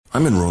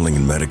I'm enrolling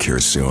in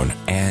Medicare soon,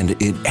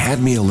 and it had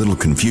me a little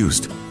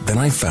confused. Then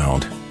I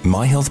found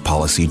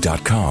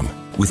myhealthpolicy.com.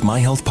 With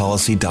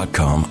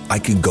myhealthpolicy.com, I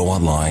could go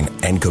online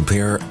and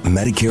compare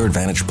Medicare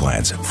Advantage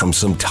plans from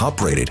some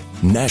top-rated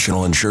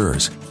national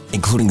insurers,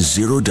 including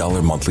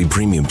 $0 monthly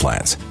premium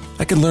plans.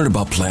 I could learn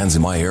about plans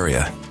in my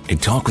area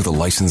and talk with a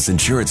licensed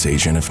insurance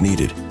agent if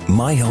needed.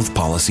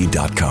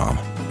 myhealthpolicy.com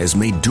has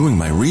made doing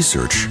my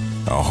research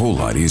a whole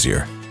lot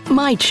easier.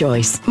 My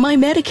choice, my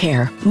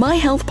Medicare,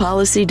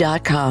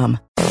 myhealthpolicy.com.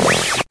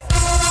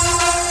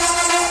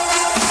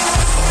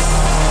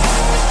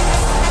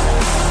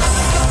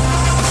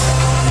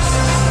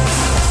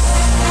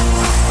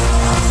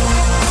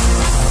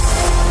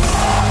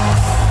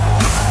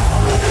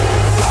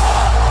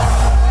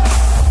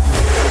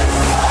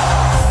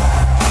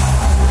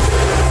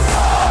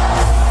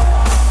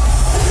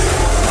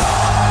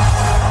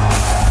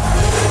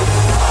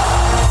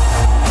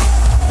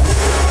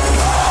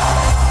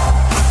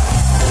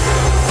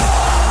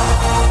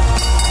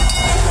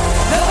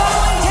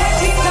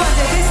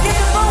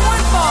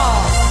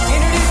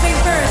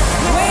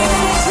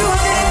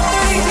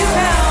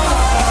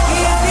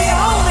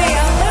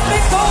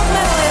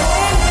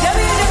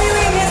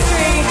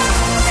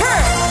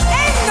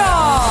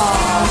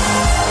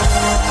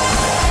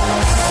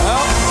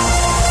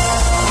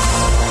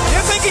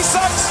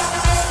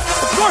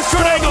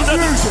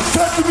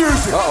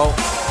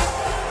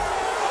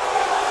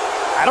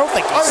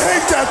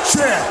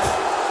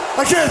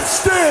 I can't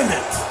stand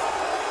it.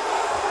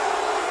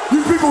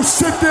 You people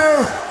sit there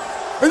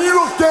and you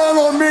look down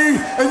on me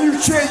and you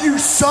chant, "You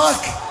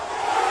suck."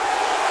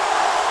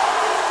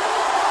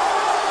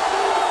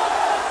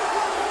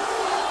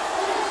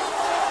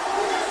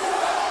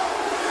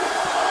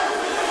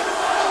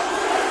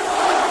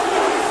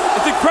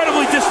 It's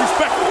incredibly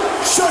disrespectful.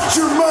 Shut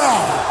your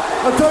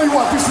mouth. I'll tell you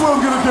what, this is what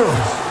I'm gonna do.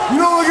 You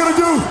know what I'm gonna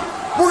do?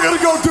 We're gonna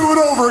go do it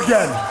over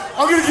again.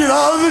 I'm gonna get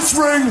out of this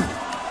ring.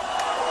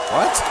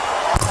 What?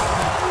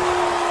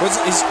 I'm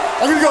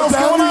gonna go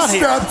down these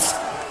steps.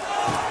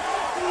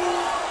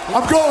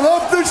 I'm going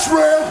up this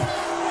ramp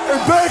and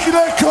back in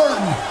that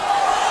curtain.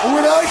 And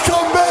when I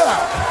come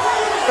back,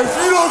 if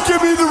you don't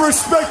give me the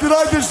respect that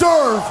I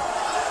deserve,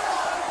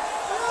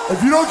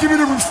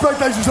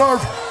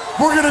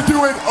 we're gonna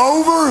do it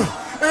over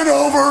and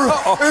over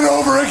and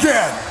over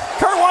again.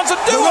 Kurt wants to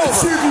do it.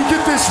 Let's see if you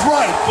get this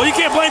right. Well, you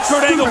can't blame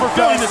Kurt Angle for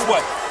feeling this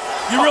way.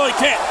 You really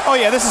can't. Oh,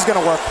 yeah, this is going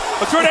to work.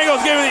 But Kurt Angle,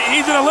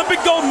 he's an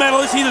Olympic gold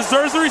medalist. He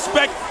deserves the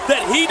respect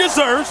that he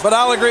deserves. But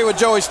I'll agree with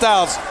Joey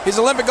Styles. He's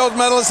an Olympic gold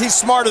medalist. He's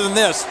smarter than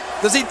this.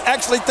 Does he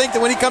actually think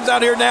that when he comes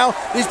out here now,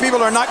 these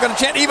people are not going to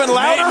chant even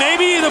louder?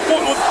 Maybe the...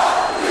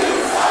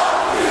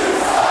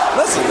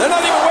 Listen, they're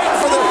not even waiting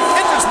for the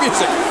entrance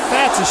music.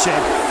 That's a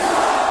shame.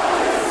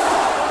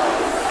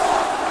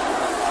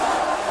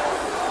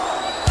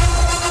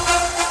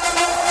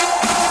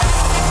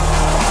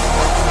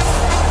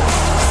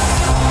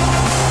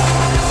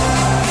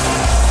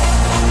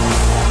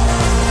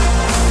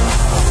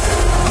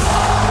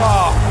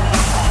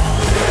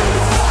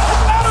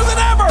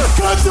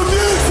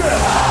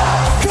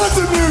 Cut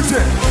the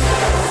music!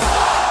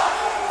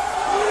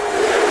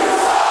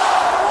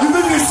 You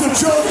think this is a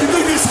joke? You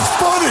think this is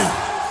funny?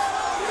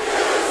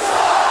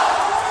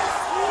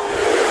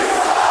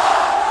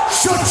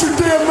 Shut your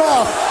damn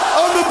mouth!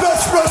 I'm the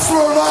best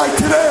wrestler alive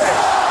today!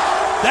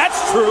 That's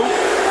true.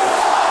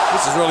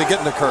 This is really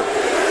getting to Kurt.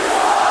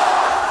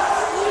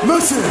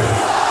 Listen,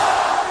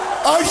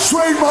 I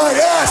train my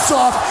ass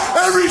off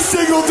every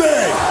single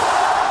day.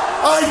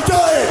 I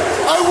diet,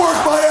 I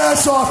work my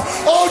ass off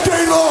all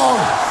day long,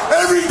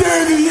 every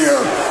day of the year,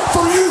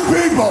 for you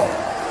people.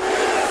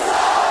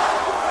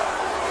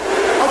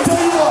 I'll tell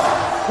you what,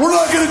 we're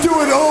not going to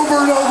do it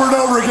over and over and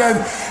over again.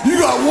 You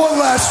got one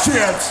last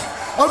chance.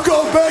 I'm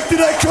going back to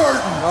that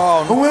curtain.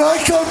 Oh, no. And when I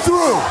come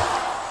through,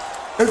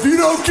 if you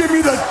don't give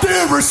me the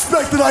damn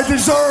respect that I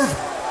deserve,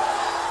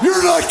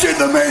 you're not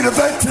getting the main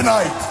event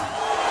tonight.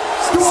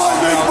 Do I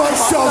make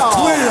myself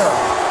clear?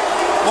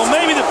 Well,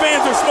 maybe the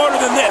fans are smarter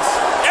than this.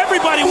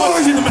 Everybody wants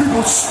to see you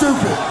people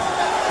stupid.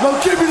 Now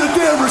give me the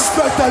damn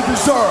respect I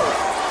deserve.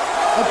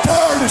 I'm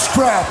tired of this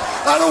crap.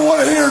 I don't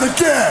want to hear it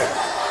again.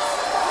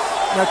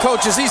 Now,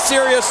 Coach, is he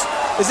serious?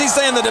 Is he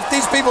saying that if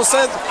these people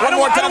said one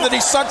more time that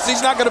he sucks,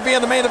 he's not going to be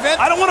in the main event?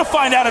 I don't want to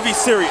find out if he's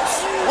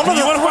serious.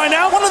 You want to find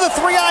out? One of the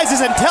three eyes is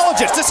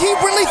intelligence. Does he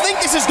really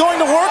think this is going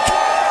to work?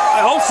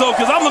 I hope so,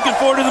 because I'm looking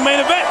forward to the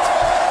main event.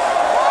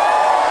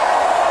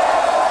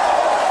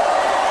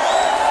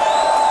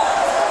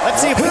 Let's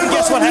see if we can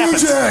guess what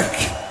happens.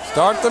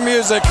 Start the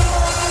music.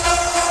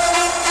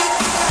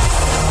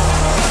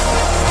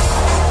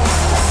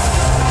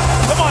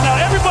 Come on now,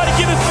 everybody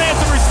give his fans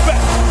some respect.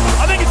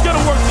 I think it's going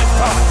to work this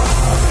time.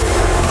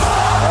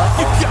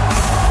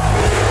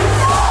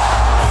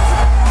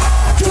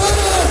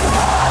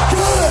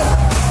 Good!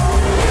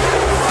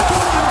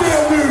 Cut the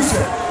damn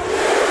music.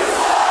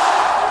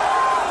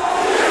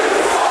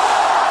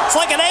 It's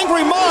like an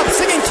angry mob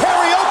singing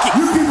karaoke.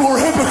 You people are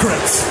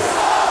hypocrites.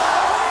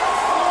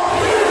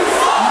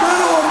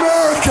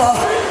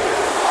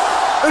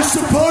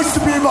 supposed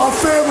to be about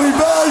family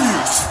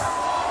values.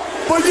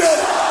 But yet,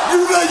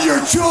 you let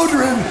your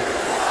children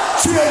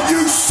chant,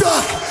 "You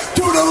suck,"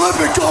 to an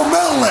Olympic gold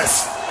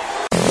medalist.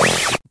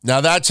 Now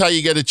that's how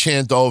you get a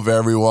chant over,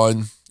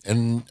 everyone.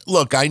 And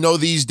look, I know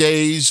these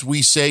days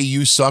we say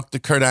 "you suck" to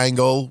Kurt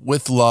Angle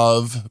with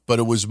love, but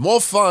it was more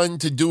fun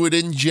to do it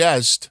in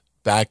jest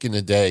back in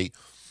the day.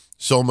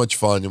 So much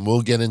fun, and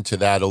we'll get into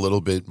that a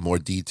little bit more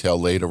detail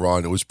later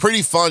on. It was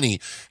pretty funny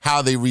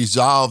how they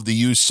resolved the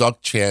 "you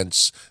suck"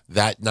 chants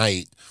that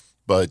night.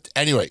 But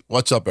anyway,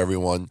 what's up,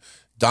 everyone?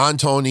 Don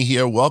Tony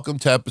here. Welcome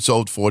to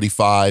episode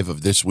 45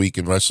 of This Week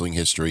in Wrestling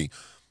History.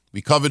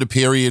 We covered a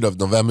period of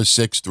November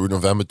 6th through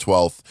November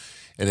 12th.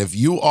 And if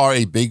you are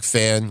a big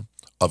fan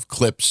of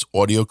clips,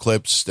 audio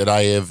clips that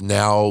I have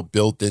now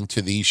built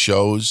into these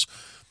shows,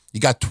 you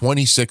got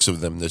 26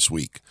 of them this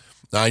week.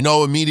 Now, I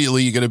know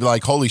immediately you're going to be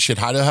like, holy shit,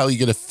 how the hell are you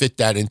going to fit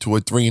that into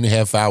a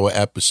 3.5-hour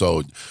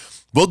episode?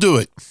 We'll do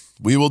it.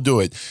 We will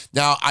do it.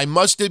 Now, I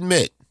must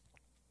admit,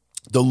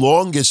 the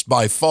longest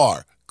by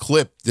far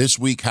clip this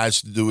week has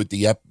to do with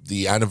the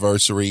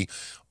anniversary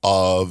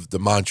of the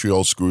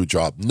Montreal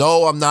Screwjob.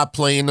 No, I'm not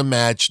playing the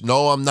match.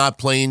 No, I'm not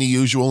playing the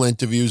usual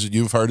interviews that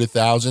you've heard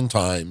 1,000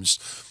 times.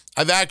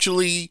 I've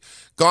actually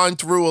gone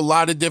through a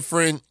lot of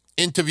different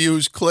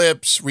interviews,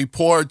 clips,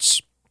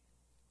 reports,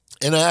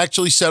 and I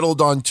actually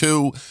settled on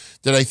two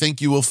that I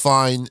think you will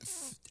find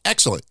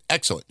excellent.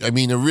 I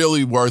mean, they're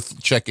really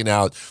worth checking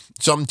out.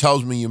 Something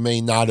tells me you may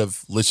not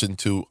have listened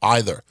to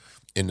either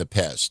in the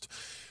past.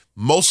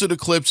 Most of the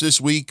clips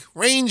this week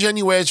range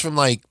anywhere from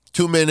like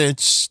 2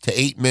 minutes to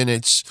 8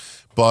 minutes,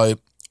 but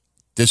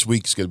this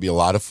week's going to be a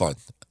lot of fun.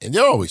 And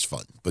they're always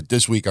fun, but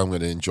this week I'm going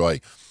to enjoy.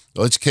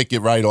 Let's kick it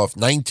right off.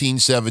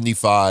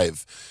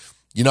 1975.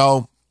 You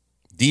know,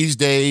 these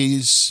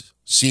days,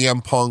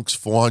 CM Punk's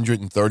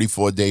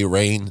 434-day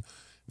reign,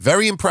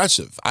 very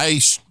impressive.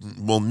 I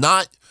will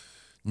not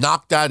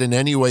knock that in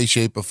any way,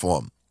 shape, or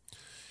form.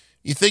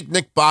 You think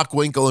Nick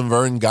Bockwinkel and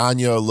Vern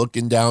Gagne are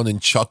looking down and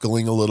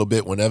chuckling a little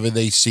bit whenever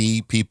they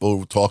see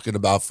people talking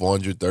about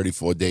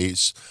 434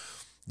 days?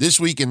 This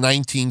week in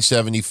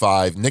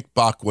 1975, Nick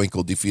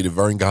Bockwinkel defeated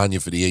Vern Gagne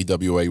for the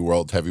AWA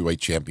World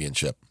Heavyweight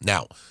Championship.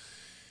 Now,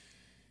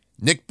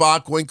 Nick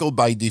Bockwinkel,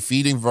 by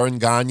defeating Vern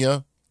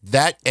Gagne,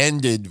 that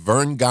ended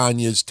Vern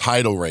Gagne's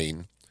title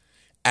reign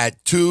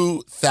at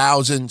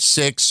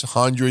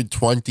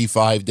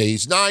 2,625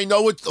 days. Now, I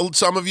know what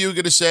some of you are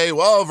going to say,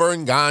 well,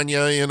 Vern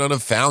Gagne, the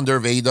founder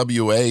of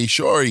AWA,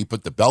 sure, he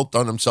put the belt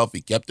on himself,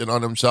 he kept it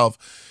on himself.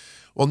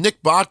 Well,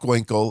 Nick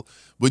Bockwinkel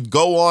would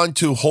go on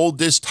to hold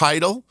this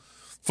title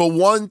for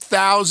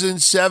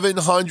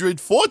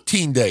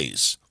 1,714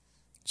 days.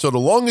 So the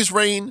longest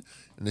reign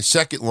and the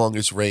second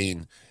longest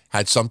reign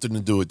had something to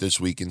do with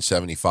this week in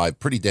 75.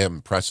 Pretty damn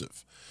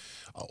impressive.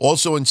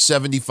 Also in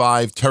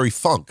 75, Terry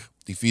Funk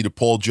defeated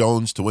Paul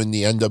Jones to win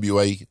the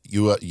NWA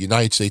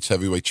United States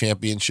Heavyweight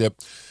Championship.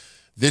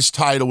 This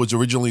title was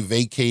originally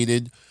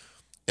vacated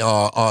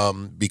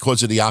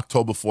because of the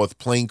October 4th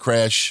plane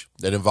crash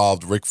that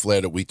involved Ric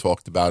Flair that we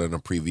talked about in a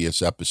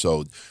previous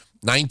episode.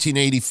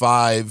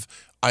 1985,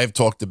 I have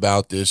talked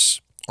about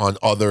this on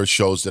other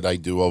shows that I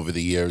do over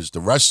the years. The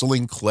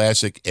Wrestling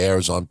Classic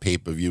airs on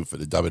pay-per-view for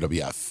the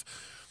WWF.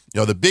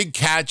 The big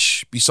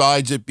catch,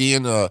 besides it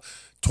being a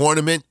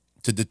tournament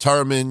to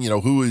determine,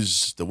 who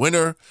is the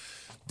winner,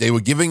 they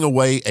were giving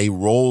away a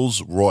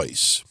Rolls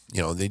Royce.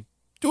 They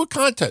do a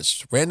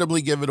contest,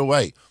 randomly give it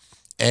away.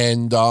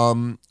 And I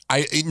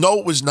know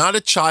it was not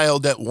a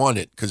child that won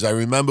it, because I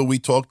remember we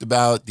talked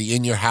about the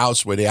In Your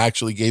House where they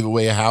actually gave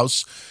away a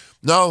house.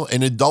 No,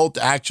 an adult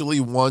actually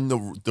won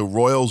the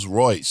Rolls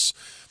Royce.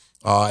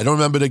 I don't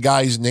remember the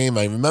guy's name.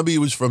 I remember he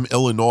was from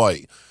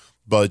Illinois.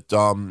 But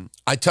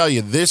I tell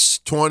you, this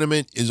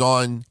tournament is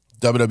on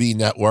WWE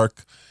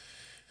Network.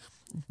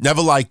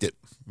 Never liked it.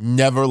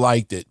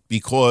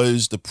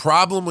 Because the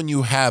problem when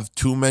you have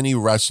too many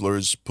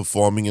wrestlers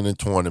performing in a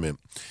tournament,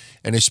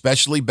 and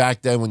especially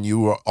back then when you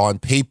were on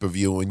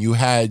pay-per-view and you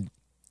had,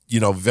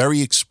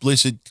 very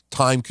explicit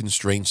time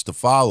constraints to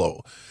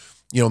follow,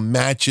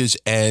 matches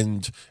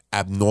end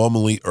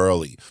abnormally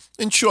early.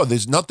 And sure,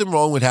 there's nothing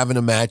wrong with having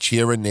a match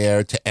here and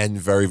there to end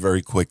very,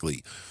 very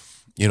quickly.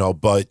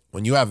 But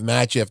when you have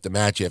match after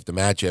match after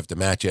match after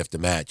match after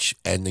match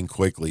ending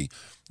quickly,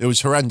 it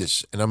was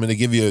horrendous. And I'm going to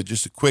give you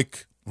just a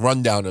quick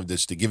rundown of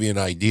this to give you an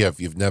idea if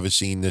you've never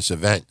seen this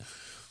event.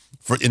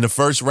 In the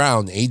first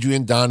round,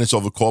 Adrian Donis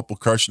over Corporal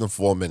Kirshner,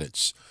 4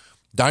 minutes.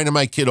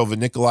 Dynamite Kid over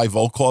Nikolai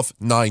Volkov,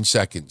 9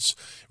 seconds.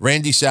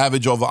 Randy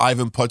Savage over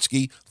Ivan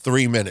Putski,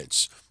 3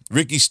 minutes.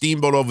 Ricky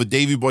Steamboat over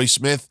Davey Boy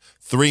Smith,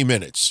 3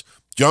 minutes.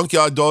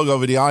 Junkyard Dog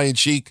over the Iron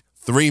Sheik,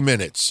 3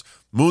 minutes.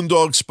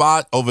 Moondog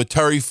Spot over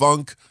Terry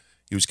Funk,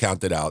 he was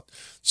counted out,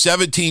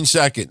 17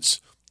 seconds.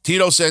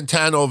 Tito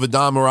Santana over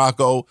Don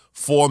Morocco,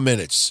 4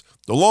 minutes.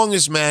 The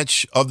longest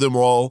match of them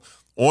all,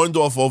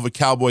 Orndorff over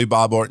Cowboy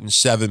Bob Orton,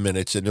 7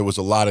 minutes, and there was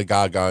a lot of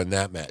gaga in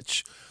that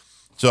match.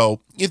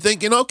 So you're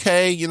thinking,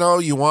 okay, you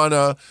want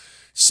to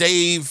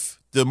save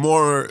the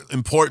more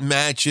important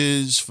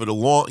matches for the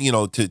long,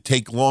 to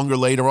take longer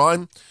later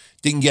on.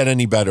 Didn't get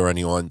any better,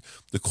 anyone.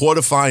 The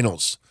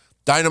quarterfinals.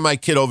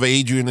 Dynamite Kid over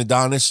Adrian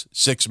Adonis,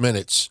 6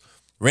 minutes.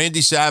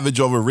 Randy Savage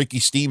over Ricky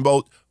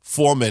Steamboat,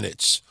 4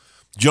 minutes.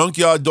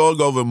 Junkyard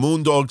Dog over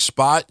Moondog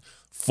Spot,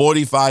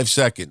 45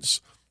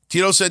 seconds.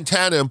 Tito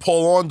Santana and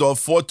Paul Orndorff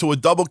fought to a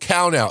double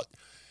countout.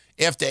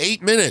 After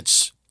 8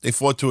 minutes, they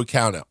fought to a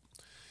countout.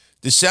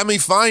 The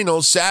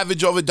semifinals,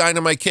 Savage over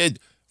Dynamite Kid,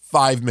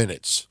 5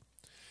 minutes.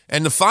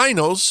 And the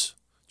finals,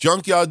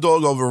 Junkyard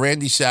Dog over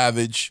Randy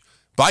Savage,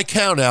 by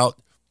countout,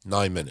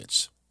 9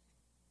 minutes.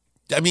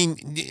 I mean,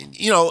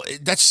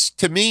 that's,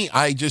 to me,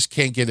 I just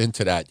can't get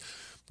into that.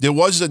 There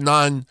was a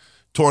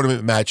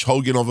non-tournament match,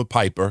 Hogan over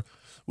Piper,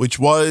 which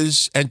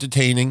was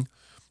entertaining.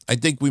 I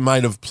think we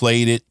might have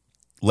played it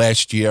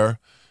last year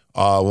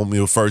when we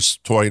were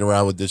first toying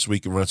around with This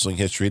Week in Wrestling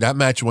History. That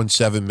match went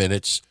 7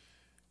 minutes,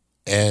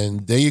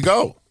 and there you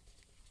go.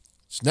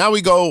 So now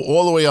we go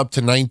all the way up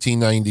to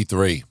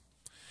 1993.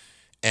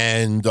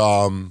 And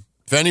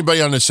if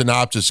anybody on the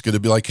synopsis is going to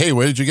be like, hey,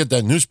 where did you get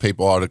that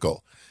newspaper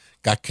article?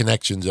 Got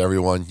connections,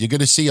 everyone. You're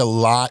going to see a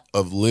lot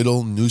of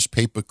little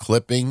newspaper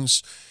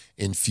clippings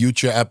in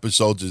future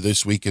episodes of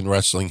This Week in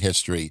Wrestling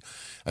History.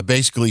 I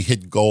basically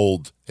hit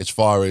gold as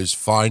far as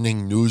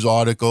finding news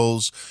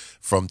articles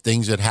from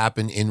things that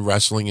happened in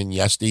wrestling in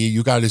yesteryear.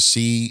 You got to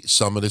see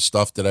some of the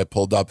stuff that I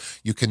pulled up.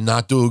 You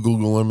cannot do a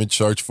Google image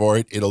search for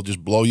it. It'll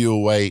just blow you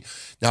away.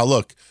 Now,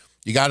 look,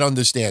 you got to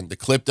understand, the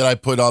clip that I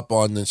put up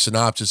on the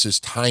synopsis is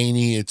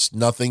tiny. It's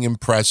nothing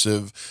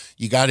impressive.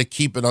 You got to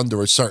keep it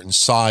under a certain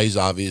size,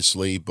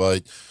 obviously,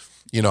 but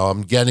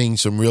I'm getting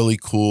some really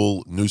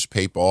cool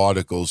newspaper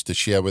articles to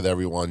share with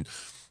everyone.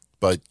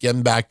 But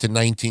getting back to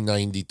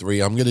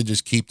 1993, I'm going to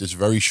just keep this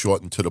very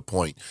short and to the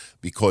point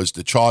because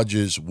the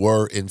charges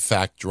were, in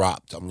fact,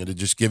 dropped. I'm going to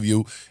just give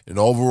you an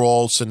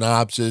overall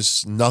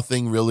synopsis,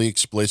 nothing really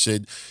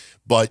explicit.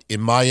 But in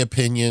my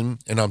opinion,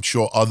 and I'm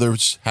sure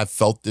others have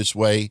felt this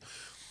way,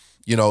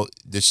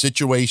 the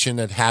situation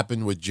that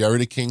happened with Jerry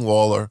the King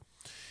Lawler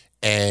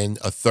and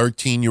a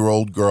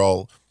 13-year-old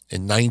girl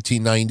in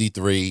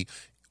 1993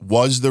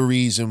 was the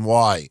reason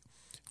why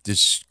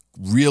this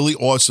really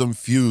awesome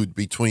feud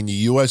between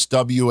the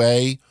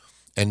USWA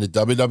and the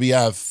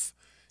WWF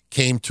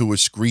came to a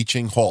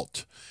screeching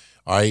halt.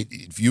 All right,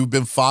 if you've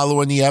been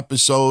following the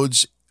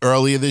episodes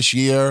earlier this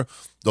year,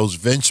 those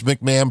Vince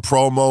McMahon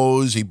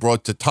promos, he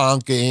brought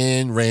Tatanka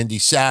in, Randy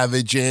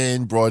Savage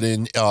in, brought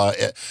in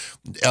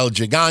El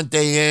Gigante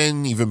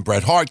in, even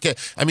Bret Hart.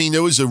 I mean, it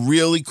was a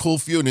really cool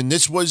feud, and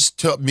this was,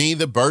 to me,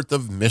 the birth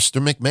of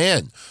Mr.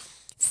 McMahon.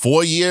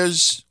 4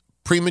 years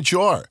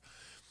premature.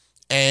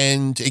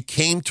 And it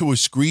came to a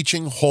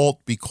screeching halt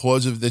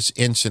because of this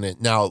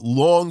incident. Now,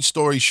 long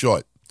story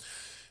short,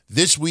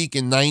 this week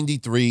in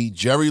 93,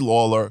 Jerry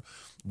Lawler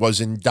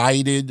was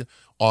indicted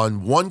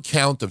on 1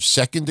 count of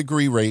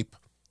second-degree rape,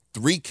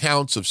 3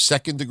 counts of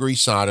second-degree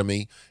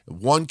sodomy,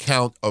 1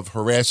 count of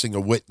harassing a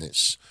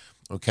witness.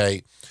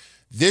 Okay?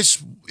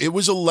 It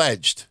was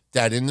alleged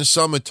that in the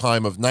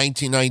summertime of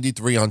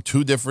 1993, on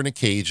 2 different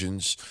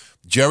occasions,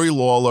 Jerry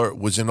Lawler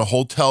was in a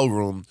hotel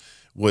room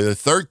with a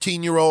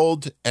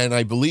 13-year-old and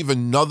I believe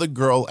another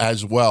girl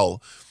as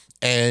well.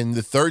 And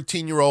the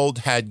 13-year-old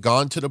had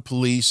gone to the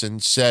police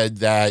and said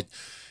that,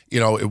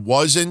 it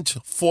wasn't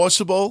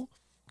forcible,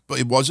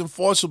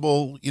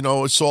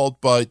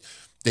 assault, but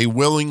they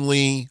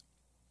willingly,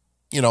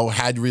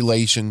 had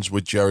relations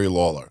with Jerry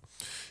Lawler.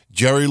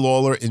 Jerry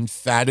Lawler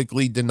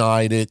emphatically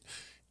denied it.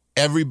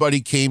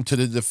 Everybody came to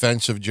the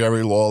defense of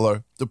Jerry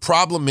Lawler. The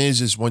problem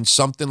is when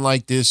something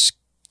like this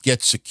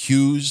gets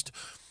accused,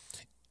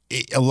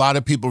 a lot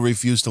of people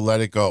refuse to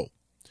let it go.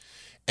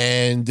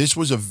 And this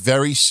was a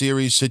very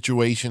serious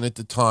situation at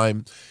the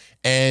time.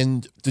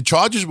 And the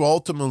charges were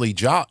ultimately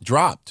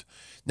dropped.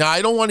 Now,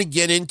 I don't want to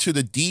get into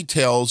the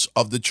details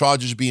of the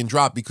charges being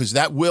dropped because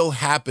that will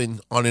happen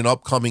on an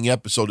upcoming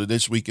episode of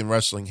This Week in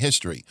Wrestling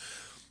History.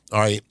 All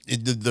right.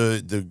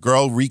 The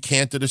girl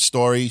recanted a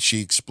story.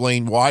 She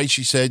explained why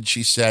she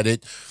said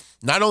it.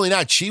 Not only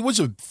that, she was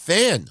a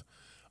fan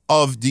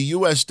of the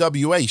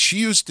USWA. She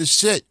used to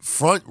sit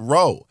front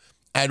row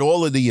at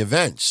all of the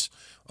events.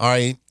 All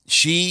right.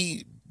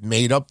 She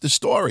made up the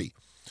story.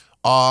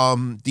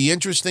 The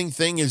interesting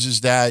thing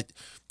is that,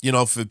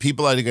 for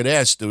people that get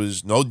asked, there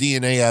was no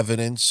DNA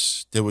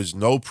evidence. There was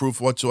no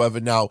proof whatsoever.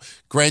 Now,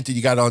 granted,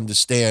 you got to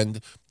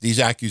understand these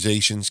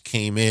accusations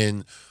came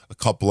in a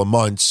couple of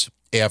months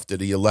after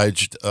the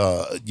alleged,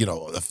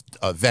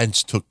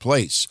 events took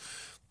place.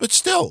 But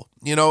still,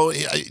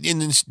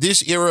 in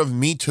this era of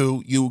Me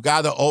Too, you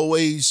got to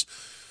always,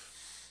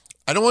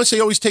 I don't want to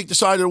say always take the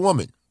side of the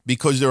woman,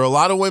 because there are a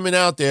lot of women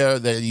out there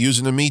that are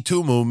using the Me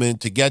Too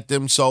movement to get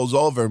themselves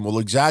over and will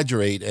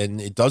exaggerate. And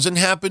it doesn't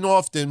happen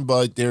often,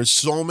 but there's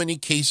so many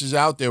cases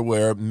out there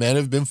where men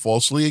have been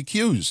falsely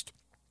accused.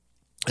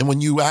 And when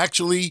you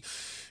actually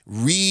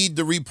read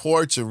the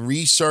reports and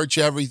research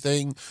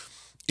everything,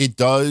 it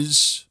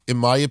does, in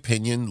my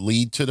opinion,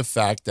 lead to the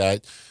fact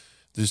that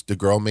the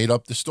girl made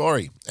up the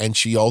story. And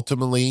she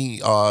ultimately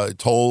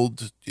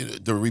told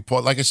the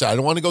report, like I said, I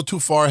don't want to go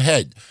too far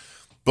ahead,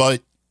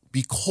 but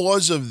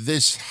because of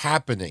this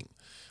happening,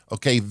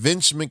 Okay,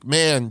 Vince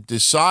McMahon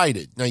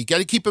decided. Now, you got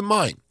to keep in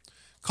mind,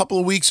 a couple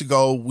of weeks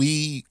ago,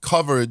 we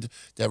covered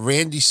that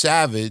Randy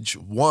Savage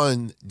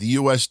won the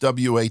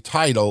USWA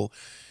title,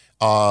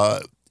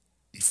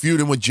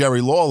 feuding with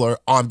Jerry Lawler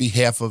on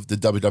behalf of the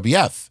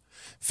WWF.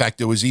 In fact,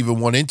 there was even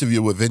one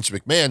interview with Vince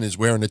McMahon is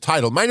wearing the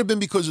title. Might have been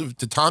because of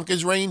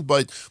Tatanka's reign,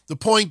 but the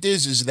point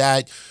is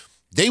that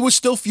they were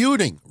still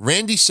feuding.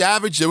 Randy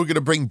Savage, they were going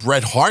to bring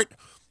Bret Hart.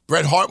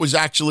 Bret Hart was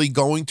actually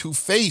going to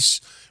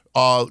face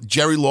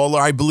Jerry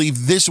Lawler, I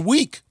believe, this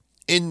week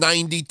in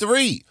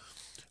 93.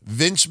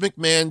 Vince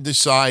McMahon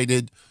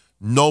decided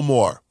no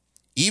more.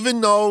 Even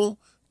though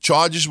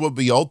charges will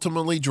be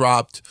ultimately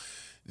dropped,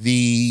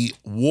 the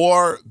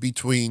war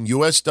between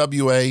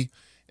USWA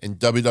and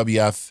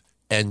WWF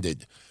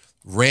ended.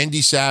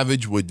 Randy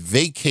Savage would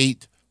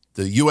vacate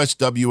the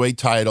USWA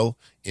title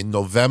in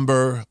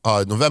November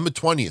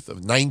 20th of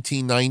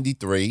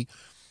 1993,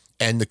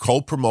 and the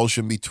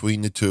co-promotion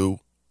between the two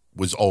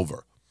was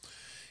over.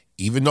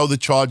 Even though the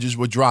charges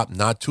were dropped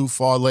not too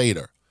far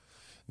later,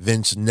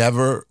 Vince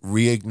never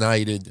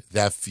reignited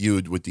that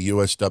feud with the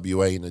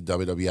USWA and the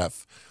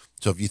WWF.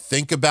 So if you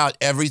think about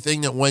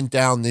everything that went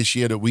down this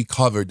year that we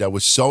covered that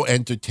was so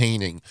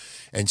entertaining,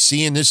 and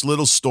seeing this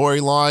little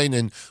storyline,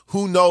 and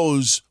who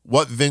knows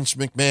what Vince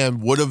McMahon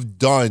would have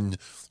done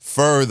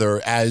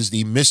further as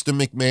the Mr.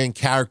 McMahon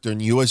character in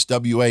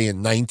USWA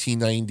in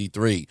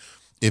 1993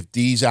 if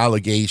these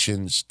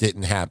allegations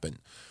didn't happen.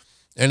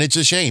 And it's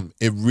a shame.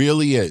 It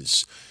really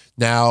is.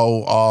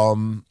 Now,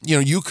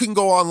 you can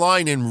go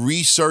online and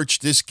research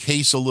this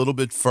case a little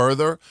bit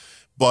further,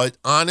 but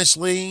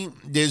honestly,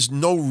 there's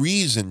no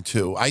reason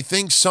to. I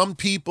think some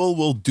people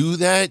will do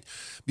that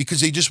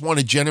because they just want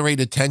to generate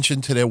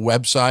attention to their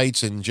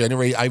websites and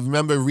generate. I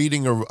remember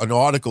reading an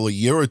article a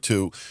year or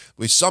two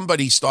where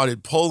somebody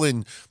started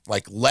pulling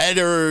like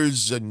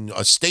letters and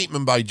a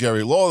statement by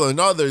Jerry Lawler and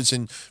others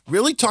and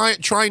really trying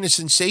to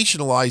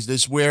sensationalize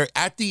this, where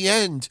at the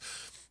end,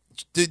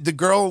 the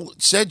girl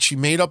said she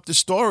made up the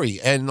story,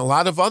 and a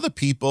lot of other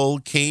people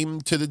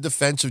came to the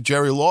defense of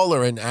Jerry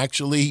Lawler and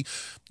actually,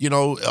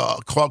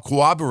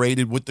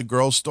 corroborated with the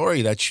girl's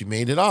story that she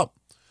made it up.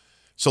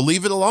 So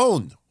leave it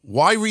alone.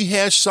 Why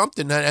rehash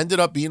something that ended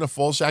up being a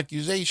false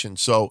accusation?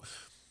 So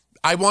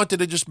I wanted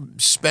to just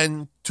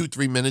spend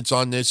 2-3 minutes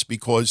on this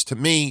because to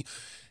me,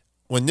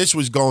 when this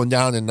was going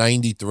down in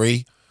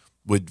 93,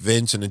 with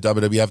Vince and the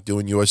WWF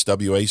doing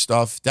USWA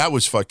stuff, that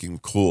was fucking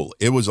cool.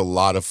 It was a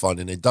lot of fun,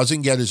 and it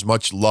doesn't get as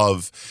much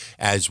love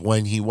as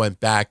when he went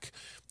back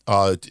to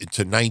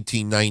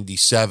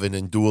 1997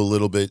 and do a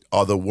little bit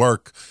other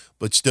work.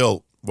 But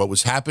still, what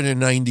was happening in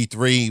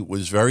 93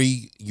 was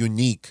very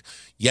unique.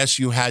 Yes,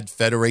 you had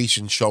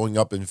federations showing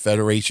up in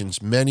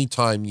federations many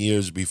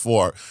years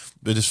before,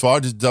 but as far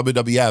as the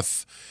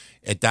WWF,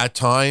 at that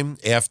time,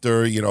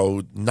 after,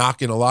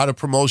 knocking a lot of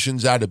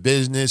promotions out of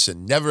business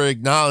and never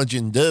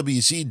acknowledging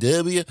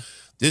WCW,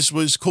 this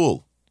was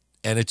cool.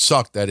 And it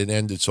sucked that it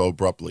ended so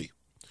abruptly.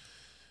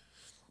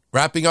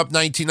 Wrapping up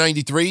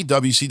 1993,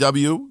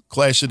 WCW,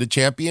 Clash of the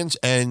Champions.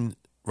 And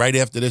right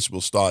after this,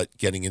 we'll start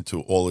getting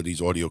into all of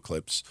these audio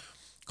clips.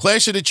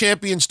 Clash of the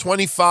Champions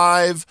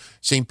 25,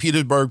 St.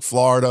 Petersburg,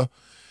 Florida.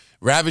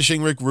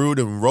 Ravishing Rick Rude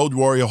and Road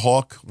Warrior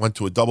Hawk went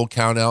to a double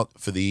countout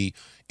for the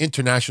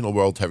International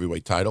World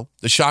Heavyweight title.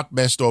 The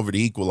Shockmaster over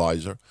the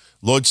Equalizer.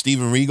 Lord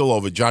Steven Regal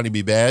over Johnny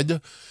B.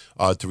 Bad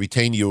to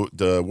retain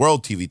the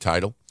World TV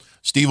title.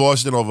 Steve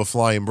Austin over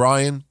Flying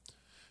Brian.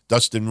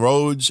 Dustin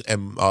Rhodes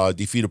and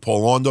defeated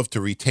Paul Orndorff to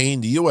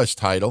retain the U.S.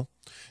 title.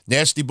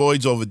 Nasty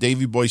Boys over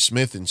Davey Boy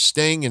Smith and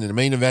Sting. And in the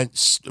main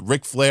event,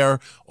 Ric Flair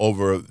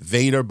over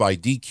Vader by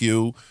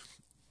DQ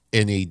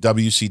in a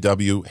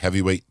WCW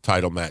heavyweight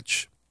title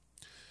match.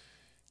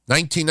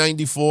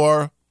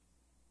 1994,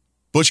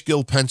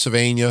 Bushkill,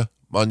 Pennsylvania,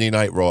 Monday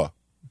Night Raw.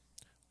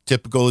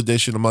 Typical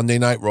edition of Monday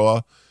Night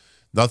Raw.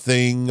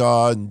 Nothing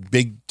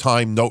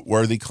big-time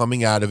noteworthy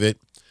coming out of it.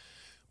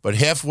 But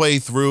halfway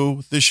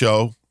through the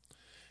show,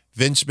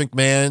 Vince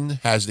McMahon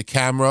has the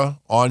camera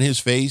on his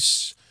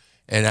face,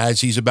 and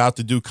as he's about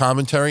to do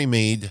commentary,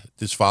 made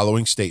this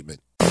following statement.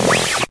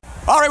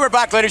 All right, we're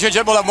back, ladies and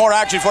gentlemen. We'll have more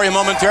action for you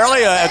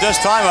momentarily. At this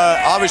time,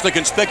 obviously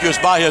conspicuous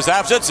by his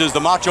absence is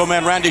the Macho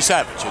Man Randy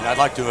Savage. And I'd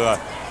like to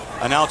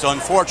announce,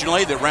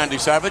 unfortunately, that Randy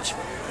Savage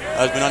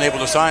has been unable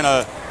to sign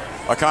a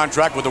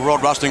contract with the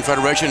World Wrestling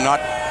Federation, not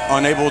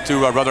unable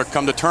to rather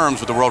come to terms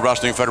with the World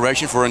Wrestling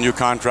Federation for a new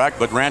contract.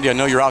 But Randy, I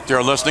know you're out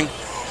there listening.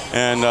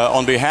 And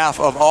on behalf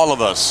of all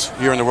of us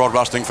here in the World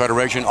Wrestling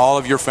Federation, all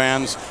of your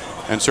fans,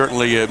 and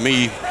certainly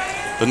me,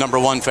 the number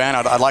one fan,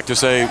 I'd like to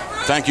say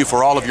thank you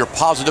for all of your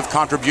positive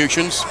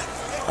contributions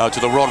to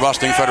the World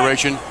Wrestling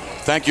Federation.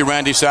 Thank you,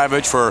 Randy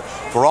Savage, for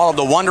all of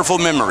the wonderful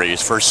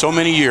memories for so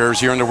many years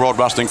here in the World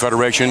Wrestling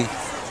Federation.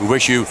 We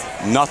wish you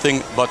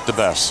nothing but the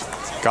best.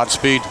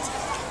 Godspeed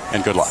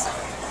and good luck.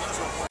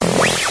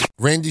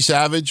 Randy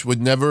Savage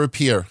would never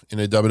appear in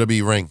a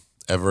WWE ring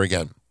ever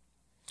again.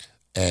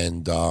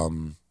 And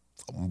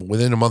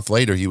within a month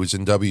later, he was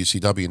in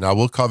WCW. Now,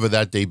 we'll cover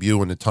that debut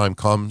when the time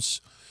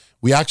comes.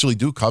 We actually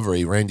do cover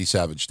a Randy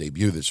Savage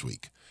debut this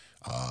week.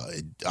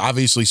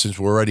 Obviously, since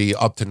we're already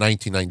up to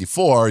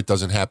 1994, it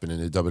doesn't happen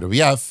in the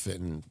WWF.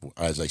 And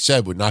as I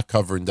said, we're not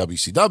covering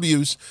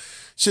WCWs.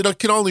 So it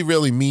can only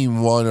really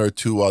mean one or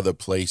two other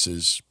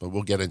places, but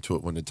we'll get into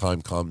it when the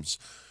time comes.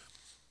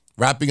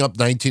 Wrapping up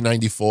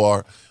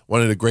 1994,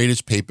 one of the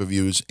greatest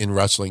pay-per-views in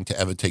wrestling to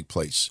ever take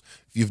place.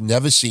 If you've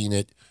never seen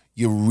it,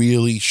 you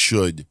really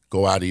should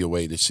go out of your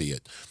way to see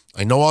it.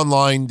 I know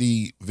online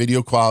the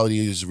video quality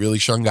is really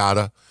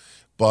shangada,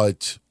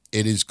 but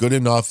it is good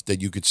enough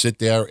that you could sit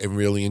there and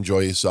really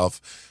enjoy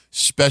yourself,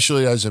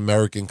 especially as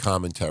American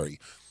commentary.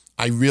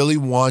 I really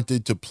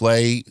wanted to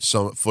play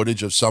some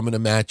footage of some of the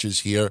matches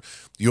here.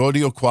 The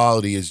audio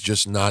quality is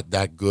just not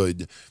that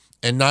good.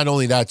 And not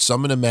only that,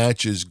 some of the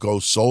matches go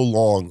so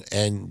long,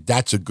 and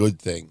that's a good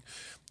thing,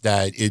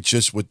 that it's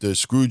just with the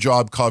screw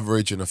job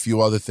coverage and a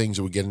few other things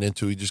that we're getting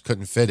into, we just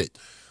couldn't fit it.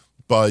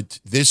 But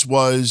this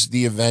was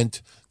the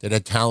event that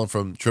had talent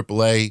from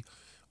AAA,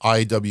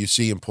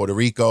 IWC in Puerto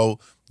Rico,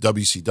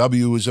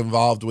 WCW was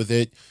involved with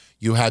it.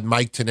 You had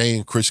Mike Tenay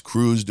and Chris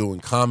Cruz doing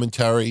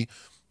commentary.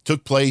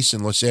 Took place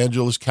in Los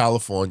Angeles,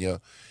 California.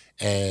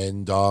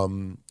 And,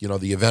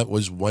 the event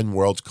was When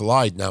Worlds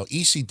Collide. Now,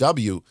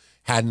 ECW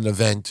had an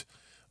event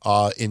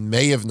in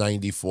May of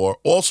 94,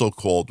 also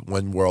called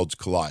When Worlds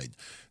Collide.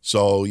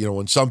 So,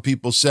 when some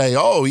people say,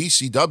 oh,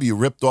 ECW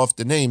ripped off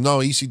the name, no,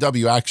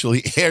 ECW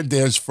actually aired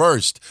theirs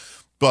first.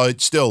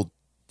 But still,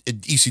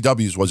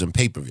 ECW's wasn't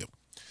pay-per-view.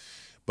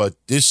 But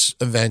this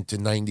event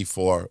in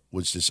 94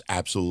 was just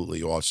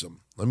absolutely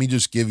awesome. Let me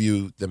just give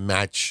you the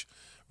match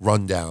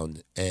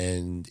rundown.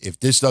 And if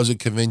this doesn't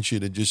convince you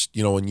to just,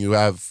 when you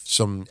have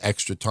some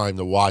extra time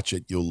to watch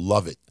it, you'll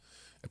love it.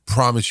 I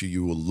promise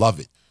you will love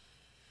it.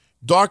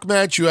 Dark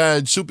match, you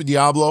had Super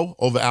Diablo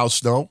over Al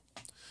Snow.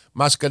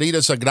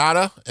 Mascarita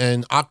Sagrada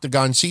and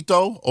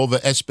Octagoncito over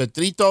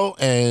Espetrito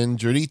and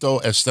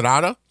Jurito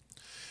Estrada.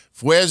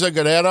 Fuerza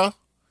Guerrera,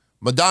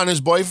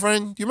 Madonna's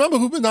boyfriend. Do you remember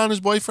who Madonna's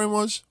boyfriend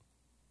was?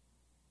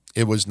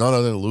 It was none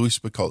other than Louis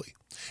Spicolli.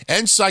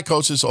 And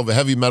Psychosis over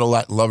Heavy Metal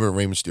Latin Lover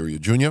Rey Mysterio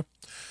Jr.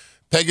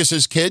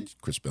 Pegasus Kid,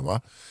 Chris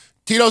Benoit.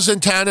 Tito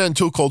Santana and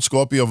Too Cold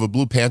Scorpio over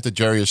Blue Panther,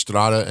 Jerry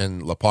Estrada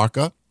and La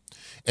Parca.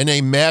 In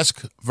a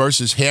mask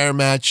versus hair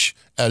match,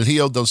 El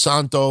Hijo del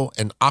Santo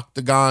and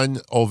Octagon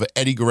over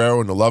Eddie Guerrero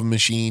and the Love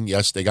Machine.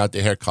 Yes, they got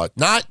their hair cut.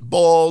 Not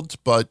bald,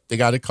 but they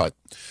got it cut.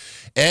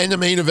 And the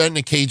main event in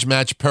a cage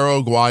match,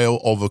 Perro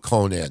Aguayo over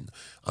Conan.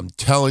 I'm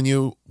telling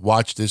you,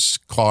 watch this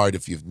card.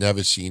 If you've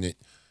never seen it,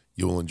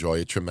 you will enjoy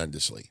it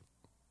tremendously.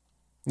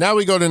 Now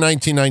we go to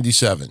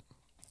 1997,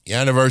 the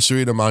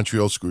anniversary of the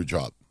Montreal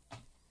Screwjob.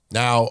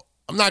 Now,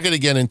 I'm not going to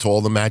get into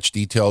all the match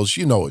details.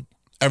 You know it.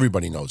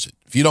 Everybody knows it.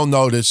 If you don't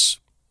know this,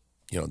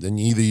 then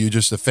either you're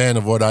just a fan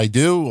of what I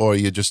do or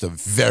you're just a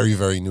very,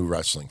 very new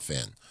wrestling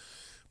fan.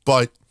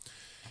 But,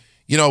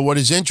 what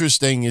is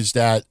interesting is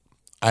that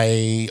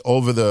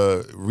over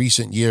the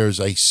recent years,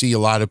 I see a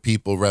lot of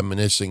people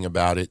reminiscing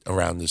about it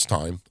around this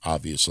time,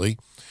 obviously.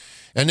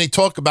 And they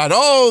talk about,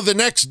 the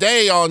next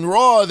day on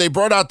Raw, they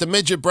brought out the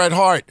midget Bret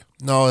Hart.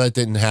 No, that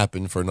didn't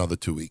happen for another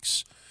 2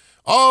 weeks.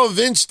 Oh,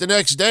 Vince, the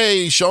next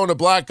day, showing a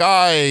black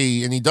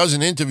eye, and he does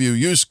an interview,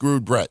 you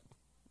screwed Bret.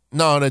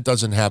 No, that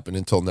doesn't happen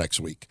until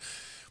next week.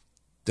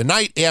 The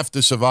night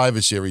after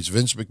Survivor Series,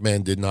 Vince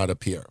McMahon did not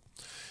appear.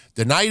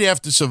 The night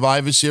after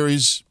Survivor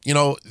Series,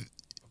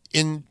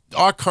 in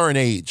our current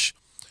age,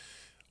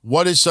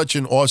 what is such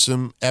an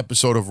awesome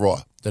episode of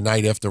Raw? The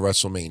night after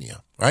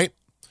WrestleMania, right?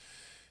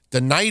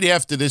 The night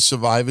after this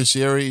Survivor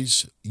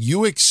Series,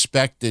 you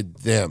expected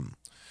them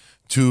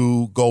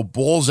to go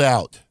balls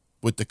out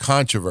with the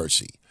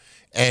controversy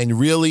and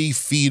really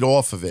feed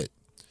off of it.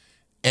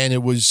 And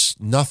it was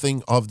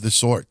nothing of the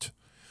sort.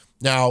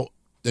 Now,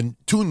 the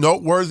two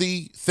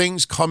noteworthy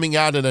things coming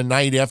out of the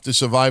night after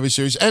Survivor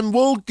Series, and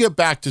we'll get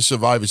back to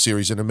Survivor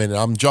Series in a minute.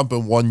 I'm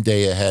jumping one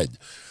day ahead.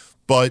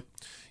 But,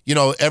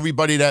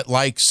 everybody that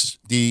likes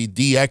the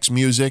DX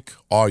music,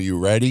 Are You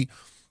Ready?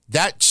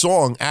 That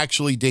song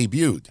actually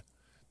debuted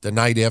the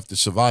night after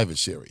Survivor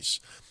Series.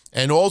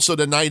 And also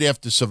the night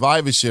after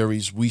Survivor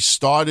Series, we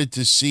started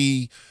to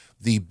see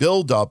the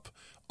buildup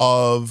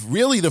of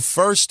really the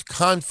first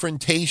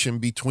confrontation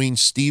between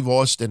Steve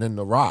Austin and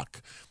The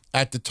Rock.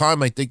 At the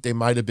time, I think they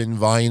might have been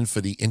vying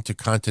for the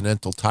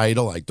Intercontinental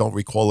title. I don't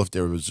recall if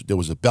there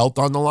was a belt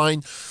on the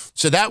line.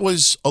 So that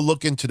was a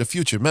look into the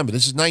future. Remember,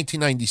 this is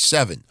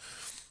 1997.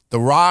 The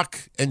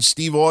Rock and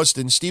Steve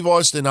Austin. Steve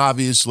Austin,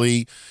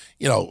 obviously,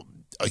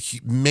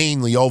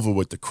 mainly over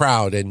with the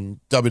crowd,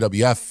 and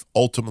WWF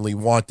ultimately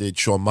wanted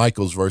Shawn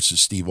Michaels versus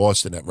Steve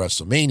Austin at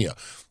WrestleMania.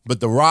 But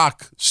The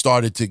Rock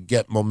started to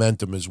get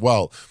momentum as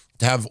well.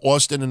 To have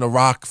Austin and The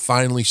Rock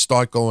finally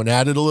start going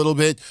at it a little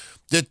bit,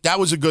 that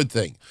was a good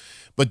thing.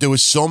 But there were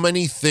so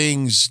many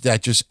things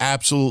that just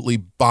absolutely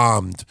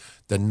bombed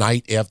the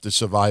night after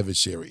Survivor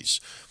Series.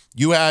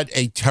 You had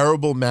a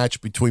terrible match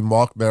between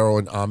Mark Merrow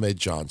and Ahmed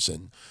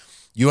Johnson.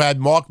 You had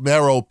Mark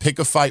Merrow pick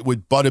a fight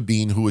with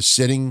Butterbean, who was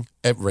sitting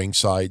at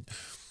ringside.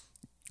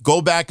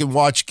 Go back and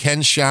watch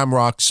Ken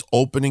Shamrock's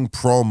opening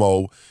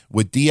promo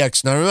with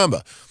DX. Now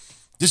remember,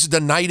 This is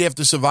the night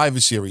after Survivor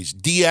Series.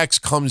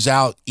 DX comes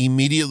out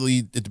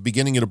immediately at the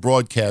beginning of the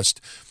broadcast,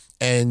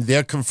 and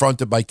they're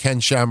confronted by Ken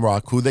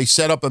Shamrock, who they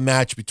set up a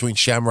match between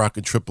Shamrock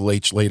and Triple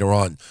H later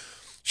on.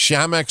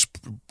 Shamrock's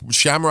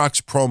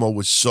promo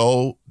was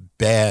so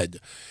bad.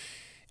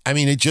 I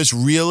mean, it just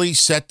really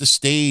set the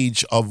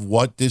stage of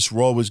what this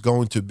Raw was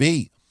going to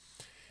be.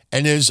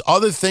 And there's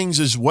other things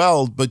as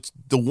well, but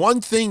the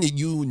one thing that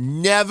you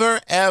never,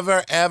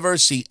 ever, ever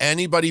see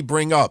anybody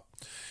bring up,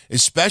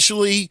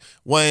 especially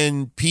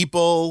when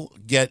people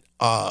get,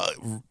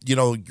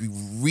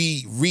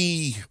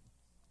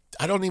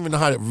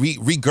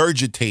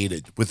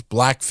 regurgitated with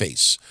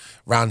blackface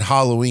around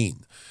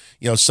Halloween.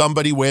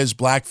 Somebody wears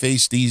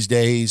blackface these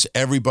days.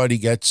 Everybody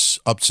gets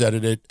upset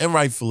at it, and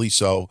rightfully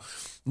so.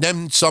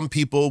 Then some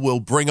people will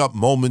bring up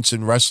moments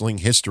in wrestling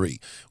history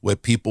where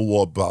people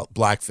wore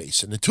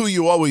blackface. And the two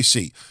you always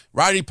see,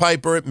 Roddy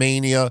Piper at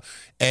Mania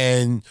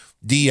and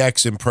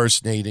DX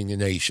impersonating the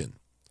Nation.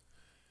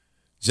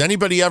 Does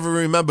anybody ever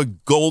remember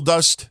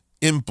Goldust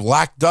in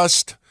Black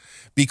Dust?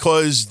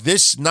 Because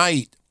this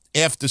night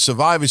after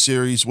Survivor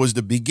Series was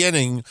the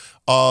beginning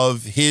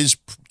of his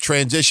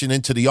transition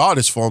into the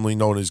artist formerly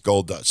known as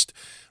Goldust.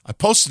 I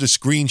posted a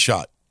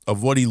screenshot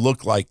of what he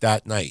looked like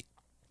that night.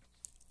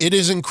 It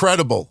is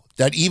incredible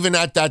that even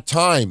at that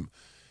time,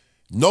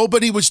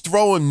 nobody was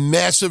throwing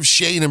massive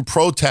shade and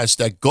protest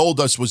that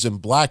Goldust was in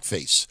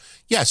blackface.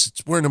 Yes,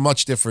 we're in a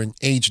much different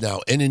age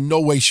now, and in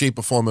no way, shape,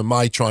 or form am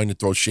I trying to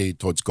throw shade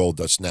towards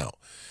Goldust now.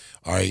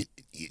 All right?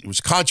 It was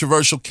a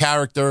controversial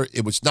character.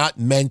 It was not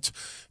meant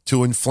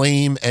to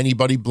inflame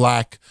anybody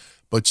black.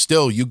 But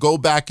still, you go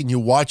back and you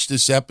watch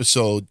this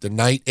episode the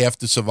night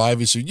after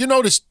Survivor Series, you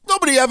notice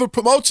nobody ever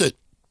promotes it.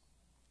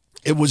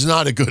 It was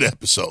not a good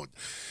episode.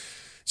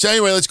 So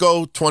anyway, let's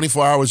go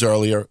 24 hours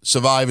earlier.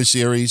 Survivor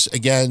Series.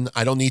 Again,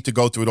 I don't need to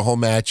go through the whole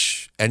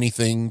match.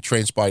 Anything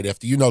transpired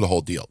after. You know the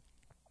whole deal.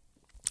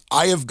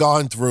 I have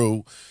gone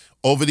through,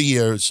 over the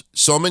years,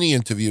 so many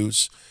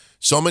interviews,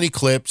 so many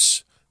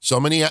clips, so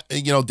many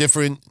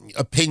different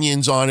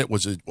opinions on it.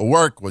 Was it a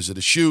work? Was it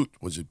a shoot?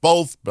 Was it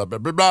both? Blah, blah,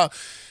 blah, blah.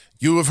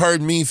 You have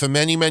heard me for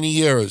many, many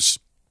years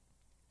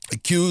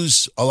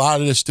accuse a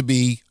lot of this to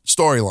be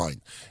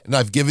storyline. And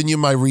I've given you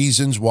my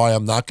reasons why.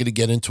 I'm not going to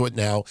get into it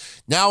now.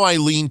 Now I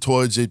lean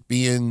towards it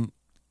being,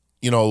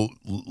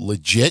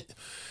 legit.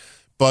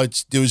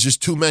 But there was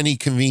just too many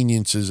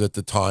conveniences at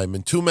the time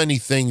and too many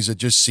things that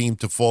just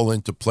seemed to fall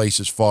into place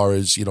as far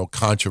as,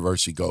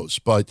 controversy goes.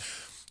 But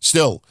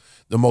still,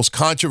 the most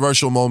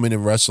controversial moment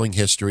in wrestling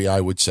history, I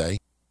would say.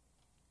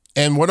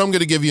 And what I'm going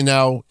to give you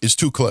now is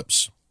 2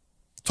 clips.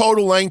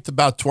 Total length,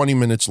 about 20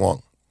 minutes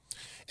long.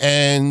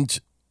 And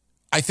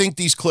I think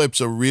these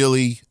clips are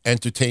really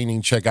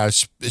entertaining. Check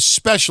out,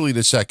 especially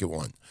the second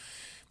one.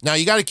 Now,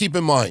 you got to keep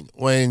in mind,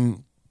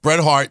 when Bret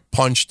Hart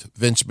punched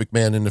Vince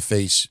McMahon in the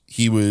face,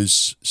 he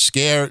was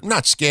scared,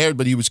 not scared,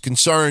 but he was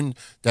concerned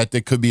that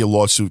there could be a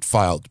lawsuit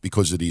filed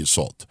because of the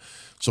assault.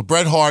 So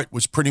Bret Hart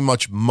was pretty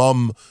much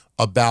mum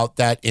about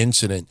that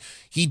incident.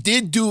 He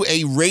did do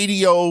a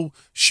radio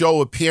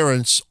show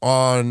appearance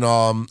on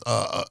a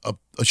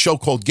show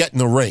called Get in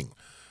the Ring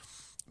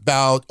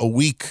about a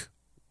week,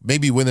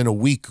 maybe within a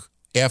week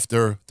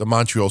after the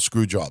Montreal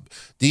Screwjob.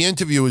 The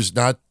interview is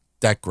not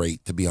that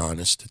great, to be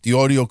honest. The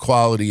audio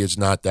quality is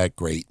not that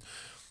great.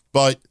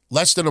 But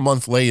less than a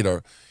month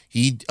later,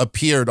 he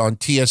appeared on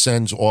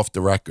TSN's Off the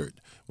Record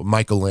with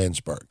Michael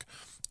Landsberg.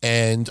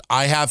 And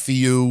I have for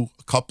you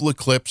a couple of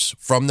clips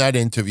from that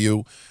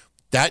interview.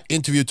 That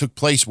interview took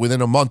place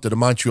within a month of the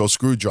Montreal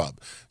Screwjob.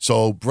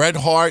 So Bret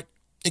Hart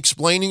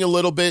explaining a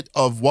little bit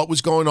of what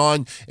was going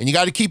on. And you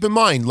got to keep in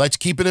mind, let's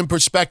keep it in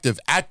perspective.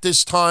 At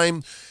this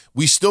time,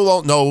 we still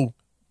don't know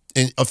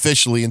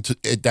officially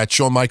that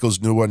Shawn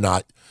Michaels knew or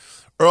not.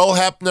 Earl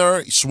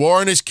Hebner swore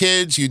on his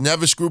kids, you'd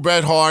never screw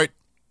Bret Hart.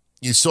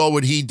 You saw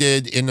what he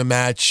did in the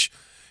match.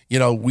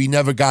 We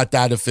never got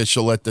that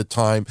official at the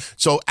time.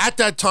 So at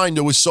that time,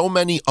 there was so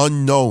many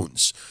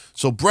unknowns.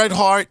 So Bret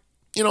Hart,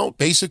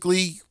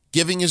 basically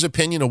giving his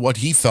opinion of what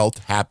he felt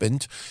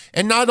happened.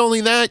 And not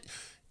only that,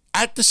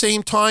 at the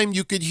same time,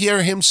 you could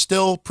hear him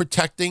still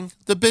protecting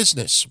the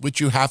business, which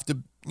you have to,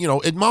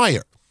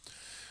 admire.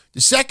 The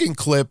second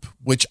clip,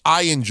 which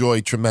I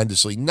enjoyed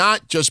tremendously,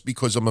 not just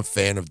because I'm a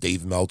fan of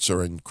Dave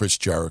Meltzer and Chris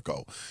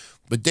Jericho,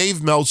 but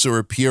Dave Meltzer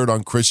appeared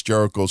on Chris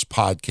Jericho's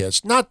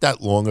podcast not that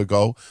long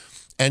ago,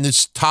 and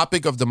this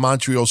topic of the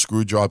Montreal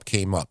Screwjob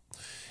came up.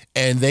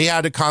 And they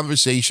had a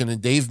conversation,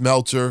 and Dave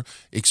Meltzer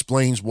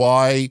explains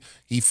why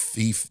he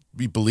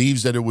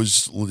believes that it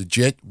was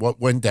legit, what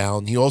went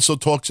down. He also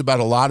talks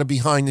about a lot of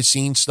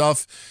behind-the-scenes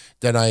stuff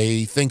that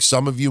I think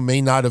some of you may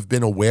not have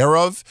been aware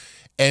of,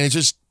 and it's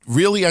just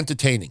really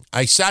entertaining.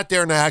 I sat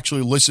there and I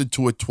actually listened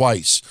to it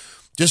twice,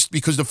 just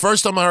because the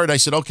first time I heard it, I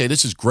said, okay,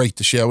 this is great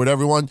to share with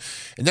everyone.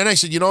 And then I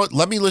said, you know what,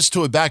 let me listen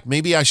to it back.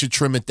 Maybe I should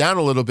trim it down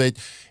a little bit.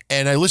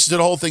 And I listened to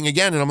the whole thing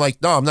again, and I'm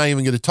like, no, I'm not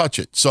even going to touch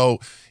it. So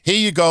here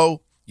you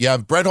go. You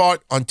have Bret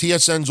Hart on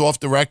TSN's Off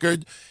the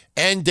Record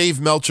and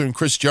Dave Meltzer and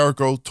Chris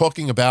Jericho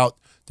talking about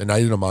the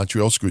night of the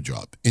Montreal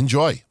Screwjob.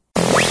 Enjoy.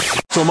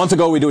 So a month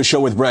ago, we do a show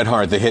with Bret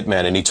Hart, the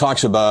Hitman, and he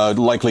talks about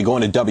likely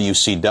going to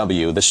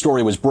WCW. The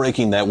story was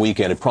breaking that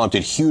weekend. It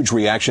prompted huge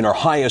reaction, our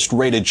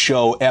highest-rated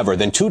show ever.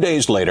 Then 2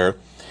 days later,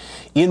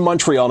 in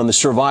Montreal in the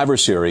Survivor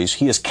Series,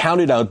 he is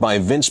counted out by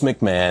Vince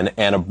McMahon,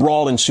 and a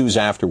brawl ensues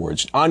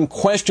afterwards.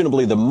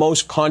 Unquestionably the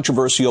most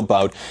controversial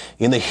bout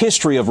in the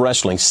history of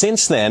wrestling.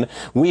 Since then,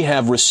 we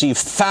have received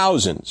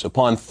thousands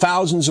upon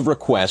thousands of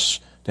requests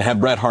to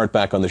have Bret Hart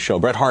back on the show.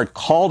 Bret Hart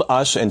called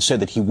us and said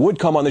that he would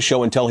come on the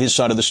show and tell his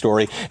side of the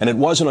story, and it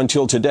wasn't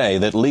until today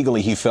that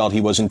legally he felt he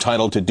was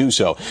entitled to do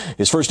so.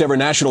 His first ever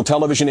national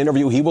television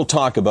interview, he will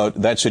talk about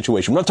that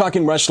situation. We're not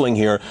talking wrestling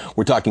here.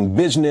 We're talking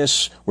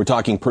business. We're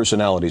talking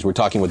personalities. We're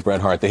talking with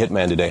Bret Hart, the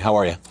Hitman, today. How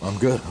are you? I'm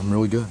good. I'm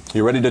really good.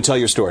 You ready to tell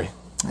your story?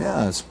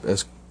 Yeah,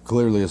 as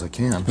clearly as I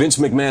can. Vince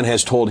McMahon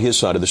has told his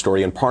side of the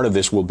story, and part of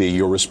this will be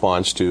your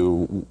response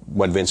to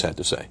what Vince had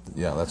to say.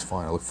 Yeah, that's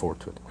fine. I look forward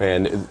to it.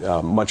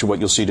 And much of what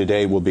you'll see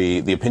today will be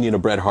the opinion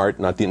of Bret Hart,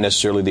 not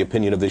necessarily the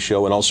opinion of this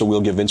show, and also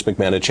we'll give Vince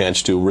McMahon a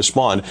chance to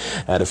respond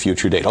at a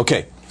future date.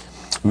 Okay.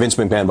 Vince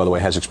McMahon, by the way,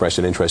 has expressed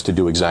an interest to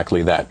do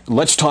exactly that.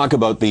 Let's talk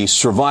about the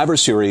Survivor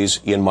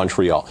Series in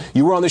Montreal.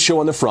 You were on the show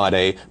on the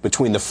Friday.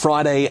 Between the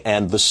Friday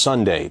and the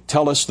Sunday,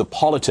 tell us the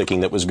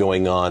politicking that was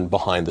going on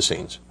behind the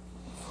scenes.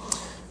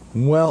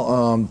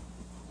 Well,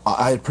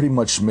 I had pretty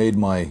much made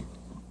my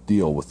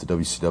deal with the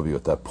WCW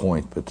at that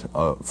point, but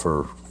out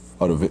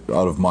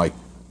of my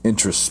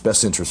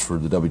best interest for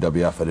the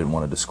WWF, I didn't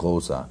want to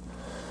disclose that.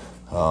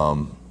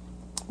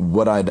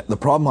 The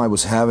problem I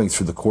was having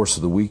through the course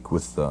of the week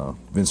with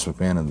Vince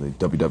McMahon and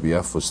the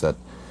WWF was that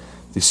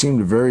they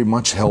seemed very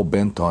much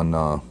hell-bent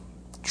on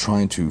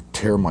trying to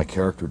tear my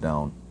character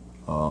down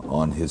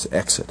on his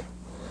exit.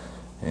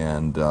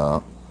 And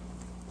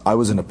I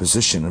was in a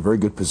very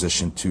good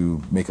position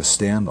to make a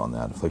stand on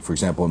that. Like, for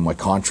example, in my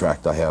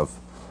contract, I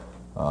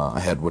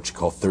had what you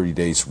call 30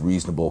 days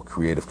reasonable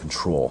creative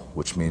control,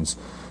 which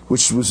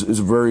is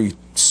a very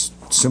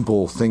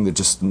simple thing that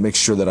just makes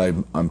sure that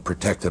I'm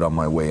protected on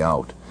my way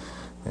out.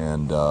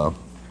 And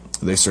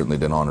they certainly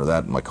didn't honor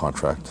that in my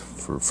contract,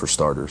 for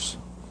starters.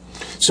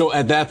 So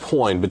at that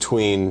point,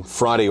 between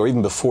Friday or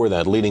even before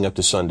that, leading up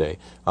to Sunday,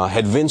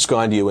 had Vince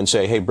gone to you and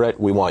say, hey, Bret,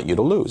 we want you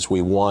to lose.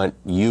 We want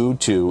you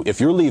to, if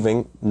you're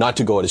leaving, not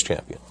to go out as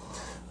champion?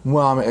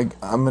 Well,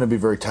 I'm going to be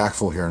very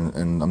tactful here,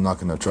 and I'm not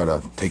going to try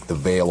to take the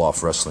veil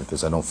off wrestling,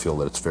 because I don't feel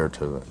that it's fair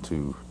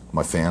to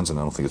my fans, and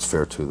I don't think it's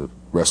fair to the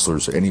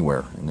wrestlers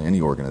anywhere in any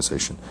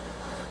organization.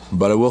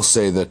 But I will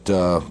say that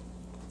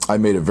I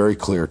made it very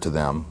clear to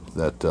them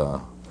that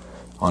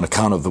on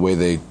account of the way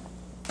they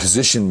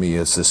positioned me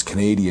as this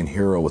Canadian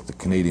hero with the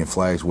Canadian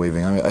flags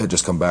waving. I had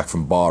just come back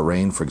from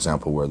Bahrain, for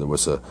example, where there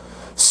was a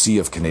sea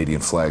of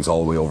Canadian flags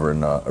all the way over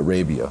in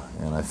Arabia,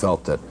 and I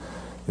felt that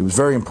it was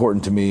very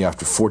important to me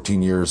after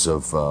 14 years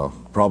of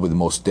probably the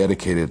most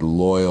dedicated,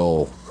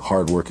 loyal,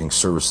 hard-working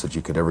service that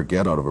you could ever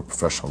get out of a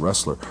professional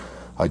wrestler.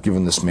 I'd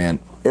given this man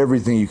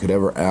everything you could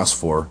ever ask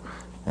for,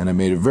 and I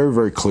made it very,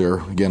 very clear,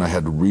 again, I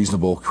had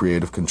reasonable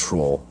creative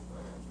control,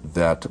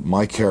 that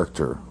my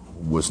character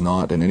was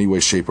not in any way,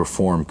 shape, or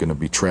form going to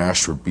be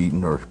trashed or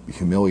beaten or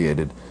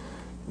humiliated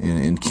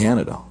in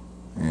Canada.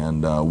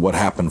 And what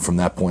happened from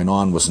that point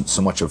on wasn't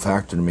so much a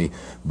factor to me,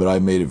 but I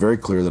made it very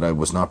clear that I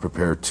was not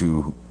prepared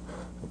to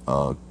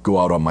go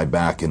out on my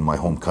back in my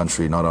home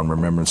country, not on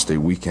Remembrance Day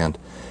weekend.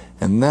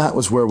 And that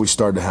was where we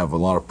started to have a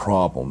lot of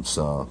problems.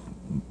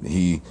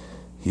 He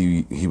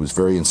was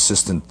very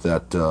insistent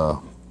that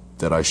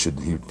I should,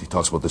 he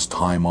talks about this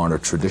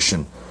time-honored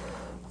tradition.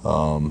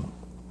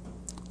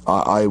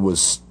 I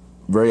was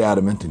very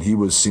adamant, and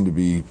we seemed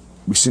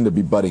to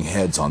be butting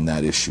heads on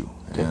that issue.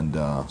 Okay. And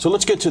so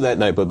let's get to that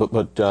night, but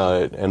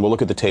and we'll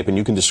look at the tape, and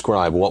you can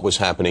describe what was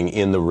happening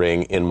in the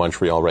ring in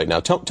Montreal right now.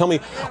 Tell me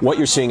what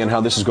you're seeing and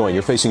how this is going.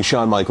 You're facing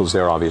Shawn Michaels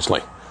there,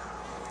 obviously.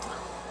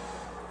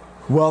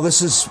 Well,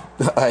 this is,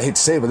 I hate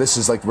to say it, but this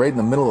is like right in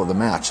the middle of the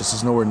match. This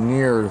is nowhere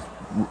near,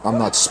 I'm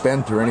not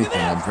spent or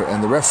anything,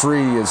 and the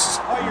referee is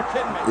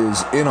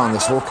in on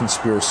this whole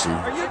conspiracy.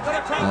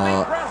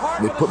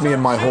 They put me in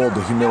my hold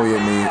to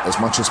humiliate me as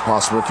much as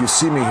possible. If you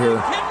see me here,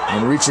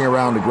 I'm reaching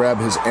around to grab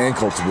his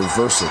ankle to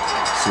reverse it.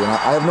 See, and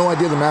I have no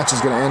idea the match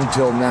is going to end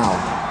till now.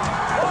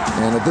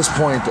 And at this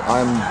point,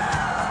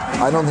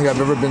 I don't think I've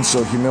ever been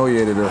so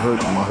humiliated or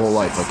hurt in my whole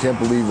life. I can't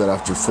believe that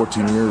after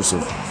 14 years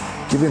of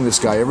giving this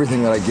guy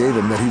everything that I gave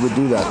him, that he would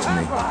do that to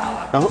me.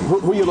 Now,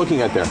 who are you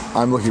looking at there?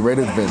 I'm looking right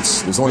at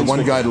Vince. There's only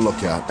one guy to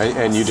look at.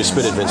 And you just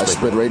spit at Vince? I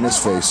spit right in his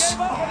face.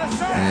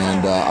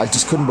 And I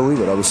just couldn't believe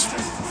it. I was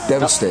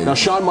devastated. Now,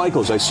 Shawn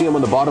Michaels, I see him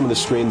on the bottom of the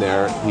screen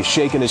there. He's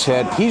shaking his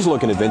head. He's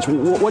looking at Vince.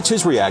 What's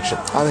his reaction?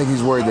 I think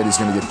he's worried that he's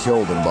going to get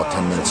killed in about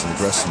 10 minutes in the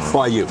dressing room.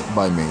 By you?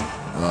 By me.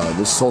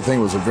 This whole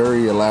thing was a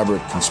very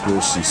elaborate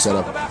conspiracy set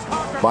up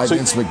by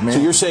Vince McMahon. So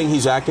you're saying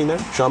he's acting there,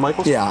 Shawn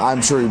Michaels? Yeah,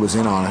 I'm sure he was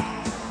in on it.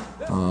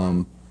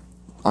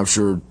 I'm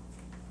sure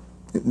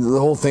the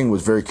whole thing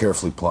was very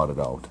carefully plotted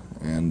out.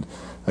 And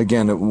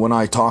again, when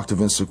I talked to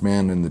Vince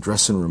McMahon in the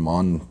dressing room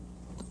on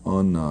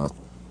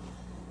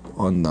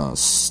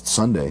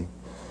Sunday,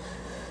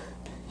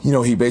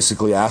 he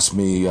basically asked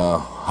me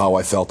how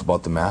I felt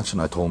about the match,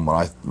 and I told him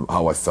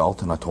how I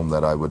felt, and I told him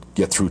that I would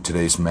get through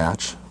today's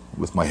match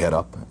with my head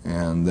up,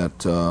 and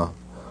that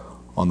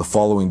on the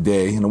following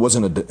day, and it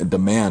wasn't a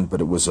demand,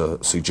 but it was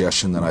a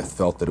suggestion that I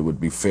felt that it would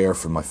be fair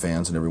for my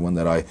fans and everyone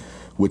that I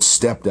would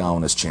step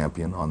down as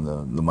champion on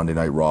the Monday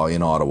Night Raw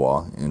in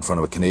Ottawa in front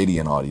of a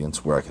Canadian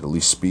audience where I could at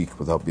least speak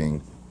without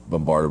being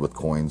bombarded with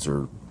coins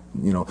or,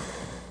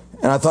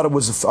 And I thought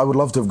I would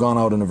love to have gone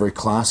out in a very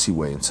classy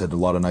way and said a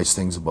lot of nice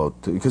things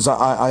about, because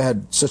I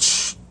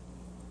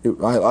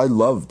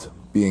loved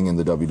being in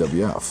the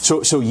WWF.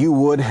 So you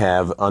would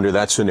have, under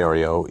that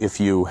scenario, if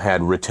you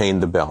had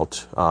retained the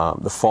belt,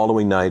 the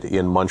following night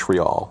in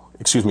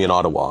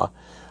Ottawa,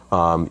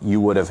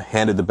 you would have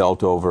handed the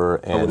belt over,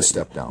 and I would have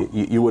stepped down.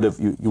 You would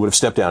have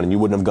stepped down, and you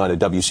wouldn't have gone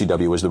to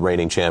WCW as the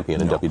reigning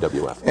champion in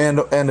WWF.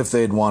 And if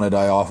they'd wanted,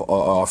 I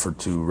offered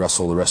to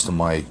wrestle the rest of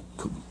my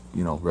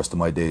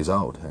days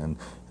out. And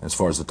as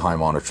far as the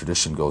time-honored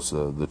tradition goes,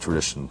 the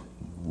tradition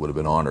would have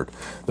been honored.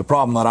 The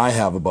problem that I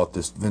have about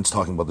this, Vince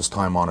talking about this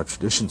time-honored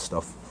tradition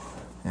stuff,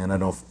 and I don't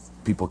know if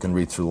people can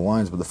read through the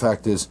lines, but the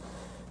fact is,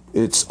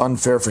 it's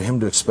unfair for him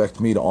to expect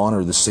me to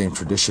honor the same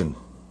tradition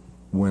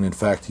when in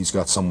fact he's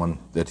got someone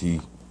that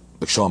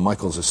like Shawn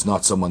Michaels is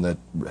not someone that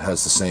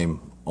has the same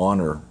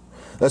honor.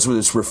 That's what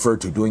it's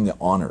referred to, doing the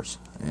honors.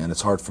 And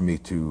it's hard for me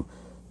to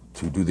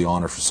do the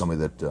honor for somebody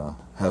that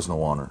has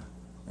no honor.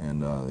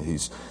 And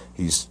this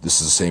is the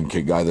same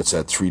guy that's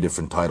had 3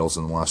 different titles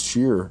in the last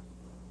year,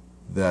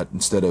 that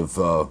instead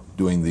of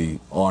doing the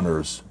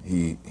honors,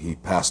 he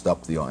passed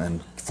up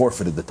and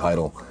forfeited the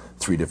title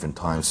 3 different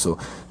times. So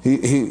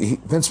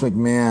Vince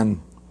McMahon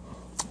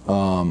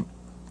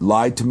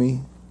lied to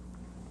me,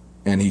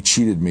 and he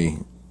cheated me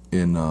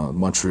in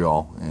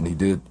Montreal, and he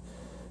did it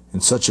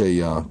in such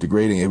a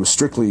degrading. It was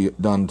strictly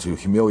done to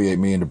humiliate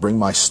me and to bring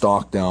my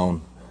stock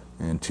down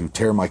and to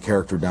tear my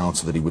character down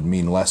so that he would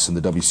mean less in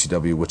the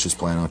WCW, which is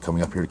planning on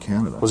coming up here to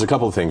Canada. There's a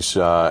couple of things,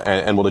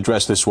 and we'll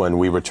address this when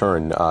we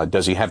return.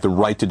 Does he have the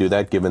right to do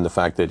that, given the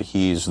fact that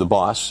he's the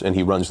boss and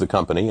he runs the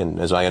company? And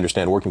as I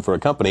understand, working for a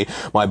company,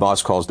 my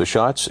boss calls the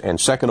shots. And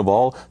second of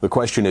all, the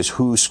question is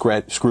who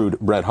screwed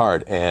Bret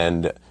Hart?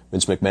 And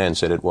Vince McMahon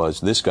said it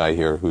was this guy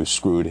here who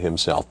screwed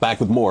himself. Back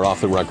with more Off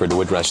the Record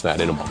to address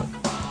that in a moment.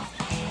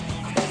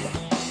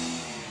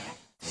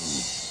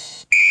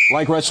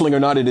 Like wrestling or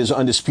not, it is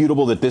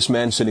undisputable that this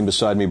man sitting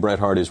beside me, Bret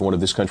Hart, is one of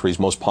this country's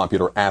most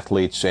popular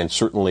athletes, and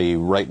certainly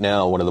right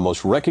now one of the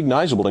most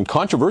recognizable and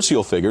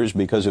controversial figures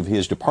because of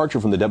his departure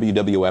from the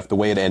WWF, the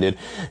way it ended,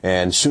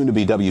 and soon to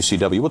be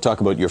WCW. We'll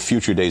talk about your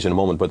future days in a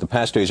moment, but the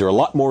past days are a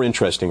lot more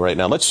interesting right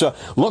now. Let's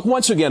look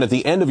once again at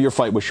the end of your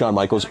fight with Shawn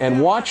Michaels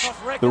and watch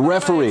the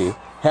referee,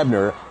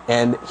 Hebner,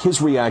 and his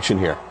reaction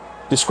here.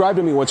 Describe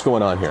to me what's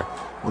going on here.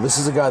 Well, this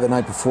is a guy the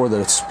night before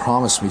that's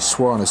promised me,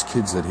 swore on his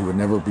kids that he would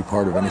never be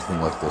part of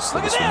anything like this,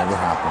 that this would never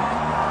happen.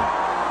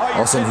 And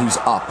all of a sudden, he's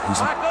up.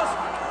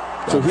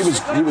 So he was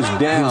down.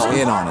 He was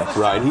in on it.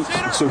 Right.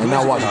 And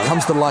now watch, he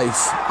comes to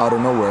life out of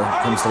nowhere,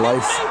 comes to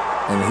life,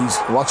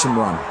 and watch him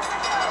run.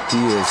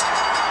 He is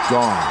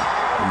gone.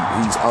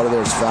 He's out of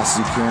there as fast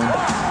as he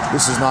can.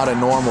 This is not a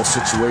normal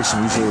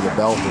situation. Usually the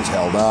belt is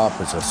held up.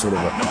 It's a sort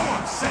of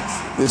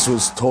this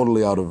was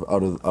totally out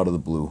of the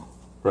blue.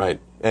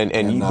 Right.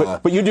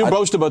 But you do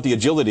boast about the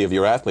agility of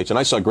your athletes, and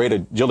I saw great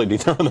agility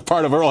there on the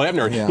part of Earl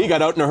Hebner. Yeah. He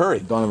got out in a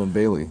hurry. Donovan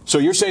Bailey. So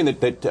you're saying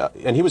that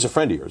and he was a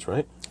friend of yours,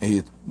 right?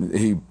 He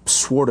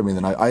swore to me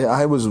that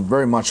I was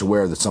very much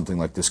aware that something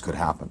like this could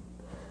happen.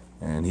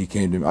 And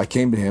I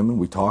came to him, and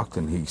we talked,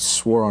 and he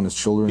swore on his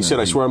children. He said,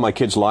 I swear on my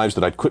kids' lives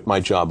that I'd quit my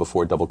job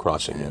before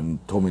double-crossing.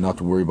 And told me not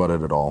to worry about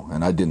it at all,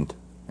 and I didn't.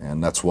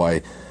 And that's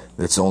why...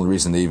 That's the only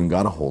reason they even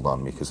got a hold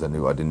on me, because I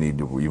knew I didn't need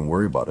to even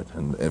worry about it.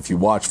 And if you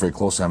watch very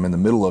closely, I'm in the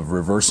middle of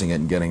reversing it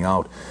and getting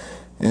out.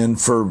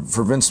 And for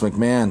Vince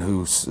McMahon,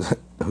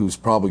 who's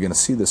probably going to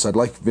see this, I'd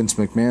like Vince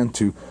McMahon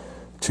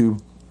to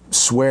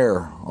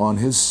swear on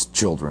his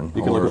children,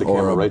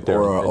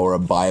 or a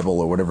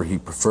Bible or whatever he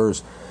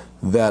prefers,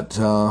 that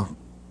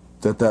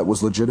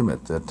was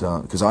legitimate.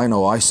 Because I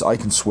know I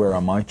can swear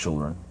on my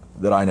children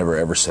that I never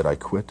ever said I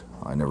quit.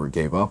 I never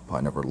gave up. I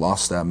never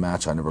lost that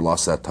match. I never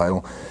lost that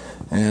title.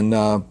 And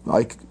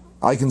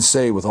I can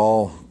say with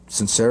all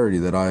sincerity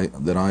that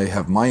I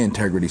have my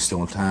integrity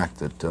still intact,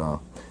 that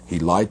he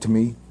lied to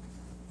me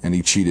and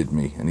he cheated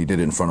me, and he did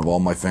it in front of all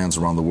my fans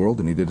around the world,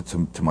 and he did it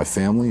to my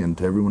family and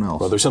to everyone else.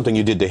 Well, there's something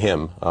you did to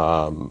him.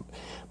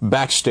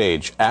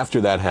 Backstage,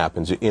 after that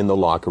happens, in the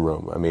locker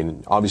room, I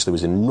mean, obviously it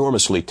was an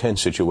enormously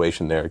tense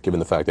situation there, given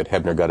the fact that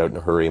Hebner got out in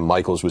a hurry,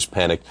 Michaels was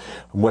panicked.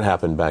 What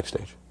happened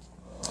backstage?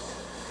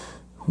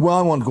 Well,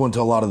 I won't go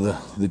into a lot of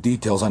the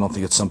details. I don't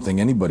think it's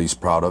something anybody's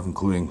proud of,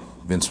 including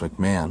Vince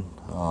McMahon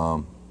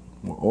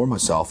or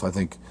myself. I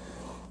think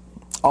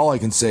all I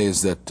can say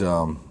is that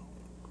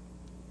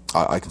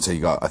I can say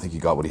I think he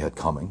got what he had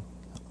coming.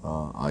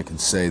 I can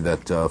say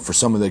that for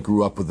someone that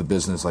grew up with the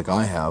business like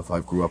I have, I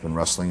grew up in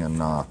wrestling,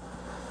 and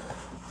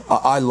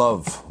I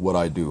love what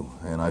I do,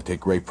 and I take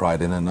great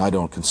pride in it, and I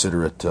don't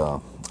consider it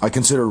I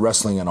consider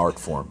wrestling an art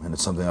form, and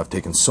it's something I've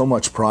taken so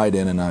much pride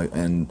in,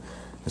 and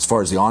as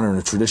far as the honor and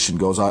the tradition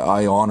goes,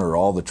 I honor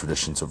all the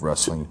traditions of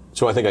wrestling.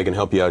 So I think I can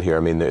help you out here. I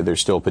mean, there's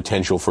still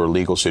potential for a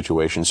legal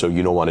situation, so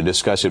you don't want to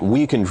discuss it.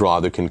 We can draw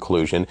the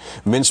conclusion.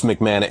 Vince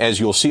McMahon, as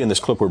you'll see in this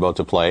clip we're about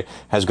to play,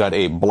 has got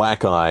a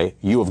black eye.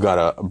 You have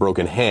got a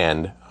broken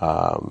hand.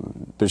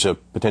 There's a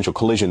potential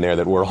collision there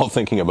that we're all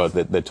thinking about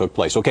that took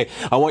place. Okay,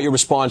 I want your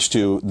response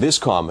to this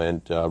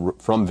comment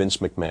from Vince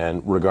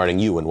McMahon regarding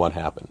you and what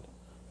happened.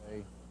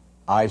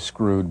 I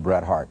screwed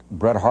Bret Hart.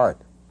 Bret Hart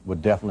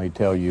would definitely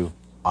tell you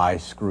I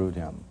screwed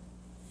him.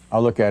 I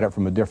look at it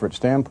from a different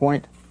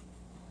standpoint.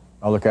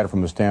 I look at it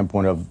from the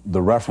standpoint of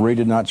the referee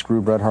did not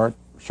screw Bret Hart.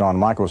 Shawn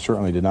Michaels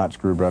certainly did not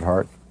screw Bret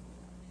Hart.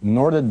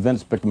 Nor did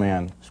Vince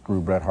McMahon screw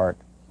Bret Hart.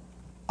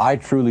 I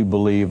truly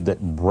believe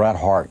that Bret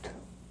Hart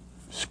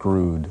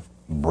screwed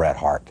Bret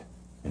Hart.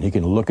 And he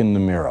can look in the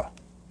mirror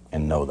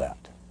and know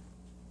that.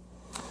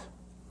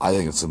 I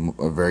think it's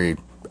a very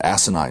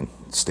asinine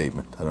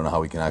statement. I don't know how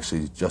we can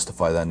actually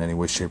justify that in any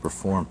way, shape, or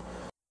form.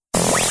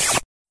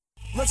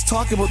 Let's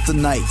talk about the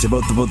night,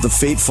 about the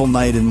fateful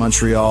night in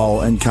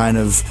Montreal, and kind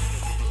of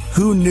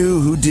who knew,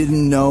 who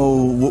didn't know,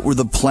 what were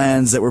the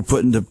plans that were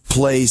put into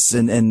place,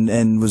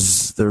 and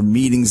was there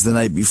meetings the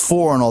night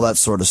before and all that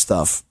sort of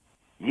stuff?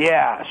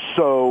 Yeah,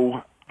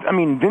 so, I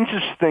mean,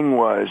 Vince's thing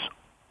was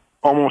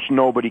almost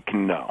nobody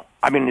can know.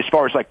 I mean, as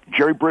far as, like,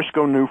 Jerry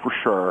Briscoe knew for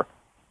sure.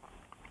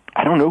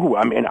 I don't know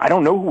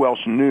who else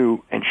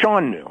knew, and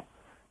Shawn knew,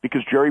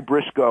 because Jerry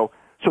Briscoe,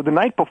 so the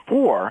night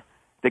before,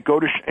 they go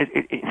to,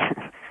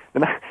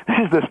 this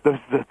is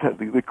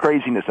the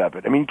craziness of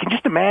it. I mean, you can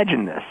just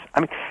imagine this. I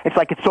mean,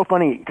 it's so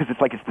funny, because it's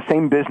the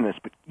same business,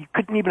 but you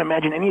couldn't even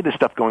imagine any of this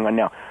stuff going on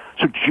now.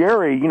 So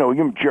Jerry,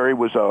 Jerry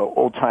was a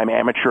old-time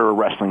amateur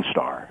wrestling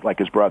star, like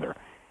his brother.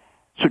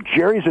 So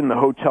Jerry's in the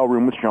hotel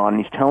room with Shawn,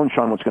 and he's telling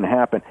Shawn what's going to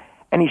happen.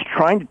 And he's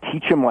trying to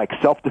teach him, like,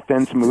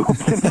 self-defense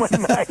moves in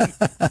one night.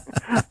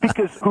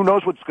 Because who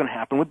knows what's going to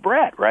happen with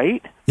Bret,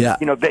 right? Yeah.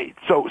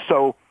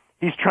 So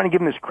he's trying to give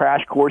him this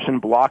crash course in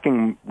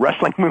blocking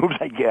wrestling moves,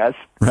 I guess.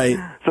 Right.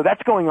 So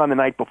that's going on the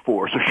night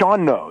before. So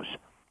Shawn knows.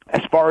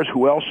 As far as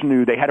who else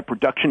knew, they had a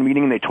production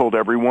meeting, and they told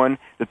everyone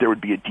that there would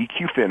be a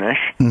DQ finish,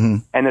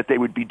 and that they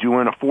would be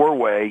doing a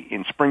four-way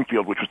in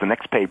Springfield, which was the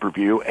next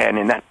pay-per-view. And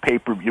in that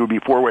pay-per-view, it would be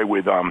a four-way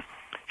with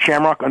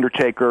Shamrock,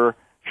 Undertaker,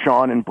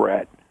 Shawn, and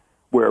Bret,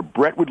 where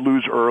Bret would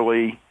lose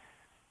early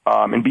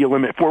and be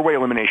four-way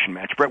elimination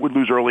match. Bret would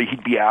lose early,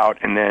 he'd be out,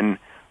 and then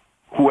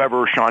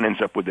whoever Shawn ends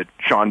up with it,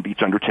 Shawn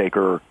beats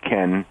Undertaker or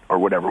Ken or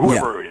whatever,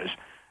 whoever it is,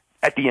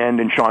 at the end,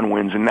 and Shawn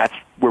wins, and that's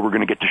where we're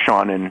going to get to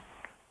Shawn and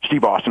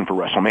Steve Austin for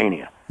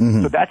WrestleMania.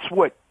 So that's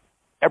what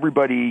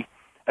everybody,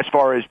 as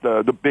far as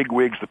the big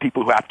wigs, the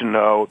people who have to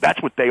know,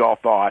 that's what they all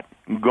thought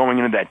going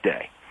into that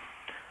day.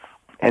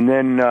 And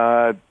then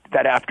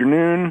that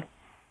afternoon,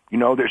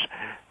 there's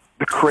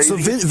the crazy. So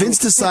Vince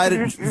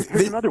decided.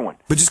 Here's another one.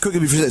 But just quickly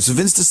before that, so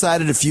Vince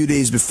decided a few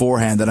days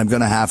beforehand that I'm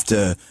going to have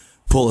to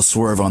pull a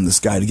swerve on this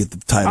guy to get the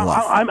title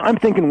off. I'm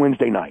thinking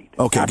Wednesday night.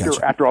 Okay,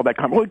 after all that,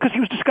 because he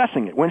was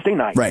discussing it Wednesday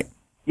night. Right.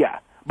 Yeah,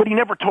 but he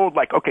never told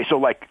like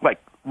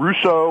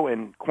Russo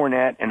and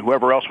Cornette and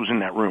whoever else was in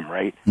that room,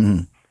 right?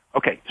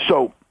 Okay,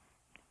 so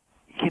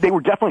they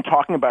were definitely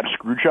talking about a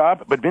screw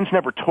job, but Vince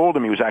never told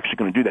him he was actually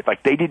going to do that.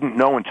 Like, they didn't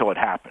know until it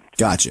happened.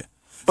 Gotcha.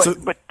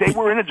 But they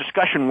were in a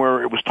discussion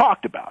where it was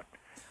talked about.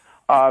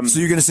 So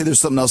you're going to say there's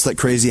something else that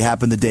crazy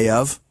happened the day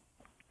of?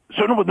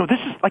 So no, this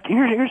is like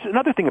here's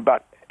another thing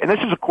about, and this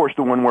is of course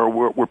the one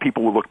where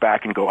people will look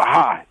back and go,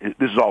 aha,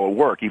 this is all a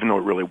work, even though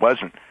it really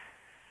wasn't.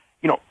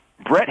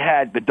 Bret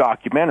had the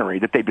documentary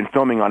that they'd been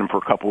filming on him for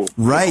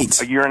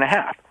a year and a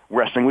half,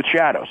 Wrestling with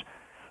Shadows.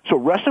 So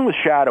Wrestling with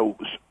Shadows,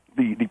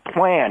 the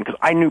plan, because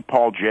I knew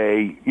Paul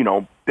J.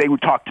 They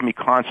would talk to me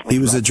constantly. He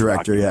was a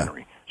director, yeah.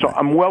 So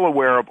I'm well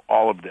aware of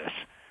all of this.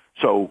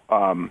 So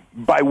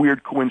by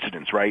weird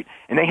coincidence, right?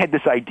 And they had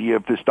this idea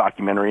of this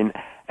documentary,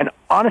 and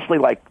honestly,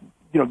 like,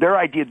 their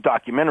idea of the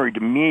documentary to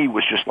me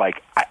was just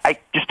like, I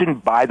just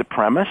didn't buy the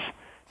premise.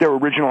 Their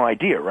original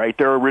idea, right?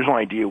 Their original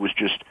idea was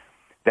just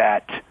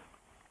that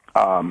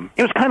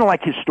it was kind of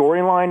like his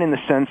storyline in the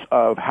sense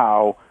of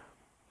how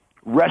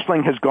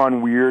wrestling has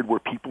gone weird, where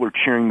people are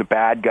cheering the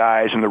bad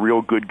guys and the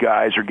real good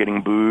guys are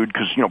getting booed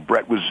because,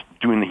 Bret was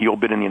doing the heel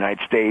bit in the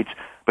United States,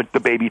 but the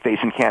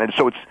babyface in Canada.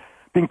 So it's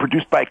being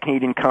produced by a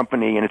Canadian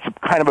company, and it's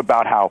kind of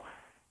about how,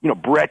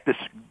 Bret, this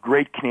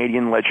great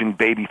Canadian legend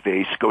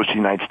babyface, goes to the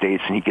United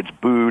States and he gets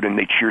booed, and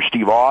they cheer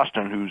Steve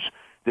Austin, who's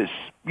this,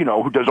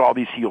 who does all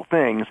these heel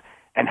things,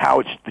 and how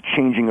it's the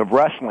changing of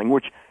wrestling,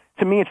 which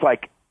to me it's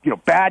like,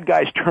 bad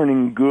guys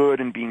turning good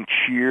and being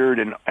cheered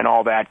and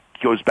all that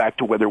goes back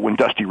to when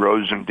Dusty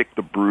Rhodes and Dick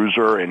the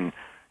Bruiser and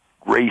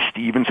Ray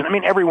Stevenson,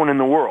 everyone in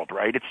the world,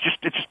 right? It's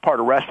just part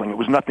of wrestling. It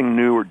was nothing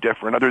new or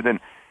different other than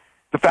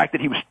the fact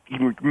that he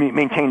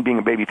maintained being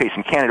a babyface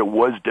in Canada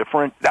was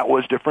different. That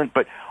was different.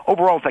 But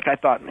overall, it's like I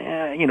thought,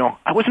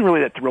 I wasn't really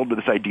that thrilled with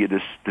this idea,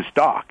 this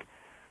doc.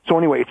 So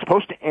anyway, it's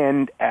supposed to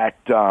end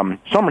at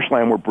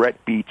SummerSlam, where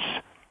Bret beats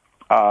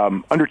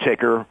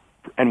Undertaker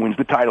and wins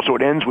the title. So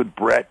it ends with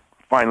Bret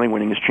finally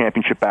winning his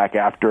championship back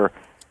after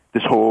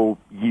this whole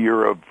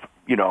year of,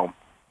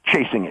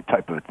 chasing it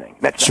type of a thing.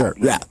 That's sure.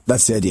 Yeah,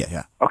 that's the idea.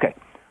 Yeah. Okay.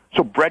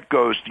 So Brett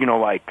goes,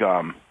 like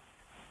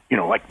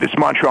this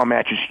Montreal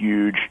match is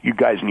huge. You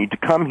guys need to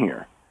come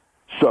here.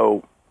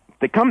 So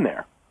they come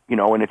there,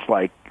 and it's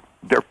like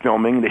they're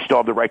filming. They still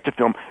have the right to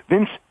film.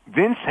 Vince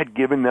had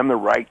given them the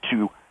right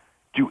to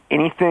do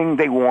anything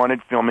they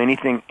wanted, film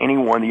anything,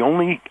 anyone. The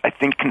only, I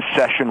think,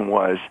 concession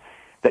was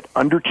that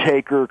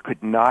Undertaker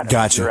could not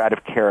appear out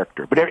of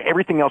character. But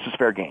everything else is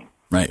fair game.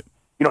 Right.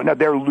 Now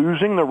they're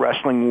losing the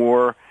wrestling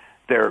war.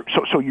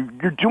 So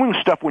you're doing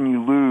stuff when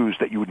you lose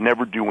that you would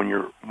never do when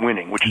you're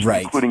winning, which is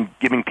including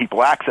giving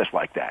people access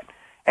like that.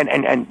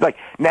 And like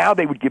now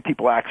they would give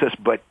people access,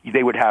 but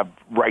they would have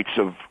rights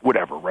of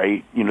whatever,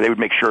 right? They would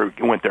make sure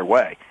it went their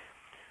way.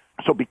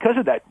 So because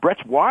of that,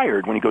 Brett's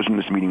wired when he goes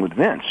into this meeting with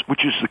Vince,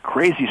 which is the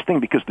craziest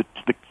thing because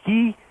the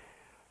key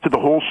to the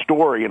whole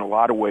story in a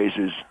lot of ways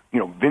is,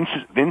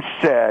 Vince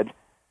said,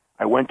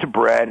 I went to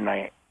Brett and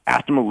I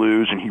asked him to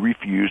lose and he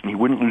refused and he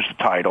wouldn't lose the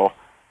title.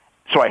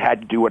 So I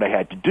had to do what I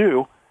had to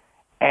do.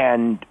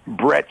 And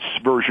Brett's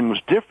version was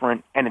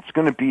different, and it's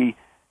going to be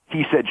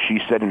he said, she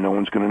said, and no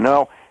one's going to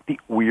know. The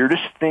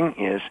weirdest thing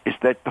is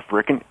that the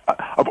frickin'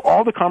 of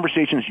all the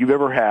conversations you've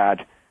ever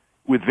had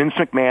with Vince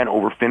McMahon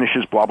over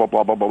finishes, blah, blah,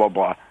 blah, blah, blah,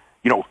 blah,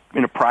 blah,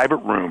 in a private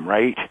room,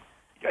 right?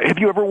 Have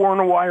you ever worn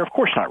a wire? Of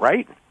course not,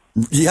 right?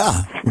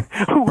 Yeah.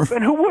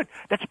 Who would?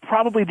 That's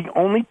probably the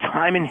only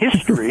time in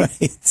history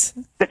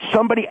that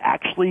somebody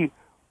actually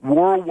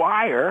wore a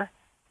wire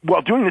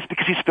while doing this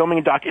because he's filming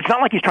a doc. It's not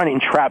like he's trying to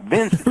entrap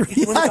Vince.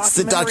 It's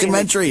the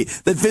documentary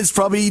that Vince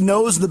probably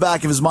knows in the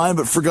back of his mind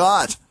but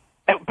forgot.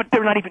 But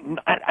they're not even,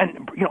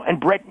 and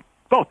Brett,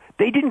 both.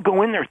 They didn't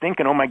go in there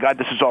thinking, oh, my God,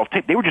 this is all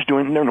tape. They were just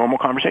doing their normal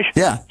conversation.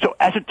 Yeah. So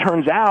as it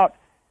turns out,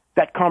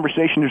 that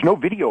conversation, there's no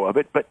video of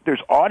it, but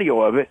there's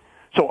audio of it.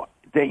 So,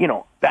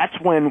 that's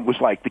when was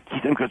like the key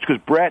thing. Because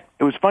Brett,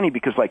 it was funny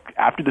because, like,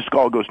 after the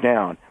skull goes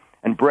down,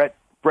 and Brett's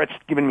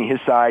giving me his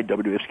side,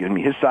 WWF's giving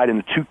me his side, and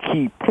the two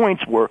key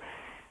points were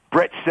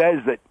Brett says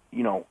that,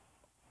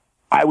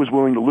 I was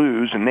willing to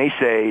lose, and they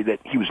say that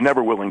he was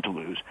never willing to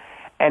lose.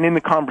 And in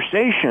the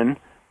conversation,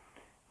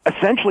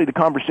 essentially the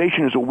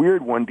conversation is a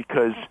weird one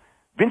because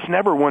Vince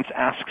never once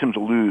asks him to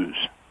lose.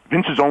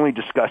 Vince is only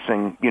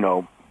discussing,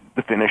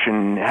 the finish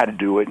and how to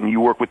do it, and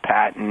you work with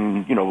Pat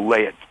and,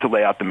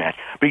 lay out the match.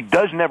 But he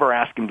does never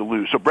ask him to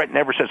lose. So Brett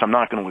never says, I'm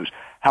not going to lose.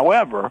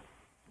 However,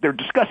 they're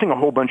discussing a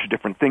whole bunch of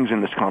different things in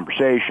this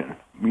conversation.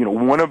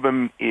 One of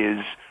them is,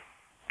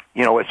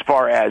 as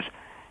far as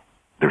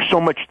there's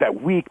so much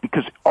that week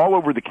because all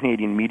over the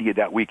Canadian media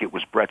that week it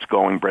was Brett's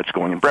going,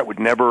 and Brett would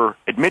never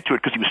admit to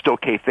it because he was still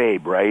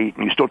kayfabe, right? And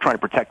he was still trying to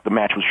protect the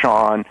match with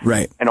Shawn,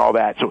 right, and all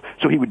that.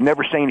 So he would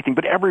never say anything,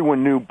 but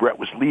everyone knew Brett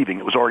was leaving.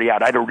 It was already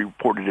out. I'd already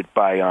reported it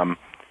by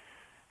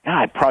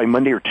probably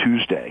Monday or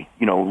Tuesday,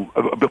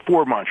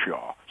 before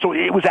Montreal. So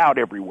it was out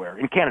everywhere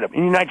in Canada. In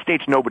the United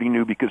States, nobody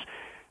knew because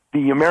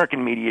the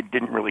American media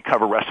didn't really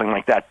cover wrestling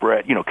like that.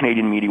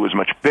 Canadian media was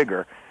much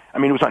bigger. I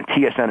mean, it was on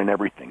TSN and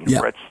everything. Yeah.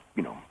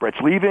 Brett's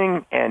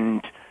leaving,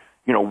 and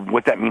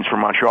what that means for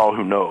Montreal,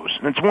 who knows?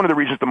 And it's one of the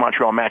reasons the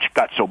Montreal match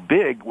got so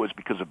big was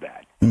because of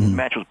that. Mm-hmm. The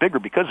match was bigger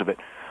because of it.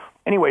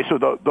 Anyway, so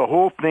the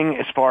whole thing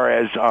as far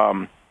as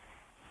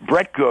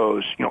Brett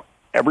goes,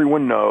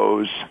 everyone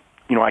knows.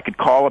 I could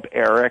call up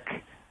Eric,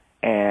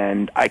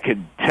 and I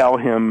could tell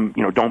him,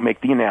 don't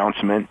make the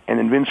announcement. And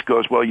then Vince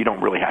goes, well, you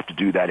don't really have to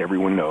do that.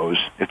 Everyone knows.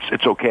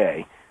 It's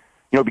okay.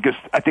 Because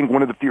I think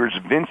one of the fears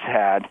Vince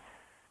had.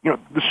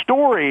 The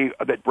story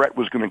that Brett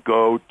was going to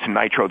go to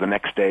Nitro the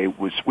next day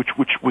which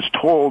was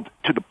told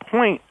to the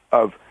point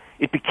of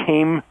it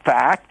became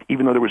fact,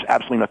 even though there was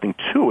absolutely nothing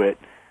to it,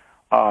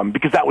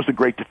 because that was the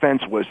great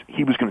defense was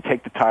he was going to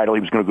take the title,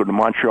 he was going to go to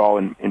Montreal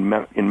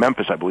in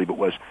Memphis, I believe it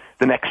was,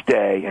 the next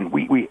day, and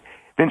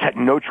Vince had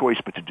no choice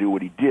but to do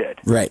what he did.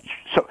 Right.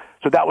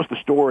 So that was the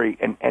story,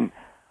 and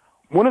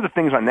one of the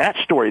things on that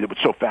story that was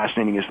so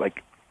fascinating is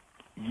like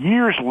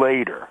years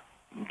later.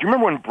 Do you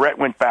remember when Brett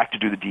went back to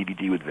do the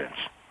DVD with Vince?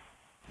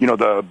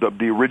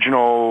 The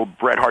original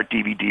Bret Hart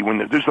DVD, when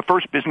there's the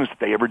first business that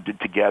they ever did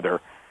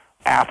together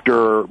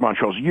after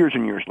Montreal's years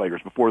and years later,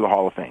 before the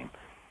Hall of Fame.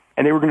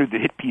 And they were going to do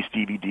the hit piece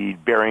DVD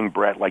burying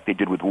Bret like they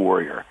did with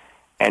Warrior.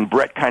 And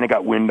Bret kind of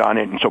got wind on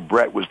it, and so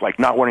Bret was like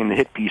not wanting the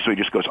hit piece, so he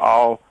just goes,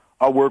 I'll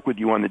work with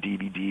you on the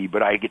DVD,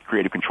 but I get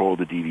creative control of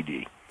the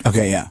DVD.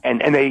 Okay, yeah.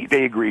 And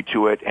they agreed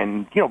to it,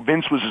 and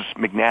Vince was as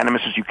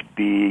magnanimous as you could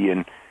be,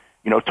 and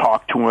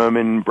talked to him,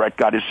 and Bret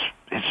got his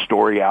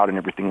story out and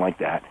everything like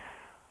that.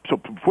 So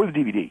before the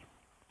DVD,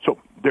 so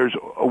there's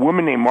a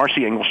woman named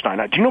Marcy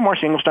Engelstein. Do you know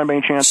Marcy Engelstein by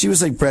any chance? She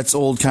was like Bret's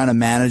old kind of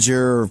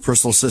manager or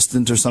personal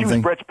assistant or something. She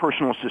was Bret's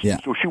personal assistant. Yeah.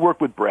 So she worked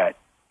with Bret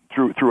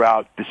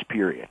throughout this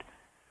period.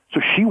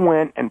 So she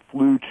went and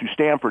flew to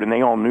Stamford, and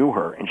they all knew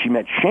her, and she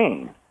met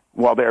Shane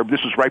while there.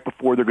 This was right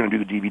before they're going to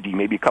do the DVD,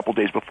 maybe a couple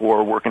days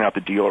before, working out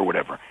the deal or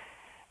whatever.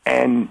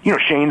 And,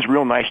 Shane's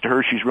real nice to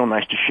her. She's real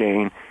nice to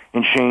Shane.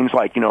 And Shane's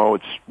like,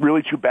 it's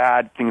really too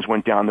bad things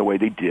went down the way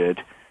they did.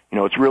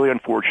 It's really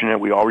unfortunate.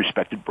 We all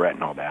respected Brett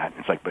and all that.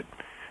 It's like, but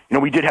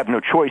we did have no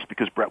choice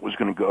because Brett was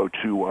going to go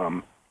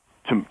to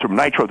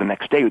Nitro the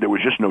next day. There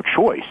was just no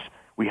choice.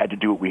 We had to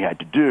do what we had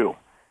to do.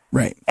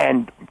 Right.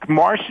 And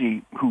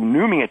Marcy, who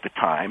knew me at the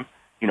time,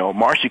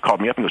 Marcy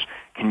called me up and goes,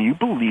 "Can you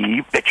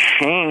believe that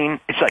Shane?"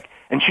 It's like,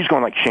 and she's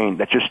going like, "Shane,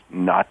 that's just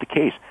not the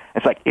case."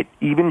 It's like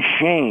even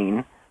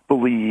Shane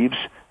believes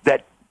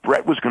that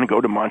Brett was going to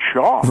go to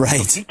Montreal.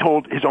 Right. So he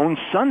told his own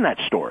son that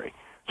story.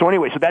 So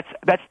anyway, so that's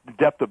the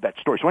depth of that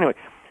story. So anyway,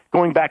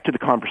 going back to the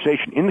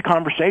conversation. In the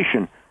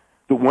conversation,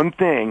 the one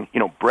thing,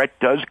 Brett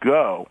does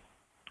go.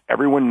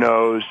 Everyone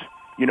knows,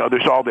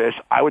 there's all this.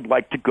 I would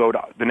like to go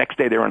to, the next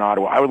day they're in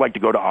Ottawa, I would like to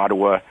go to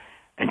Ottawa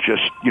and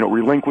just,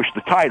 relinquish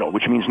the title,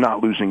 which means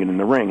not losing it in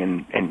the ring.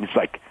 And it's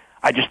like,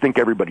 I just think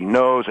everybody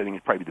knows. I think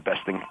it's probably the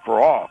best thing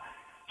for all.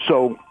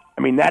 So,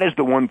 that is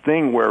the one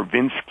thing where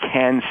Vince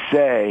can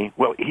say,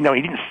 well, he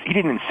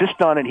didn't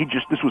insist on it.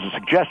 This was a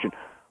suggestion,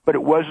 but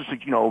it was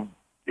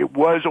it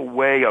was a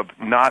way of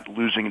not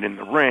losing it in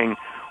the ring,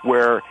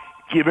 where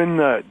given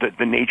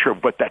the nature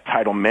of what that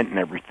title meant and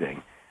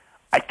everything,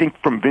 I think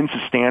from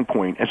Vince's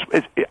standpoint,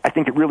 I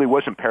think it really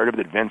was imperative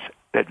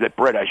that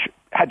Brett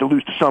had to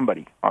lose to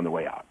somebody on the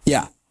way out.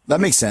 Yeah, that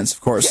makes sense,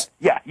 of course.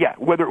 Yeah.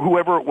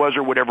 Whoever it was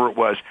or whatever it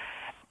was.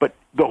 But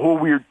the whole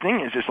weird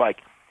thing is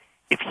like,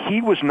 if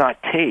he was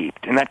not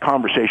taped and that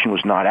conversation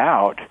was not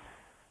out,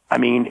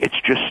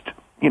 it's just,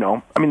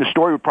 the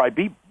story would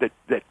probably be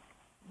that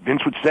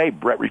Vince would say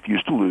Brett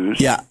refused to lose.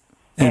 Yeah.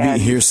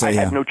 And hearsay, I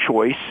had no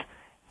choice.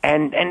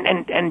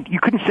 And you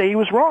couldn't say he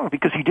was wrong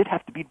because he did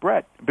have to beat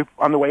Brett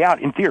on the way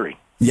out, in theory.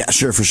 Yeah,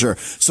 sure, for sure.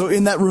 So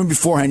in that room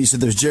beforehand, you said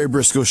there's Jerry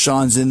Briscoe,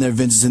 Sean's in there,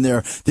 Vince is in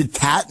there. Did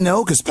Pat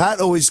know? Because Pat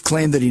always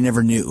claimed that he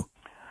never knew.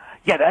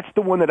 Yeah, that's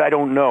the one that I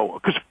don't know.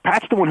 Because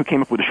Pat's the one who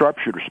came up with the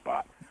sharpshooter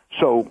spot.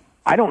 So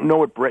I don't know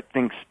what Brett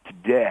thinks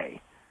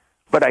today.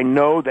 But I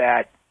know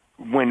that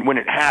when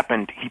it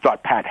happened, he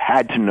thought Pat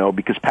had to know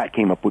because Pat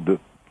came up with the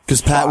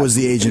Because Pat was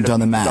the agent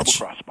on the match.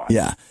 Double cross spot.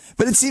 Yeah.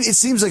 But it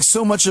seems like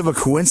so much of a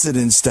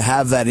coincidence to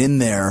have that in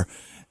there.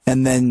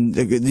 And then,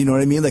 you know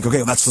what I mean? Like, okay,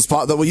 well, that's the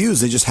spot that we'll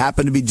use. They just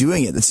happen to be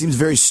doing it. It seems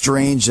very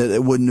strange that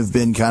it wouldn't have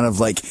been kind of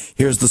like,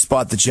 here's the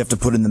spot that you have to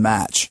put in the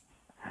match.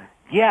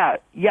 Yeah.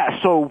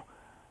 So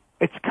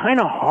it's kind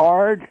of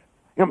hard.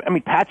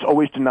 Pat's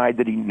always denied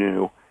that he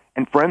knew,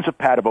 and friends of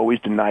Pat have always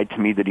denied to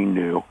me that he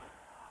knew.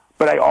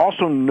 But I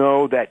also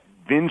know that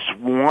Vince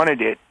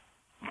wanted it,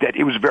 that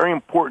it was very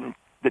important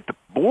that the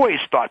boys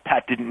thought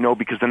Pat didn't know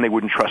because then they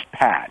wouldn't trust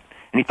Pat.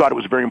 And he thought it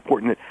was very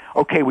important that,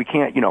 okay, we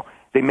can't,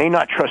 they may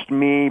not trust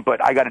me,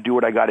 but I got to do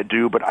what I got to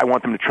do, but I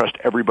want them to trust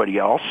everybody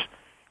else.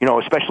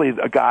 Especially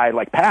a guy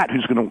like Pat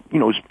who's going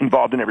to, is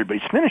involved in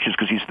everybody's finishes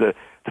because he's the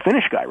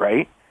finish guy,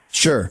 right?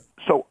 Sure.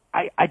 So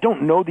I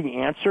don't know the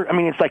answer.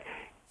 It's like,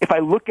 if I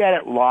look at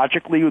it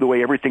logically, the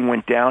way everything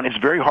went down, it's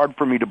very hard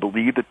for me to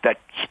believe that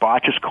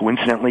spot just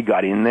coincidentally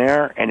got in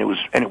there, and it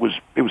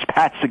was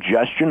Pat's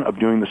suggestion of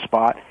doing the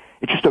spot.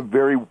 It's just a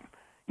very,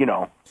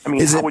 how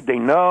would they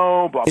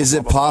know? Blah, is blah,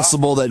 it blah,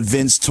 possible blah. that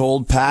Vince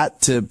told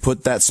Pat to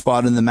put that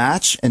spot in the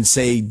match and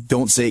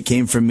don't say it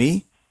came from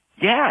me?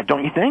 Yeah,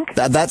 don't you think?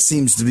 That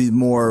seems to be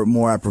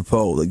more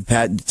apropos. Like,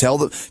 Pat,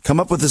 come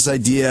up with this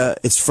idea.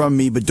 It's from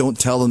me, but don't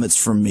tell them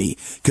it's from me.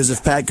 Because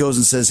if Pat goes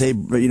and says, "Hey,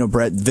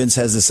 Brett, Vince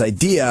has this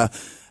idea,"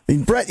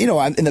 Brett,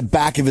 in the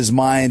back of his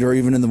mind or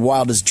even in the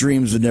wildest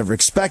dreams would never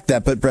expect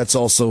that. But Brett's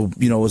also,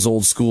 as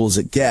old school as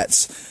it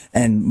gets,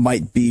 and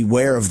might be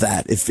aware of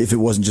that if it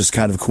wasn't just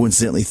kind of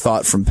coincidentally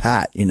thought from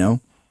Pat.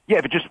 Yeah,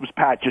 if it just was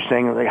Pat just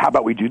saying, like, how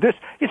about we do this?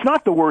 It's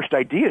not the worst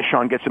idea.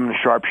 Sean gets him in a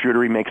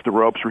sharpshooter. He makes the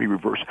ropes or he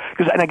reverses.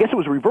 And I guess it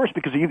was reversed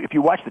because if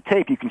you watch the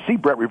tape, you can see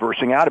Brett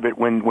reversing out of it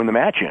when the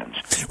match ends.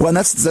 Well, and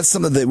that's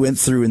something that went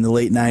through in the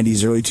late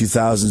 90s, early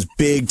 2000s,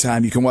 big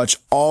time. You can watch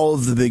all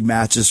of the big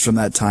matches from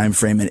that time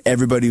frame, and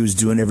everybody was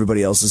doing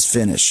everybody else's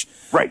finish.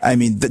 Right.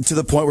 To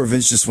the point where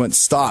Vince just went,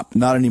 stop,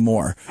 not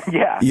anymore.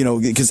 Yeah.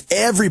 Because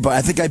everybody,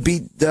 I think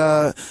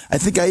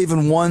I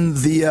even won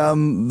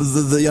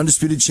the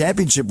Undisputed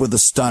Championship with a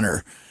stunner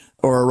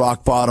or a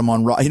rock bottom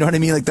on Raw. You know what I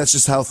mean? Like, that's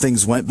just how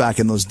things went back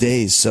in those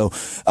days. So,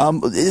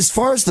 as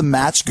far as the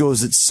match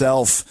goes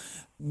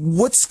itself,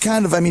 what's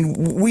kind of,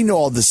 we know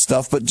all this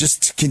stuff, but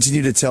just to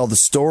continue to tell the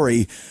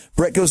story,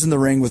 Brett goes in the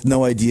ring with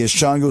no idea.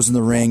 Sean goes in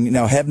the ring.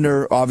 Now,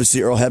 Hebner,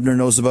 obviously Earl Hebner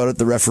knows about it,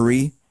 the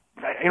referee.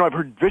 I've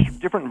heard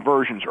different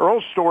versions.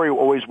 Earl's story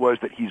always was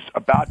that he's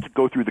about to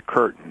go through the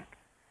curtain,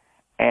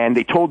 and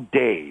they told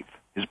Dave,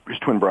 his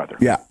twin brother.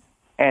 Yeah.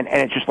 And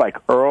it's just like,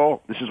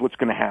 Earl, this is what's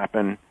going to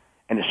happen.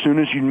 And as soon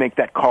as you make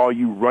that call,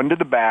 you run to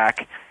the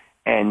back,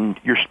 and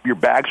your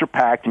bags are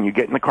packed, and you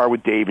get in the car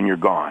with Dave, and you're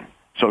gone.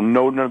 So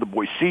none of the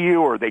boys see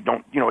you, or they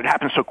don't. It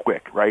happens so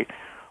quick, right?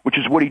 Which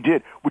is what he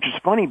did. Which is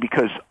funny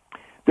because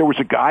there was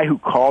a guy who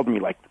called me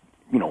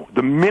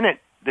the minute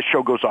the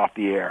show goes off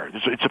the air.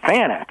 It's a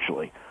fan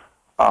actually,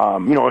 a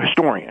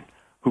historian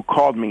who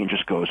called me and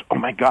just goes, "Oh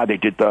my God, they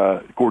did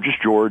the Gorgeous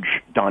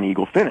George Don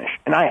Eagle finish,"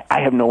 and I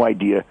have no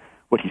idea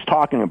what he's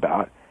talking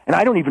about. And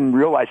I don't even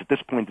realize at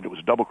this point that it was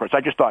a double cross. I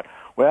just thought,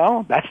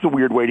 well, that's the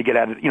weird way to get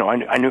at it.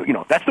 I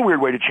knew, that's the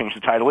weird way to change the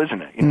title, isn't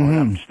it? And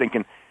I'm just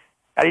thinking,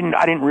 I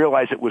didn't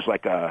realize it was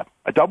like a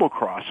double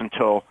cross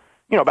until,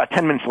 about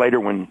 10 minutes later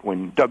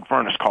when Doug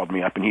Furness called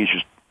me up, and he's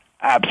just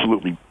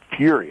absolutely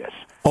furious.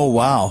 Oh,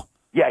 wow.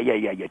 Yeah,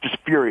 just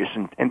furious.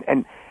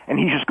 And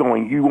he's just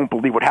going, you won't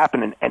believe what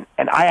happened. And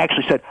I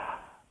actually said,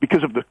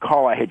 because of the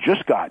call I had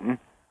just gotten,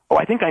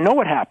 I think I know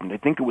what happened. I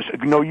think it was,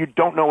 no, you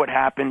don't know what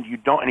happened. You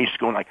don't. And he's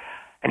going like,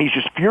 and he's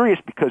just furious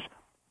because,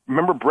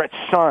 remember, Brett's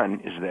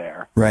son is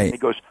there. Right. And he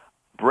goes,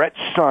 Brett's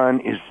son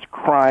is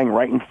crying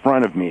right in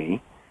front of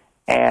me.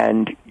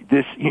 And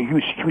he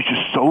was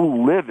just so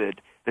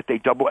livid that they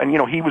double, and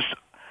he was,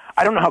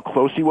 I don't know how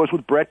close he was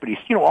with Brett, but he's,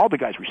 all the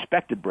guys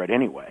respected Brett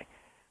anyway.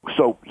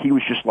 So he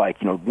was just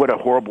like, what a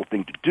horrible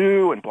thing to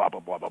do, and blah blah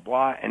blah blah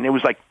blah. And it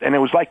was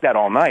like that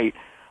all night.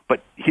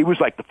 But he was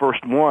like the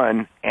first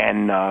one,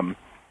 and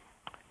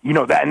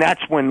and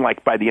that's when,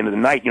 like, by the end of the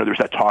night, there's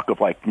that talk of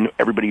like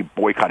everybody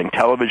boycotting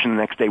television the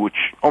next day, which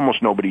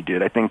almost nobody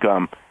did. I think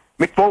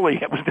Mick Foley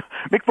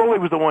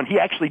was the one. He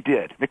actually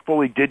did. Mick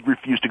Foley did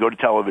refuse to go to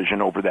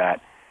television over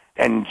that,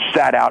 and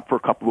sat out for a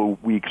couple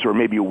of weeks or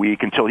maybe a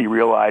week until he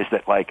realized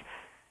that, like,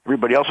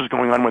 everybody else is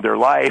going on with their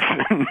life.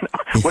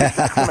 What is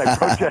my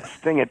protest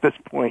thing at this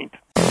point?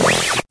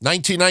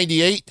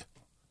 1998.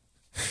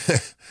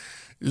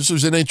 This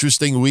was an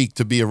interesting week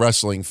to be a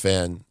wrestling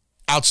fan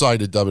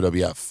outside of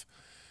WWF.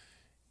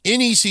 In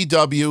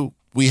ECW,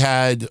 we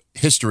had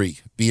history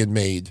being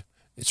made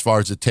as far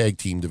as the tag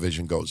team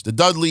division goes. The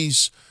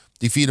Dudleys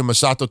defeated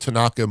Masato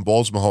Tanaka and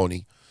Balls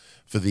Mahoney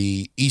for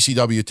the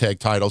ECW tag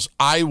titles.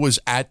 I was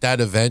at that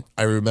event.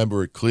 I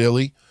remember it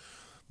clearly.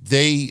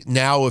 They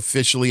now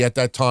officially, at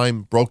that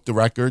time, broke the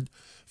record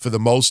for the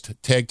most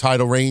tag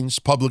title reigns.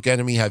 Public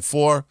Enemy had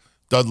 4.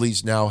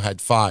 Dudley's now had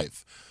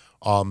 5.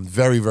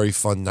 Very, very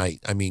fun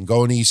night. I mean,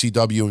 going to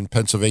ECW in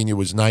Pennsylvania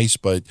was nice,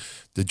 but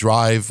the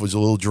drive was a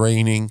little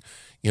draining,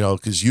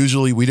 because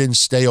usually we didn't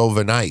stay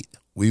overnight.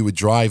 We would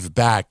drive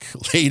back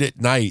late at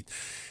night,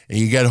 and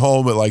you get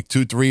home at like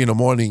 2, 3 in the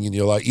morning, and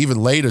you're like, even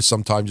later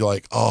sometimes you're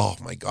like, oh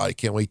my God, I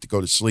can't wait to go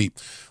to sleep.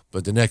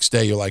 But the next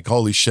day you're like,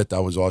 holy shit,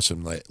 that was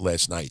awesome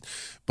last night.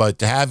 But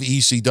to have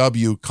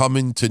ECW come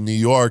into New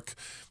York,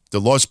 the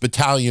Lost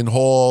Battalion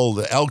Hall,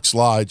 the Elks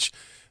Lodge,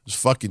 was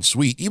fucking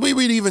sweet. We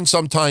would even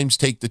sometimes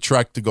take the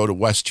trek to go to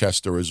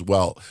Westchester as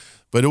well.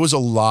 But it was a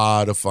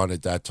lot of fun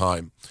at that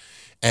time.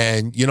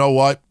 And you know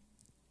what?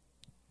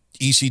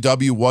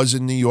 ECW was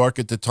in New York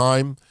at the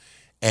time,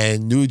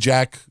 and New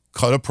Jack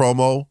cut a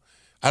promo.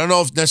 I don't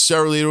know if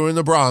necessarily they were in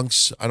the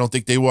Bronx. I don't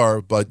think they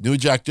were, but New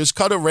Jack just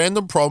cut a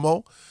random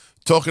promo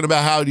talking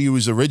about how he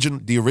was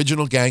the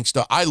original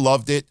gangster. I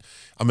loved it.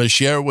 I'm going to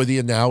share it with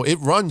you now. It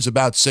runs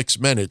about 6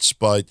 minutes,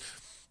 but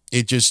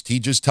he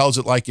just tells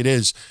it like it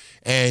is.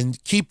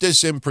 And keep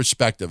this in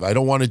perspective. I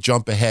don't want to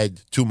jump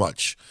ahead too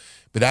much.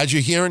 But as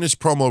you're hearing this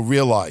promo,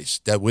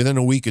 realize that within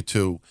a week or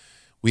two,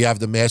 we have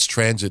the mass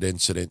transit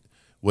incident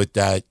with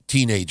that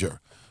teenager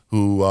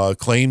who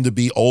claimed to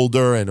be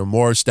older and a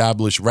more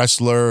established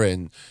wrestler,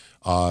 and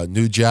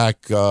New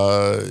Jack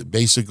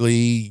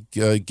basically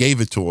gave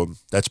it to him.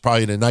 That's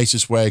probably the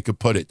nicest way I could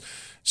put it.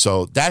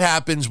 So that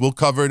happens. We'll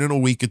cover it in a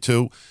week or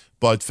two.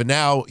 But for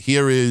now,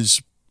 here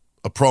is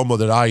a promo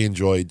that I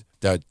enjoyed,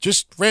 that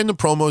just random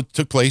promo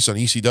took place on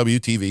ECW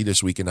TV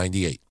this week in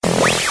 98.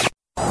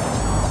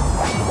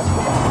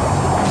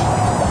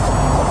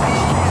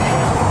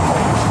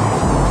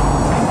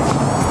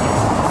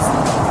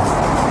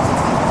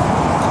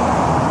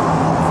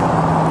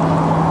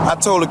 I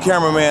told the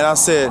cameraman, I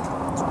said,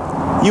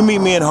 you meet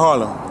me in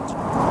Harlem.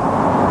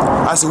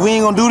 I said, we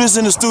ain't gonna do this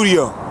in the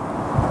studio.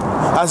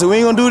 I said, we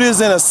ain't gonna do this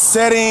in a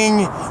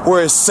setting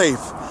where it's safe.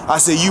 I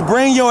said, you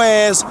bring your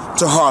ass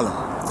to Harlem,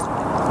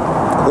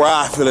 where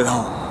I feel at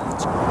home.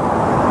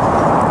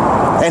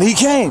 And he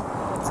came.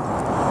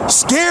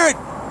 Scared,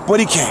 but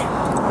he came.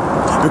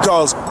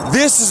 Because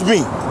this is me,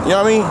 you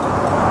know what I mean?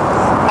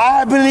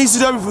 I've been in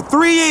ECW for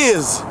 3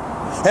 years,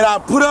 and I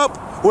put up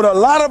with a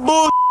lot of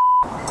bull,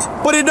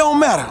 but it don't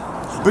matter,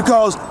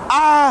 because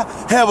I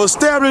have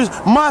established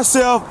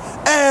myself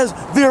as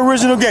the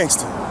original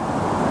gangster,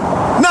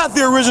 not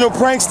the original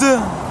prankster.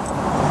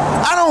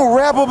 I don't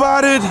rap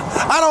about it,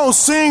 I don't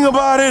sing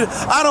about it,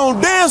 I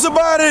don't dance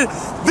about it.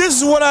 This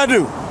is what I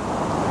do.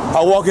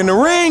 I walk in the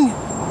ring,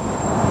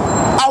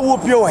 I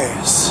whoop your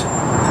ass.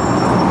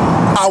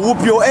 I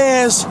whoop your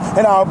ass,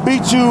 and I'll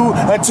beat you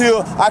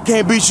until I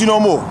can't beat you no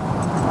more.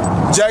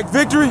 Jack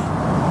Victory,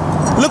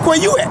 look where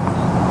you at.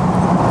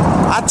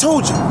 I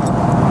told you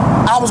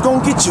I was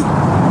gonna get you.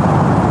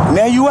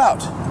 Now you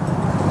out.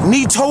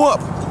 Knee toe up.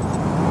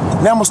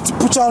 Now I'm gonna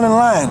put y'all in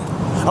line.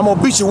 I'm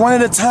gonna beat you one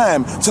at a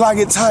time till I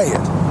get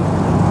tired.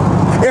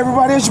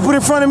 Everybody else you put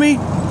in front of me,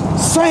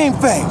 same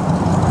thing.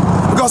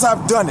 Because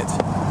I've done it.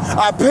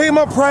 I paid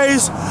my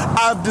price.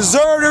 I've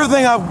deserved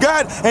everything I've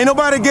got. Ain't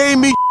nobody gave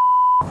me.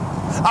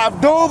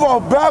 I've dove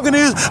off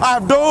balconies,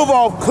 I've dove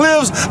off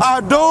cliffs,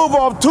 I've dove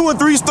off 2 and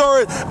 3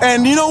 stories,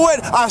 and you know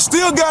what? I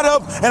still got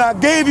up and I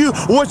gave you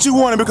what you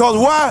wanted, because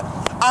why?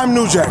 I'm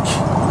New Jack.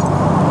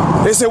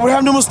 They said, what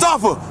happened to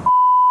Mustafa?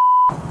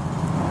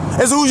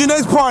 They said, who's your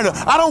next partner?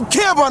 I don't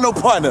care about no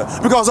partner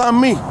because I'm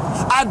me.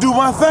 I do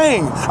my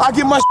thing. I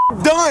get my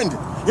shit done. You know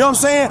what I'm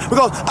saying?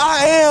 Because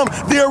I am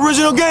the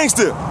original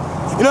gangster.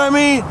 You know what I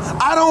mean?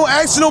 I don't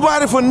ask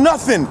nobody for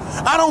nothing.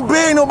 I don't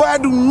beg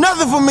nobody to do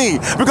nothing for me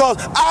because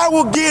I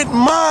will get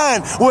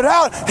mine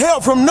without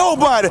help from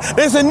nobody.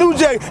 They said, New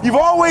Jack, you've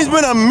always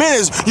been a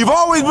menace. You've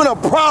always been a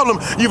problem.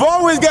 You've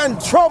always gotten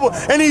in trouble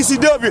in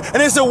ECW.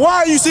 And they said,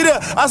 why you see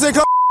that? I said,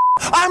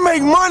 I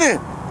make money.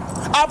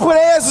 I put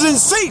asses in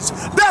seats.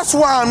 That's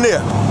why I'm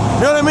there.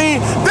 You know what I mean?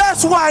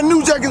 That's why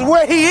New Jack is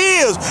where he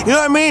is. You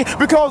know what I mean?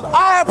 Because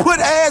I put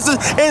asses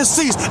in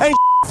seats. Ain't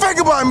fake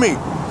about me.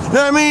 You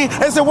know what I mean?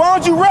 They said, why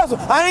don't you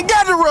wrestle? I ain't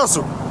got to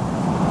wrestle.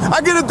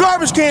 I get a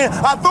garbage can,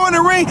 I throw in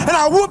the ring, and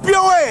I whoop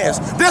your ass.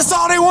 That's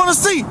all they want to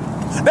see.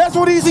 That's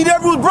what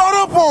ECW was brought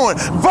up on,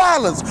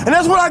 violence. And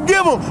that's what I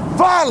give them,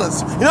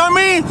 violence. You know what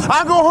I mean?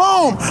 I go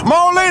home, my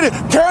old lady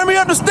carry me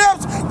up the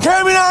steps,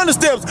 carry me down the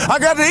steps.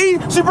 I got to eat,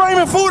 she bring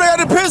me food, I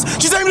got to piss,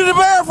 she take me to the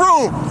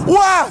bathroom.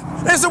 Why?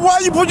 They said, why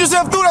you put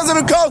yourself through that? I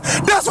said, because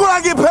that's what I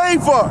get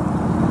paid for.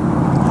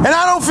 And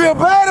I don't feel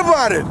bad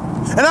about it.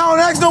 And I don't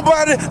ask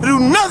nobody to do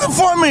nothing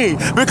for me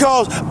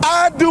because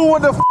I do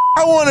what the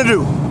I want to do.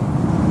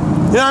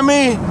 You know what I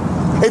mean?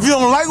 If you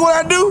don't like what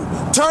I do,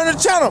 turn the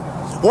channel.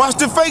 Watch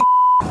the fake.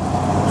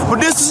 But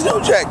this is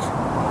New Jack.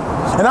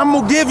 And I'm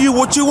going to give you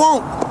what you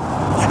want.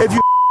 If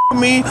you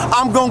me,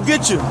 I'm going to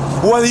get you.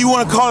 Whether you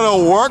want to call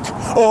it a work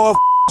or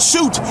a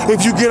shoot.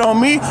 If you get on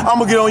me, I'm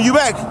going to get on you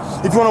back.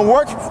 If you want to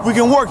work, we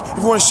can work. If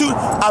you want to shoot,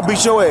 I'll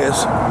beat your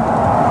ass.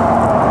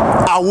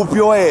 I'll whoop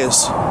your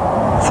ass.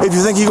 If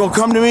you think you're going to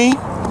come to me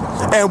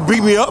and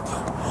beat me up,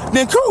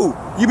 then cool,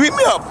 you beat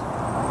me up.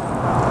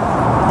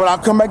 But I'll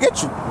come back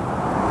at you.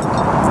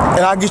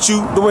 And I'll get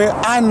you the way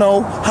I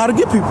know how to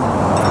get people.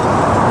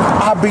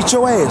 I'll beat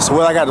your ass.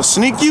 Whether I got to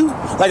sneak you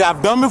like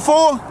I've done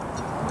before,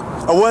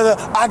 or whether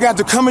I got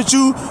to come at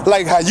you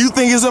like how you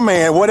think is a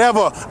man,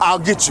 whatever, I'll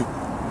get you.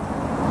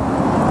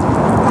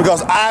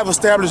 Because I've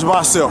established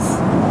myself.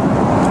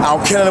 I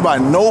don't care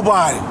about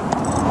nobody.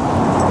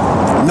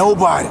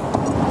 Nobody.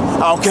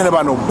 I don't care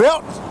about no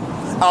belt.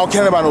 I don't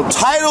care about no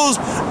titles.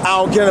 I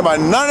don't care about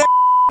none of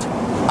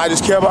that. I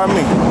just care about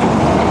me.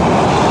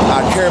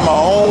 I carry my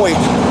own weight.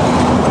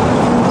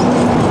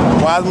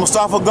 Why is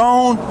Mustafa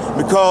gone?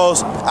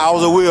 Because I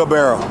was a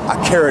wheelbarrow. I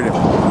carried him.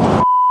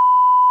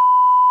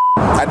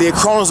 I did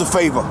Cronus a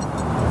favor.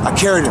 I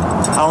carried him.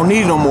 I don't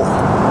need it no more.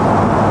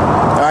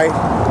 All right?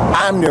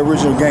 I'm the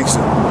original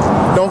gangster.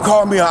 Don't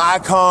call me an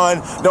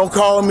icon. Don't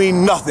call me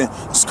nothing.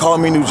 Just call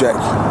me New Jack.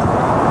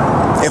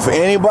 And for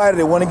anybody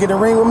that want to get in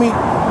the ring with me,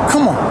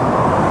 come on.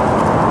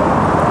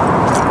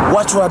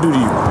 Watch what I do to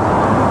you.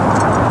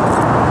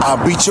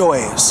 I'll beat your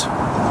ass.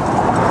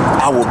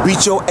 I will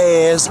beat your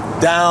ass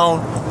down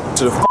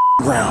to the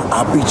ground.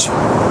 I'll beat you.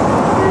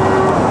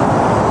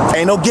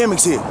 Ain't no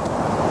gimmicks here.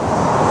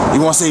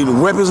 You want to say the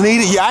weapons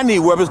needed? Yeah, I need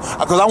weapons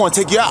because I want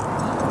to take you out.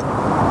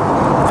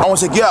 I want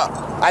to take you out.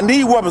 I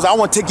need weapons. I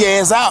want to take your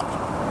ass out.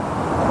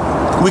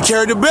 We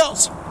carry the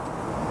belts.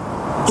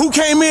 Who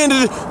came in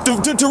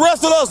to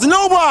wrestle us?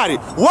 Nobody.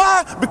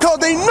 Why? Because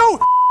they know.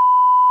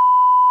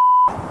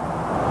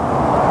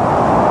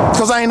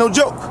 Because I ain't no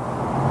joke.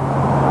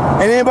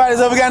 And anybody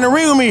that's ever got in the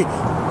ring with me,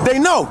 they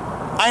know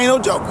I ain't no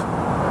joke.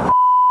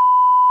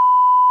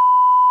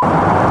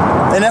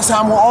 And that's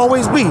how I'm gonna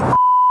always be.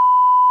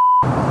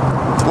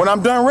 When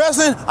I'm done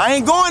wrestling, I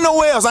ain't going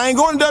nowhere else. I ain't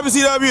going to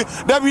WCW,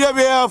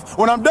 WWF.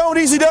 When I'm done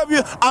with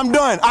ECW, I'm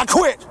done. I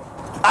quit.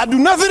 I do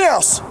nothing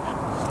else.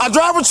 I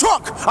drive a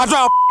truck. I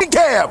drive a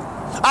cab.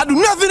 I do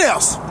nothing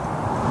else.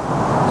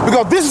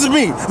 Because this is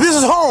me. This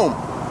is home.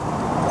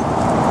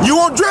 You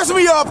won't dress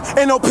me up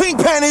in no pink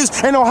panties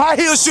and no high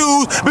heel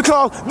shoes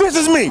because this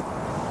is me.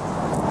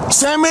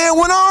 Sandman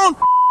went on.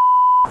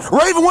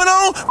 Raven went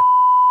on.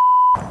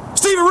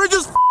 Steven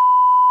Richards.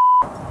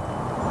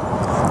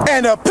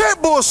 And the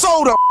Pitbull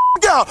sold the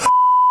out.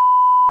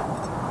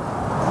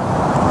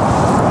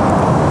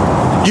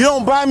 You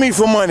don't buy me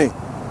for money.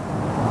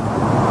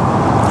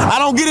 I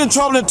don't get in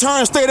trouble and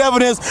turn state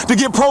evidence to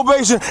get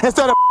probation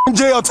instead of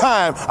jail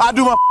time. I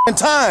do my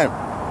time.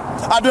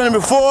 I've done it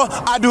before,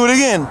 I do it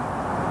again.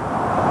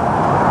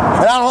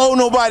 And I don't owe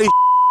nobody.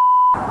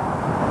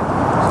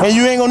 And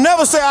you ain't gonna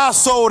never say I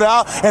sold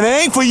out, and it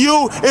ain't for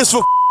you, it's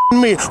for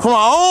me. For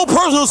my own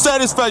personal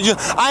satisfaction,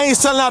 I ain't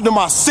selling out to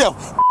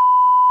myself.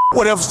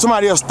 Whatever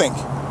somebody else think.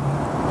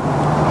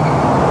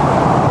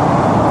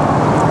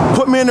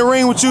 Put me in the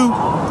ring with you,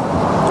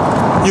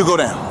 you go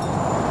down.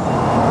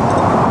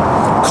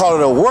 Call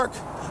it a work,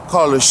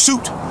 call it a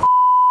shoot,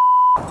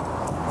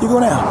 you go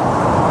down.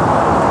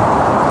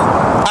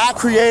 I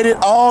created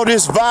all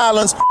this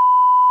violence,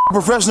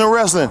 professional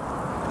wrestling,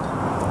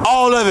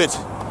 all of it.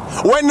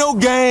 Wasn't no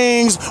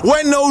gangs,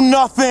 wasn't no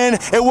nothing,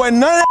 it wasn't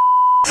none of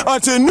that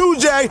until New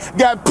Jack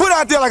got put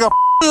out there like a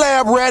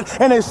lab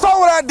rat and they saw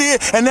what I did,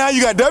 and now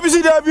you got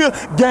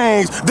WCW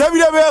gangs,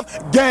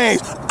 WWF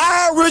gangs.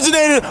 I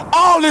originated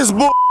all this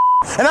bull,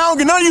 and I don't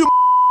get none of you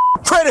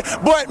credit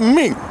but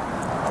me.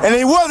 And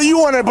then whether you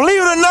want to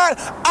believe it or not,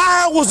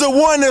 I was the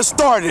one that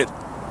started.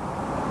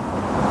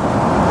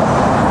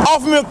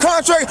 Offer me a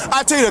contract,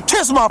 I tell you to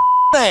kiss my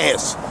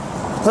ass.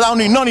 Because I don't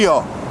need none of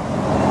y'all.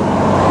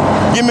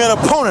 Give me an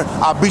opponent,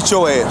 I'll beat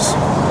your ass.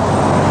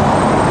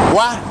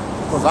 Why?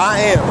 Because I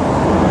am.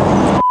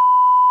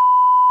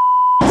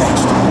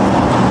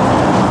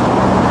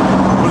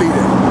 Believe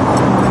that.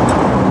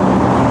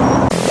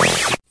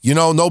 You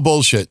know, no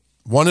bullshit.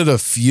 One of the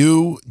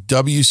few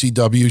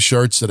WCW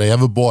shirts that I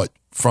ever bought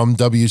from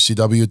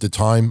WCW at the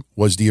time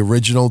was the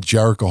original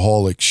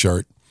Jerichoholic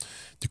shirt.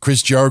 The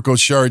Chris Jericho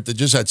shirt that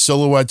just had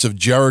silhouettes of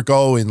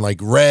Jericho in like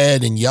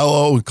red and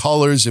yellow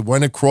colors. It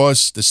went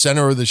across the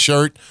center of the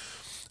shirt.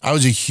 I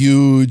was a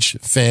huge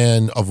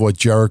fan of what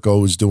Jericho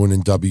was doing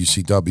in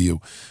WCW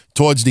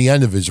towards the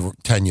end of his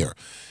tenure.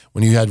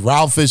 When he had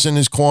Ralphus in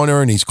his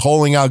corner and he's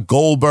calling out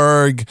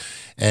Goldberg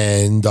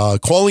and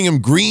calling him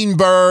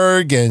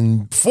Greenberg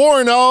and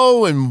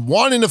 4-0 and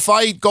wanting to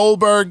fight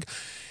Goldberg.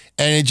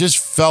 And it just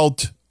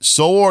felt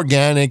so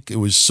organic. It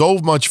was so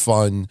much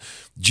fun.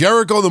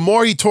 Jericho, the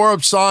more he tore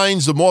up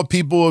signs, the more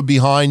people were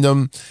behind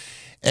him.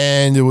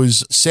 And it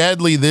was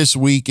sadly this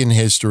week in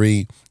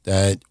history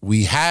that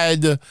we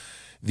had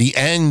the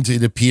end,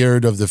 it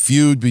appeared, of the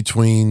feud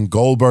between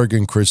Goldberg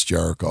and Chris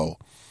Jericho.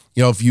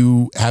 You know, if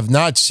you have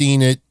not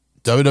seen it,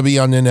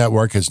 WWE on the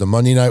network has the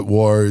Monday Night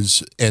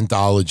Wars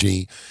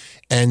anthology,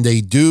 and they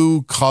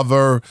do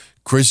cover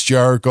Chris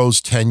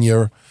Jericho's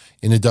tenure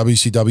in the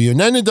WCW and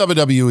then the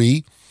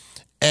WWE,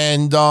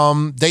 and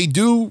they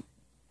do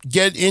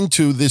get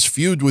into this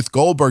feud with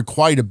Goldberg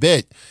quite a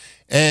bit,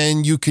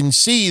 and you can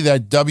see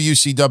that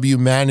WCW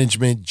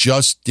management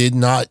just did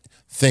not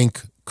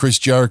think Chris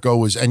Jericho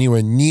was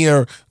anywhere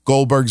near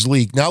Goldberg's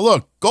league. Now,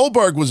 look,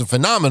 Goldberg was a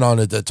phenomenon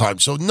at that time,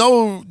 so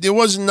there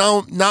was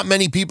not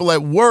many people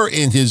that were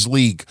in his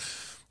league,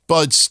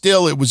 but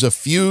still, it was a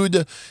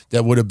feud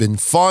that would have been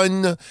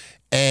fun,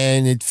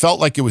 and it felt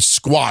like it was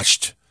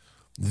squashed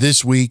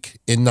this week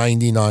in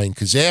 99,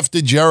 because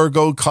after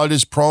Jericho cut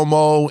his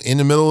promo in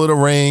the middle of the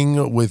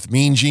ring with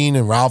Mean Gene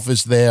and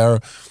Ralphus there,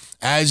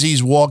 as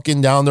he's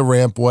walking down the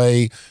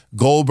rampway,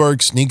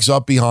 Goldberg sneaks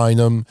up behind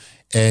him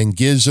and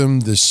gives him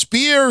the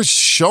spear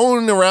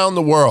shown around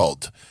the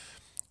world.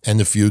 And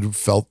the feud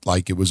felt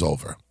like it was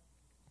over.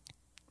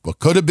 What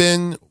could have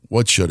been,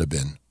 what should have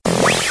been.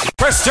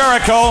 Chris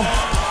Jericho,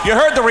 you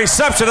heard the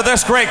reception of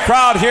this great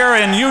crowd here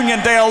in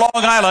Uniondale, Long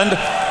Island.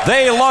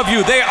 They love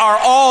you. They are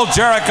all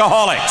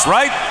Jerichoholics,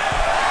 right?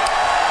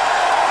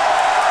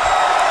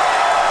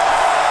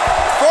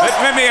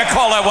 Maybe I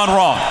call that one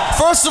wrong.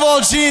 First of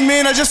all, Gene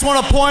Mean, I just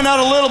want to point out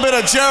a little bit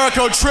of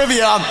Jericho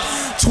trivia.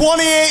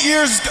 28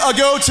 years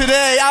ago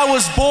today, I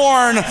was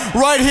born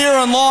right here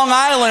in Long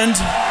Island.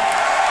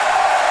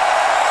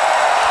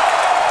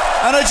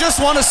 And I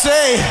just want to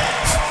say,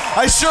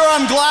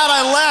 I'm glad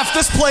I left.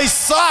 This place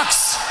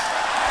sucks.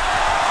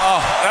 Oh,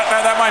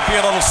 that might be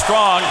a little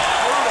strong.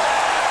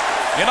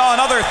 You know,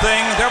 another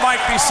thing, there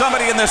might be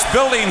somebody in this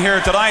building here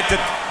tonight that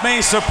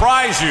may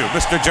surprise you,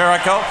 Mr.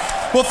 Jericho.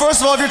 Well,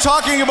 first of all, if you're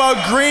talking about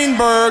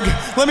Greenberg,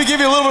 let me give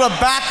you a little bit of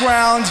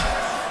background.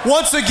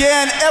 Once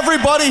again,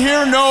 everybody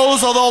here knows,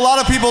 although a lot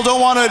of people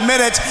don't want to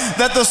admit it,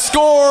 that the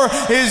score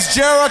is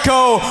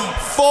Jericho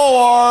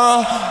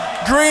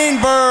 4,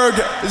 Greenberg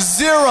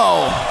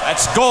 0.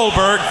 That's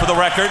Goldberg for the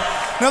record.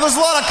 Now, there's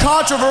a lot of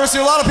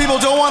controversy. A lot of people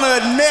don't want to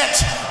admit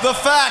the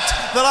fact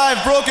that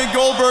I've broken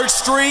Goldberg's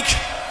streak.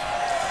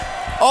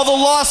 All the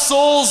lost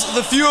souls,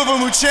 the few of them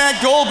who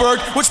chant Goldberg,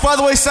 which, by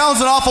the way,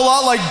 sounds an awful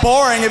lot like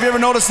boring. Have you ever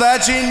noticed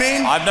that, Gene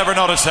Mean? I've never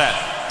noticed that.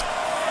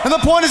 And the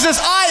point is this,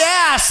 I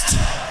asked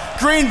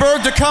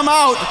Greenberg to come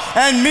out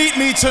and meet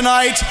me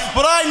tonight,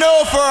 but I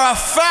know for a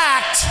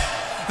fact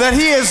that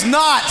he is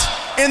not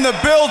in the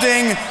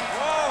building.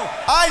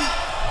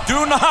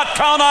 Do not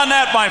count on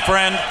that, my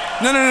friend.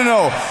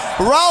 No.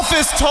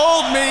 Ralphus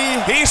told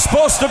me... He's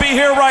supposed to be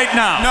here right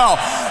now. No.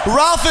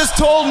 Ralphus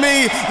told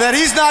me that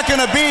he's not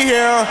going to be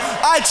here.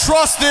 I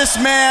trust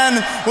this man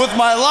with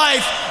my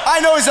life.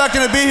 I know he's not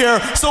going to be here.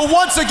 So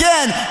once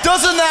again,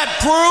 doesn't that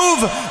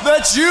prove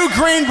that you,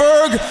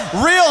 Greenberg,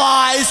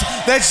 realize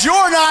that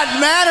you're not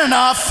man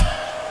enough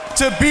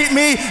to beat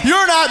me?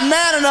 You're not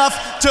man enough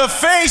to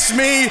face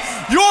me.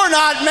 You're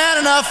not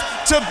man enough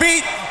to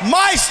beat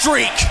my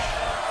streak.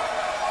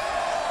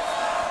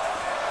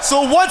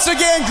 So once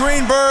again,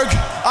 Greenberg,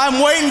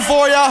 I'm waiting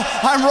for you.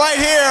 I'm right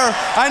here.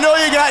 I know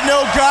you got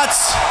no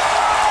guts.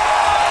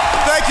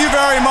 Thank you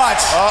very much.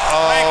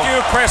 Thank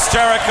you, Chris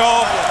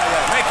Jericho.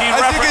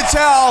 As you can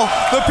tell,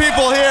 the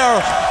people here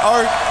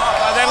are...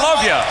 they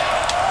love you.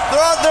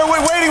 They're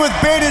waiting with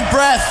bated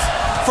breath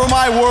for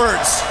my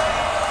words.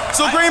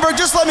 So Greenberg,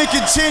 just let me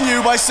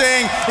continue by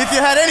saying, if you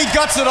had any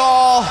guts at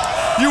all,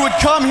 you would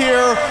come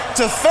here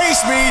to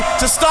face me,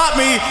 to stop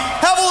me.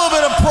 Have a little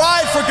bit of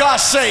pride, for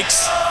gosh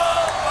sakes.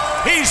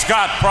 He's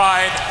got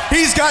pride.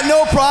 He's got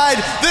no pride.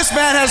 This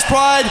man has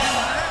pride.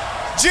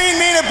 Gene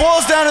Mean, it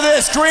boils down to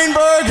this.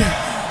 Greenberg,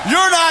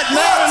 you're not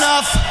man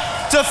enough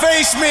to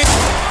face me.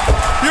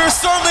 You're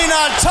certainly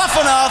not tough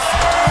enough,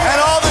 and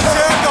all the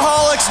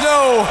Jerichoholics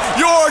know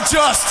you're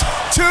just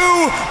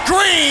too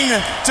green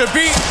to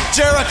beat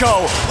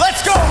Jericho.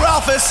 Let's go,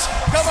 Ralphus.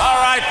 Come on. All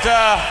right.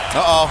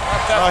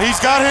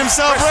 He's got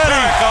himself ready.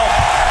 Jericho.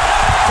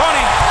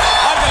 Tony,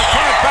 I'm going to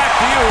turn it back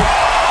to you.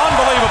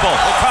 Unbelievable,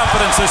 the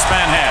confidence this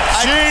man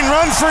has. Gene,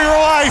 run for your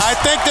life. I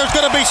think there's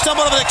going to be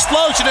somewhat of an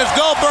explosion as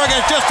Goldberg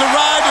has just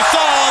arrived and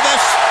saw all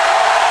this.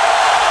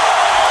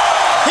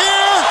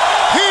 Here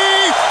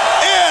he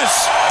is.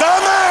 The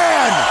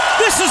man.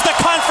 This is the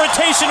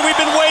confrontation we've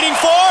been waiting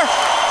for.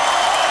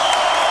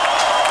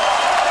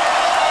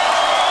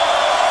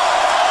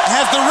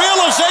 Has the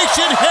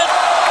realization hit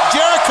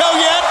Jericho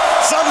yet?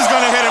 Something's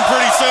going to hit him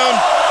pretty soon.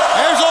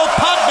 There's old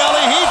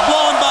Potbelly. He's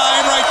blowing by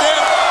him right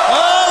there.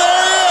 Oh,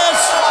 there he is.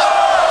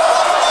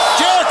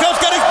 Jericho's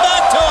got his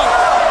back to him.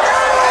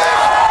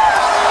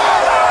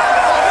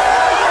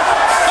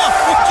 Oh,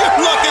 would you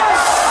look at...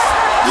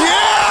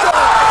 Yeah!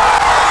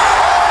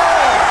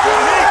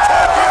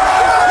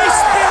 He's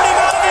spinning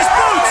out of his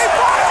boots.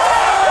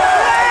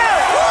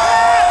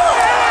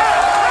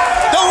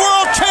 The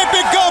world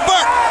champion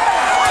Goldberg.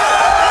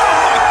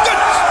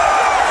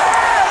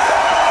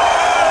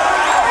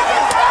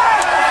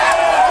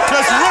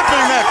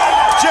 Ripping that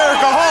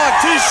Jerichoholic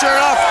t-shirt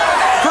off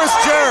Chris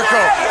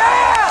Jericho.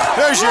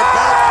 There's your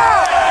belt.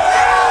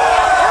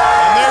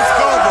 And there's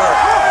Goldberg.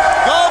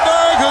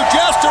 Goldberg, who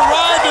just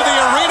arrived to the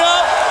arena,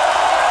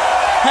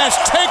 has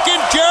taken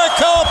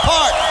Jericho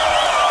apart.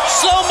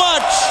 So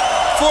much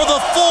for the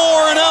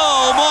 4-0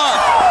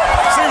 mark.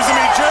 Seems to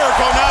me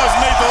Jericho now has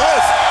made the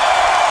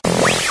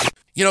list.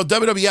 You know,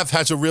 WWF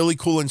has a really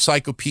cool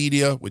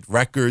encyclopedia with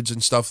records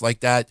and stuff like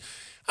that.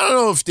 I don't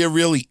know if there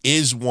really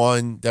is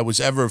one that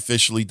was ever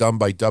officially done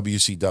by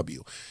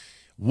WCW.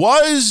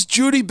 Was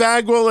Judy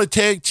Bagwell a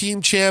tag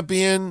team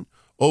champion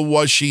or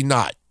was she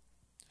not?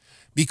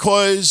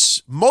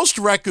 Because most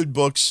record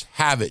books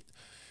have it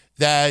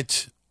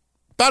that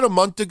about a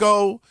month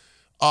ago,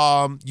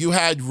 you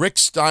had Rick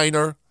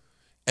Steiner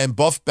and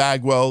Buff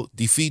Bagwell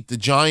defeat the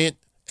Giant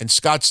and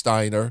Scott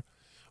Steiner,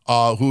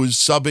 who is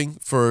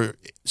subbing for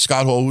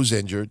Scott Hall, who's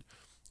injured,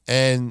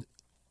 and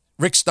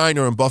Rick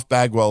Steiner and Buff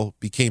Bagwell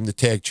became the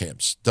tag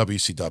champs,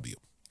 WCW.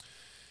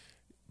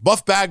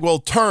 Buff Bagwell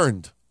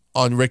turned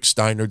on Rick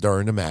Steiner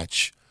during the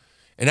match,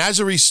 and as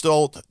a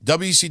result,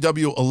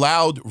 WCW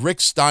allowed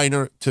Rick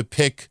Steiner to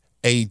pick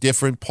a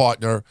different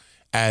partner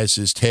as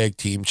his tag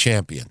team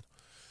champion.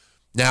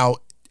 Now,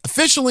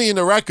 officially in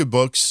the record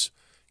books,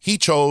 he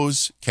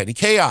chose Kenny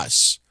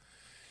Chaos.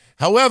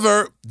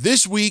 However,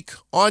 this week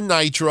on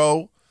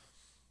Nitro,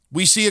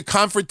 we see a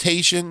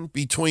confrontation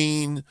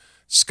between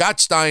Scott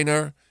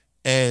Steiner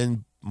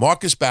and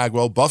Marcus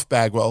Bagwell, Buff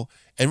Bagwell,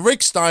 and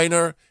Rick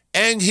Steiner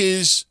and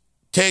his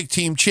tag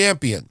team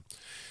champion.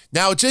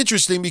 Now, it's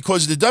interesting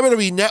because the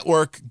WWE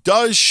Network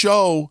does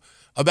show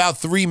about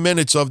 3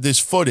 minutes of this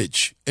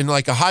footage in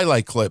like a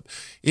highlight clip.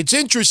 It's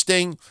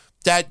interesting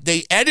that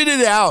they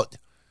edited out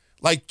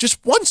like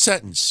just one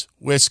sentence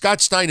where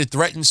Scott Steiner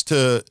threatens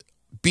to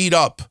beat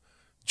up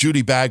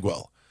Judy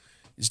Bagwell.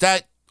 Is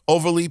that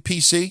overly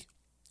PC?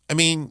 I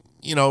mean,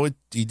 you know,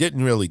 he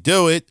didn't really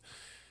do it.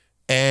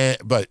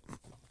 But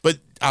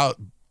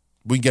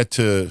we get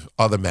to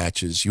other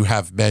matches. You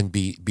have men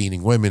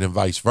beating women and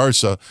vice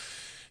versa.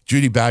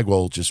 Judy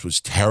Bagwell just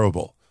was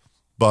terrible.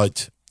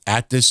 But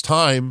at this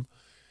time,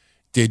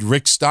 did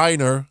Rick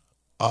Steiner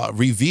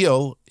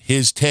reveal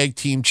his tag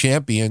team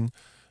champion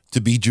to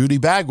be Judy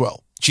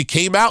Bagwell? She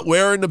came out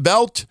wearing the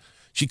belt.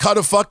 She cut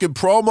a fucking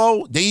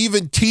promo. They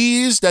even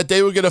teased that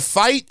they were going to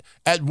fight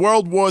at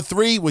World War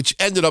III, which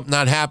ended up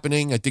not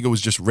happening. I think it was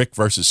just Rick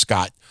versus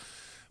Scott.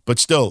 But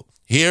still,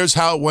 here's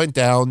how it went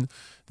down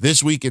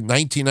this week in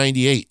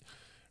 1998.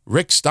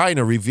 Rick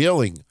Steiner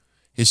revealing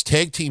his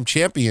tag team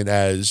champion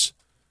as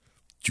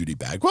Judy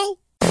Bagwell.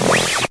 Well,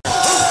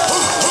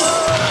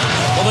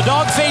 the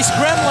dog-faced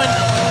gremlin,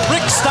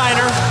 Rick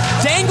Steiner,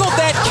 dangled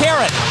that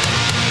carrot.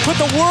 Put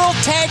the World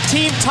Tag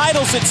Team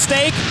titles at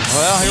stake.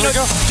 Well, here we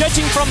go.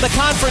 Judging from the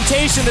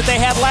confrontation that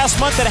they had last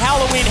month at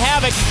Halloween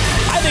Havoc,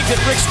 I think that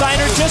Rick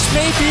Steiner just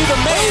may be the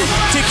man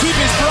to keep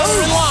his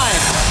brother in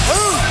line.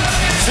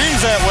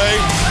 Seems that way.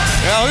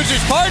 Now, who's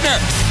his partner?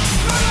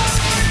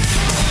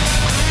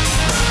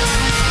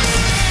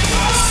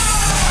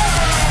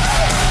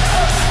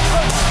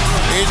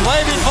 He's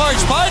waving for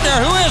his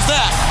partner. Who is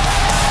that?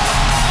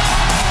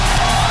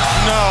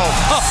 No.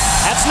 Oh,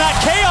 that's not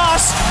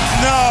Chaos.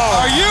 No.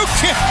 Are you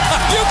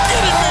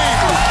kidding me?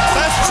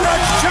 That's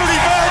Judy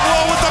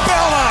Bagwell with the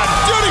belt on.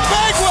 Judy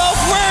Bagwell's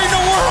wearing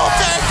the World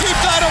Tag Team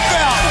title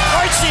belt.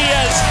 Right she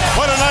is.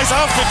 What a nice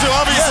outfit, too.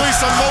 Obviously,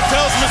 some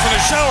motels missing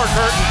a shower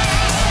curtain.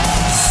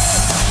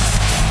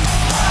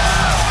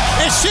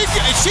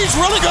 She's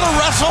really going to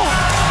wrestle?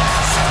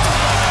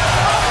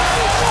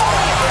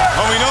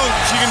 Well, we know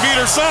she can beat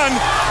her son.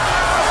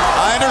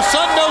 And her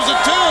son knows it,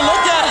 too.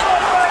 Look at it.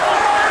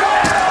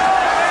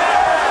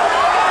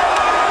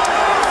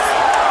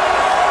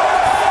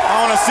 I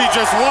want to see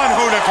just one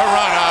Huda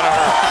run out of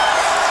her.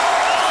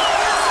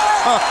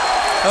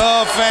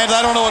 Oh, fans,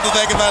 I don't know what to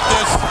think about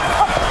this.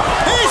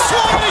 He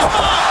swung and he's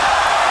not.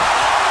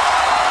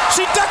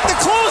 She ducked the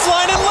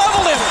clothesline and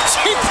leveled him.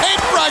 She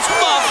paintbrushed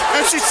Buck.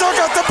 And she still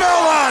got the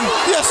bell on.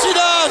 Yes, she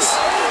does.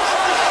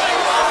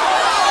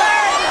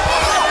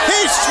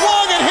 He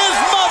swung at his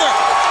mother.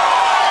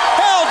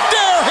 How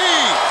dare he?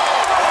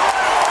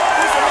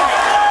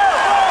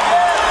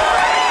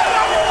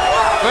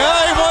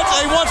 Well,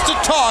 he wants to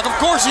talk. Of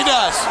course he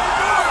does.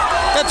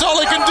 That's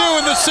all he can do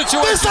in this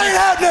situation. This ain't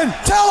happening.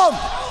 Tell him.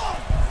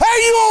 Hey,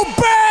 you old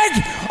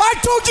bag. I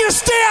told you to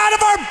stay out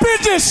of our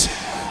business.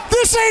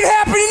 This ain't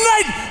happening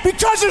tonight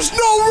because there's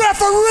no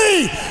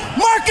referee.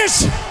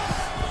 Marcus,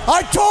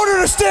 I told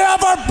her to stay out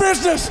of our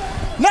business.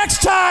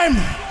 Next time,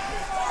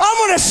 I'm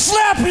going to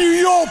slap you,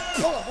 you old...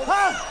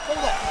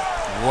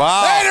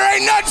 Wow. Hey, there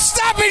ain't nothing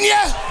stopping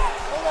you.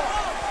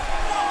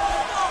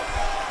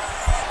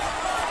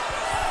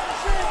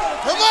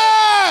 Come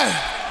on.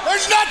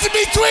 There's nothing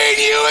between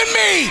you and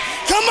me.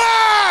 Come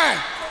on.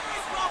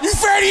 You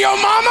afraid of your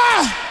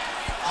mama?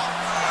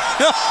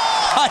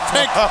 I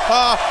think.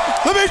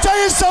 Let me tell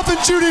you something,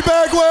 Judy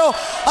Bagwell.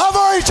 I've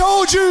already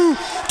told you,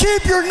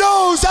 keep your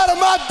nose out of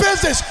my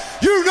business.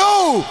 You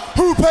know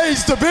who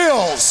pays the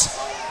bills.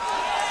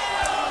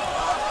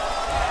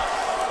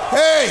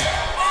 Hey,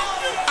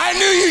 I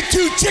knew you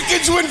two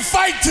chickens wouldn't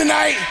fight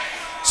tonight,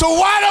 so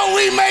why don't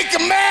we make a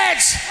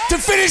match to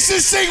finish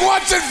this thing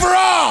once and for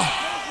all?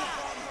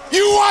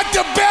 You want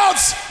the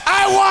belts,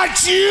 I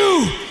want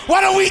you.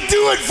 Why don't we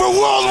do it for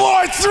World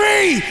War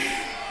III?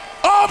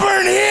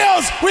 Auburn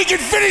Hills, we can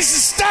finish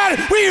the start.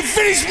 We can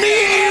finish me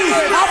and you.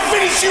 I'll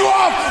finish you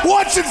off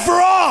once and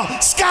for all.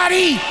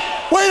 Scotty,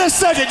 wait a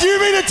second. Do you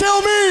mean to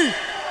tell me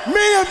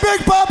and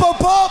Big Papa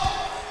Pop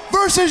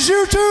versus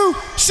you two?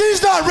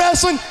 She's not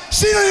wrestling.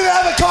 She doesn't even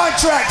have a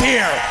contract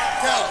here.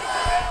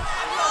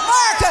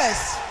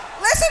 Marcus,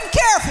 listen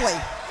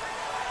carefully.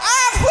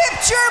 I've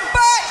whipped your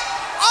butt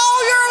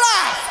all your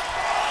life.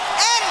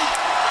 And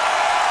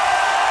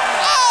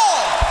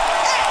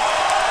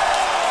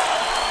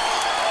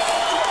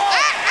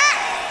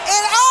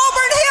in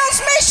Auburn Hills,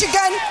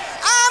 Michigan,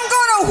 I'm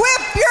gonna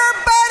whip your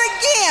butt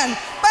again.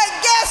 But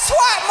guess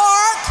what,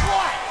 Mark?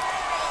 What?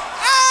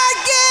 I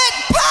get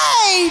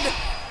paid.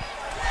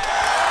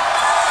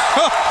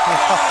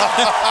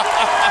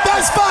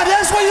 That's fine.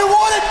 That's what you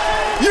wanted.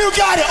 You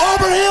got it,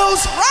 Auburn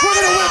Hills. Right. We're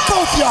gonna whip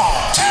both y'all.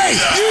 Hey,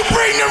 you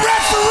bring the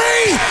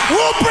referee.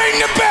 We'll bring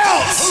the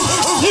belts.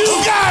 You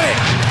got it.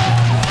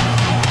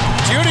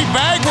 Judy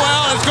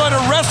Bagwell is going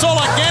to wrestle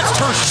against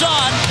her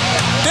son.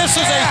 This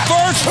is a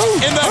first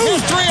in the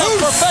history of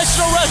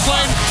professional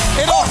wrestling.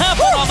 It'll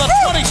happen on the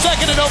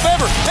 22nd of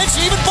November. And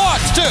she even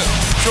boxed, too.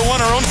 She'll win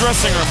her own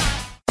dressing room.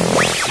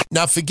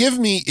 Now, forgive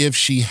me if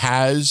she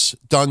has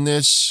done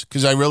this,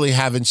 because I really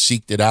haven't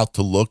seeked it out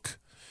to look.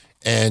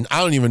 And I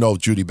don't even know if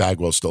Judy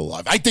Bagwell's still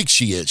alive. I think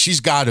she is.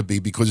 She's got to be,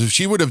 because if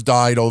she would have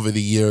died over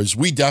the years,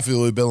 we definitely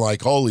would have been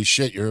like, holy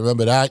shit, you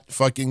remember that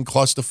fucking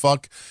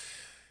clusterfuck?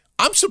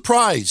 I'm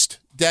surprised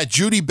that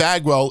Judy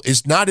Bagwell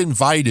is not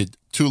invited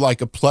to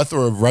like a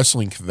plethora of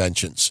wrestling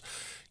conventions.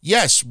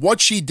 Yes, what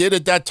she did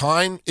at that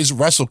time is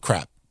wrestle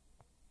crap.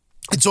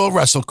 It's all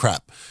wrestle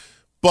crap.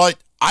 But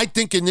I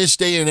think in this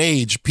day and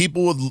age,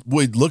 people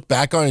would look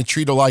back on it and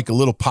treat her like a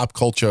little pop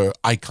culture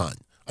icon.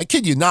 I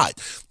kid you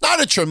not.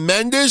 Not a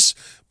tremendous,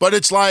 but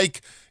it's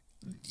like,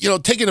 you know,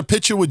 taking a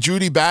picture with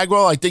Judy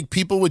Bagwell, I think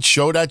people would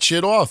show that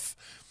shit off.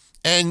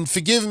 And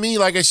forgive me,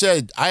 like I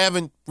said, I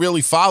haven't really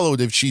followed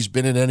if she's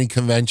been in any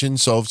convention.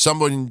 So if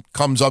someone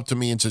comes up to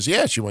me and says,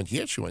 yeah, she went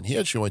here, she went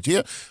here, she went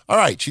here. All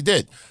right, she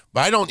did.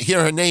 But I don't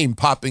hear her name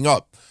popping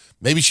up.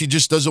 Maybe she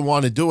just doesn't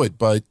want to do it,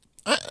 but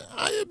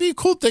it'd be a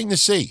cool thing to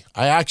see.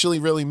 I actually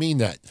really mean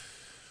that.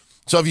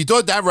 So if you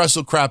thought that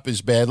wrestle crap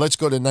is bad, let's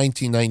go to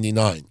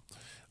 1999.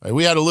 Right,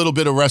 we had a little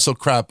bit of wrestle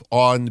crap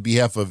on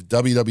behalf of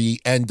WWE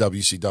and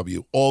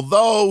WCW.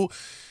 Although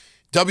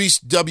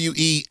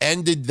WWE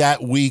ended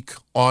that week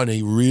on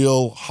a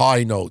real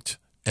high note,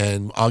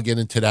 and I'll get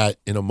into that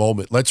in a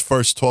moment. Let's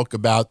first talk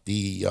about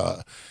the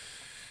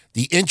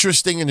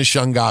interesting and the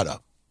Shangada.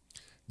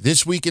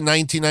 This week in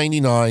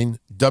 1999,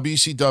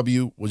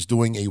 WCW was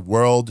doing a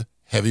World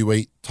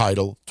Heavyweight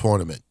Title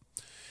Tournament.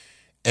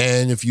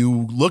 And if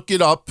you look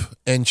it up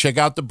and check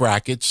out the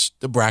brackets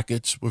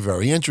were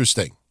very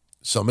interesting.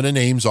 Some of the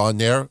names on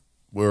there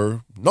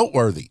were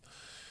noteworthy.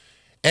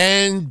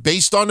 And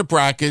based on the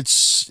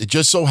brackets, it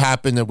just so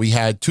happened that we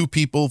had two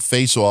people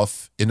face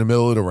off in the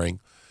middle of the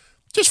ring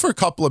just for a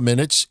couple of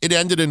minutes. It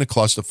ended in a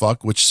clusterfuck,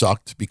 which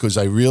sucked because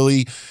I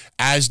really,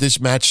 as this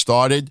match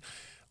started,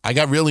 I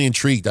got really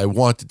intrigued. I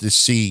wanted to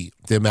see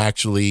them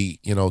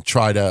actually,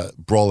 try to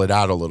brawl it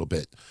out a little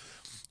bit.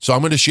 So I'm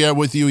going to share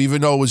with you,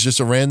 even though it was just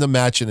a random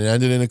match and it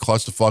ended in a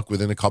clusterfuck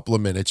within a couple of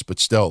minutes, but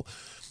still,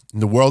 in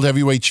the World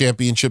Heavyweight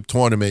Championship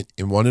Tournament,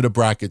 in one of the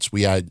brackets,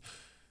 we had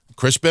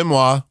Chris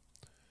Benoit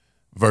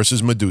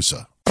versus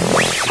Medusa.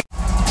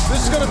 This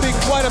is going to be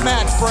quite a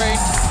match,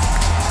 Brain.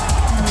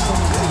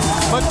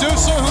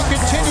 Medusa, who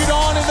continued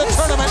on in the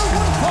tournament,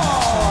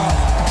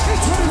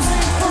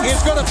 is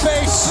going to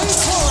face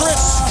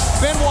Chris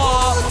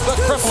Benoit,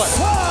 the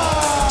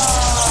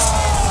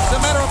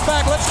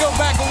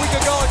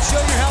show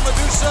you how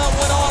Medusa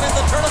went on in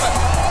the tournament.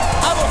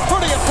 It was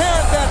pretty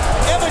apparent that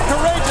Evan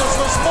Courageous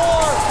was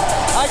more,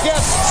 I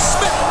guess,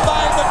 smitten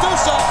by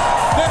Medusa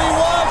than he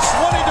was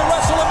wanting to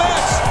wrestle a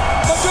match.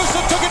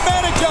 Medusa took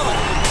advantage of it.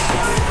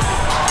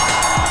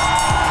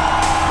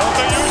 Don't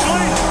they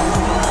usually?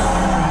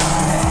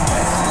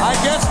 I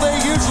guess they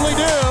usually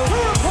do.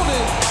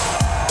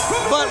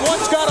 But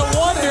one's got to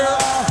wonder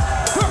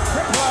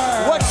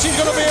what she's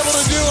going to be able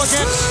to do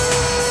against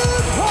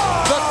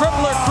the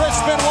crippler Chris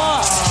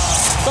Benoit.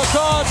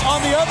 Because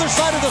on the other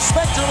side of the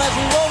spectrum, as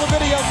we roll the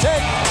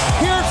videotape,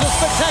 here's the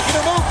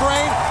spectacular move,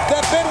 Brain,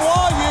 that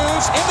Benoit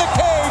used in the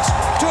cage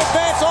to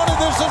advance on to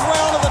this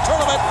round of the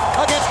tournament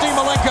against Dean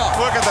Malenko.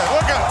 Look at that.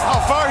 Look at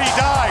how far he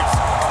dives.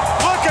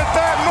 Look at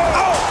that move.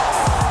 Oh!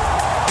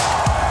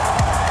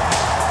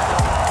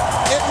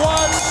 It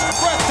was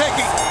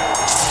breathtaking.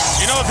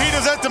 You know, if he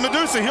does that to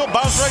Medusa, he'll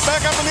bounce right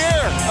back up in the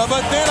air.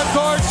 But then, of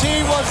course,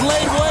 he was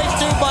laid waste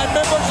to by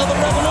members of the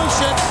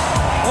Revolution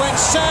when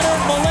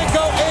Saturn,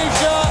 Malenko,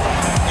 Asia,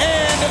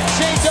 and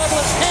Jay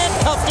Douglas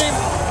handcuffed him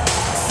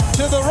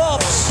to the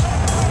ropes.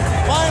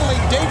 Finally,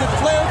 David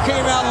Flair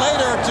came out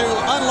later to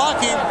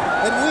unlock him,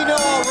 and we know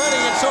already,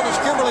 and so does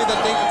Kimberly,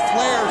 that David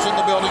Flair's in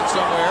the building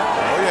somewhere.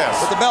 Oh, yes.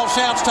 But the bell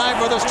sounds time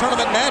for this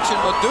tournament match, and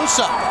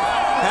Medusa,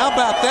 how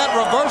about that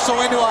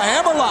reversal into a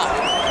hammerlock?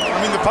 I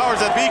mean, the powers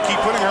that be keep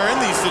putting her in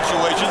these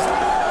situations.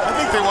 I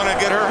think they want to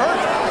get her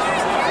hurt.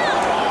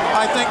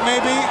 I think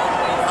maybe,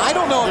 I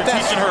don't know if They're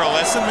that's teaching her a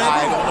lesson, maybe?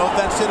 I don't know if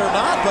that's it or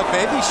not, but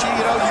maybe she,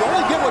 you know, you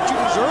only get what you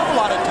deserve a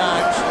lot of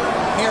times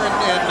here on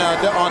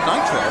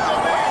Nitro.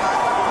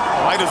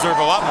 Well, I deserve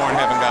a lot more and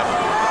haven't got it.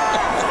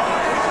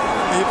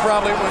 You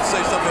probably would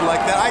say something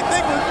like that. I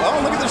think,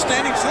 look at the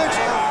standing switch.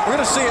 We're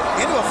going to see it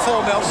into a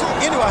full Nelson,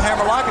 into a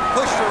hammerlock, and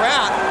pushed her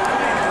out.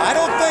 I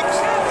don't think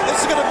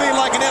this is going to be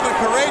like an Evan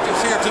Courageous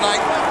here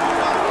tonight.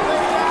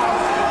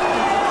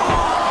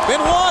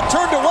 Benoit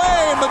turned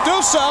away, and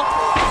Medusa,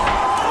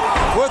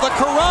 with a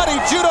karate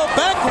judo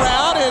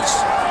background, is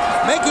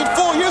making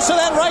full use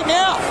of that right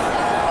now.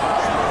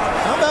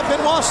 How about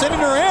Benoit sending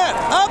her in?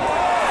 Up,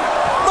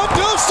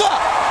 Medusa,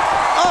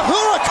 a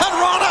hurricane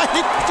rana.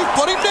 He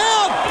put him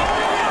down.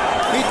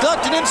 He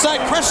ducked an inside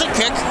crescent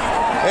kick,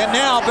 and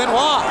now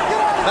Benoit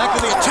back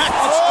to the attack.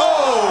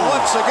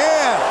 Once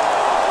again.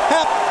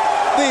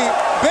 The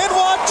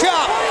Benoit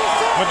chop.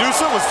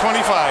 Medusa was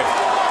 25.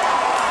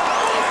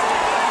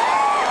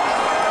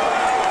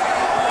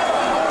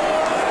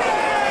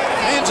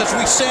 And as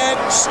we said,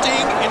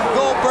 Sting and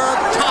Goldberg,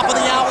 top of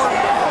the hour.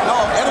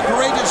 No, Evan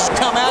Courageous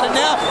come out, and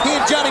now he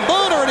and Johnny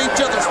Boone are at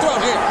each other's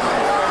throat here.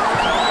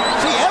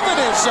 See,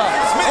 Evan is,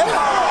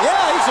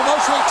 he's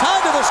emotionally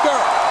tied to this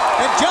girl.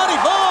 And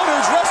Johnny Boone,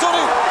 who's wrestled,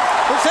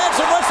 who's had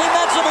some wrestling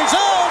matches of his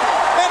own,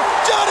 and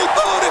Johnny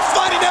Boone is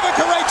fighting Evan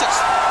Courageous.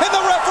 And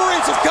the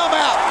referees have come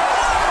out.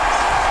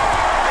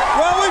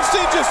 Well, we've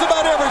seen just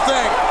about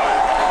everything.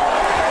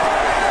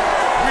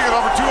 We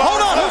got over 2 hours. Hold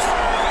on.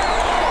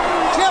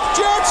 Jeff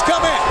Jarrett's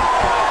come in.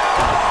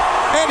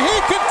 And he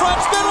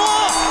confronts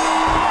Benoit.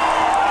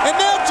 And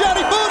now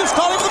Johnny Boone is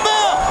calling the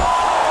bell.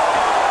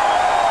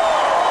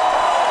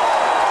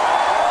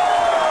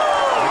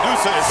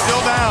 Medusa is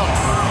still down.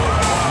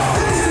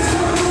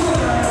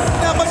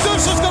 Now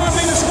Medusa's going to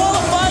be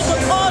disqualified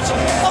because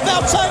of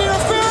outside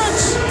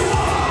interference.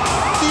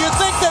 Do you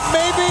think that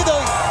maybe the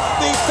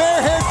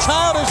fair-haired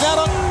child is out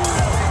on...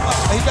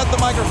 He's got the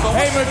microphone.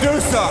 Hey,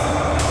 Medusa.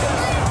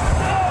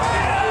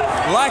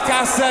 Like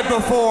I said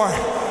before,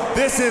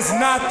 this is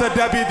not the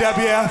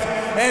WWF,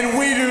 and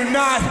we do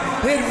not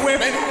hit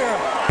women here.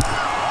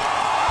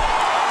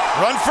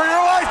 Run for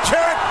your life,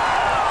 Jarrett.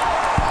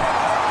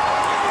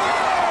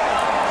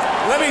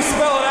 Let me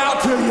spell it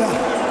out to you.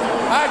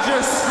 I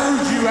just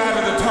screwed you out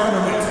of the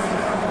tournament.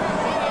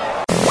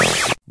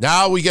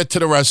 Now we get to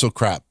the wrestle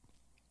crap.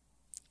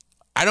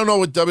 I don't know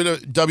what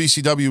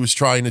WCW was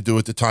trying to do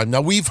at the time. Now,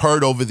 we've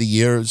heard over the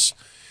years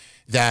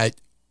that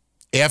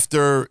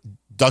after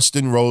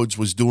Dustin Rhodes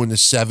was doing the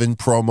 7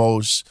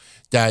 promos,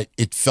 that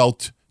it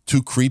felt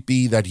too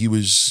creepy, that he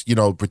was,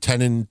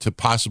 pretending to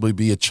possibly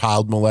be a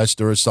child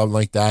molester or something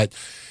like that.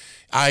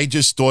 I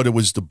just thought it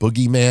was the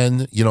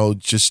boogeyman,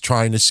 just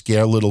trying to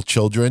scare little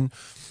children.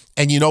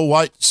 And you know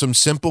what? Some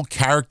simple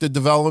character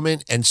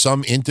development and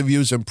some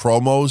interviews and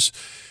promos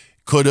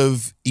could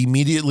have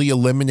immediately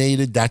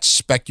eliminated that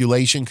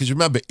speculation. Because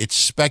remember, it's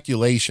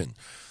speculation.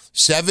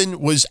 7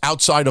 was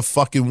outside a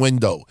fucking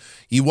window.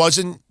 He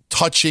wasn't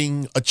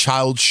touching a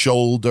child's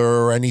shoulder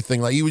or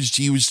anything like. He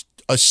was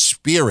a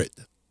spirit,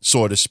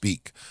 so to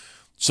speak.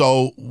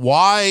 So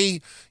why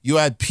you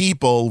had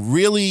people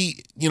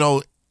really,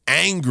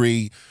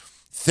 angry,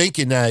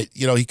 thinking that,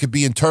 he could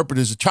be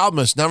interpreted as a child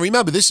molester. Now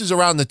remember, this is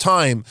around the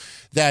time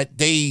that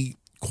they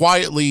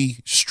quietly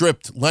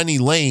stripped Lenny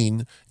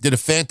Lane, did a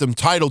phantom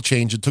title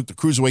change and took the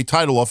Cruiserweight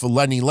title off of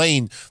Lenny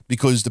Lane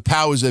because the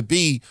powers that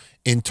be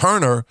in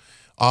Turner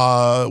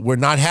were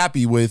not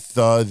happy with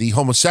the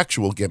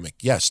homosexual gimmick.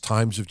 Yes,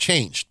 times have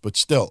changed, but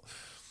still.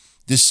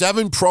 The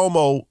 7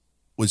 promo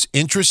was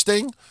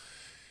interesting.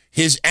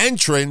 His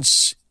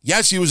entrance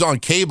Yes, he was on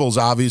cables,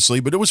 obviously,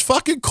 but it was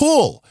fucking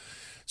cool.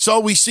 So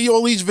we see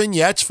all these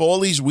vignettes for all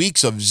these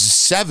weeks of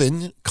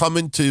 7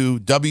 coming to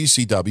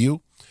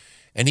WCW,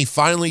 and he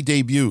finally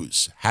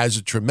debuts. Has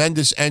a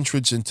tremendous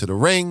entrance into the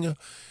ring,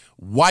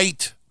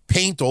 white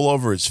paint all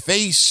over his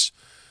face,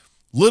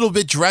 little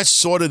bit dressed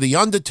sort of the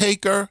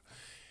Undertaker,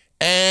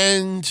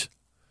 and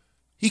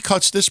he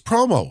cuts this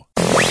promo.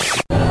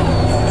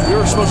 We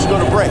were supposed to go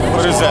to break.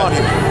 What is that?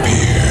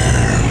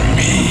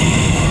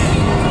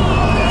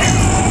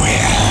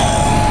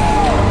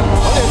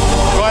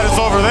 Glad it's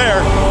over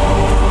there.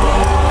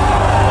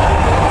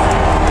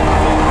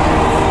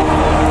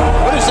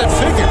 What is that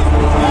figure?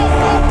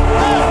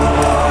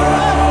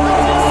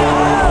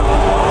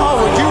 Oh,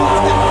 would you?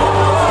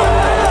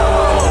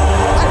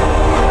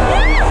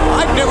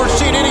 I've never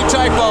seen any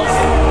type of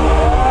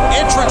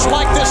entrance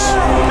like this.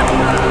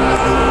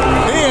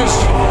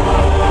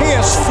 He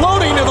is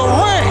floating to the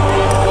ring.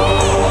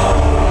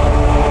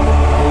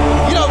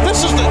 You know,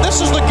 this is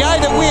the guy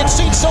that we had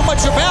seen so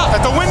much about.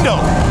 At the window.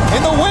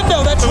 In the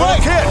window, that's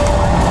right. Kid.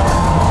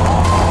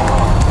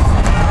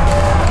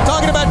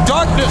 Talking about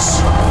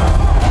darkness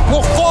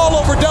will fall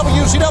over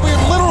WCW,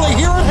 and literally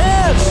here it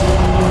has.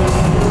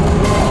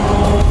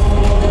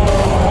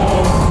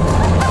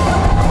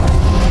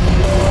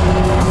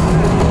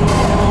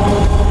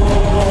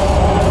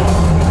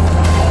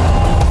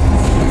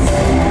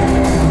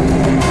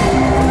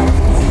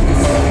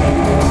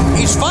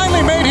 He's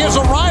finally made his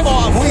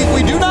arrival.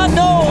 We do not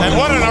know. And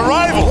what an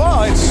arrival.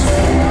 Well, it's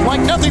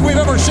like nothing we've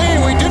ever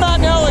seen. We do not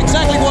know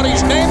exactly what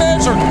his name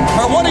is or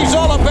what he's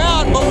all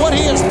about, but what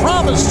he has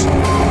promised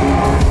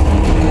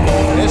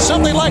is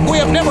something like we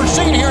have never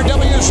seen here at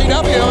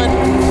WCW.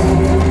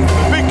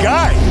 And big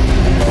guy.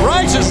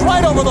 Rises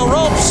right over the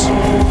ropes.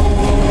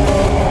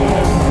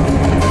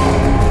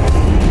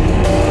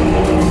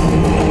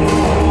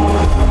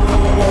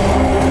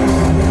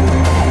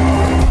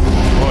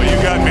 Oh,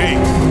 you got me.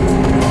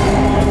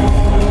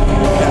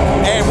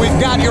 And we've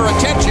got your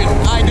attention,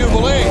 I do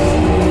believe.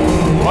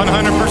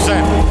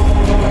 100%.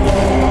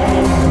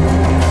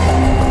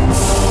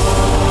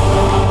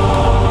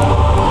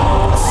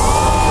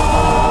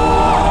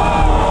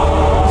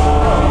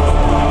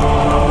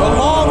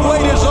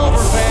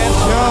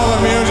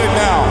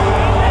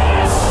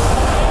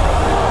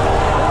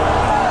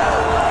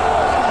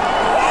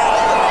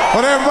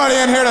 Want everybody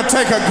in here to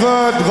take a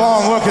good,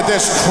 long look at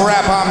this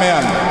crap I'm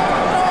in.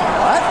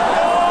 What?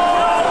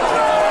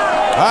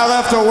 I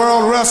left the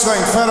World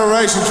Wrestling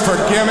Federations for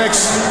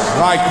gimmicks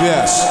like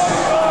this.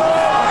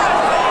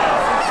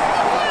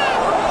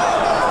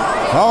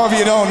 All of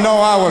you don't know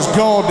I was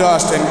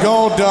Goldust, and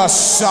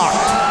Goldust sucked.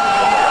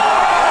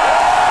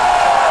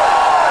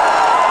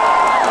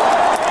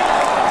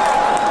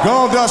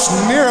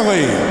 Goldust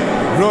nearly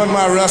ruined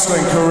my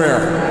wrestling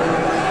career.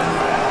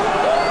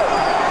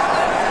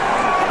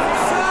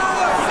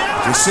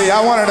 You see,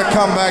 I wanted to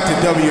come back to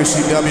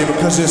WCW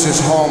because this is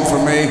home for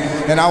me,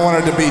 and I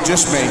wanted to be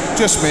just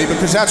me,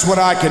 because that's what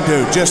I can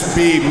do, just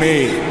be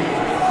me.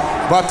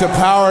 But the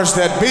powers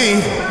that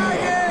be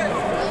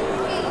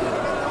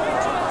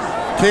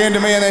came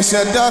to me and they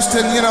said,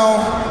 Dustin, you know,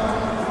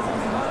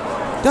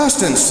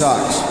 Dustin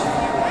sucks.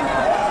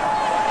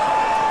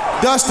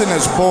 Dustin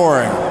is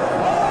boring.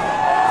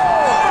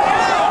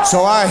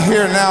 So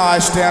I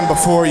stand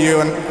before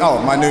you, and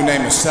oh, my new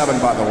name is Seven,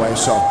 by the way,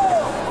 so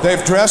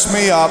they've dressed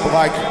me up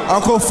like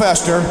Uncle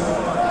Fester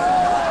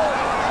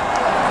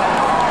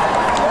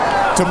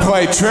to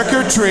play trick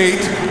or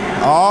treat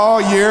all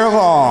year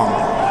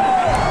long.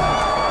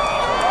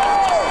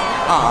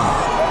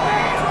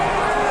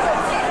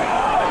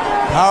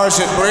 Powers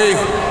that be,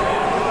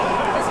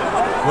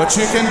 what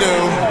you can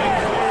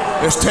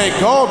do is take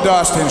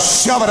Goldust and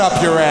shove it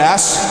up your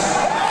ass.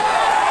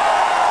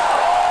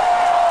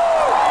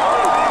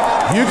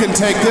 You can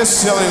take this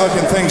silly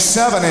looking thing,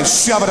 Seven, and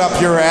shove it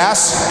up your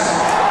ass.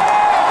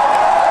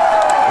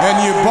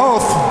 And you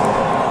both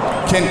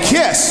can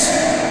kiss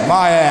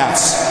my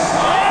ass.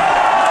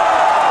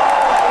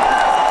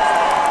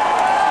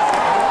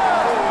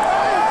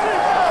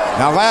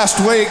 Now last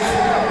week,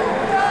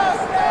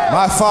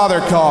 my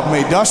father called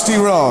me Dusty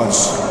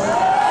Rhodes.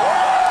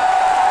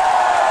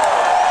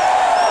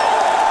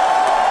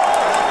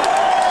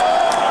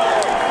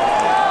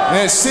 And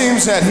it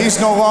seems that he's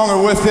no longer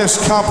with this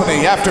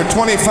company. After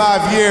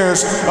 25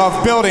 years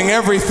of building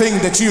everything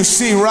that you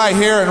see right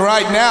here and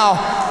right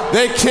now,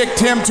 they kicked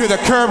him to the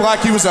curb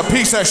like he was a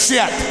piece of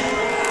shit.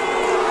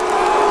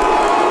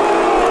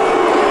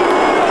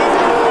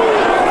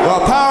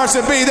 Well, powers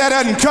that be, that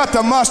doesn't cut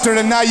the mustard,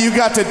 and now you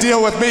got to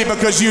deal with me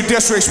because you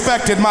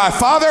disrespected my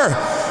father,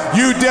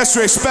 you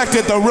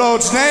disrespected the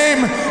Rhodes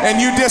name, and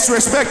you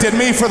disrespected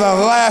me for the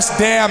last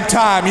damn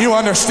time. You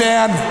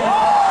understand?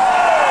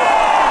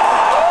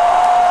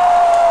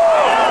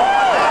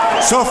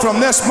 So from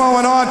this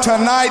moment on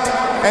tonight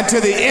and to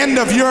the end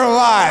of your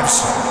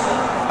lives,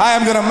 I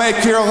am going to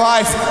make your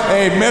life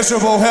a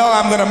miserable hell.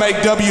 I'm going to make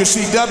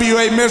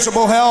WCW a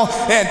miserable hell,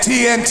 and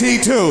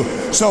TNT too.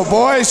 So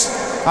boys,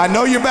 I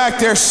know you're back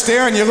there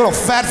staring, your little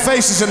fat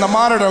faces in the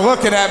monitor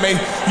looking at me.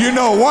 You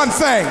know one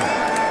thing.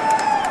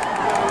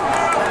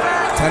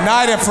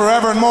 Tonight and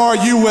forevermore,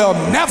 you will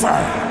never,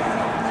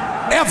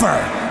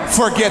 ever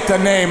forget the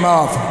name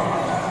of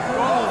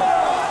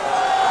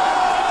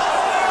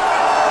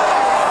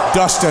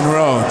Dustin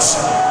Rhodes.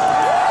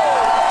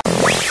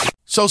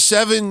 So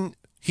 7,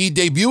 he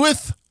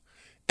debuted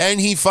and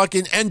he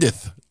fucking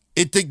endeth.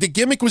 The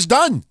gimmick was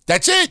done.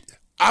 That's it.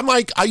 I'm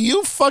like, are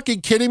you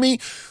fucking kidding me?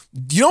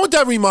 You know what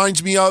that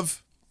reminds me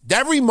of?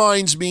 That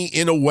reminds me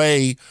in a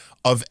way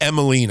of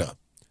Emelina.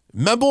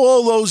 Remember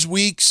all those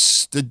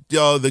weeks,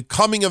 the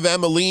coming of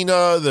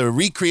Emelina, the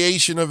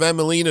recreation of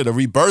Emelina, the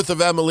rebirth of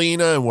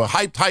Emelina, and we're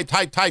hype.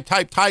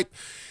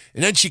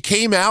 And then she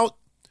came out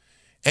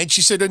and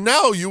she said, and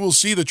now you will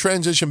see the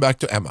transition back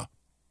to Emma.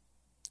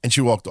 And she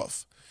walked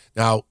off.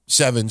 Now,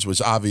 Sevens was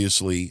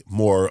obviously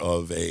more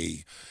of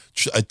a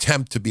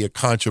attempt to be a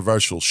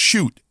controversial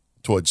shoot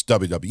towards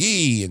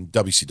WWE and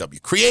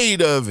WCW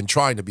Creative and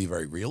trying to be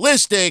very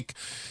realistic.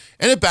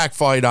 And it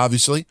backfired,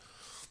 obviously.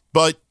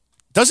 But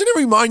doesn't it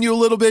remind you a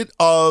little bit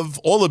of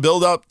all the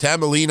build-up to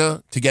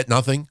Emelina to get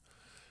nothing?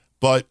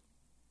 But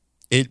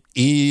it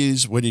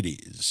is what it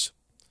is.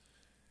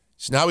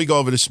 So now we go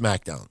over to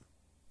SmackDown.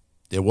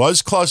 There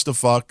was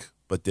clusterfuck,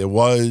 but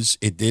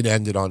it did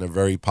end it on a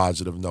very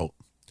positive note.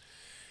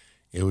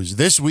 It was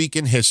this week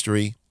in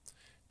history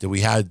that we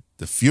had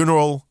the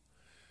funeral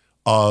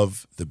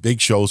of the Big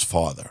Show's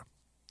father.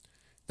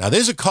 Now,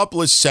 there's a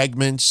couple of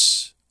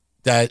segments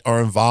that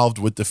are involved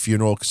with the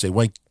funeral because they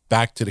went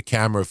back to the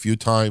camera a few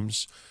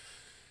times.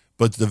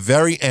 But the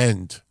very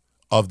end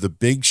of the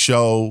Big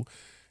Show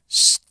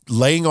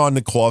laying on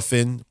the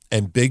coffin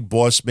and Big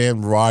Boss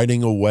Man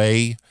riding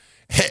away,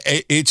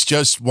 it's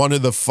just one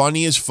of the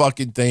funniest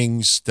fucking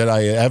things that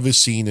I ever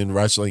seen in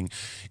wrestling.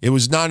 It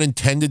was not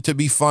intended to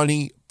be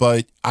funny,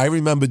 but I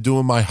remember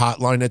doing my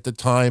hotline at the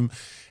time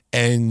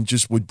and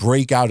just would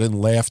break out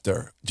in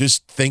laughter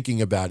just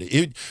thinking about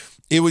it.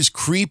 It was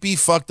creepy,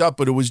 fucked up,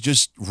 but it was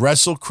just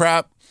wrestle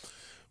crap,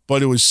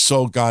 but it was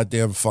so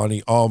goddamn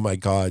funny. Oh my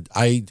God.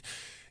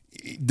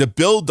 The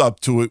build up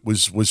to it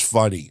was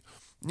funny.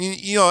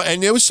 You know,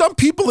 and there was some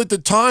people at the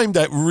time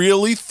that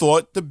really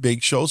thought the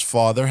Big Show's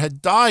father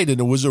had died and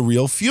it was a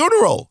real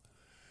funeral.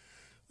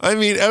 I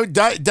mean,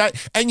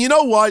 and you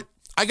know what?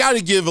 I got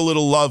to give a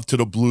little love to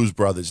the Blues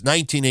Brothers,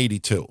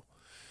 1982,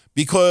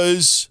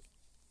 because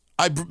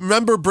I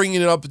remember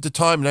bringing it up at the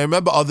time, and I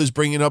remember others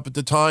bringing it up at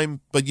the time,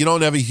 but you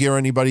don't ever hear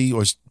anybody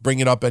or bring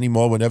it up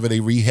anymore whenever they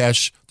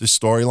rehash the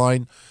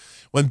storyline.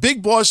 When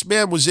Big Boss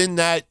Man was in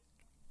that,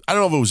 I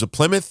don't know if it was a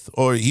Plymouth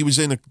or he was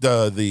in it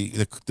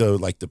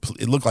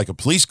looked like a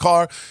police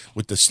car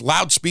with this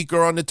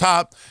loudspeaker on the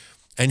top,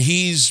 and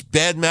he's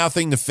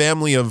bad-mouthing the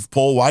family of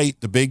Paul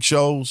White, the Big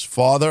Show's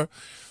father.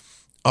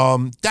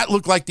 That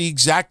looked like the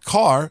exact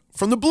car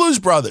from the Blues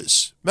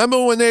Brothers.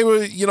 Remember when they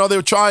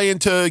were trying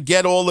to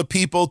get all the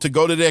people to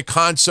go to their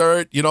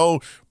concert,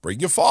 bring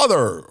your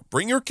father,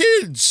 bring your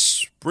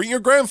kids, bring your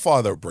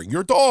grandfather, bring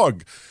your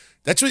dog.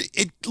 That's what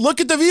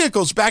look at the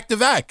vehicles back to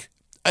back.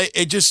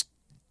 It just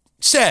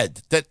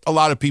said that a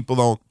lot of people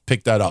don't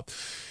pick that up.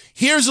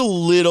 Here's a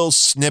little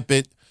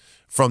snippet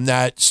from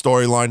that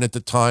storyline at the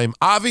time.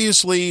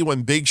 Obviously,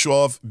 when Big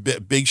Show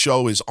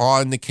is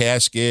on the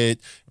casket,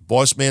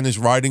 Boss Man is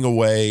riding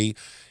away,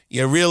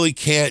 you really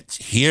can't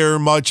hear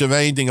much of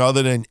anything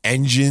other than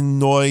engine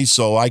noise,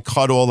 so I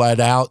cut all that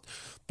out.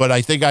 But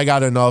I think I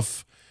got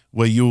enough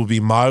where you will be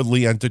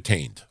mildly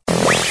entertained.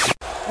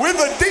 With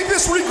the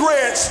deepest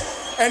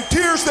regrets and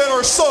tears that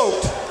are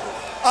soaked,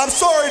 I'm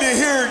sorry to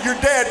hear your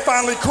dad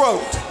finally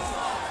croaked.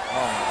 Oh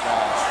my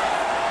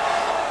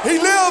gosh. He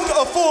lived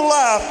a full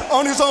life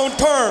on his own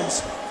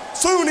terms.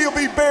 Soon he'll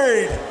be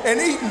buried and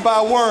eaten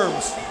by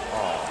worms.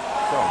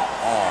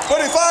 But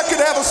if I could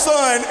have a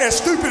son as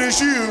stupid as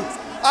you,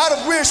 I'd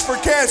have wished for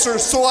cancer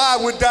so I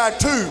would die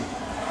too.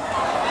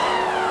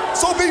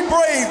 So be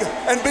brave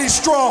and be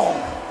strong.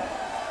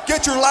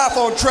 Get your life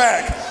on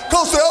track,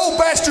 cause the old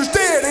bastard's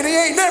dead and he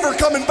ain't never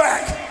coming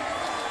back.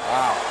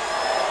 Wow.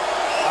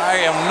 I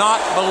am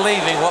not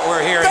believing what we're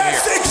hearing here.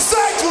 That's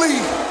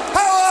exactly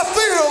how I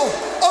feel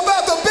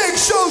about the Big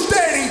Show's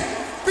daddy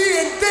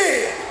being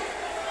dead.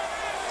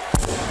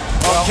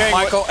 Well,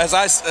 Michael, as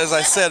I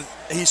said,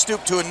 he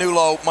stooped to a new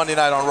low Monday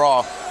night on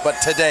Raw, but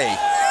today,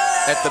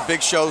 at the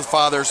Big Show's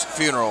father's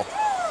funeral,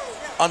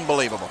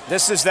 unbelievable.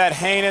 This is that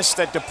heinous,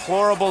 that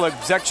deplorable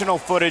exceptional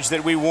footage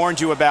that we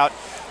warned you about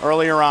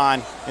earlier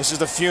on. This is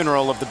the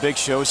funeral of the Big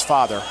Show's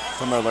father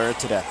from earlier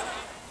today.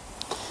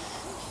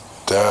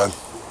 Dad,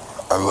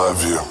 I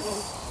love you.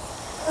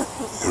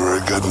 You were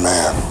a good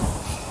man.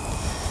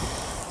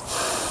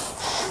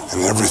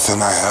 And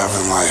everything I have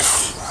in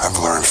life, I've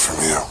learned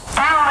from you.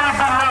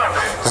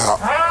 Now,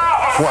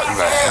 what in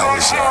the hell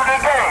is that?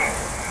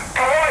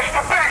 To watch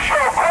the Big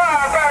Show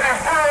cry about his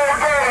dear old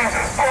daddy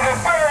for the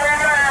very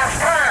last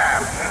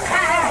time.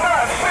 He was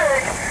not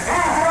sick.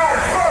 He's not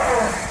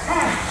suffering.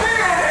 He's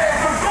dead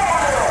as a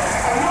doornail.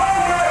 And no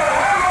matter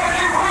how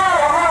much you cry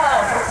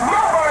around,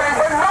 nobody's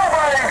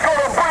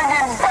going to bring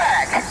him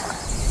back.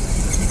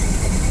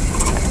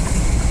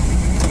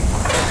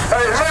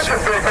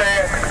 listen, big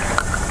man.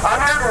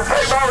 I'm here to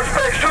pay my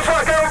respects just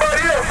like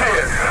everybody else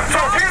is. So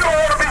if you don't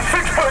want to be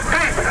 6 foot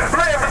deep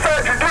laying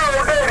beside your dear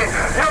old daddy,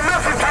 you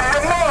listen to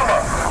your mama.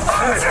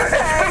 And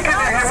speaking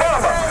of your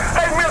mama,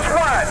 hey, Miss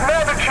White,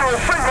 now that you're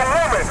a single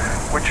woman,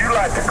 would you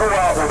like to go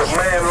out with a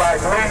man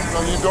like me? No,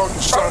 you don't,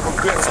 you son of a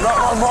bitch. Not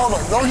my mama.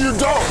 No, you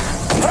don't.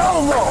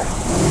 Hell no.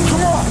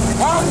 Come on.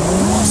 Huh?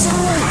 Listen to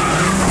me.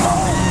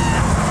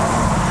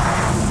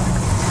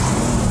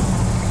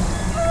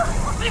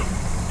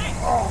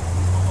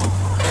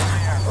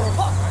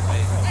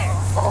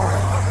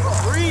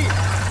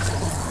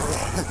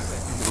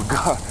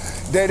 God.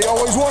 Daddy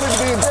always wanted to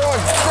be a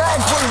drag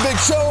queen, Big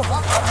Show.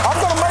 I'm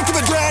going to make him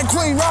a drag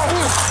queen right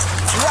here,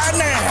 right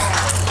now.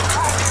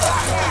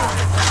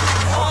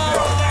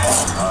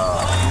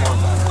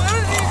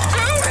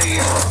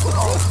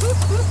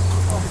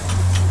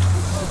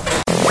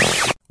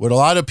 What a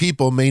lot of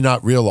people may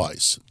not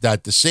realize,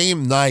 that the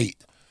same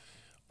night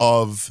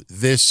of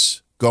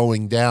this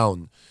going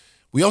down,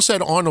 we also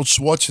had Arnold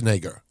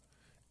Schwarzenegger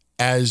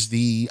as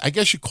the, I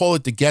guess you call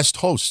it the guest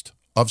host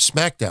of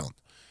SmackDown.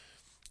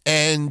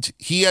 And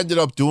he ended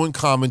up doing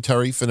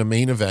commentary for the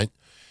main event,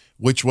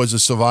 which was a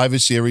Survivor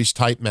Series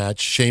type match.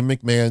 Shane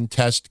McMahon,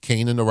 Test,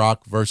 Kane and The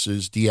Rock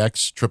versus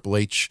DX, Triple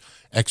H,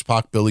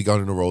 X-Pac, Billy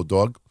Gunn, and the Road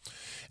Dogg.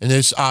 And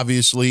this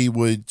obviously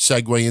would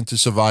segue into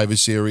Survivor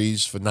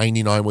Series for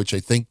 99, which I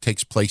think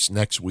takes place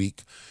next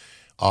week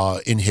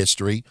in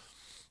history.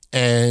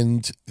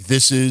 And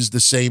this is the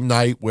same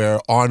night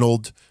where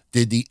Arnold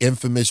did the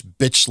infamous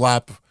bitch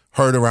slap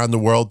heard around the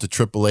world to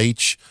Triple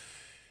H.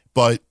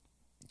 But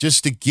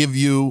just to give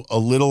you a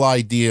little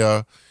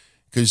idea,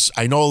 because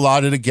I know a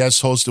lot of the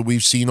guest hosts that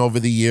we've seen over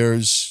the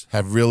years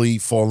have really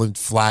fallen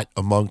flat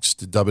amongst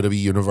the WWE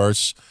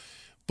Universe,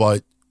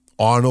 but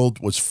Arnold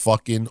was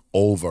fucking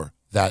over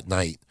that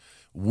night,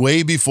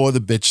 way before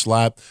the bitch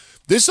slap.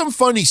 There's some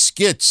funny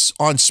skits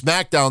on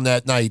SmackDown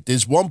that night.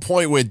 There's one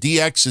point where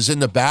DX is in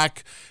the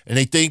back, and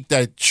they think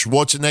that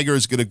Schwarzenegger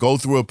is going to go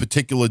through a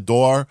particular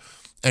door,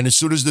 and as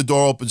soon as the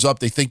door opens up,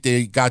 they think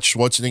they got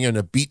Schwarzenegger and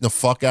they're beating the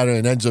fuck out of it,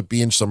 and it ends up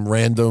being some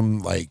random,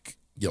 like,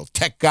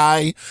 tech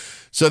guy.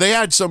 So they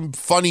had some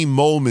funny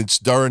moments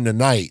during the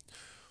night.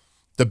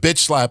 The bitch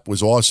slap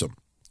was awesome.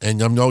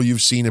 And I know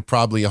you've seen it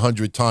probably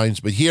 100 times,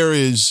 but here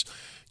is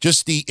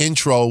just the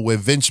intro where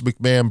Vince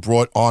McMahon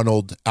brought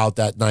Arnold out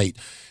that night.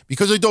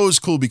 Because I thought it was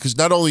cool, because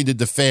not only did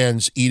the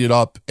fans eat it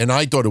up, and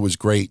I thought it was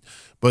great,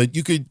 but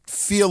you could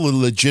feel the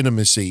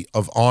legitimacy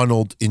of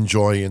Arnold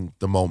enjoying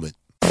the moment.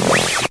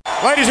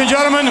 Ladies and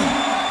gentlemen,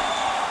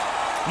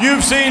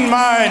 you've seen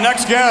my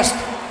next guest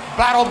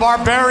battle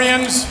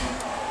barbarians.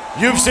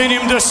 You've seen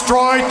him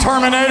destroy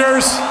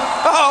Terminators.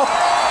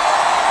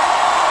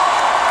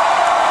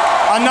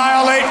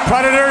 Annihilate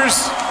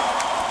Predators.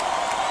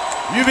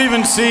 You've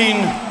even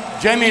seen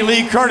Jamie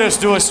Lee Curtis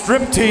do a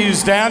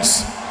striptease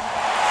dance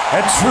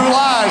at True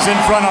Lies in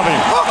front of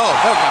him. Oh,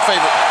 that was my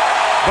favorite.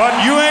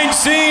 But you ain't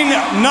seen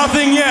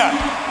nothing yet,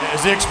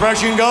 as the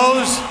expression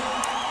goes,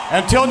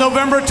 until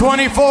November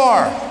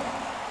 24,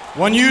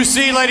 when you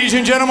see, ladies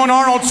and gentlemen,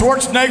 Arnold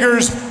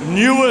Schwarzenegger's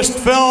newest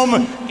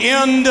film,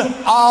 End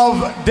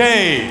of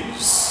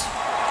Days.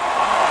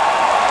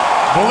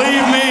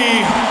 Believe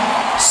me,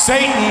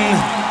 Satan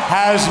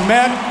has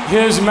met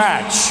his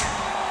match.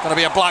 Gonna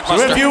be a blockbuster.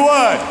 So if you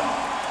would,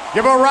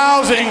 give a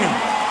rousing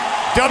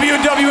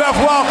WWF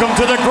welcome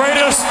to the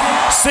greatest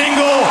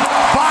single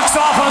box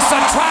office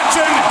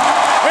attraction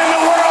in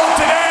the world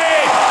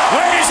today.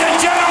 Ladies and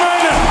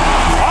gentlemen,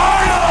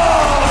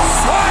 Arnold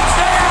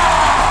Schwarzenegger!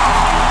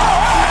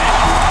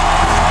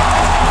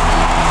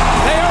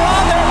 They are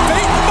on their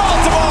feet in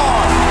Baltimore.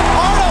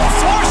 Arnold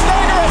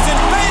Schwarzenegger has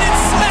invaded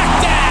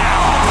SmackDown.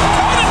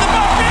 Conan the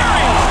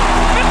Barbarian,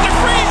 Mr.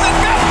 Freeze and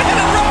Batman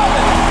and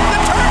Robin, the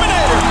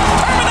Terminator,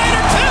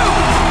 Terminator 2.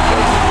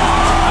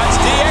 That's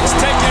DX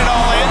taking it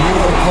all in.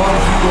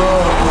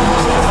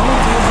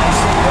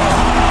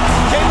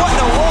 Okay, what in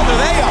the world are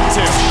they up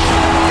to?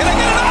 Can I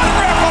get an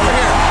autograph over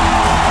here?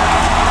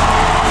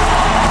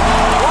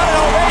 What an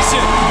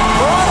ovation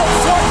for Arnold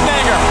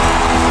Schwarzenegger.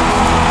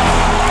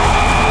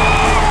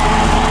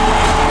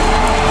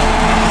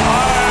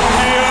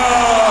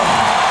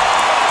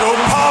 To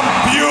pump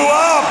you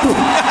up!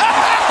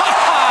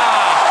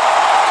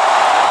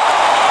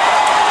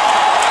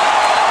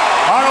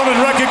 Arnold, in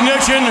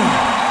recognition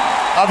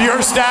of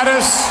your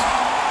status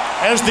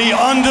as the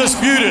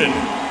undisputed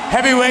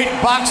heavyweight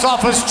box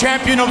office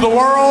champion of the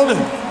world,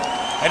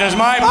 it is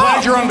my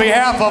pleasure on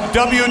behalf of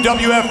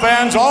WWF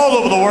fans all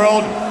over the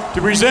world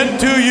to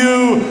present to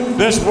you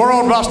this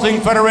World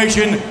Wrestling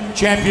Federation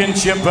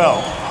Championship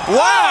belt.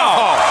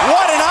 Wow!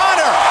 What an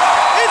honor!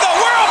 He's the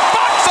world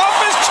box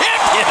office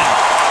champion!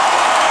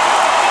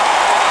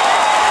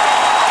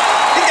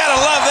 You gotta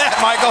love that,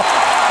 Michael.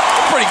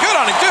 Pretty good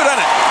on him, too,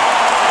 doesn't it?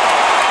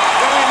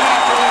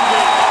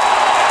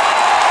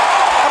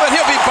 How about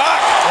he'll be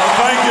back? Well,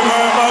 thank you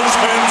very much,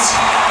 Vince,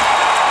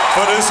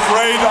 for this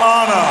great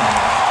honor.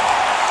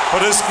 For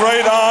this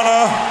great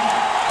honor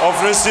of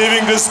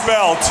receiving this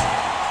belt.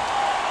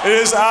 It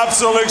is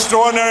absolutely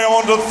extraordinary. I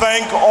want to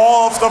thank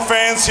all of the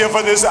fans here for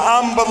this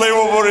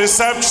unbelievable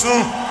reception.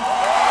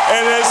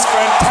 It is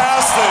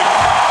fantastic.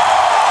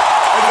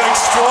 It's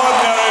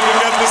extraordinary to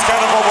get this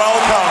kind of a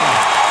welcome.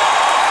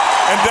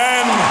 And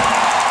then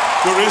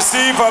to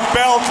receive a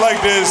belt like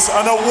this,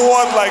 an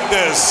award like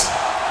this,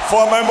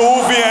 for my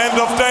movie End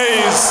of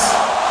Days.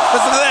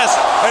 Listen to this.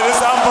 It is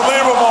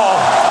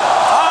unbelievable.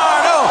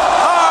 Arno!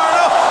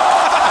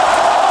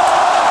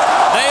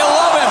 They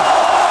love him.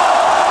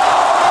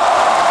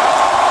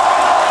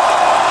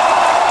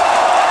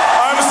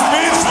 I'm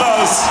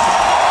speechless.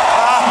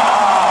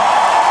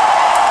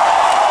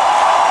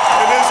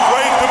 It is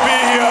great to be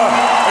here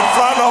in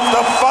front of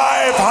the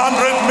 500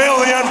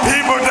 million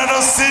people that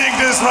are seeing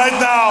this right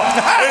now.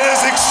 It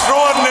is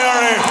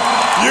extraordinary.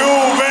 You,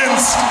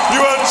 Vince,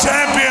 you are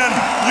champion.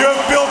 You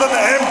have built an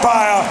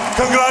empire.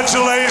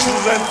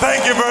 Congratulations and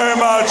thank you very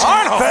much.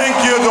 Arnold.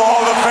 Thank you to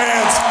all the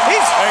fans.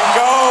 And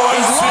go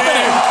and see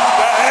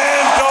the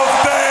End of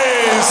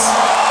Days.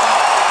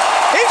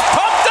 He's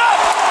pumped up.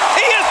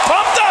 He is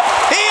pumped up.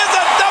 He is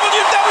a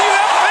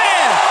WWF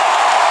fan.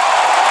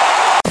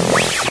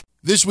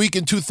 This week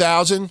in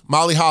 2000,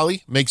 Molly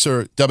Holly makes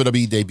her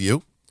WWE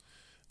debut.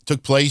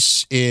 Took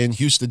place in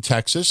Houston,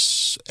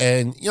 Texas.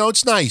 And, you know,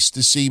 it's nice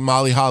to see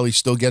Molly Holly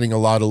still getting a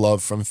lot of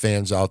love from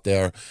fans out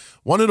there.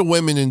 One of the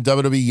women in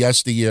WWE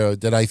yesteryear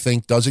that I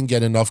think doesn't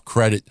get enough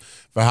credit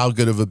for how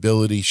good of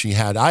ability she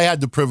had. I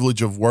had the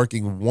privilege of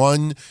working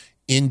one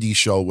indie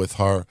show with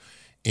her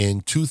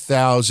in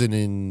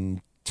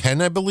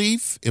 2010, I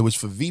believe. It was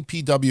for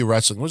VPW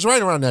Wrestling. It was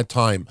right around that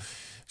time.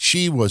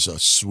 She was a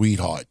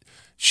sweetheart.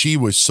 She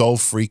was so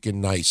freaking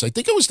nice. I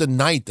think it was the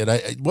night that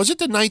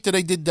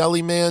I did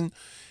Deli Man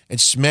and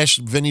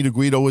smashed Vinny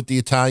DeGuido with the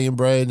Italian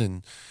bread,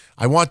 and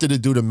I wanted to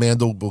do the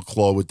mandible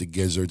claw with the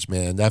gizzards,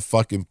 man. That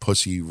fucking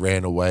pussy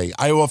ran away.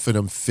 I offered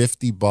him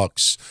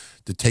 $50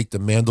 to take the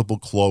mandible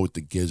claw with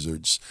the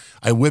gizzards.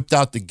 I whipped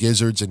out the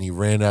gizzards and he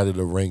ran out of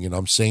the ring, and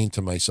I'm saying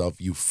to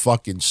myself, you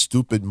fucking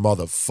stupid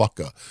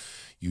motherfucker.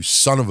 You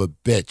son of a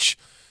bitch.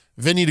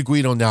 Vinny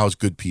DeGuido now is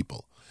good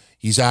people.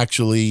 He's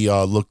actually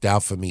looked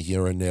out for me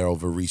here and there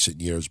over recent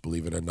years,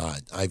 believe it or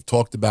not. I've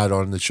talked about it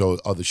on the show,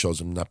 other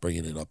shows. I'm not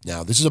bringing it up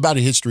now. This is about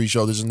a history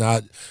show. This is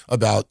not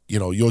about,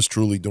 yours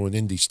truly doing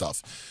indie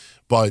stuff.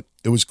 But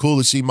it was cool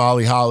to see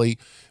Molly Holly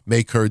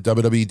make her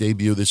WWE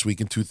debut this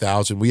week in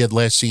 2000. We had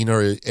last seen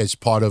her as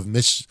part of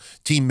Miss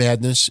Team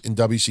Madness in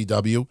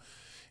WCW.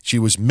 She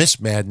was Miss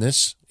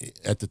Madness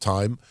at the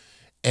time.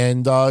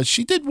 And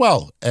she did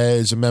well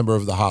as a member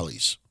of the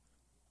Hollies.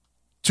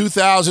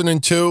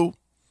 2002.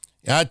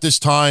 At this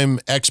time,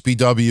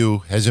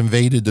 XPW has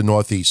invaded the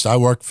Northeast. I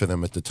worked for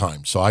them at the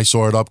time, so I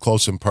saw it up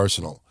close and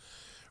personal.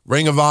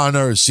 Ring of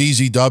Honor,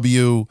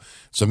 CZW,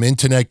 some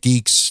internet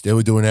geeks, they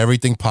were doing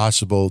everything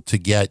possible to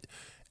get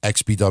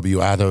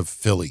XPW out of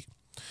Philly.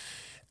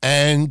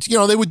 And,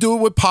 they would do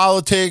it with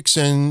politics,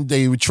 and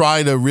they would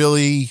try to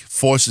really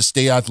force the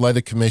State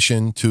Athletic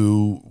Commission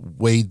to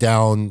weigh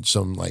down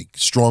some,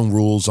 strong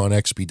rules on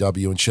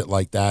XPW and shit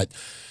like that.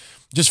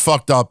 Just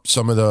fucked up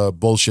some of the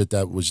bullshit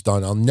that was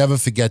done. I'll never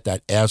forget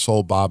that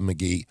asshole Bob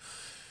McGee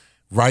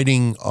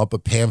writing up a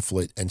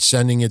pamphlet and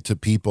sending it to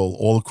people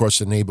all across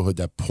the neighborhood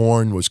that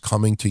porn was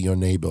coming to your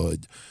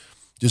neighborhood.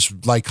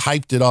 Just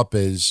hyped it up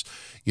as,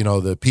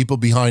 the people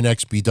behind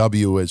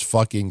XPW as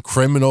fucking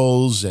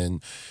criminals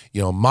and,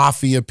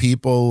 mafia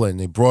people, and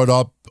they brought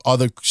up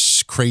other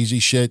crazy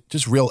shit.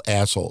 Just real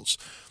assholes.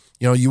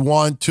 You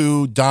want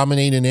to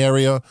dominate an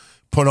area,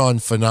 put on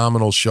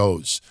phenomenal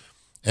shows.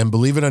 And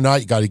believe it or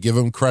not, you got to give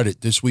them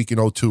credit. This week in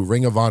 2002,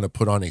 Ring of Honor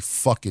put on a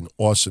fucking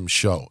awesome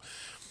show.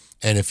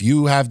 And if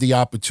you have the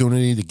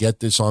opportunity to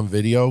get this on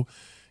video,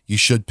 you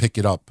should pick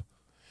it up.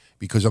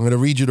 Because I'm going to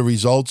read you the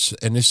results.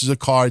 And this is a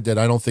card that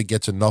I don't think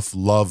gets enough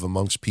love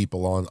amongst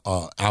people on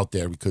out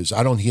there, because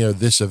I don't hear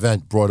this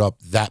event brought up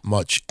that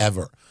much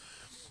ever.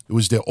 It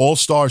was their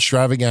All-Star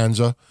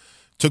Extravaganza.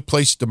 Took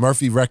place at the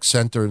Murphy Rec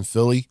Center in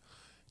Philly,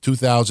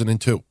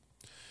 2002.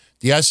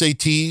 The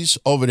SATs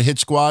over the Hit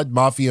Squad,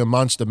 Mafia and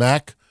Monster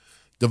Mac,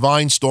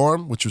 Divine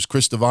Storm, which was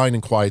Chris Divine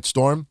and Quiet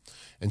Storm,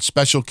 and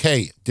Special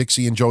K,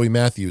 Dixie and Joey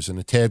Matthews in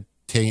a tag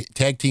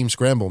team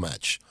scramble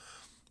match.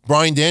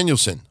 Bryan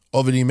Danielson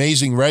over the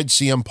Amazing Red,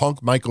 CM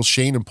Punk, Michael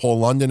Shane, and Paul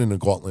London in a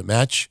gauntlet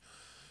match.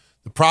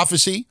 The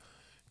Prophecy,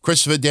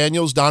 Christopher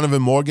Daniels,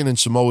 Donovan Morgan, and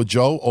Samoa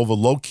Joe over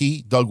Low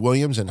Key, Doug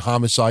Williams, and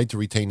Homicide to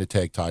retain the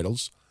tag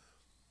titles.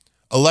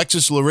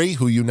 Alexis Lurie,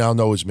 who you now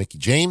know as Mickie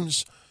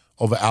James,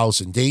 over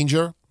Allison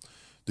Danger.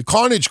 The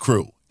Carnage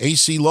Crew,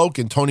 AC Loke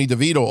and Tony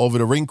DeVito over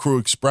the Ring Crew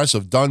Express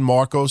of Dunn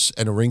Marcos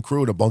and the Ring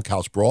Crew in a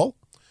bunkhouse brawl.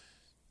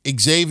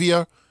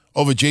 Xavier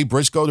over Jay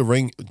Briscoe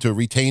to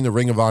retain the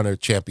Ring of Honor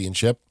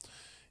Championship.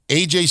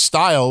 AJ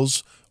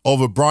Styles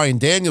over Bryan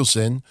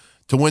Danielson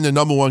to win the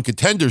 #1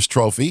 Contenders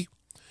Trophy.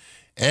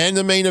 And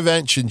the main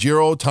event,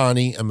 Shinjiro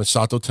Otani and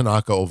Masato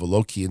Tanaka over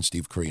Low Key and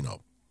Steve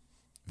Corino.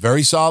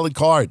 Very solid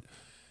card.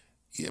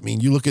 I mean,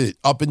 you look at it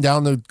up and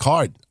down the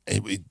card.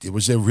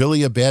 Was there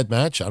really a bad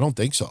match? I don't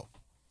think so.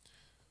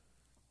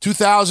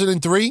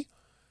 2003,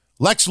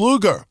 Lex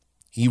Luger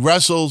He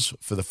wrestles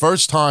for the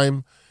first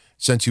time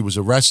since he was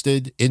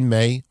arrested in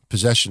May,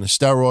 possession of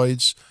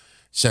steroids,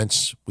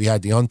 since we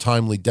had the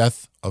untimely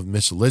death of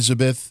Miss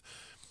Elizabeth.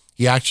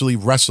 He actually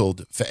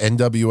wrestled for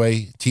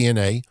NWA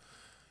TNA.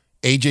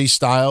 AJ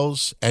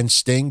Styles and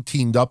Sting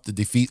teamed up to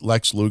defeat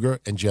Lex Luger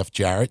and Jeff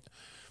Jarrett.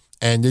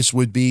 And this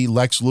would be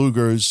Lex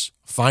Luger's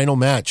final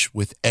match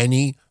with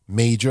any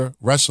major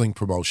wrestling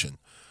promotion.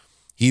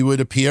 He would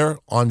appear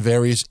on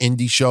various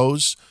indie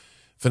shows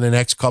for the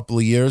next couple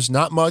of years.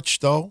 Not much,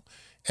 though.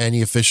 And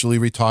he officially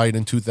retired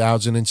in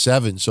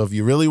 2007. So if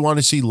you really want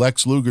to see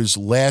Lex Luger's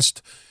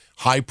last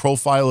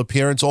high-profile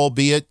appearance,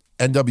 albeit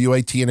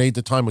NWA TNA at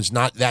the time was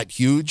not that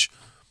huge,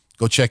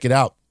 go check it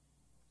out.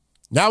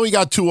 Now we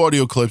got two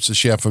audio clips to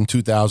share from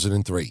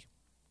 2003.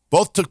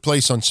 Both took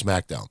place on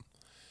SmackDown.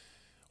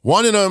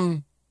 One of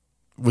them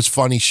was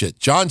funny shit.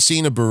 John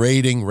Cena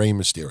berating Rey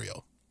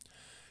Mysterio.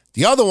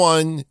 The other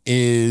one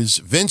is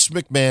Vince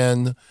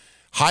McMahon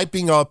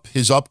hyping up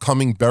his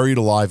upcoming Buried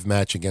Alive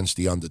match against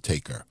The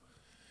Undertaker.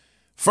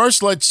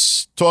 First,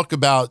 let's talk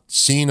about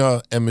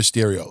Cena and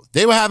Mysterio.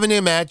 They were having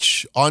their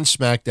match on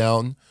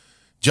SmackDown.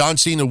 John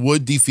Cena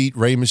would defeat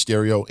Rey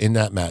Mysterio in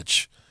that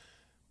match.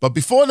 But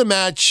before the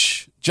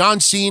match, John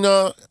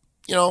Cena,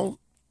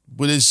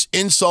 with his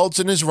insults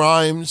and his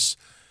rhymes,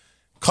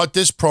 cut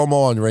this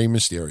promo on Rey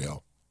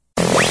Mysterio.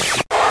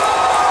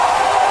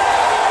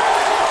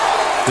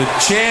 The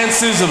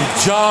chances of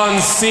John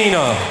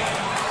Cena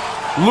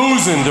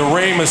losing to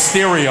Rey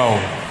Mysterio.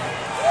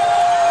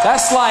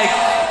 That's like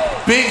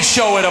Big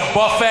Show at a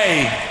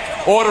buffet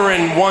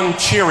ordering one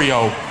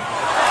Cheerio.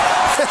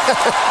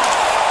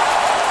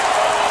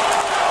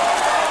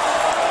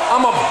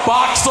 I'm a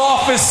box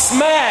office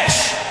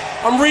smash.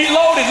 I'm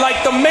reloaded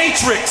like the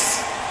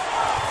Matrix.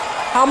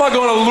 How am I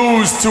gonna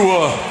lose to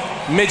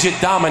a midget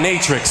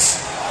dominatrix?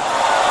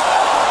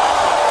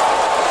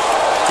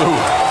 Dude.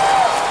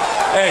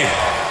 Hey,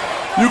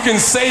 you can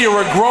say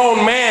you're a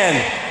grown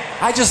man.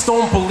 I just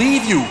don't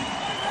believe you.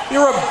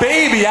 You're a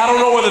baby. I don't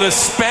know whether to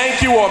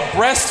spank you or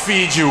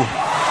breastfeed you.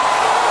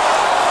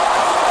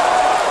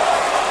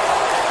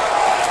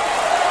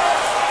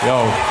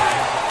 Yo,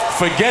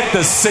 forget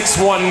the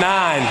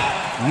 619.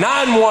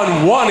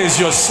 911 is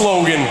your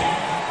slogan.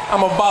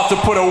 I'm about to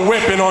put a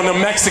whipping on the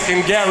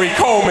Mexican Gary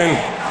Coleman.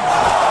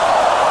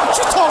 What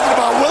you talking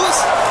about, Willis?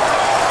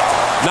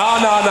 No.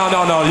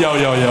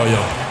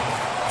 Yo.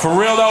 For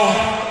real though,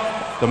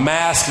 the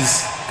mask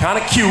is kind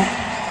of cute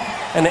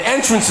and the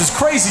entrance is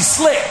crazy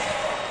slick.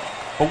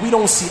 But we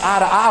don't see eye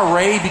to eye,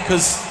 Ray,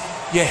 because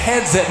your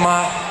head's at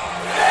my...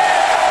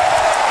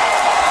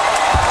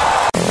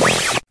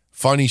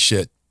 Funny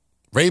shit.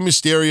 Rey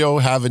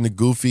Mysterio having the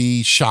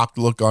goofy, shocked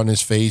look on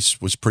his face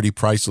was pretty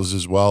priceless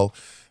as well.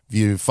 If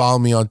you follow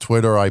me on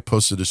Twitter, I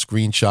posted a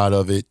screenshot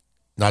of it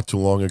not too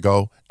long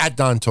ago, at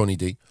Don Tony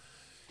D.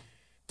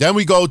 Then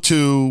we go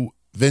to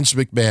Vince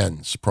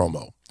McMahon's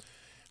promo,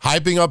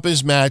 hyping up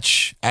his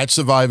match at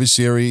Survivor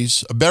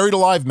Series, a Buried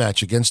Alive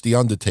match against The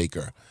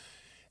Undertaker.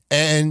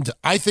 And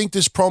I think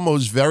this promo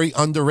is very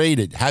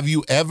underrated. Have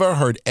you ever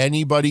heard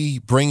anybody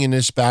bringing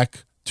this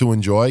back to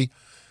enjoy?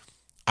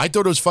 I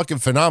thought it was fucking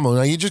phenomenal.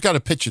 Now, you just got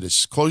to picture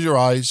this. Close your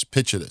eyes,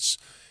 picture this.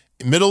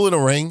 Middle of the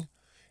ring,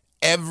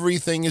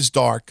 everything is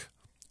dark,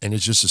 and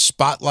it's just a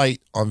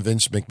spotlight on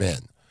Vince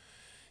McMahon.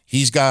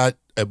 He's got,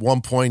 at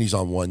one point, he's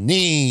on one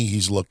knee,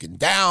 he's looking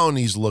down,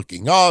 he's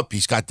looking up,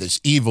 he's got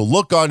this evil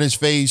look on his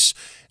face,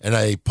 and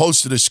I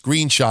posted a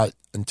screenshot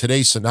in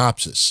today's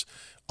synopsis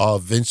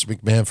of Vince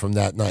McMahon from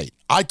that night.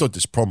 I thought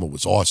this promo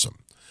was awesome.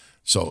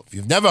 So if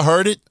you've never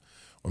heard it,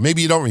 or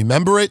maybe you don't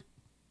remember it,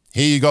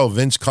 here you go,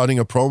 Vince cutting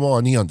a promo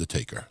on The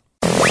Undertaker.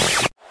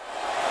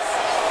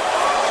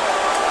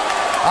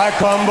 I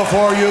come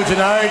before you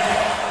tonight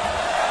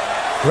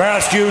to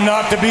ask you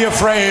not to be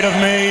afraid of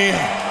me.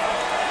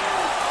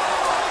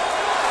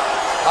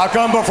 I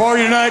come before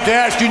you tonight to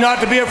ask you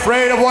not to be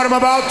afraid of what I'm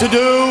about to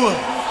do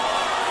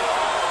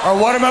or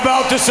what I'm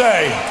about to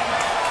say.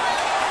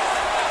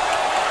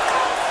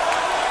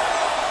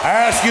 I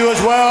ask you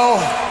as well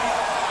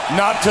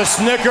not to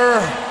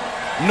snicker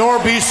nor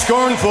be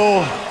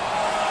scornful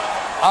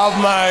of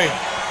my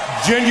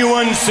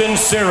genuine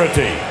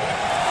sincerity.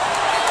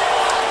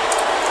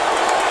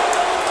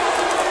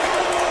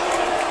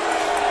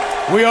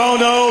 We all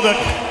know that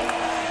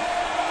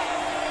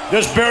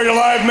this Buried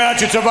Alive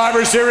match at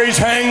Survivor Series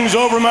hangs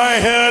over my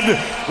head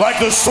like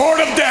the sword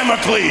of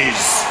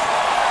Damocles.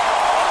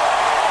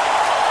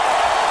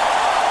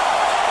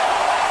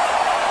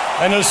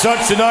 And as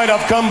such, tonight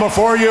I've come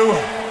before you.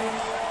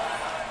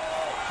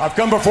 I've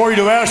come before you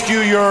to ask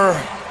you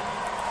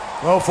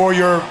for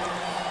your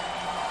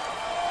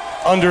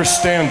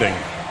understanding.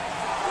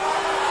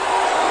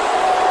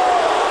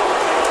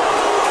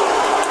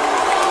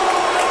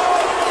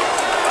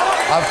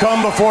 I've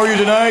come before you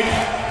tonight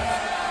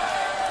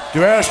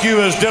to ask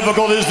you, as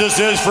difficult as this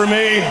is for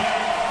me,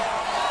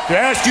 to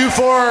ask you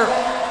for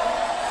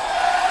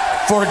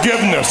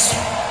forgiveness.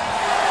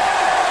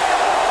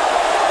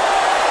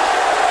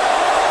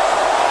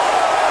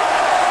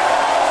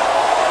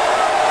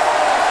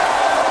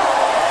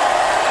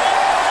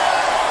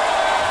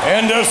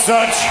 And as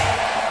such,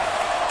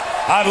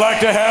 I'd like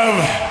to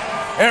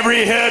have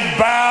every head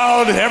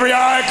bowed, every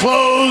eye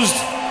closed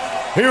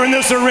here in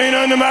this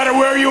arena, no matter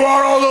where you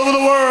are all over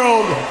the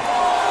world.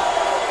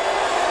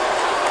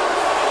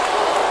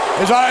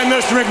 As I,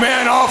 Mr.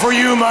 McMahon, offer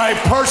you my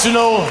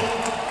personal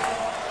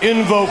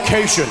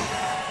invocation.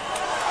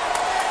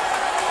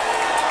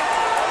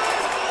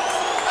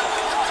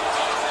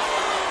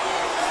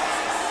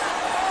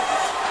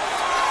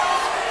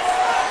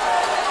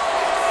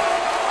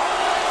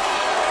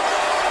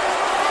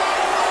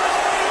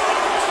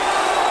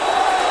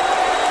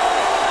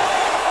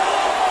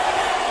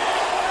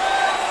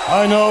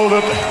 I know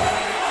that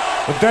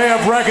the day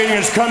of reckoning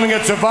is coming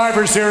at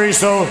Survivor Series,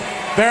 so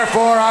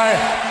therefore I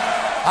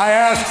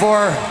ask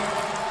for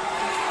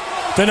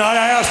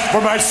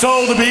my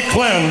soul to be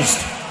cleansed.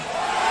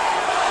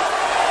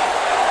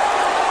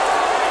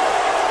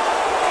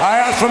 I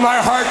ask for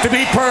my heart to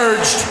be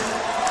purged.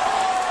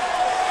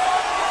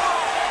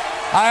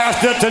 I ask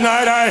that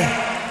tonight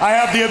I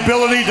have the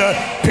ability to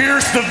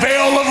pierce the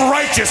veil of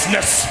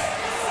righteousness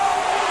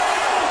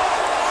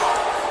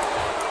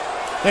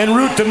en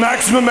route to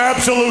maximum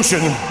absolution.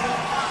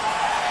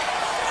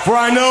 For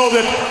I know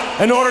that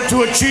in order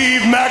to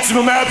achieve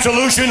maximum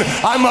absolution,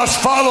 I must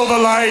follow the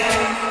light.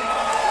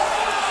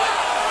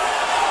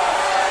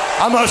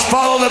 I must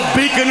follow the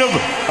beacon of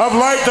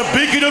light, the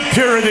beacon of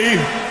purity.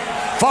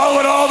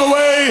 Follow it all the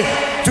way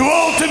to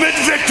ultimate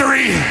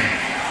victory.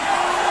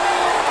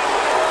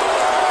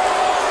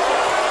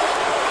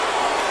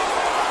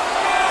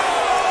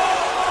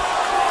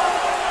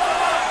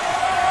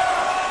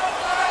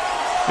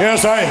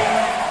 Yes,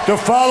 to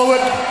follow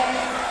it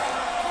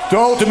to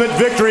ultimate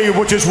victory,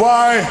 which is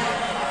why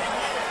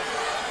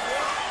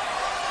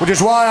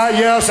I,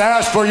 yes,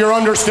 ask for your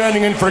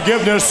understanding and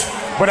forgiveness,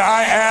 but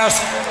I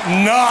ask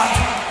not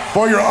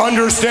for your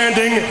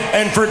understanding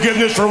and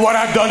forgiveness for what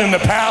I've done in the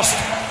past.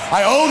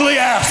 I only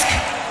ask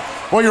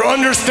for your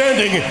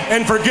understanding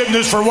and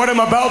forgiveness for what I'm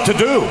about to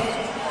do.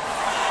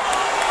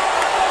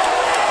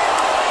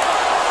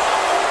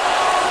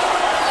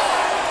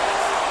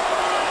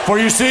 For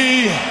you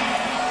see,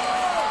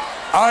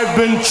 I've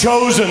been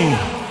chosen.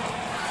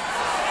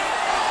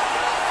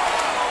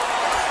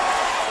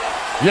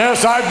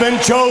 Yes, I've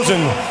been chosen.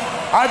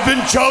 I've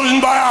been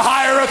chosen by a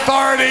higher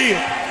authority,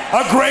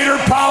 a greater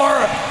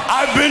power.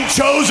 I've been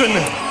chosen.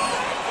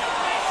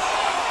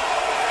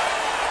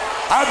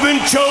 I've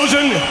been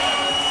chosen.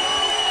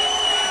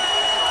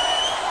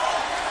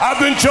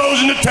 I've been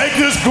chosen to take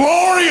this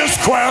glorious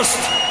quest.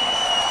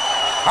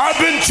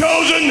 I've been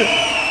chosen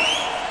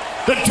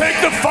to take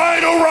the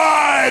final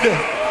ride.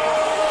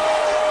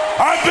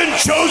 I've been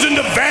chosen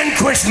to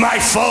vanquish my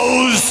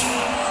foes.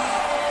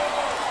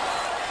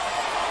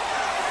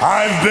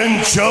 I've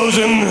been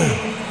chosen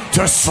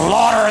to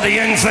slaughter the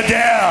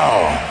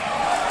infidel.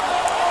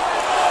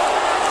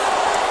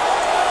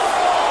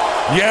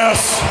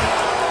 Yes,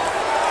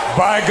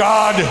 by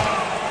God,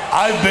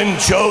 I've been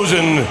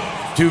chosen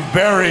to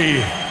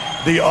bury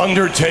the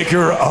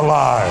Undertaker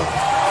alive.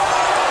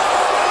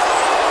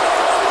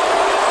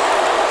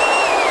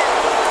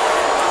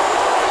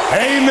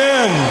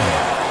 Amen.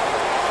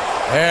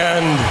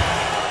 And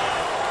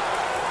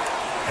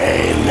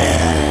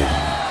amen.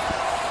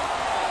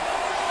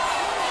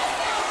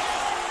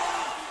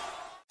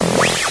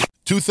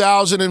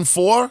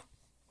 2004,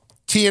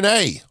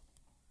 TNA,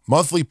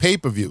 monthly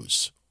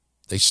pay-per-views.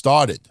 They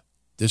started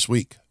this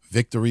week,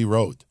 Victory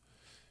Road,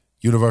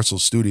 Universal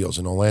Studios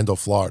in Orlando,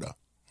 Florida.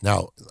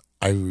 Now,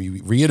 I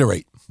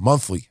reiterate,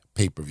 monthly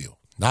pay-per-view,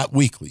 not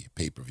weekly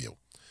pay-per-view.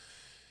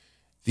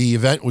 The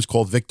event was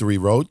called Victory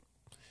Road,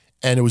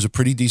 and it was a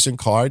pretty decent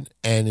card,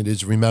 and it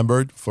is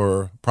remembered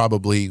for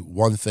probably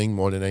one thing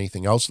more than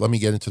anything else. Let me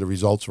get into the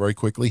results very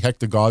quickly.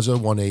 Hector Garza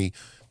won a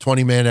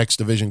 20-man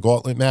X-Division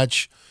gauntlet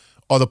match.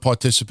 Other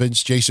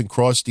participants, Jason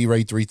Cross,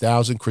 D-Ray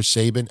 3000, Chris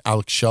Sabin,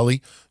 Alex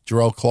Shelley,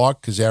 Jarrell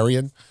Clark,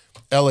 Kazarian,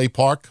 L.A.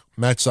 Park,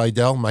 Matt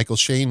Seidel, Michael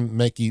Shane,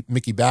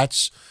 Mickey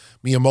Batts,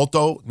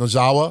 Miyamoto,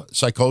 Nozawa,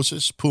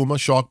 Psychosis, Puma,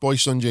 Sharkboy,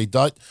 Sunjay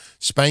Dutt,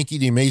 Spanky,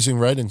 The Amazing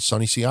Red, and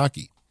Sonny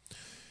Siaki.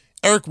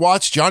 Eric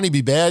Watts, Johnny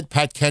B. Bad,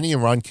 Pat Kenny,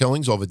 and Ron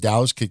Killings over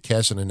Dallas, Kid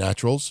Cass, and the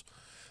Naturals.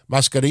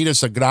 Mascarita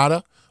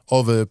Sagrada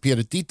over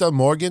Pierretita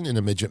Morgan in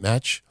a midget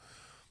match.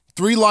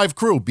 3 Live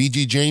Crew,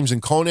 BG James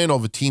and Conan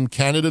over Team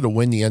Canada to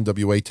win the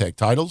NWA Tag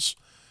Titles.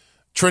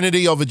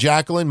 Trinity over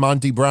Jacqueline,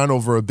 Monty Brown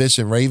over Abyss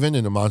and Raven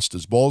in a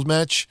Monsters Balls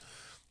match.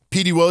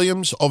 Petey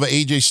Williams over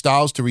AJ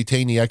Styles to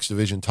retain the X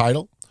Division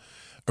title.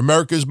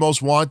 America's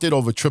Most Wanted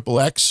over Triple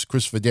X,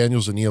 Christopher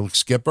Daniels and Neil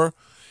Skipper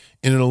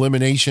in an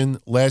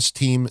elimination last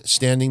team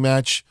standing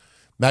match.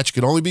 Match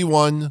could only be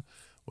won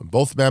when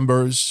both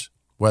members,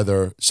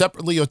 whether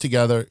separately or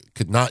together,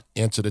 could not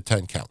answer the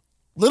 10 count.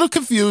 Little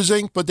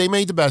confusing, but they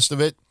made the best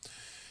of it.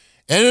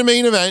 And in the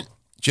main event,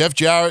 Jeff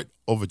Jarrett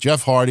over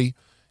Jeff Hardy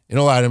in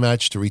a ladder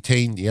match to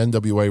retain the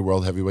NWA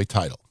World Heavyweight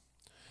title.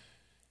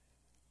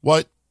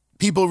 What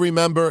people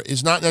remember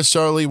is not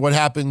necessarily what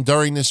happened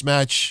during this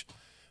match,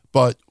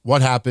 but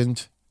what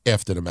happened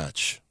after the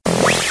match.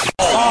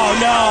 Oh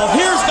no,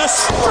 here's the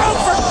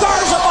stroke for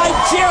Garza by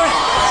Jarrett.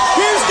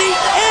 Here's the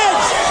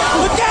edge.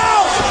 Look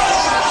out!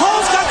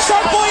 Hull's got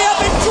Shark Boy up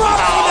and drops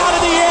him out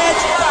of the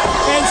edge.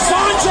 And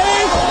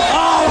Sanjay,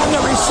 on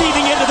the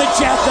receiving end of the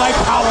jackknife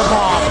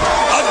powerbomb.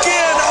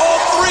 Again, all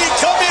three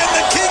come in,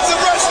 the kings of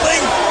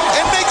wrestling,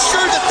 and make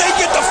sure that they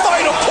get the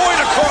final point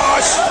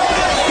across.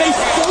 They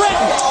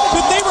threatened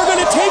that they were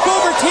going to take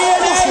over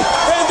TNA,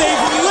 and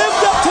they've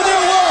lived up to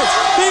their words.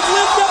 They've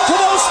lived up to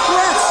those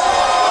threats.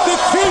 The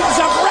kings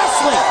of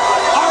wrestling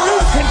are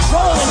in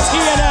control in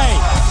TNA.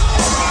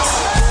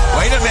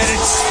 Wait a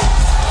minute.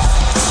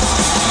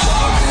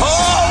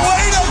 Oh,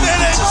 wait a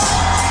minute.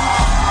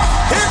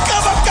 Here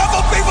come a couple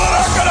people that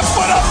aren't going to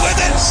put up with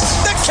it.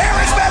 The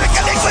charismatic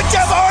and England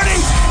Jeff Hardy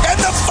and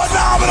the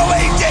phenomenal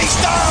AJ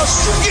Styles.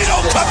 You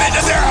don't come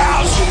into their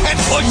house and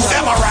push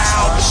them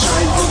around.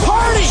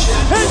 Hardy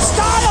and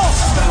Styles.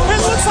 It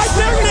looks like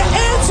they're going to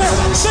answer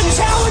the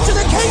challenge of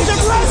the kings of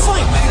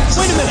wrestling.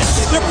 Wait a minute.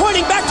 They're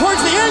pointing back towards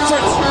the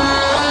entrance.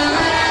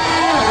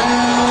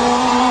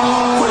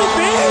 Could it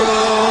be?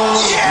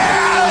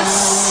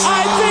 Yes!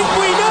 I think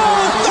we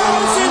know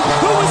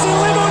who was in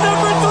limo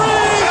number 3.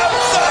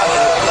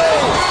 Absolutely!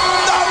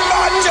 The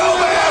Macho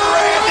Man,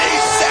 Randy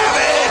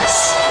Savage!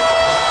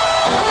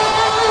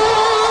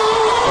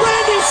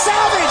 Randy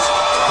Savage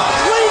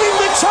leading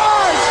the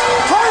charge.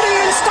 Hardy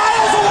and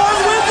Styles along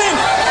with him.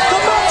 The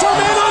Macho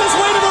Man on his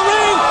way to the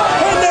ring.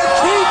 And the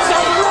kings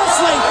of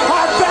wrestling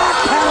are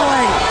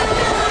backpedaling.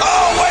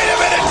 Oh, wait a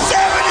minute.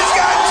 Savage has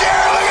got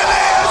Jarrett. Look at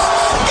this.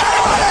 Got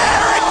him on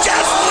air and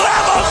just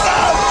levels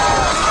them.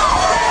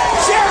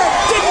 Jarrett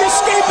didn't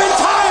escape in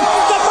time.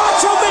 The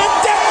Macho Man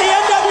decked the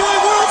NWA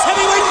World's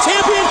Heavyweight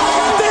Champion.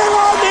 They're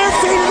on their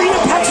feet. The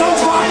Impact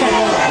Zone's rocking.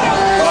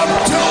 I'm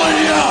telling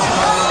ya,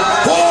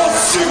 all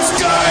 6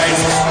 guys,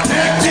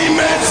 tag team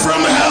match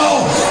from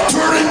hell,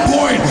 turning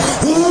point.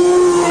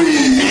 Ooh,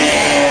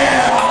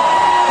 yeah!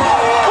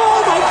 Oh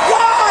my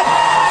God!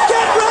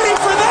 Get ready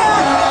for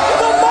that!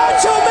 The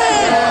Macho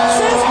Man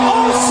says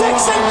all 6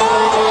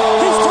 involved.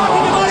 He's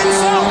talking about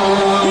himself.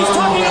 He's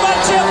talking about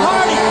Jeff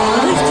Hardy.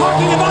 He's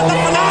talking about the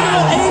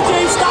phenomenal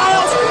AJ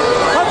Styles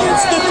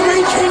against the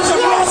 3 kings of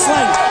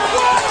wrestling.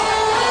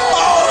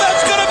 Oh,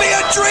 that's going to be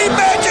a dream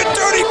match at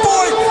 30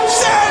 point.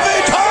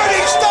 Savage,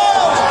 Hardy,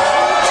 Styles,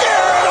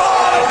 Jarrett,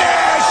 Hall, and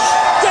Nash.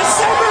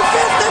 December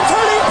 5th at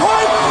Turning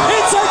Point.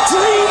 It's a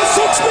dream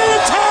 6-man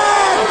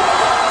tag.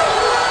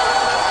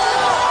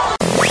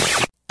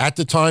 At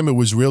the time, it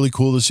was really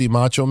cool to see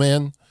Macho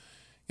Man.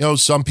 You know,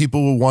 some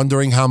people were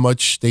wondering how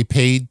much they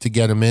paid to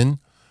get him in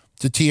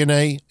to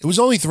TNA. It was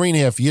only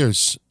 3.5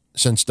 years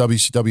since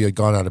WCW had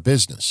gone out of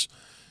business.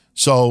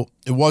 So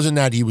it wasn't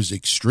that he was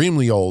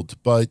extremely old,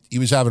 but he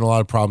was having a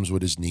lot of problems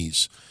with his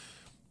knees.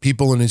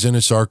 People in his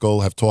inner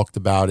circle have talked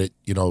about it,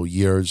 you know,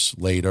 years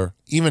later,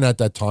 even at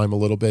that time a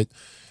little bit.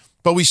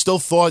 But we still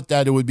thought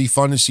that it would be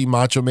fun to see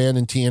Macho Man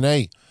in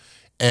TNA.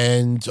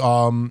 And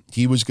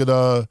he was going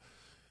to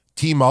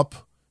team up.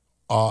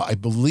 I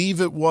believe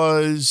it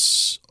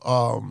was,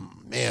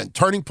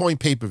 Turning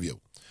Point pay-per-view.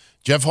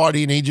 Jeff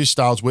Hardy and AJ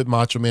Styles with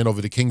Macho Man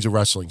over the Kings of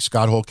Wrestling,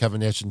 Scott Hall,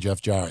 Kevin Nash, and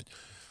Jeff Jarrett.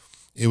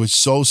 It was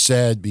so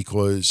sad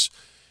because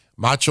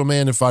Macho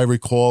Man, if I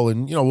recall,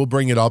 and, you know, we'll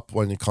bring it up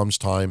when it comes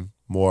time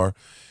more,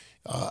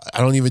 I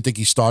don't even think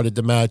he started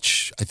the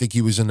match. I think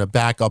he was in the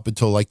back up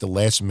until like the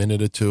last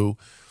minute or two.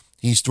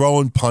 He's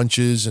throwing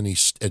punches and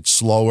it's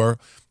slower.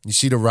 You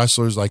see the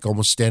wrestlers like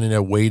almost standing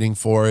there waiting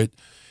for it.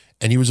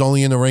 And he was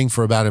only in the ring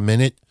for about a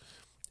minute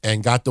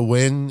and got the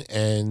win.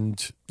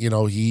 And, you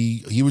know,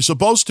 he was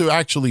supposed to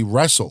actually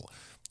wrestle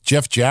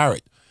Jeff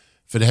Jarrett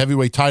for the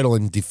heavyweight title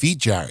and defeat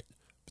Jarrett.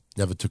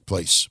 Never took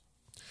place.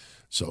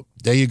 So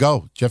there you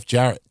go. Jeff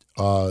Jarrett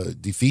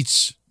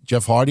defeats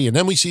Jeff Hardy. And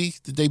then we see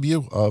the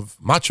debut of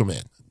Macho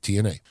Man,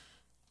 TNA.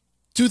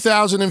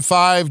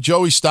 2005,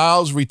 Joey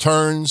Styles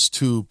returns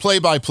to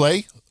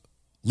play-by-play,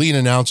 lead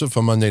announcer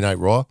for Monday Night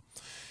Raw.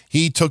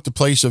 He took the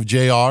place of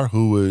JR,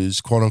 who was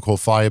quote-unquote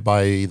fired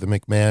by the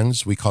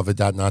McMahons. We covered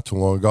that not too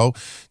long ago.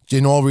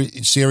 In all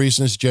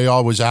seriousness,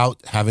 JR was out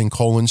having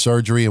colon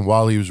surgery, and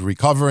while he was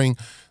recovering,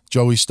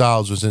 Joey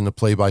Styles was in the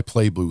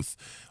play-by-play booth.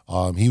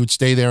 He would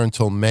stay there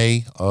until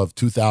May of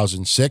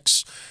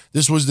 2006.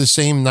 This was the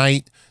same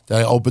night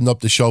that I opened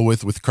up the show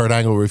with Kurt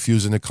Angle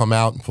refusing to come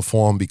out and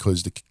perform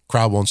because the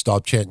crowd won't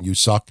stop chanting, "You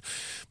suck."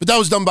 But that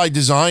was done by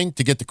design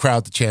to get the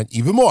crowd to chant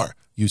even more,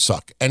 "You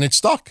suck." And it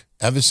stuck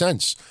ever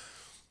since.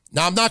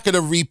 Now, I'm not going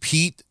to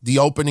repeat the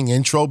opening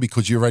intro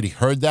because you already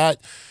heard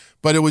that,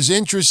 but it was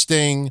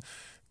interesting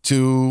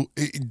to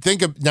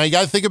think of. Now, you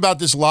got to think about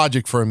this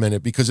logic for a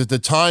minute, because at the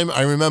time,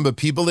 I remember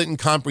people didn't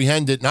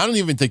comprehend it, and I don't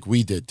even think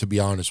we did, to be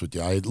honest with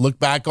you. I look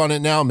back on it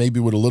now,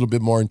 maybe with a little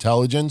bit more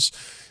intelligence,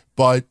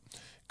 but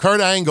Kurt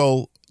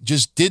Angle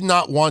just did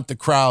not want the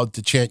crowd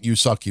to chant, "You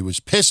suck." He was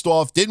pissed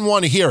off, didn't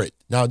want to hear it.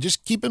 Now,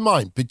 just keep in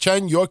mind,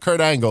 pretend you're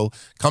Kurt Angle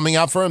coming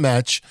out for a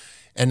match,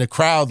 and the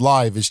crowd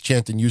live is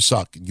chanting, "You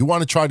suck." You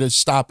want to try to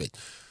stop it.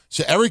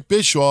 So Eric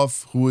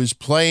Bischoff, who is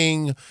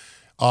playing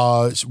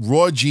Raw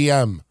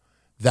GM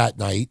that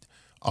night,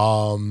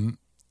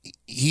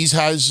 he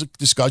has a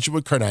discussion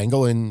with Kurt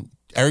Angle, and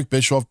Eric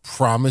Bischoff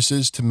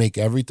promises to make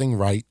everything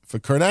right for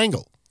Kurt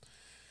Angle.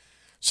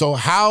 So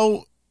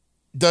how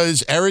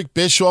does Eric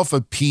Bischoff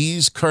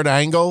appease Kurt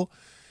Angle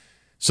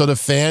so the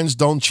fans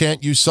don't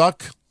chant "you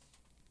suck"?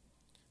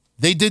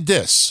 They did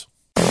this.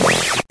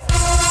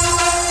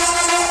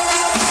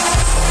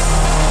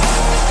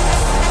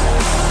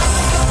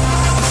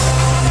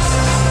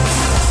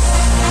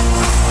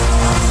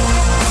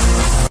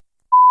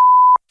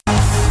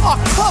 Oh,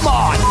 come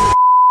on!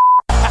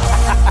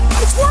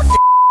 It's working!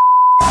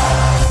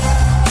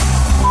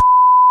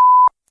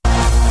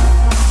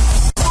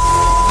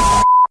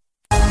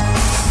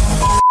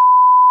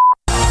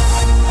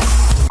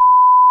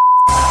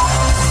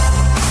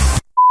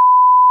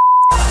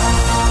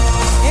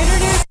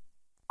 Introduce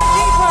the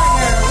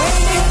partner,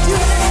 weighing in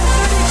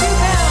 232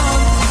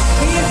 pounds.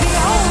 He is the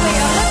only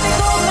Olympic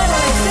gold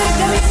medalist in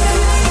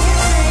WWE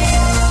history,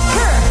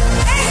 Kurt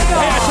Angle.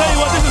 Hey, I tell you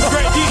what, this is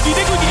great. Do you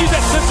think we can use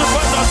that censor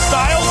button on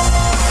Styles?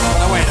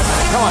 Now, wait a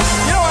minute. Come on.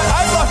 You know what?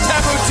 I thought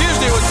Taboo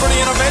Tuesday was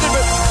pretty innovative,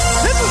 but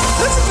this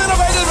is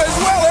innovative as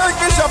well. Eric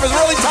Bischoff has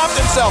really topped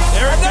himself.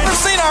 I've never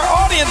seen our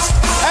audience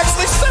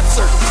actually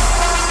censored.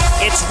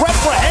 It's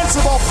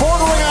reprehensible,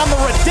 bordering on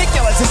the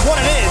ridiculous is what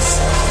it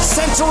is.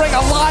 Censoring a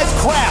live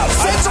crowd.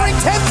 Censoring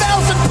 10,000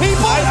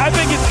 people? I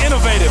think it's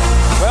innovative.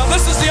 Well,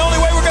 this is the only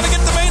way we're going to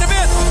get the main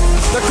event.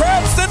 The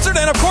crowd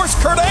censored, and of course,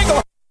 Kurt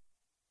Angle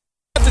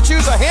have to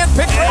choose a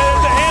hand-picked. The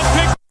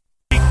hand-picked.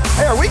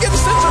 Hey, are we getting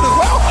censored as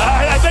well?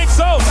 I think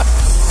so.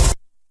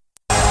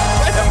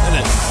 Wait a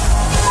minute.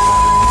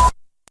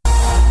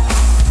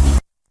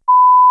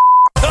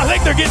 I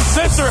think they're getting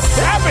censored.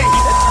 Happy.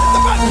 Hit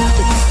the button.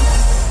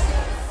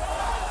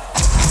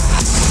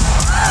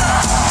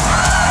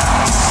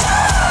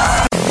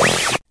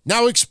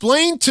 Now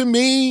explain to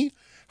me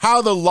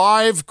how the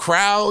live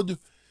crowd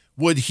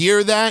would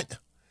hear that.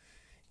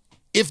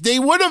 If they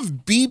would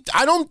have beeped,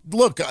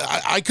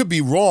 I could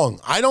be wrong.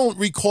 I don't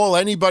recall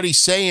anybody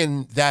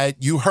saying that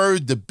you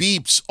heard the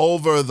beeps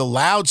over the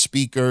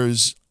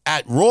loudspeakers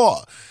at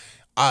Raw.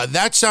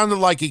 That sounded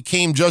like it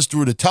came just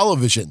through the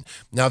television.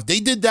 Now, if they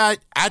did that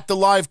at the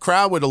live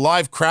crowd, where the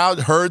live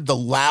crowd heard the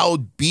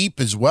loud beep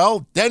as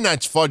well, then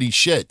that's funny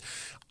shit.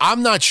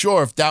 I'm not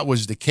sure if that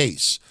was the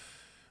case.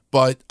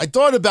 But I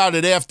thought about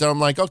it after. I'm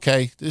like,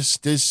 okay, this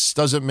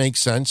doesn't make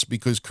sense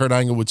because Kurt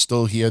Angle would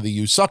still hear the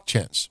 "you suck"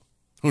 chants.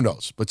 Who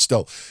knows? But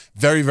still,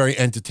 very, very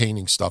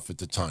entertaining stuff at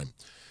the time.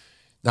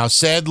 Now,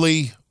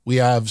 sadly, we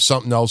have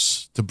something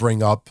else to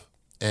bring up.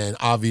 And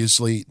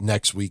obviously,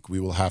 next week, we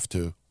will have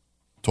to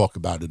talk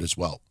about it as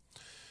well.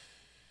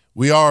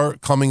 We are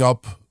coming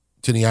up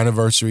to the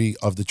anniversary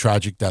of the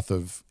tragic death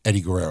of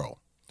Eddie Guerrero.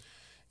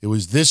 It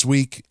was this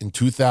week in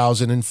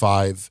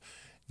 2005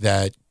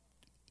 that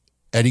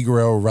Eddie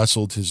Guerrero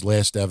wrestled his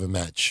last ever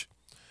match.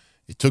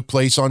 It took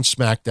place on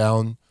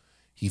SmackDown.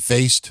 He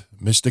faced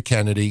Mr.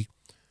 Kennedy,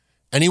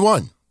 and he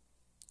won.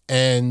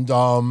 And,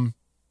 the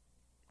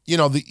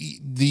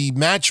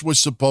match was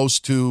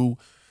supposed to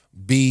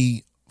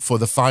be for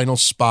the final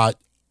spot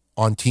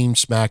on Team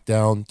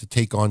SmackDown to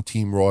take on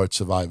Team Raw at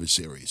Survivor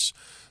Series.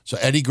 So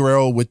Eddie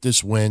Guerrero, with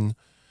this win,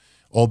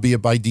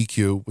 albeit by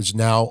DQ, was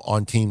now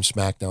on Team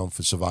SmackDown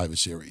for Survivor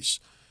Series.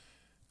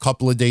 A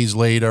couple of days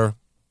later,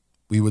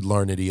 we would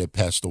learn that he had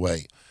passed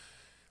away.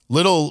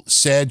 Little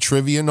sad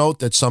trivia note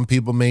that some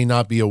people may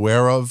not be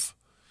aware of.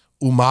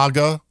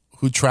 Umaga,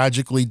 who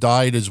tragically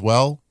died as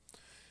well,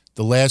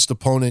 the last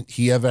opponent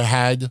he ever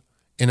had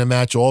in a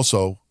match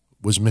also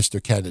was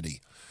Mr.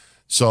 Kennedy.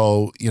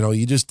 So,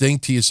 you just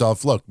think to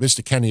yourself, look,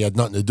 Mr. Kennedy had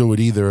nothing to do with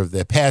either of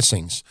their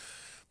passings.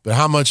 But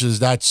how much does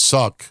that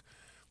suck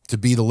to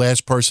be the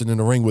last person in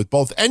the ring with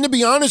both? And to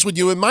be honest with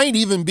you, it might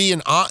even be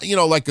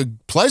like a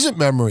pleasant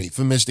memory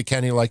for Mr.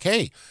 Kennedy. Like,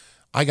 hey,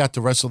 I got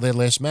to wrestle their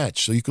last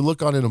match. So you can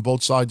look on it on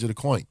both sides of the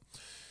coin.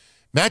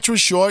 Match was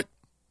short.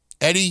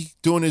 Eddie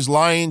doing his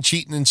lying,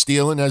 cheating, and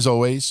stealing, as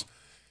always.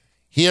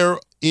 Here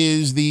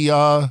is the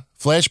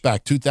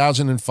flashback.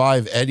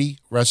 2005, Eddie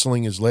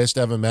wrestling his last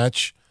ever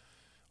match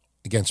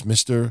against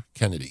Mr.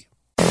 Kennedy.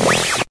 Very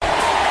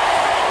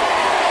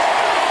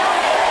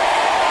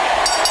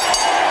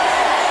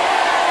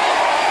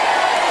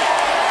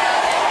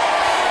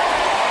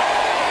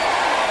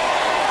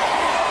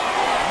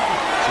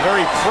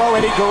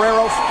pro-Eddie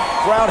Guerrero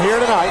crowd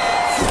here tonight.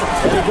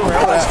 Eddie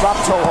Guerrero has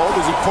dropped toe hold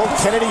as he pulled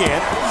Kennedy in.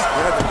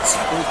 Yeah,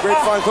 it was great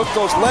fine. Hook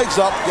those legs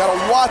up. You got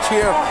to watch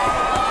here.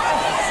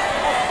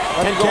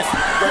 Let him go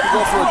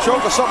for a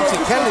choke or something. See,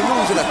 Kennedy knew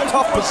he's in a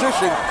tough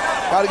position.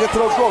 Got to get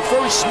to those ropes.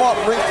 Very smart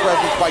ring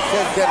presence by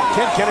Ken Kennedy.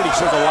 Ken Kennedy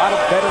shows a lot of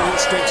better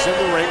instincts in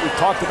the ring. We've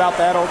talked about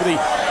that over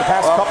the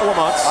past couple of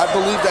months. I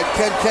believe that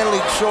Ken Kennedy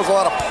shows a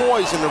lot of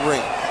poise in the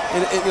ring.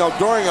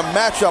 During a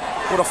matchup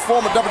with a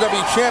former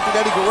WWE champion,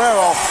 Eddie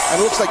Guerrero, and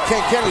it looks like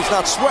Ken Kennedy's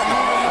not sweating.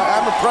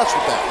 I'm impressed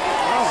with that.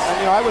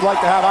 And, I would like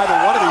to have either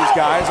one of these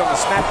guys on the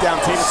SmackDown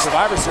team at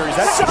Survivor Series.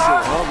 That's for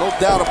sure. Well, no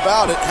doubt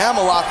about it.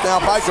 Hammerlock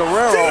now by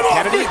Guerrero.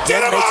 Kennedy makes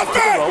it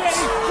to the ropes.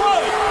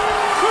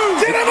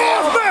 Get him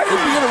off me!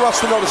 It'd be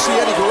interesting, though, to see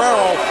Eddie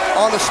Guerrero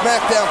on the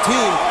SmackDown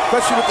team,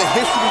 especially with the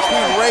history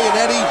between Ray and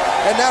Eddie,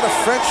 and now the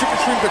friendship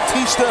between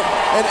Batista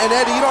and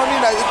Eddie. You know what I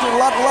mean? There's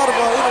a lot of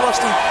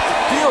interesting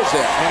deals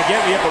there. And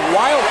again, we have the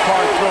wild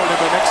card thrown in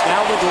the mix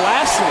now with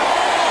Lashley,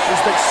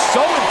 who's been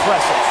so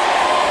impressive.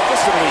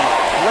 Listen to the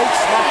great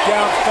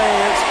SmackDown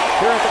fans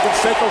here at the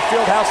Conseco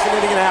Fieldhouse in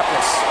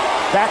Indianapolis,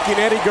 backing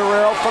Eddie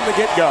Guerrero from the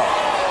get-go.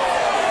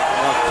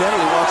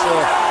 Kennedy wants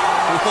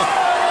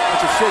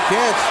to shake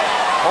hands,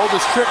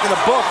 oldest trick in the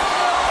book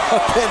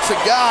against a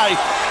guy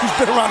who's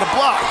been around the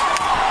block.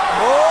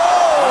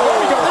 There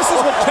we go. This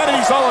is what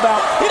Kennedy's all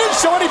about. He didn't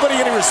show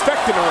anybody any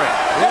respect in the ring.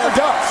 Never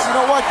does. You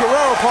know what?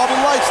 Guerrero probably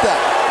likes that.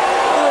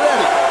 Look at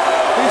Eddie.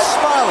 He's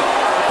smiling.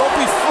 Don't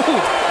be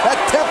fooled. That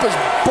temper's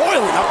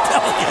boiling, I'm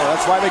telling you. Well,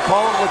 that's why they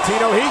call him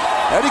Latino Heat.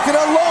 Eddie can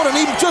unload, and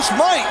he just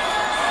might.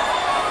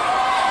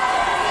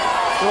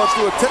 He wants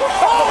to do a tip.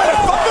 Oh, and a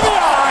fuck to the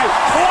eye.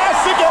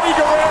 Classic Eddie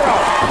Guerrero.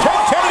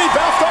 Kennedy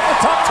bounced off the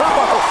top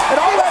turnbuckle. And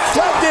all that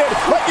Flair did,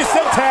 like you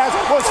said, Taz,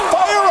 was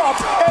fire up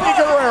Eddie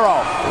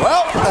Guerrero.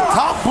 Well, the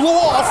top blew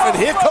off, and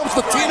here comes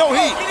the Latino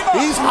Heat.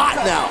 He's hot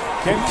now.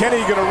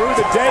 Kennedy going to ruin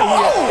the day.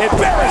 He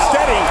embarrassed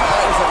Eddie.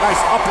 There's a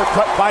nice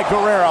uppercut by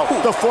Guerrero,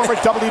 the former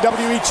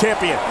WWE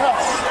champion.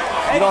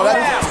 You know,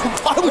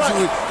 why would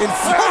you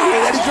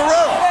infuriate Eddie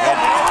Guerrero?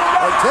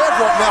 And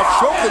Tadbrook now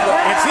choking him.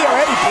 And see how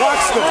Eddie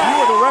blocks the view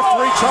of the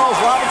referee, Charles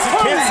Robinson.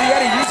 Can't see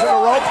Eddie using the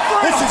rope.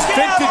 This is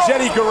vintage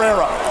Eddie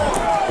Guerrero.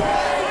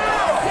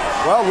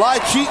 Well, lie,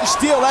 cheat, and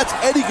steal, that's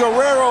Eddie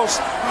Guerrero's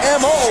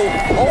M.O.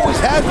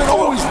 Always has been,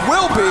 always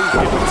will be.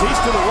 And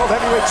Batista, the World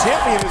Heavyweight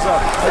Champion, is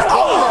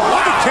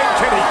look at Ken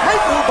Kennedy.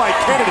 Great move by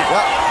Kennedy.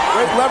 Yeah,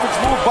 great leverage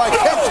move by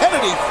Ken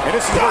Kennedy. And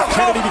this is where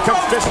Kennedy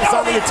becomes vicious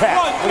on the attack.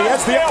 When he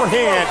has the upper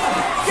hand,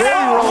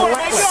 very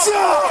relentless.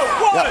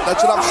 Yeah,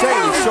 that's what I'm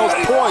saying. He shows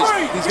poise.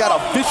 He's got a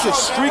vicious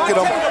streak in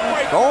him.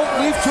 Don't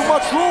leave too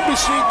much room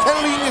between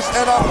Kennedy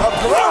and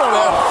Guerrero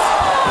there.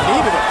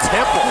 Knee to the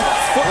temple.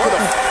 Foot to the...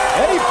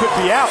 Eddie could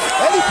be out.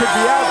 Eddie could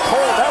be out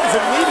cold. That was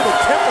a knee to the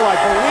temple, I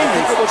believe.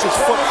 I think it was his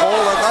foot pole.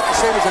 Not the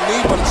same as a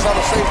knee, but it's on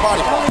the same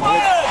body.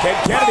 Ken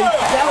Kennedy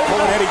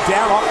pulling Eddie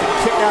down off the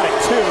kick out at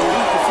 2.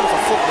 Confuse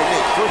a foot with a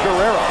knee. For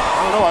Guerrero. I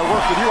don't know. I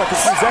work with you. I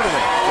confuse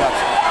everything.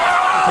 Gotcha.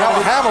 Now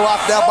a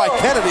hammerlock now by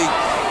Kennedy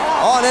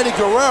on Eddie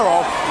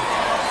Guerrero.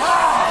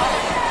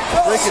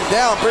 Breaking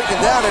down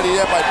Eddie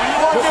there by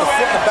putting the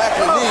foot in the back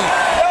of the knee.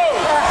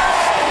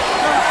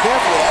 Be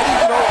careful, Eddie,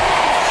 you know.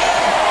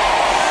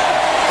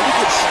 Eddie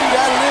could shoot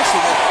out of this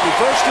and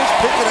reverse this,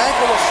 pick an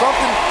ankle or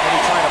something. And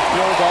he's trying to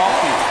build off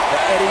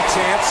the Eddie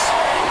chance.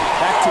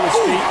 Back to his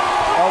feet.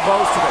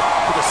 Elbows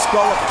to the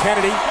skull of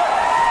Kennedy.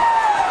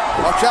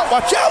 Watch out,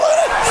 look at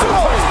it!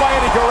 Suplex by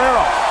Eddie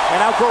Guerrero. And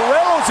now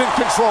Guerrero's in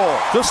control.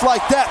 Just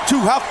like that, too.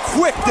 How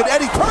quick did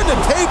Eddie turn the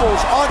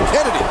tables on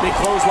Kennedy? Big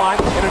clothesline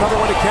and another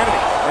one to Kennedy.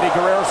 Eddie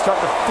Guerrero's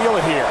starting to feel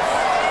it here.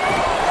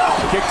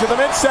 Kick to the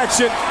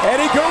midsection.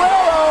 Eddie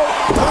Guerrero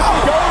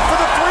going for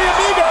the three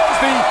amigos.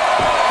 The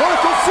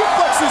vertical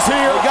suplexes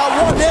here. We got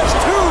one, there's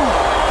 2.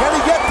 Can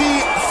he get the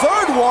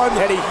third one?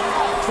 Eddie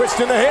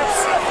twisting the hips.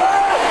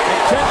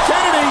 And Ken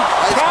Kennedy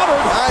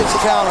countered. Nice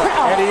counter.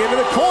 Eddie into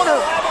the corner.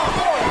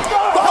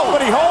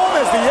 Nobody home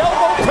as the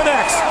elbow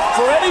connects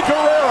for Eddie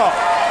Guerrero.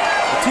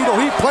 Tito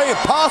Heat playing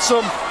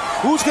possum.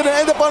 Who's going to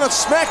end up on a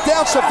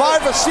SmackDown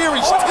Survivor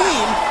Series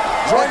team?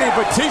 Joining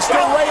Batista,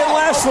 Ray, and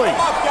Lashley.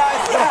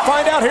 We're going to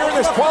find out here in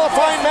this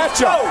qualifying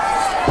matchup.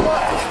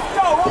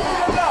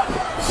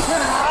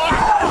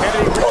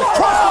 Kennedy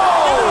across the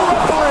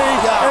referee,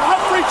 and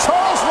referee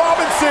Charles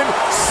Robinson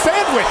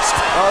sandwiched.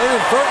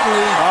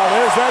 Inadvertently.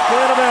 There's that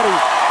grin of Eddie.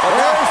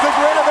 There's the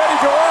grin of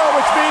Eddie Guerrero,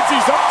 which means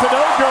he's up to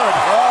no good.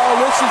 Oh,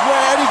 this is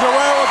where Eddie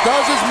Guerrero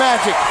does his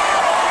magic.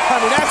 I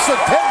mean,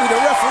 accidentally, the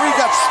referee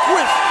got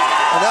squished.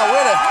 And now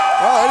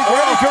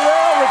Eddie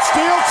Guerrero with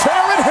steel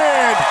chair in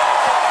hand.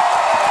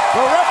 The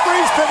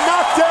referee's been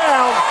knocked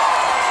down.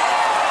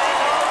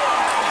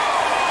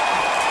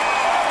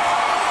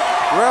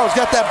 Guerrero's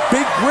got that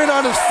big grin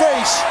on his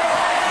face.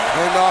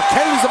 And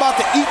Kennedy's about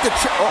to eat the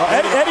chair.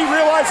 Eddie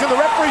realizing the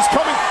referee's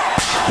coming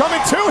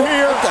to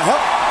here. What the hell?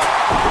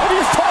 And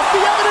he's tossed the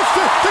evidence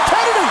to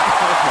Kennedy.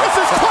 This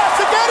is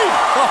classic Eddie.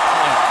 Oh,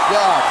 my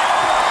God.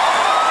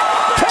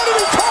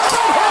 Kennedy caught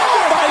red-handed.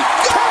 Oh, my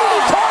God. Kennedy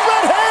caught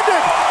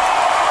red-handed.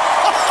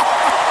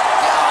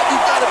 God, you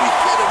got to be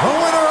kidding me. The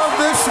winner of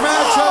this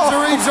match as a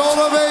result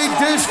of a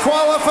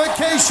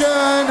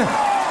disqualification,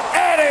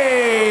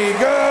 Eddie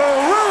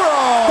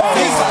Guerrero.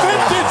 He's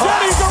vintage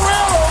Eddie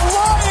Guerrero.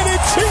 Lying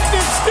and cheating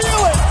and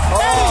stealing.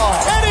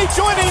 Eddie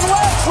joining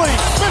Lashley,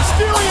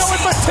 Mysterio,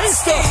 and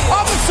Batista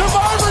on the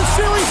Survivor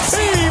Series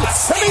team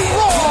to be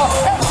Raw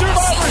at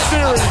Survivor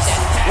Series.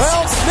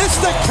 Well,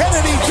 Mr.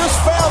 Kennedy just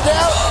found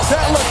out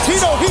that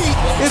Latino Heat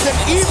is an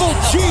evil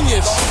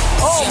genius.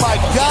 Oh, my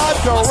God,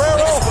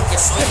 Guerrero.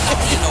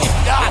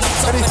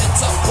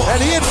 and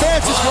he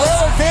advances.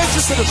 Guerrero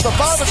advances to the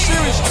Survivor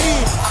Series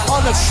team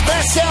on the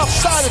SmackDown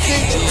side of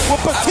things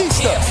with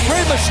Batista,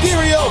 Rey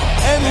Mysterio,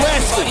 and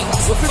Lashley.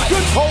 Looking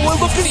good, Cole. We're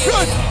looking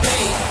good.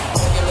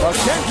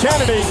 Ken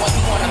Kennedy.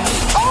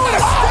 Oh, and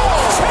a steel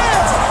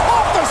chance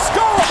off the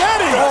skull of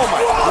Eddie. Oh,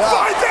 my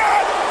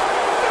God.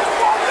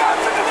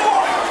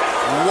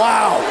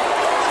 Wow.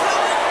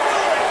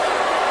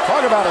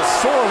 Talk about a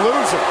sore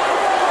loser.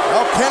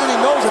 Well, Kennedy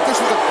knows that this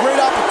was a great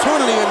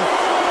opportunity, and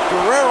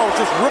Guerrero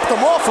just ripped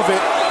him off of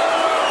it.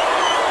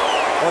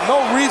 Well, no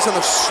reason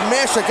to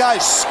smash a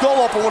guy's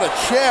skull open with a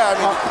chair. I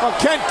mean,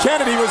 Ken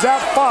Kennedy was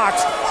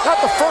outfoxed.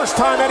 Not the first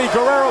time Eddie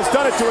Guerrero's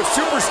done it to a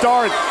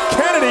superstar, and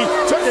Kennedy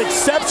took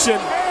exception.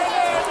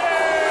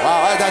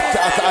 Wow,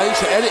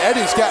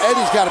 Eddie's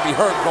got to be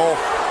hurt, Cole.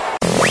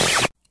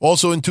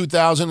 Also in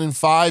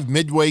 2005,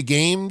 Midway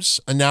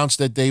Games announced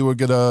that they were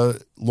going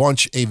to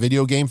launch a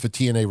video game for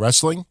TNA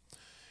Wrestling.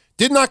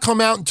 Did not come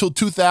out until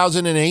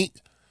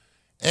 2008.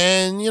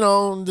 And, you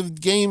know, the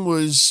game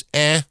was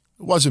It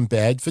wasn't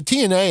bad. For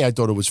TNA, I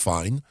thought it was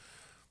fine.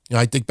 You know,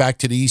 I think back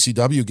to the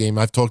ECW game.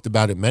 I've talked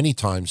about it many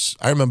times.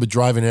 I remember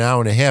driving an hour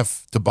and a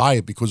half to buy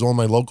it because all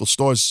my local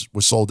stores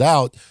were sold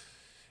out.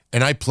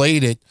 And I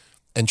played it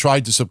and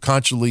tried to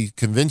subconsciously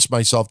convince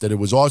myself that it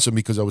was awesome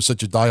because I was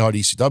such a diehard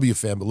ECW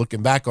fan. But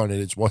looking back on it,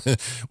 it's one of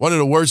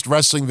the worst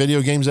wrestling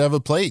video games I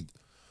ever played.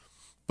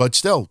 But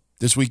still,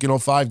 this week in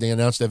 05, they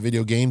announced that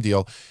video game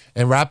deal.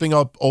 And wrapping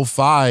up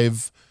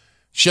 05,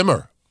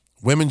 Shimmer,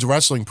 women's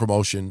wrestling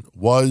promotion,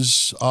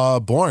 was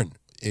born.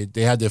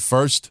 They had their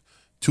first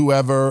 2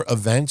 ever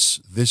events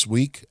this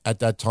week at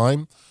that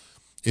time.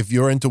 If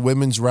you're into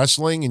women's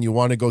wrestling and you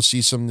want to go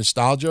see some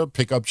nostalgia,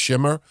 pick up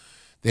Shimmer.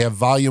 They have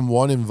Volume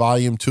 1 and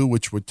Volume 2,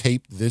 which were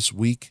taped this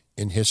week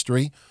in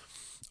history.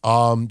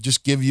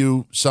 Just give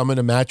you some of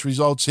the match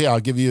results. Here, I'll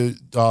give you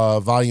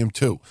Volume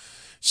 2.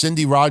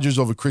 Cindy Rogers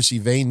over Chrissy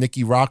Vane.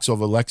 Nikki Rocks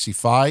over Lexi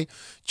Fye.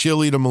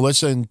 Cheerleader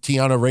Melissa and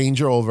Tiana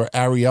Ranger over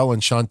Ariel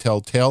and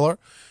Chantel Taylor.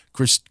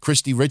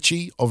 Christy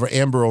Ritchie over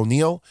Amber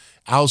O'Neal.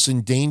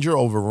 Allison Danger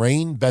over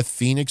Rain. Beth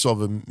Phoenix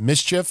over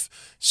Mischief.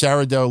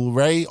 Sarah Del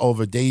Rey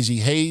over Daisy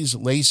Hayes.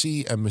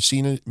 Lacey and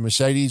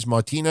Mercedes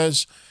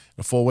Martinez.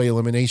 A 4-way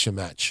elimination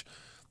match.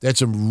 They had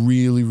some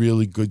really,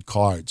 really good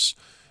cards.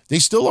 They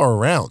still are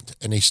around,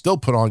 and they still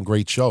put on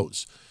great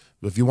shows.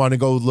 But if you want to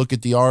go look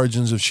at the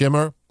origins of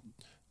Shimmer,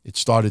 it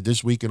started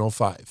this week in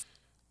 05.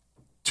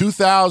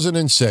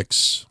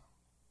 2006.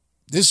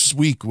 This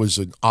week was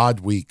an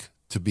odd week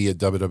to be a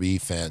WWE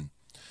fan.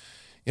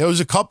 There was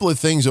a couple of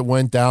things that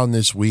went down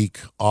this week.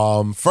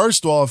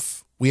 First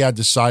off, we had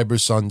the Cyber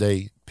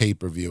Sunday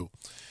pay-per-view.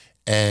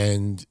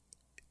 And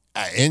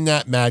in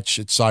that match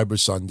at Cyber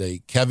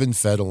Sunday, Kevin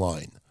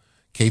Federline,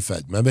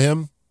 K-Fed, remember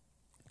him?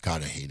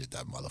 God, I hated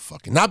that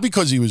motherfucker. Not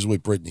because he was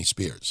with Britney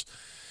Spears,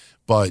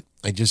 but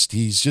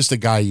he's just a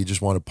guy you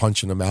just want to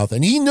punch in the mouth,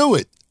 and he knew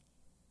it.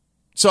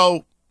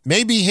 So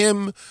maybe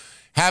him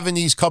having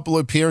these couple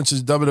of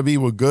appearances at WWE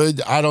were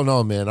good. I don't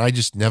know, man. I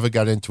just never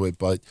got into it,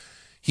 but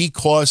he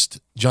cost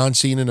John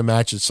Cena in a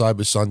match at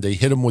Cyber Sunday,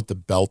 hit him with the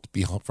belt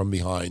from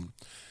behind.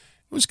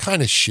 It was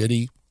kind of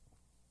shitty.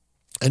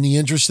 And the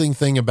interesting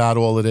thing about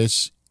all of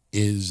this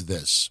is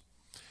this.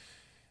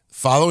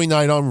 Following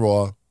night on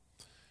Raw,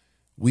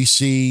 we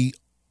see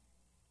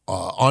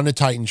on the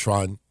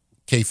Titantron,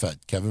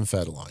 K-Fed, Kevin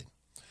Federline.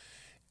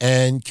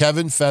 And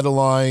Kevin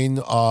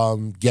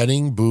Federline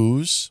getting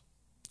boos.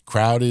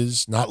 Crowd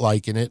is not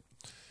liking it.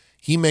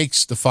 He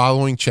makes the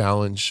following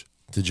challenge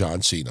to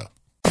John Cena.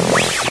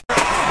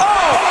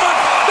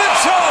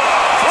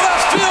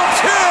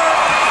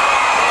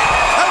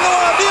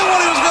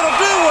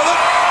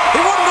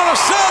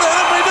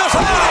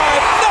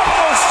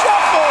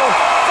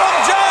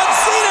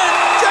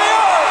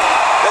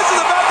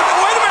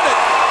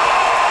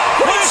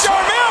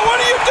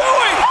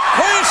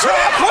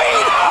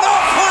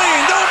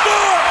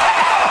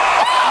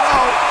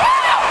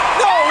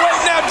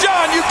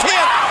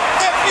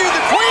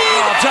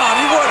 John,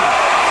 you wouldn't.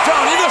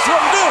 John, you just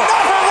wouldn't do it.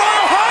 Not for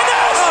Royal Highness.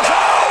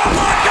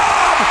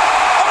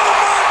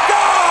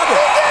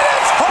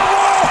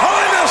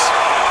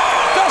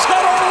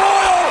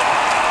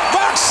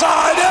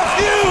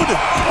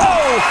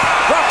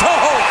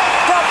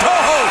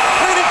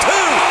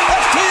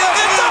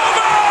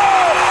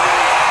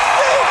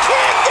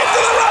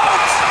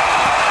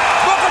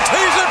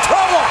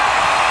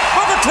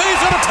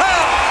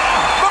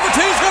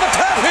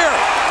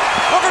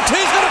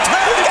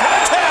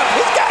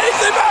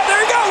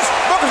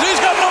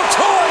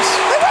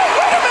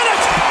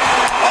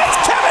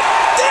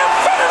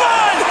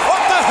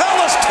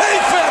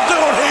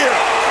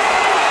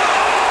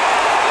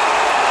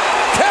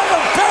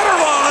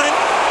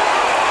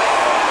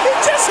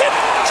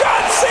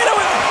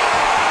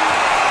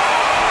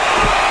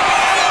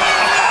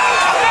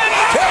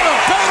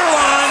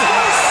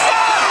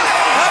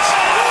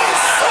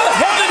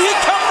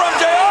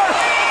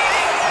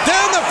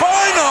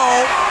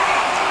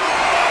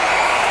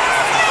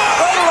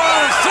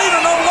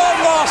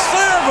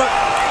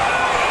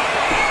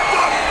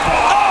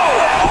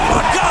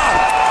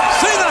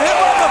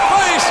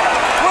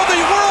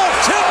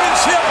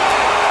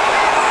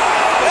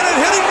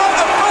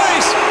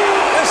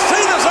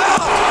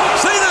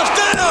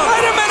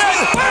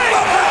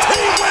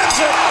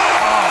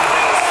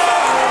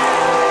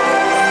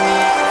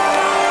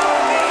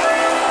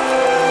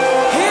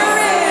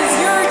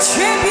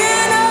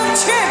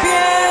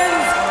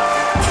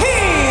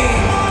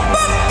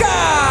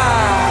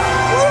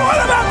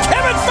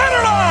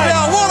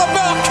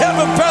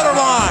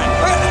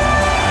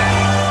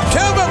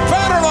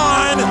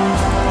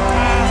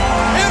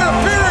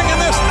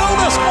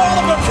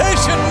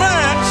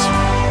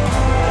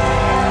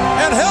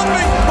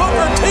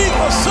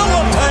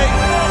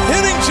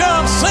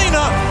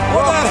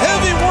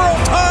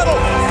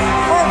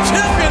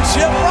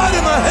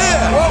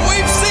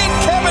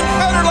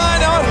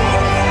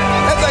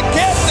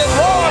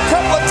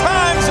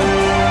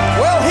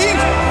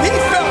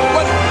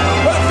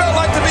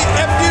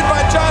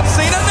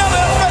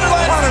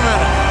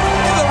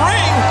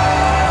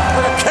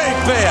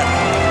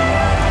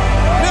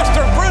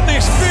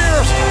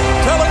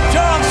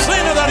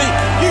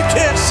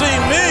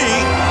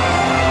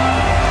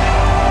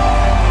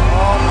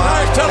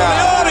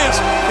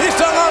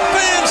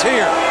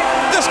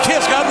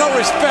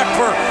 respect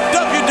for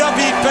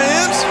WWE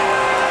fans.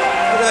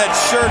 Look at that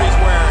shirt he's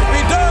wearing. If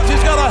he does,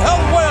 he's got a hell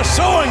of a way of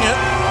showing it.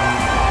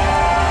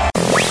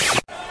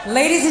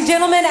 Ladies and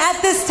gentlemen,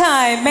 at this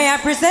time, may I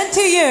present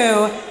to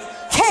you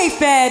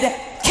K-Fed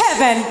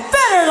Kevin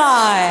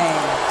Federline.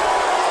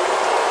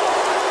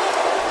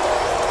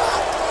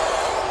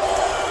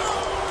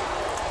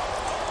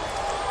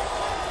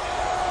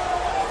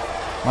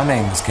 My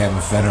name is Kevin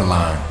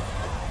Federline.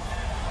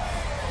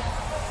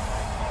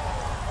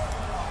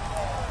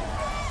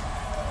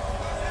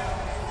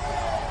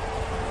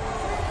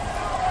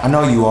 I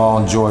know you all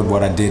enjoyed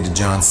what I did to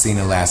John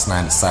Cena last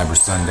night at Cyber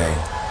Sunday.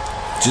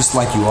 Just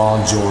like you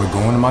all enjoyed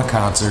going to my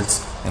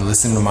concerts and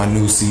listening to my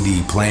new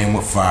CD, Playing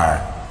with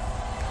Fire.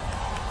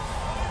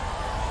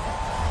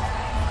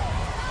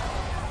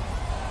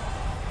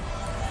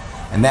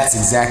 And that's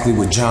exactly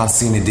what John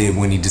Cena did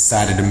when he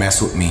decided to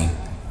mess with me.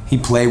 He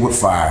played with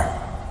fire.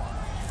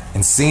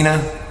 And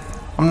Cena,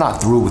 I'm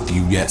not through with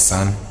you yet,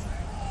 son.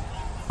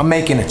 I'm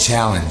making a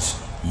challenge.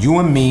 You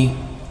and me,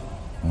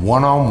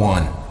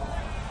 one-on-one,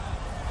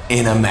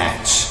 in a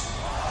match.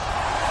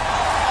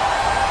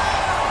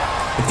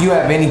 If you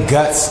have any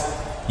guts,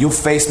 you'll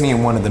face me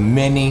in one of the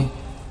many,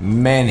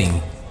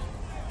 many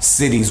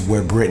cities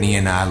where Brittany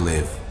and I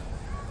live.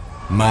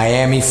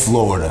 Miami,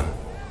 Florida.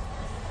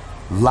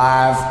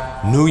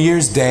 Live New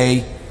Year's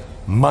Day,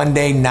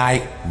 Monday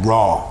Night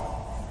Raw.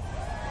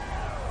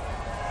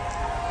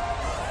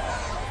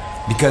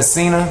 Because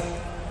Cena,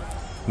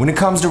 when it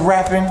comes to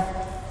rapping,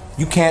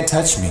 you can't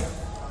touch me.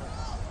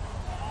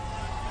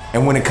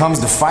 And when it comes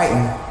to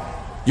fighting,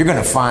 you're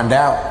gonna find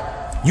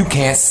out you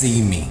can't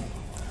see me.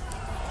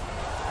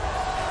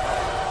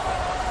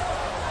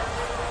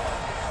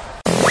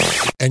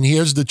 And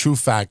here's the true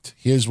fact.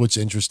 Here's what's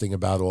interesting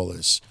about all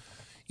this.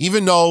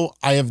 Even though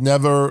I have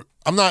never,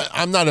 I'm not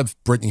a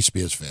Britney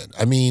Spears fan.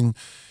 I mean,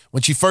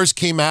 when she first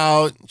came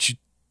out,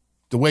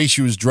 the way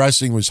she was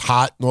dressing was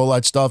hot and all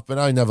that stuff, but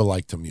I never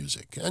liked her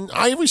music. And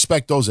I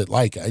respect those that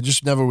like it. I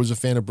just never was a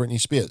fan of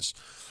Britney Spears.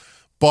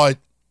 But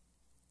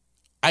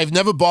I've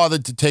never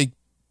bothered to take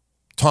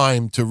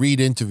time to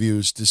read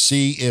interviews to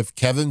see if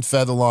Kevin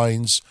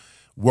Federline's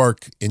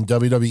work in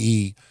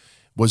WWE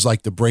was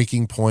like the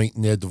breaking point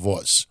in their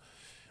divorce.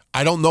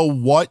 I don't know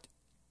what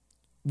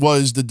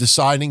was the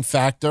deciding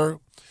factor.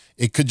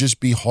 It could just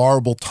be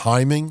horrible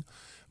timing.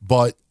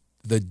 But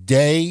the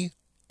day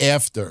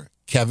after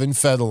Kevin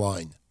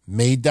Federline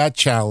made that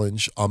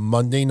challenge on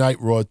Monday Night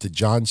Raw to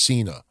John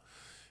Cena,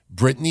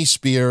 Britney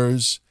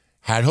Spears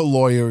had her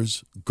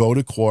lawyers go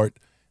to court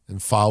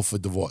and file for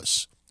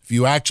divorce. If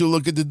you actually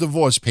look at the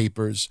divorce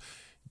papers,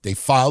 they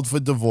filed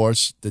for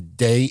divorce the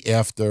day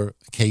after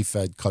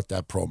K-Fed cut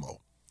that promo.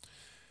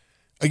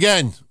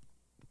 Again,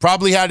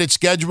 probably had it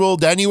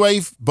scheduled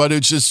anyway, but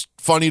it's just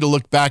funny to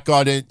look back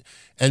on it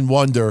and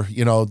wonder,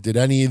 did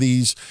any of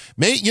these,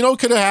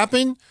 could have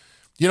happened?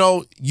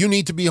 You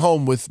need to be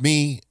home with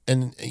me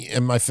and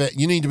my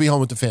you need to be home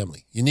with the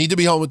family. You need to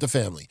be home with the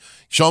family.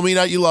 Show me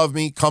that you love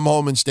me. Come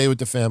home and stay with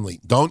the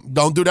family. Don't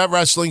do that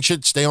wrestling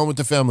shit. Stay home with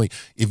the family.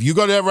 If you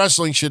go to that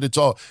wrestling shit, it's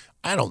all,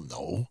 I don't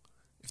know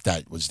if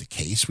that was the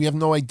case. We have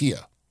no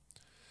idea.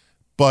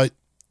 But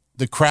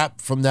the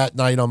crap from that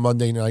night on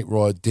Monday Night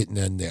Raw didn't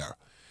end there.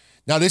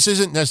 Now, this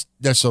isn't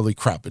necessarily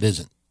crap. It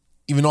isn't.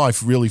 Even though I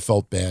really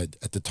felt bad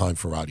at the time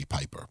for Roddy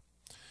Piper.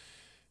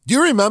 Do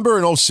you remember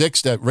in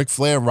 2006 that Ric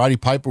Flair and Roddy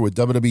Piper were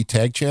WWE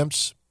Tag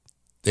Champs?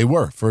 They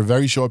were for a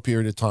very short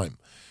period of time.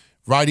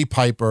 Roddy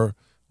Piper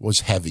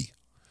was heavy.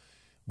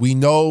 We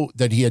know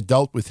that he had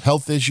dealt with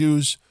health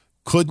issues,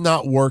 could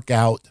not work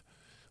out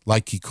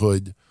like he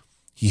could.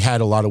 He had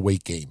a lot of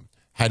weight gain,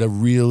 had a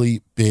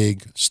really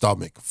big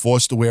stomach,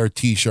 forced to wear a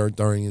T-shirt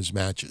during his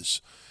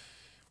matches.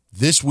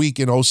 This week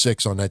in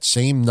 2006, on that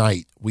same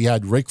night, we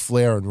had Ric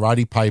Flair and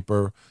Roddy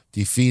Piper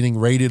defeating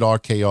Rated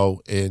RKO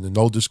in a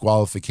no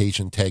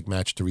disqualification tag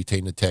match to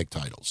retain the tag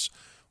titles.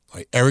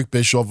 Eric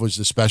Bischoff was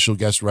the special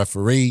guest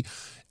referee.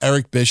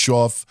 Eric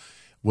Bischoff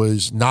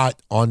was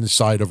not on the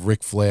side of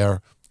Ric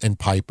Flair and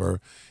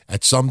Piper.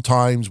 At some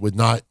times would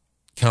not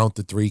count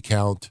the 3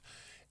 count.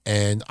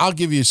 And I'll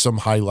give you some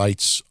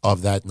highlights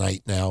of that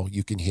night now.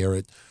 You can hear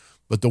it.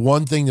 But the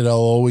one thing that I'll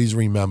always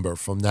remember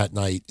from that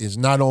night is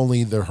not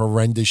only the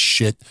horrendous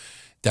shit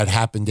that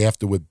happened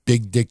after with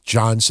Big Dick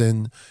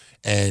Johnson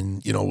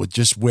and, with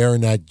just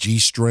wearing that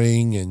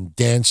G-string and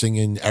dancing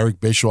in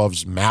Eric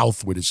Bischoff's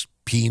mouth with his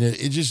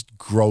peanut. It's just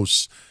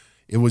gross.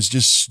 It was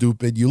just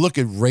stupid. You look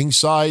at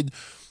ringside,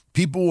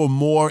 people were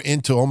more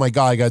into, oh my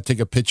God, I got to take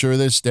a picture of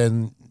this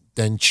than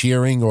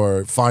cheering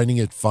or finding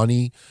it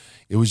funny.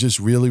 It was just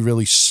really,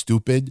 really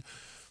stupid.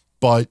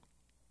 But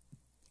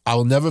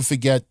I'll never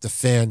forget the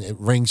fan at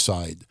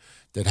ringside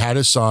that had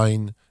a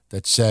sign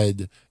that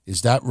said,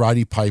 is that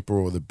Roddy Piper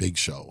or the Big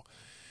Show?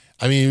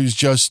 I mean, it was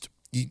just,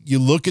 you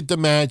look at the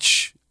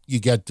match, you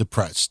get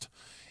depressed.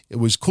 It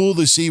was cool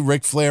to see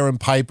Ric Flair and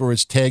Piper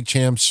as tag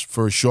champs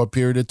for a short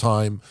period of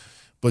time,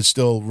 but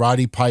still,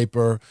 Roddy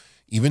Piper,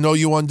 even though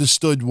you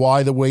understood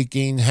why the weight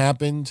gain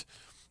happened,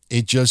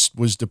 it just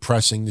was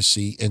depressing to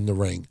see in the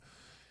ring.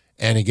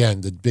 And again,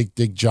 the big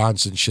Dick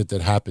Johnson shit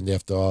that happened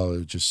after,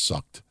 it just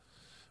sucked.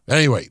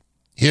 Anyway,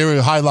 here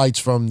are highlights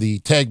from the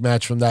tag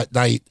match from that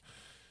night.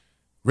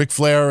 Ric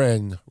Flair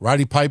and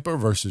Roddy Piper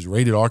versus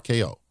Rated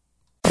RKO.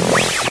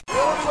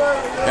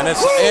 And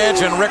it's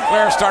Edge and Ric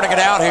Flair starting it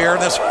out here.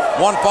 This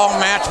one-fall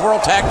match,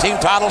 World Tag Team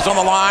titles on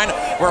the line.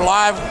 We're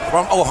live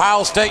from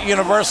Ohio State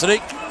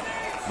University.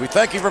 We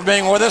thank you for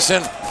being with us.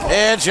 And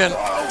Edge and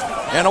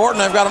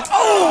Orton have got him.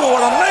 Oh,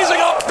 an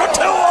amazing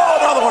opportunity. Oh,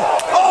 another one.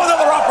 Oh,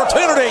 another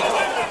opportunity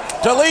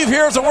to leave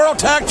here as the World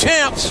Tag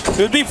Champs. It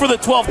would be for the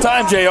 12th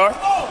time, JR.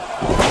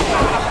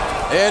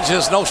 Edge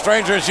is no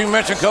stranger, as you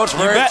mentioned, Coach.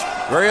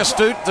 Very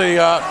astute.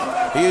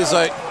 He's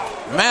a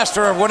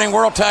master of winning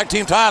World Tag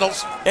Team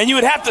titles. And you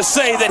would have to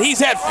say that he's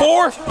had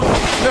 4.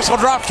 Missile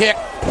drop kick.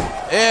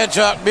 Edge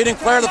beating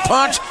Flair, the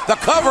punch, the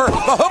cover,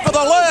 the hook of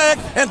the leg,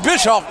 and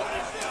Bischoff.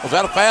 Was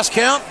that a fast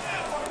count?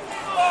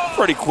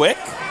 Pretty quick.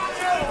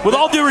 With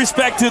all due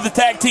respect to the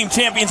tag team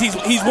champions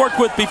he's worked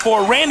with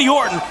before, Randy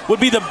Orton would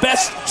be the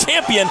best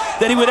champion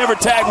that he would ever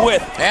tag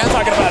with. And I'm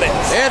talking about it.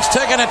 Edge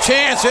taking a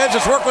chance. Edge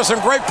has worked with some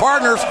great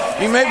partners.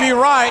 He may be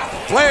right.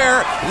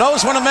 Flair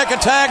knows when to make a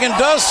tag and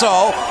does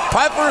so.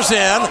 Piper's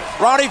in.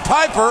 Roddy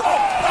Piper,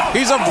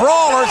 he's a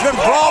brawler. He's been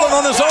brawling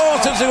on his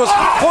own since he was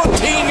 14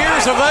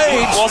 years of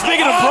age. Well,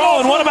 speaking of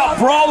brawling, what about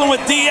brawling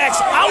with DX?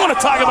 I want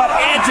to talk about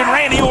Edge and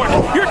Randy Orton.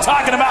 You're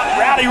talking about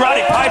Roddy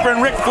Piper and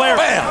Ric Flair.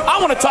 Bam. I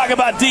want to talk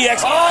about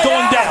DX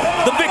going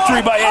down. The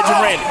victory by Edge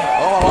and Randy.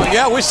 Oh,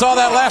 yeah, we saw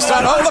that last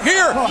time. Oh, look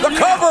here, the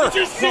cover.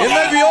 It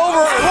may be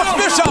over. What's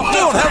Bischoff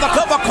doing? Having a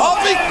cup of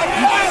coffee?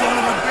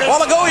 A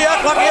while ago, he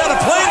acted like he had a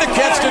plane to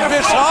catch to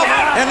Bischoff,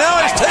 and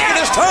now he's taking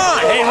his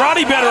time. Hey,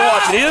 Roddy better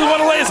watch it. He doesn't want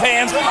to lay his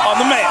hands on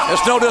the man.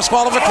 There's no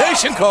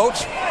disqualification,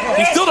 Coach.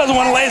 He still doesn't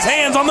want to lay his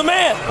hands on the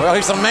man. Well,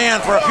 he's the man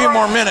for a few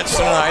more minutes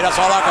tonight.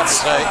 That's all I got to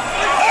say.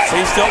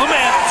 He's still the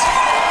man.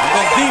 And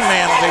then the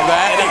man will be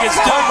back. And he can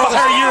still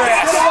fire your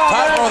ass.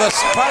 Time for the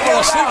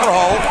sleeper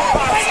hold.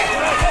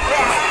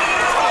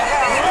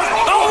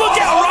 Oh, look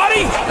out,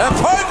 Roddy! And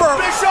Piper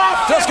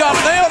just got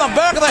nailed on the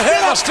back of the head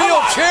with a steel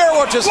chair,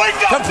 which is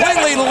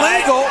completely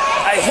legal.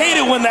 I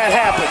hate it when that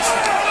happens.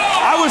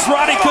 I wish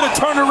Roddy could have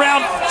turned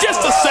around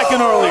just a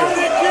second earlier.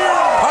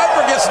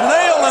 Piper gets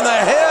nailed in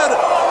the head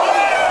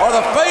or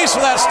the face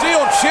with that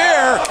steel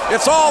chair.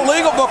 It's all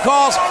legal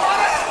because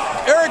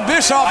Eric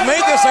Bischoff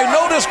made this a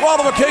no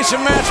disqualification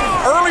match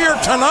earlier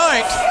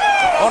tonight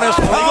on his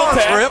power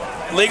trip.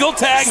 Legal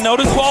tag, no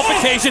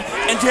disqualification.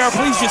 And JR,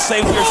 please just say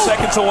we are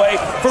seconds away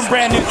from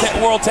brand new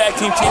World Tag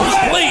Team Champions.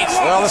 Please,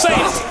 well, say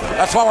it.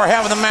 That's why we're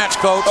having the match,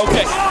 Coach.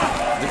 Okay.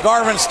 The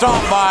Garvin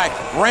stomp by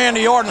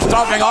Randy Orton,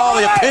 stomping all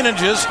the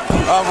appendages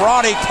of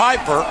Roddy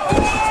Piper.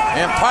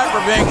 And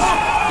Piper being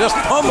just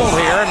pummeled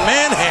here and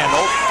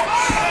manhandled.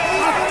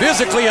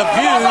 Physically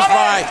abused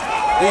by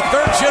the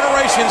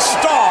third-generation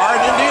star,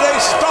 and indeed a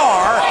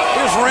star,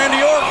 is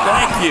Randy Orton.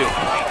 Thank you.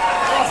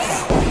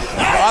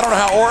 I don't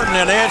know how Orton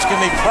and Edge can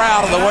be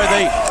proud of the way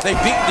they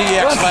beat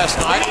DX last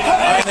night.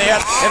 I mean,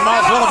 it might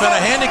as well have been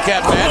a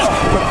handicap match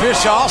with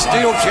Bischoff,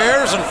 steel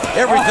chairs, and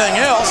everything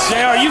else.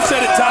 JR, you've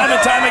said it time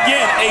and time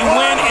again. A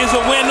win is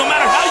a win, no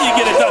matter how you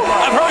get it done.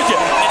 I've heard you.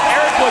 And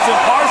Eric was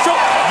impartial.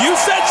 You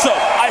said so.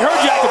 I heard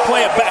you have to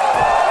play it back.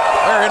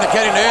 They're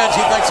indicating to Edge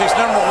he thinks he's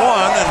number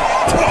one,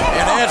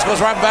 and Edge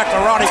goes right back to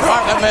Roddy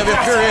Piper. That may have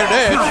infuriated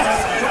Edge.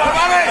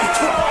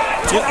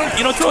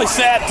 You know, it's really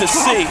sad to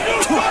see.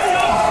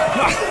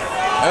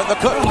 Here's the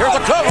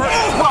cover.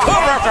 The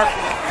cover after.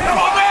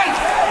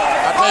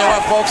 I tell you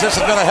what, folks, this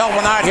has been a hell of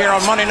a night here on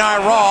Monday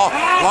Night Raw,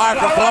 live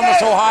from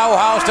Columbus,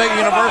 Ohio State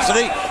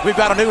University. We've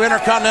got a new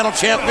Intercontinental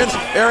Champion,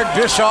 Eric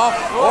Bischoff,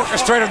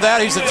 orchestrated that.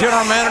 He's the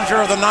general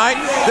manager of the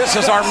night. This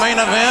is our main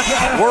event.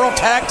 World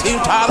Tag Team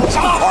titles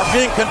are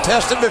being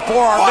contested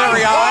before our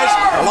very eyes,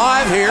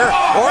 live here.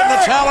 Orton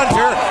the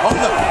challenger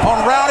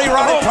on Roddy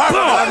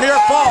Piper on a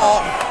near fall.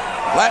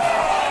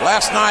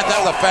 Last night, that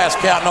was a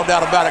fast count, no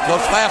doubt about it,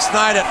 Coach. Last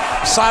night at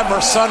Cyber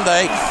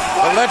Sunday,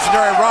 the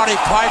legendary Roddy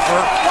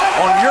Piper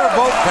on your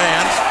boat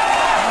pans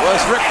was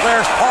Ric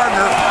Flair's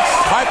partner.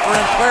 Piper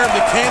and Flair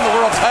became the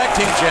World Tag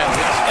Team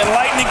Champions. And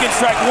lightning can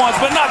strike once,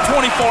 but not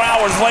 24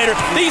 hours later.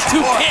 These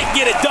two can't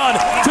get it done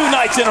 2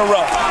 nights in a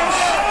row.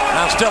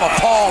 I'm still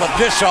appalled at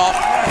Bischoff.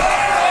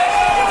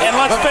 And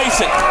let's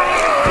face it,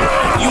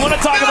 you want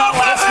to talk about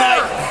last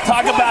night,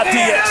 talk about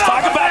DX,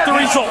 talk about the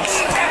results.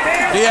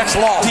 DX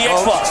lost.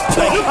 DX lost.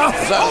 Thank you.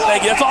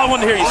 Thank you. That's all I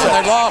wanted to hear you say.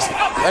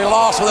 They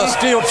lost with a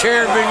steel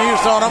chair being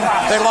used on them.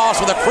 They lost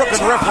with a crooked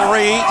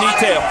referee.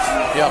 Details.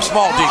 Yeah,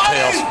 small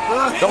details.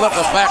 Don't let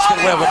the facts get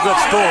away with a good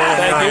story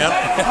in your end.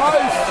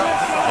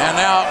 And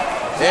now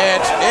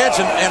Edge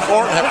and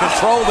Orton have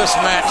controlled this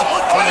match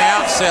from the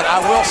outset. I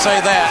will say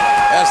that,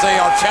 as they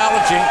are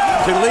challenging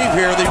to leave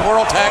here the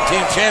World Tag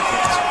Team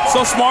Champions.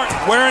 So smart,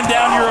 wearing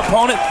down your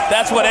opponent.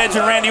 That's what Edge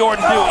and Randy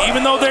Orton do.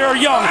 Even though they are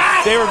young,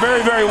 they were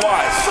very, very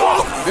wise.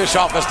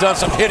 Bischoff has done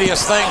some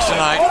hideous things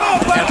tonight,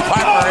 and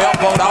Piper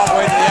elbowed all the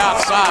way to the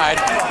outside.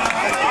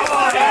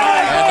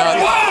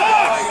 And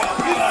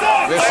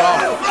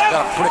Bischoff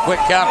got a pretty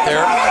quick count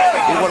there.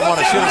 He wouldn't want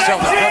to shoot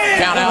himself in the foot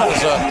and count out.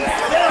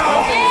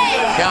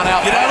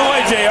 Get out of the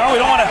way, JR. We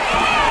don't want to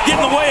get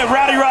in the way of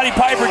Rowdy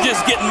Piper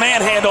just getting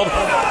manhandled.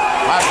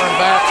 Piper in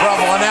bad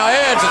trouble. And now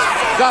Edge has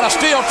got a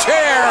steel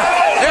chair.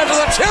 Edge of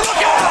the chair.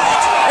 Look at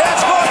it.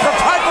 Edge going for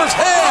Piper's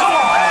head.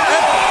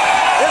 And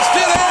it's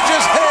still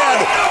Edge's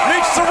head.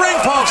 Meets the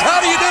ring post. How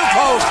do you do,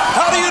 post?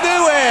 How do you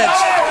do, Edge?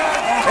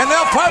 And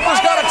now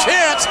Piper's got a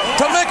chance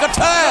to make a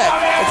tag.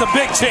 It's a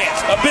big chance.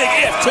 A big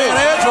if, too. And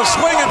Edge was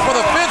swinging for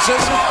the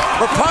fences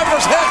for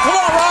Piper's head. Come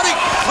on, Roddy.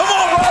 Come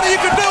on, Roddy. You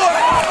can do it.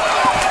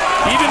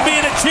 Even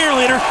being a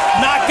cheerleader,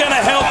 not going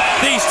to help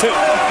these two.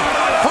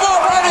 Come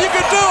on, Roddy. You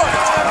can do it.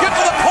 Get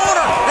to the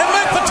corner and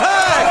make the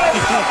tag.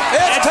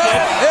 Edge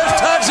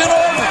tags in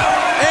Orton.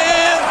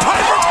 And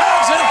Piper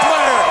tags in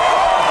Flair.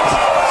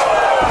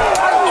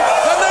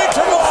 The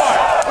Nature Boy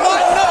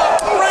lighting up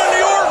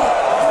Randy Orton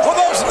for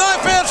those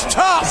knife-edge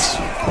chops.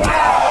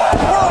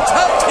 World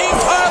Tag Team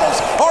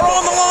titles are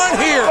on the line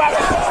here.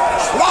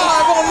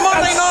 Live on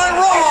Monday Night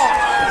Raw.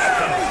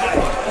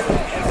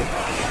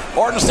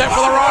 Orton step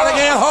for the rod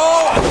again.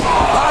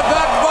 High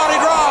back body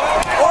drop.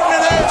 Orton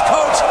and Edge,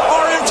 coach,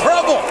 are in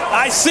trouble.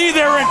 I see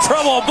they're in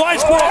trouble. A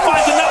blind squirrel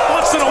finds a nut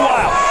once in a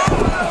while.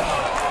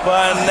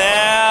 But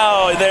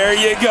now, there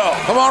you go.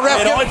 Come on, ref.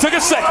 It only took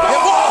a second.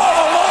 Whoa,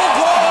 low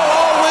blow,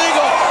 all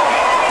legal.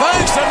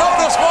 Thanks to no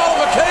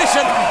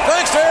disqualification.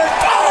 Thanks to Eric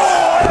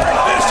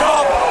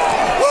Bischoff.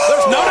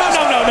 There's no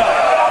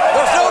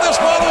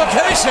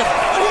disqualification.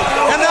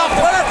 And now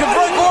Flair can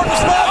break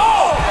Orton's neck.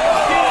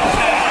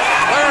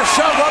 Flair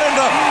shoved right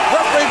into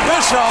referee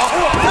Bischoff.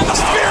 And the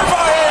spear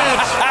by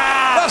Edge.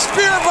 The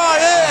spear by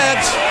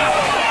Edge.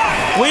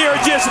 We are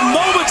just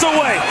moments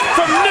away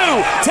from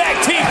new tag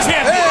team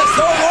champions. Edge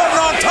throwing Orton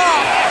on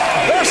top.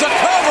 There's a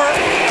cover.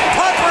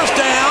 Piper's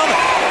down.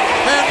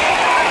 And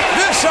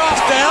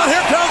Bischoff's down.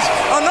 Here comes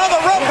another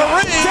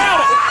referee.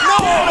 Down it. No.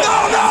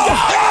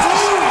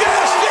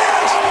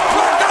 Yes.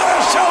 Flair got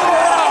his shoulder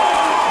out.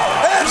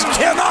 Edge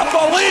cannot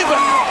believe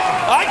it.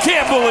 I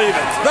can't believe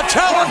it. The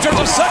challenger's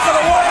a second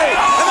away.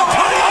 And the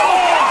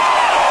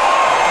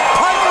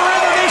Piper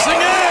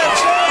introducing Edge.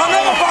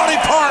 Another body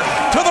part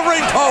to the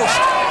ring post.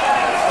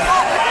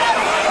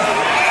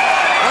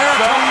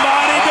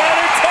 Somebody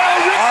better tell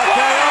Rick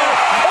Flair.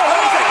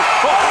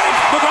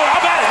 Look how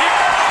about it here.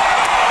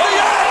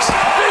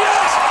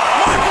 DX.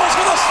 Michaels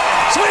with the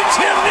sweet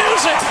chin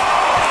music.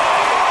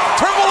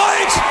 Triple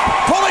H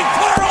pulling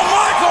Flair on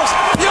Michaels.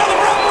 The other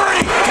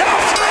referee.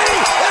 Count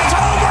three. It's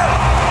over.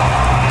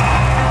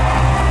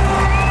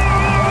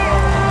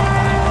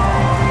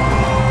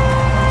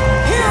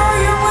 Here are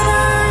your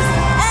winners,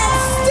 and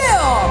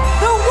still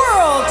the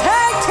World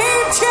Tag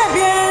Team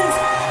Champions,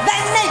 the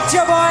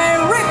Nature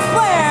Boy Ric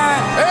Flair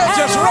and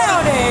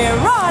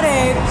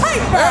Roddy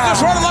Piper. They're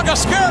just running like a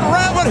scared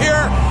rabbit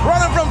here,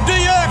 running from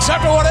DX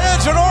after what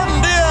Edge and Orton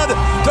did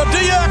to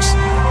DX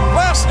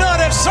last night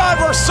at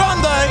Cyber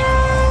Sunday.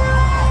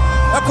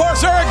 Of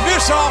course, Eric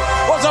Bischoff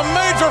was a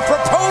major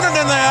proponent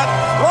in that.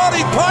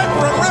 Roddy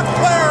Piper and Ric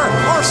Flair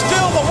are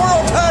still the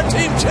World Tag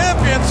Team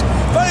Champions,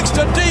 thanks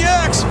to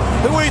DX,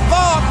 who we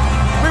thought,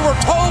 we were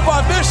told by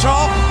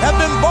Bischoff, had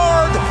been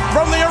barred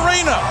from the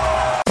arena.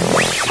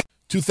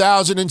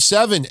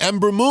 2007,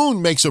 Ember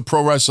Moon makes a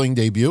pro wrestling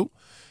debut.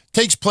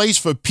 Takes place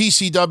for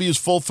PCW's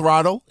Full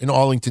Throttle in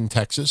Arlington,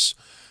 Texas.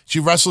 She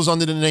wrestles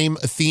under the name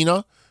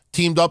Athena,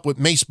 teamed up with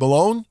Mace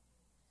Malone,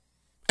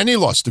 and he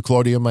lost to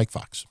Claudia Mike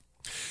Fox.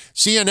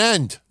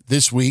 CNN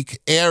this week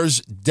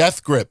airs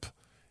Death Grip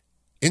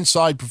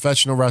inside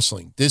professional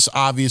wrestling. This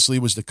obviously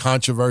was the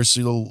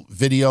controversial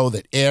video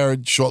that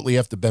aired shortly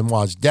after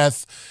Benoit's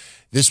death.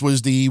 This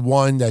was the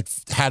one that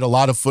had a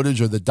lot of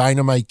footage of the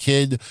Dynamite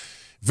Kid.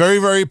 Very,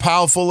 very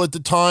powerful at the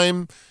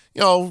time.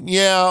 You know,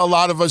 yeah, a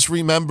lot of us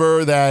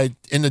remember that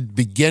in the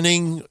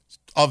beginning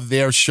of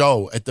their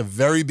show, at the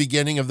very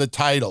beginning of the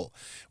title,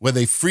 where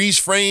they freeze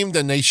framed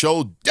and they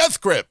showed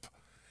Death Grip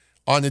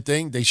on the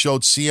thing, they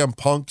showed CM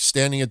Punk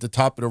standing at the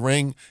top of the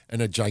ring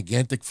and a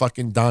gigantic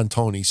fucking Don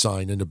Tony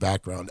sign in the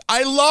background.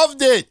 I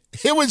loved it.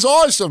 It was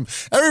awesome.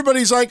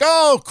 Everybody's like,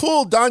 oh,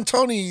 cool, Don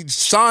Tony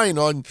sign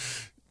on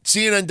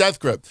CNN Death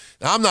Grip.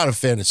 Now, I'm not a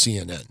fan of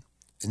CNN.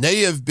 And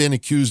they have been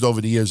accused over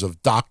the years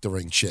of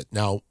doctoring shit.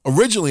 Now,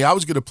 originally, I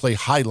was going to play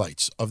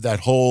highlights of that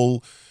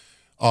whole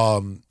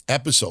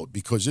episode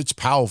because it's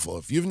powerful.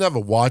 If you've never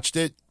watched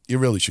it, you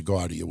really should go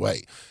out of your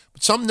way.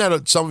 But something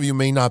that some of you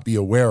may not be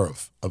aware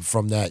of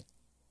from that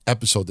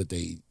episode that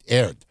they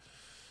aired,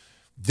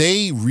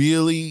 they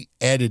really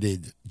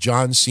edited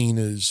John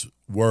Cena's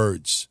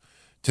words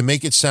to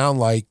make it sound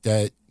like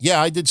that, yeah,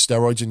 I did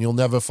steroids and you'll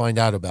never find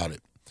out about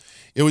it.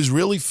 It was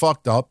really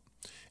fucked up.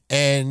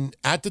 And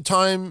at the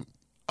time,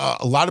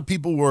 a lot of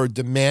people were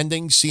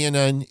demanding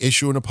CNN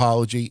issue an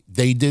apology.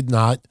 They did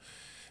not.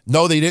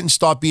 No, they didn't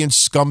stop being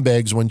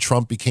scumbags when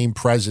Trump became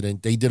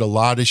president. They did a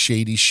lot of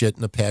shady shit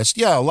in the past.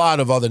 Yeah, a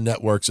lot of other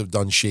networks have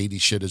done shady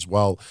shit as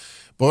well.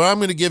 But what I'm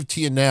going to give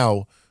to you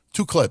now,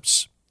 2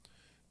 clips.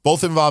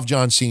 Both involve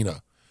John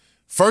Cena.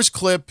 First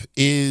clip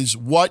is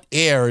what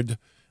aired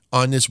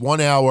on this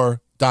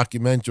 1-hour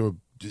documentary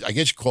I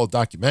guess you call it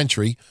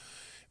documentary,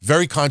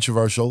 very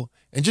controversial,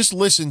 and just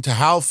listen to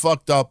how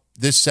fucked up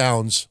this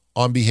sounds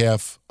on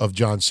behalf of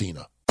John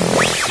Cena.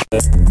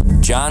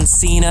 John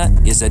Cena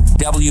is a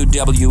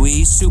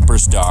WWE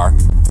superstar,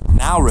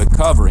 now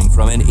recovering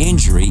from an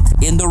injury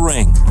in the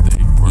ring.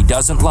 He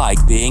doesn't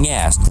like being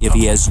asked if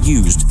he has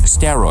used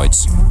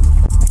steroids.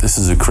 This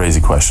is a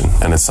crazy question,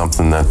 and it's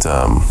something that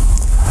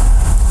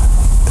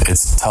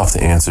it's tough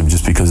to answer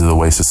just because of the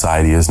way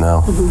society is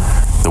now,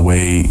 the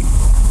way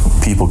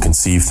people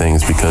conceive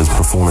things, because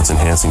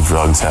performance-enhancing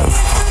drugs have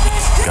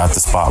got the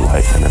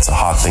spotlight, and it's a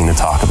hot thing to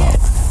talk about.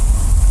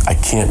 I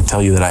can't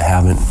tell you that I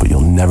haven't, but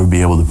you'll never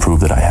be able to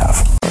prove that I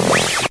have.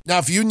 Now,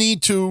 if you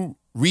need to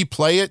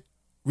replay it,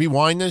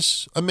 rewind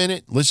this a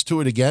minute, listen to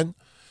it again.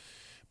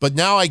 But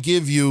now I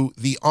give you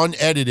the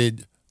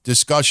unedited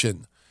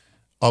discussion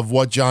of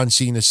what John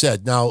Cena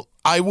said. Now,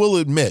 I will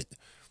admit,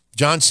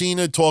 John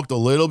Cena talked a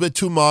little bit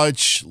too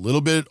much, a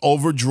little bit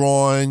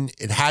overdrawn.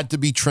 It had to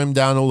be trimmed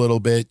down a little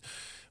bit.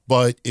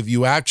 But if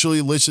you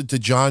actually listen to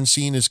John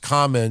Cena's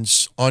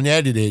comments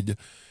unedited,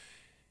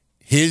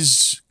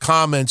 his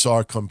comments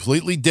are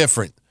completely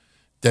different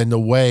than the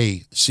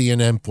way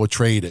CNN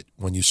portrayed it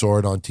when you saw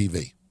it on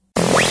TV.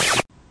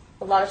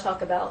 A lot of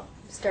talk about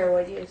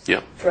steroid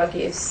use, drug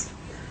use.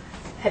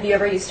 Have you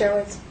ever used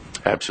steroids?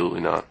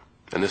 Absolutely not.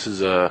 And this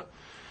is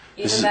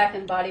back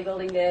in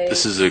bodybuilding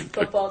days,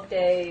 football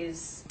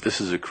days. This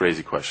is a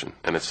crazy question,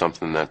 and it's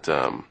something that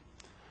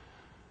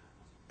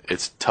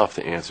it's tough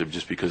to answer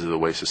just because of the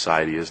way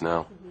society is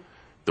now,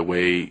 the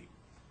way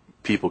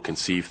people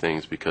conceive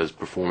things, because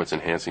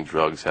performance-enhancing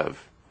drugs have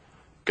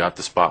got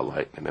the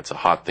spotlight, and it's a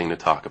hot thing to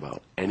talk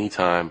about.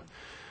 Anytime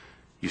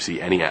you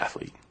see any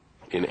athlete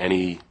in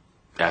any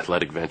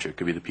athletic venture, it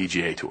could be the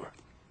PGA Tour,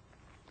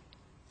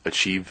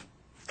 achieve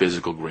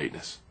physical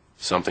greatness,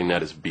 something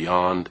that is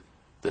beyond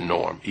the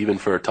norm, even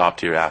for a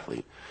top-tier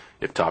athlete.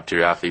 If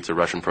top-tier athletes are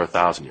rushing for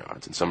 1,000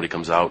 yards and somebody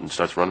comes out and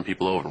starts running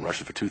people over and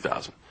rushing for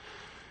 2,000,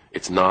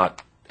 it's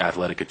not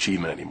athletic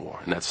achievement anymore,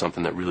 and that's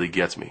something that really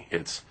gets me.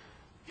 It's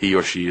he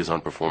or she is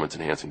on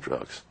performance-enhancing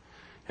drugs.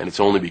 And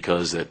it's only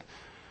because that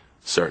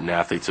certain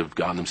athletes have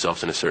gotten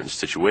themselves into certain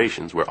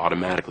situations where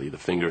automatically the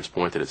finger is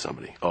pointed at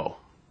somebody. Oh,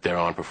 they're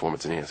on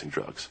performance-enhancing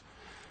drugs.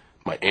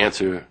 My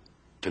answer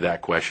to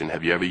that question,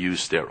 have you ever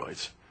used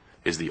steroids,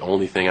 is the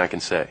only thing I can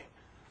say.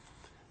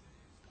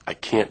 I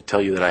can't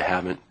tell you that I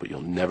haven't, but you'll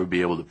never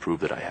be able to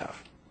prove that I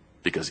have.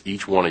 Because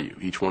each one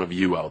of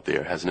you out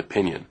there has an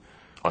opinion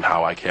on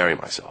how I carry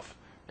myself.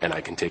 And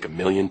I can take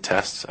 1,000,000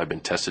 tests. I've been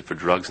tested for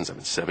drugs since I've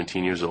been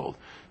 17 years old.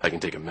 I can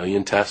take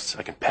 1,000,000 tests.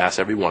 I can pass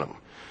every one of them.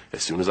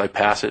 As soon as I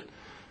pass it,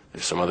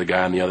 there's some other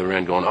guy on the other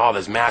end going, oh,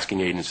 there's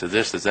masking agents, there's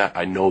this, there's that.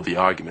 I know the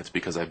arguments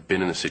because I've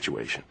been in a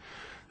situation.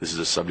 This is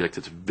a subject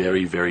that's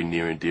very, very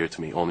near and dear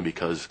to me, only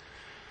because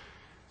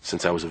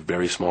since I was a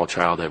very small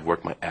child, I've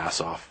worked my ass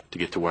off to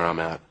get to where I'm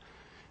at.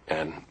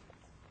 And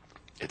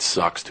it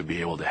sucks to be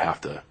able to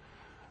have to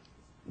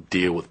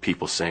deal with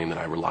people saying that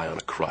I rely on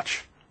a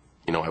crutch.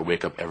 You know, I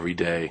wake up every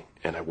day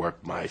and I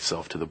work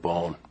myself to the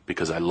bone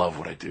because I love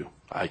what I do.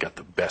 I got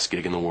the best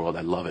gig in the world.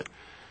 I love it.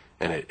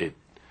 And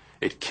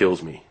it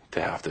kills me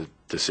to have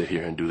to sit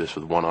here and do this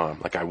with one arm.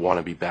 Like, I want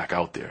to be back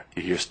out there.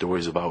 You hear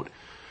stories about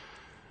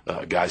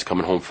guys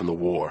coming home from the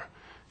war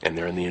and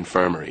they're in the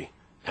infirmary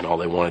and all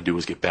they want to do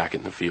is get back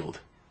in the field.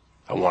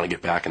 I want to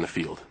get back in the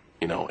field.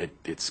 You know,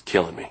 it's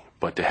killing me.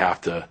 But to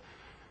have to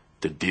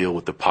deal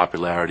with the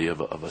popularity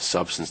of a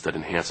substance that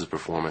enhances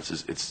performance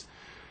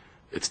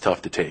it's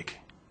tough to take.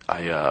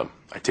 I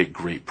take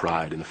great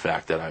pride in the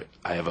fact that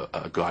I have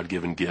a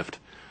God-given gift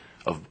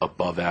of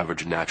above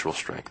average natural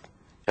strength,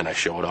 and I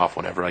show it off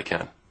whenever I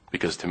can,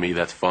 because to me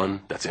that's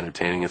fun, that's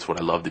entertaining, it's what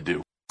I love to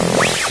do.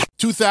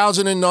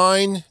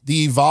 2009,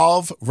 the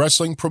Evolve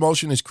wrestling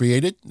promotion is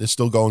created. They're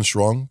still going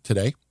strong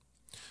today.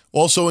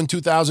 Also in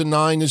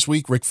 2009, this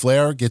week, Ric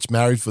Flair gets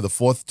married for the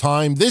 4th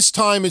time. This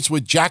time it's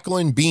with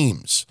Jacqueline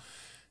Beams.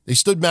 They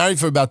stood married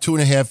for about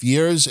 2.5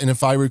 years, and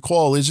if I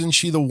recall, isn't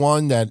she the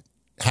one that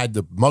had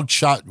the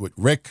mugshot with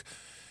Rick,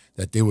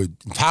 that they were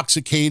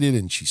intoxicated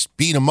and she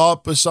beat him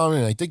up or something?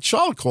 And I think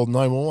Charlotte called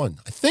 911.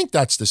 I think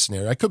that's the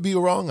scenario. I could be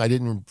wrong. I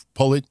didn't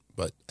pull it,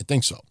 but I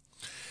think so.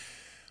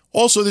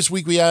 Also this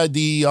week we had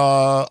the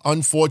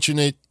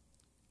unfortunate,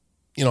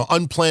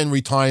 unplanned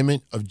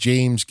retirement of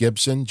James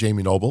Gibson,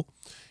 Jamie Noble.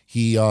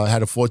 He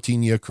had a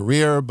 14-year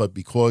career, but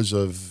because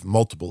of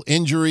multiple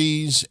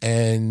injuries,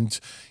 and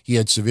he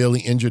had severely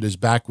injured his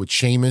back with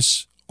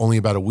Sheamus only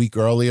about a week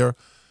earlier,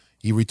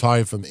 he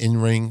retired from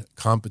in-ring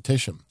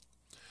competition.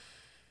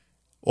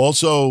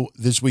 Also,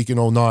 this week in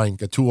 2009,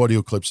 got 2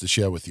 audio clips to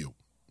share with you.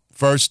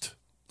 First,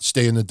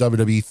 stay in the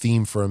WWE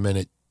theme for a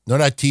minute. Know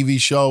that TV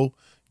show,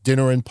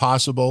 Dinner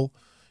Impossible?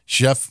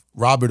 Chef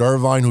Robert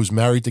Irvine, who's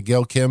married to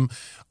Gail Kim.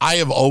 I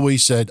have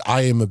always said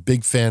I am a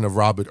big fan of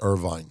Robert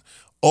Irvine.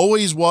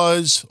 Always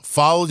was,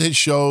 followed his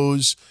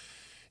shows,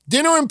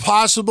 Dinner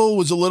Impossible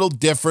was a little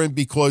different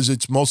because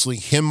it's mostly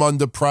him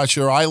under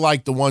pressure. I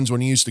like the ones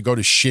when he used to go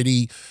to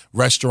shitty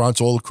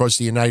restaurants all across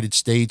the United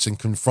States and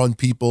confront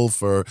people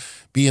for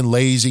being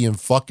lazy and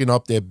fucking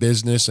up their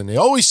business, and they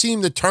always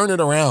seem to turn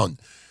it around.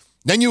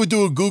 Then you would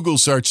do a Google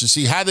search to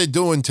see how they're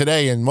doing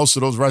today, and most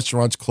of those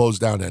restaurants closed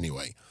down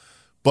anyway.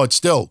 But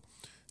still,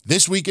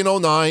 this week in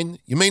 2009,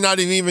 you may not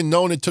have even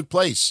known it took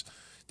place.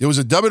 There was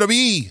a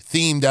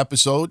WWE-themed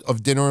episode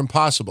of Dinner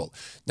Impossible.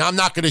 Now, I'm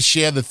not going to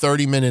share the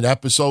 30-minute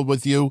episode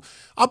with you.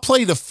 I'll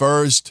play the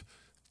first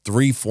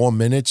 3-4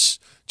 minutes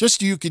just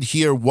so you could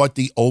hear what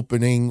the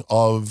opening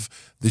of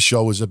the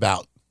show is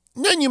about.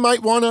 And then you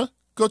might want to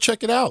go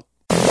check it out.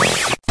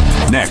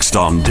 Next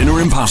on Dinner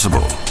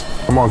Impossible.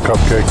 Come on,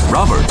 Cupcake.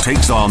 Robert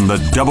takes on the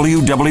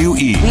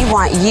WWE. We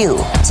want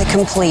you to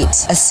complete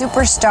a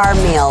superstar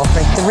meal for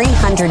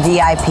 300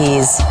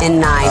 VIPs in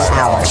 9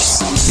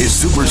 hours. His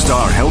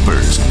superstar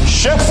helpers,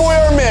 Chef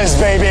Boyer Miz,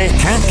 baby.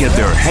 can't get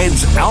their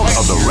heads out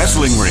of the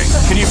wrestling ring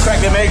Can you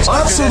crack them eggs?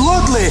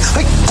 Absolutely.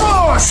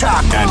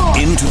 and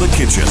into the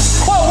kitchen.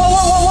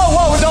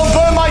 Whoa, don't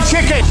burn my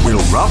chicken.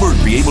 Will Robert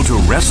be able to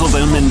wrestle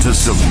them into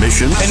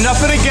submission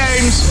Enough of the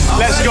games.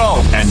 Let's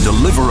go. and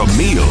deliver a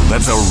meal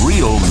that's a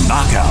real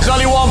knockout? There's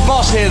only one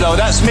boss here, though.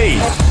 That's me.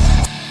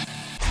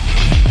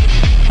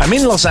 I'm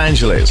in Los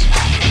Angeles.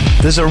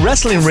 There's a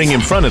wrestling ring in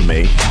front of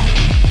me,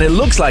 and it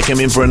looks like I'm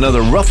in for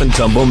another rough and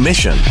tumble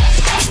mission.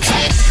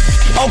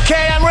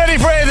 Okay, I'm ready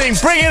for anything.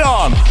 Bring it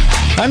on.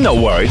 I'm not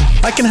worried.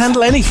 I can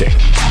handle anything.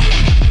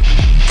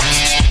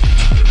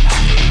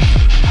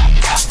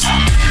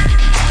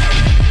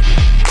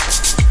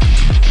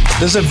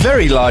 There's a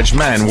very large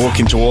man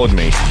walking toward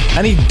me,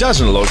 and he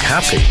doesn't look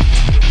happy.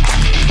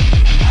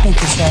 Thank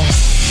you,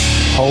 sir.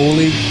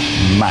 Holy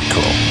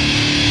mackerel.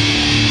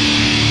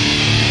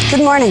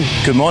 Good morning.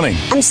 Good morning.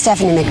 I'm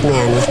Stephanie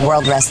McMahon with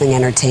World Wrestling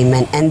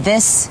Entertainment, and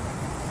this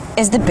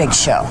is The Big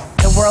Show.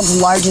 The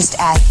world's largest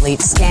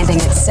athlete, standing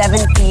at 7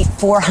 feet,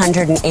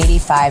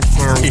 485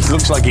 pounds. He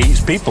looks like he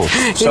eats people.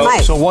 He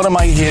might. So what am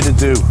I here to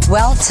do?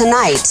 Well,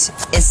 tonight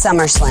is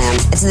SummerSlam.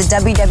 It's the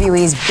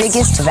WWE's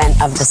biggest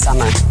event of the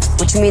summer,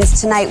 which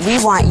means tonight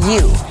we want you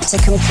to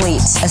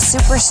complete a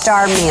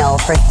superstar meal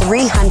for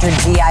 300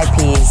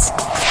 VIPs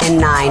in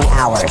 9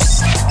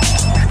 hours.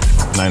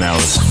 9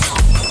 hours.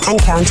 And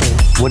counting.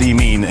 What do you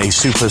mean, a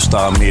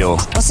superstar meal?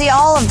 Well, see,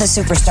 all of the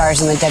superstars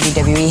in the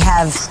WWE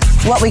have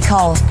what we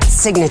call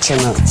signature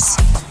moves.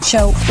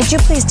 Show, would you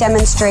please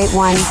demonstrate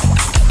one?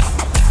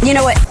 You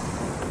know what?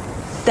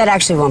 That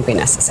actually won't be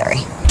necessary.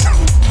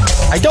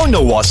 I don't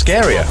know what's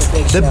scarier,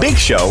 The Big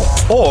Show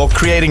or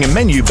creating a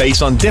menu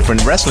based on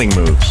different wrestling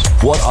moves.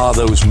 What are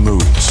those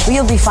moves?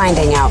 You'll be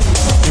finding out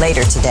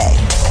later today.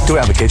 Do we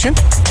have a kitchen?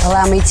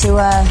 Allow me to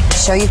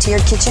show you to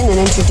your kitchen and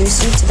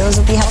introduce you to those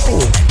who'll be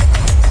helping you.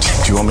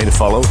 Do you want me to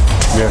follow?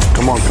 Yeah,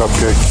 come on,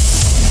 Cupcake.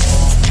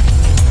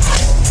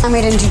 Allow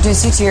me to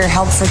introduce you to your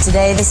help for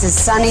today. This is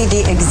Sonny,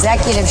 the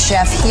executive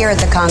chef here at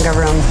the Conga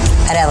Room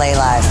at LA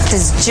Live.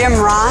 This is Jim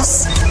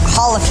Ross,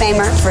 Hall of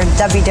Famer for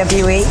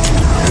WWE,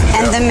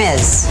 and The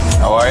Miz.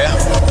 How are you?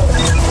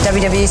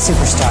 WWE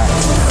superstar.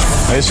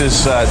 This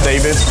is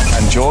David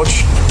and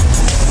George.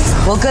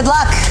 Well, good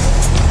luck.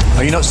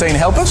 Are you not staying to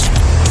help us?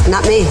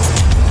 Not me.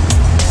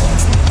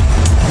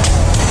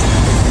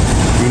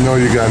 You know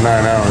you got 9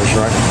 hours,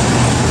 right?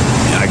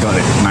 Yeah, I got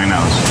it. 9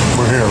 hours.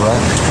 We're here,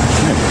 right?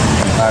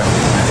 All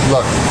right.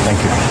 Look. Thank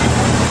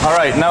you. All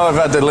right, now I've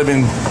had the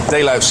living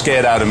daylight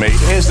scared out of me.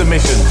 Here's the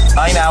mission.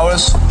 9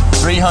 hours,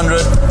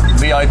 300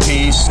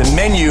 VIPs. The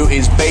menu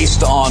is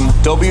based on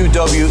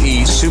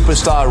WWE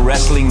superstar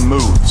wrestling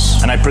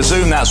moves. And I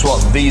presume that's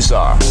what these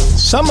are.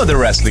 Some of the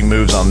wrestling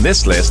moves on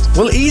this list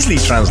will easily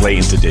translate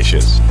into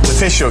dishes. The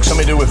fish hook,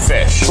 something to do with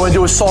fish. You want to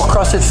do a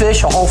salt-crusted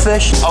fish, a whole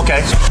fish?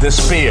 Okay. The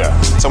spear.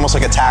 It's almost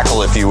like a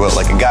tackle, if you will.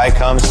 Like a guy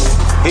comes,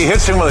 he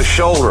hits him with a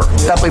shoulder.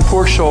 Definitely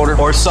pork shoulder.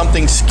 Or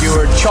something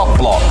skewered. Chop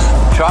block.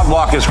 Chop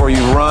block is where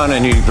you run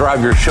and you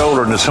drive your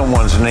shoulder into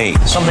someone's knee.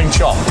 Something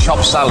chopped.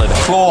 Chop salad.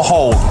 Claw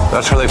hold.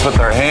 That's where they put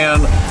their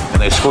hand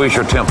and they squeeze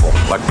your temple,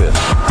 like this.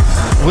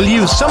 We'll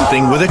use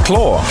something with a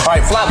claw. All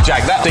right,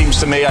 flapjack. That seems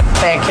to me a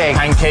pancake.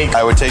 Pancake.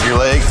 I would take your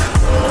leg,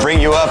 bring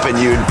you up, and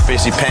you'd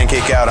basically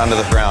pancake out onto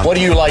the ground. What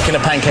do you like in a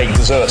pancake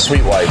dessert,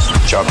 sweet-wise?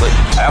 Chocolate.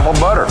 Apple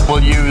butter.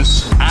 We'll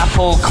use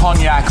apple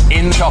cognac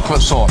in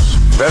chocolate sauce.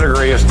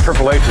 Pedigree is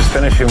Triple H's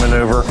finishing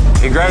maneuver.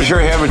 He grabs your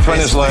head between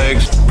his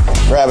legs.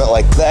 Grab it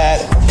like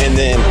that, and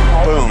then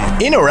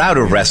boom. In or out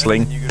of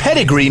wrestling,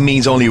 pedigree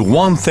means only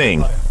one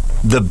thing: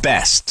 the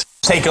best.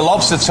 Take a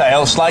lobster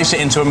tail, slice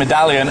it into a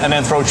medallion, and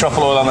then throw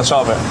truffle oil on the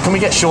top of it. Can we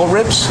get short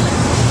ribs?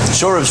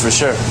 Short ribs for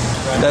sure.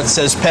 That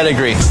says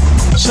pedigree.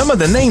 Some of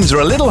the names are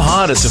a little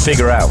harder to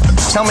figure out.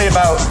 Tell me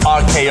about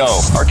RKO.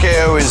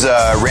 RKO is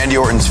Randy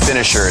Orton's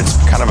finisher. It's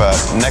kind of a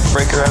neck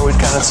breaker, I would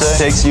kind of say.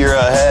 Takes your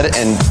head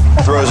and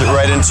throws it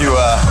right into,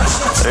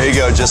 there you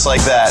go, just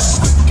like that.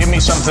 Give me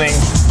something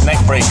neck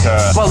breaker.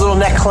 Well, little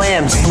neck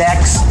clams.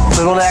 Necks,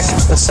 little neck,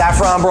 the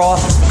saffron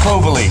broth.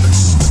 Clover leaf.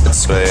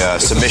 It's a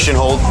submission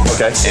hold.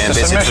 Okay. And It's a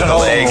basically submission the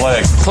hold on the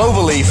leg.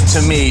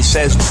 Cloverleaf to me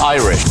says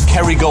Irish.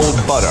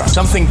 Kerrygold butter.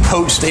 Something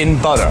poached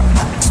in butter.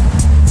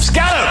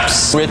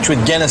 Scallops! Rich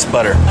with Guinness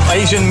butter.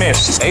 Asian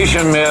mist.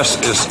 Asian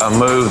mist is a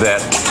move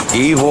that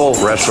evil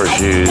wrestlers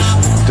use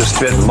to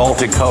spit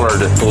multicolored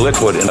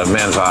liquid into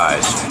men's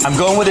eyes. I'm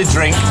going with a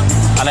drink,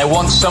 and I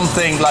want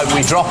something like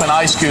we drop in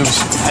ice cubes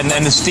and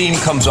the steam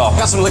comes off.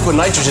 Got some liquid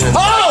nitrogen in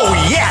there. Oh,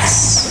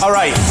 yes! All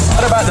right,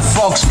 what about the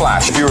frog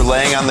splash? If you were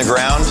laying on the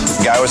ground,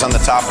 the guy was on the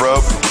top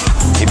rope,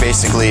 he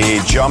basically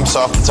jumps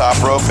off the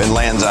top rope and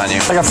lands on you.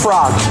 Like a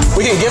frog.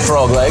 We can get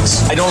frog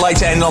legs. I don't like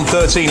to end on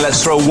 13.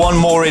 Let's throw one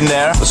more in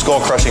there. The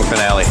skull crushing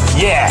finale.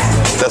 Yeah.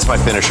 That's my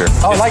finisher.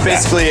 Oh, I like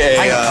that. Basically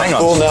Hang a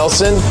on. full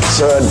Nelson.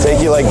 So I'd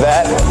take you like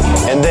that,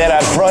 and then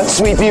I'd front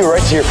sweep you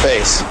right to your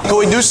face. Can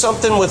we do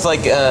something with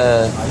like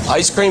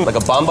ice cream, like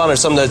a bonbon or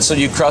something that so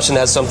you crush and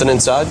has something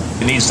inside?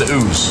 It needs to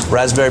ooze.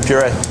 Raspberry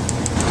puree.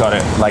 Got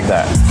it, like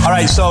that. All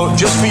right, so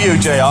just for you,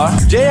 JR.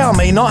 JR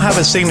may not have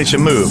a signature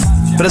move,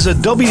 but as a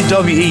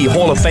WWE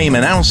Hall of Fame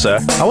announcer,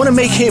 I want to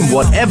make him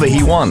whatever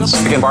he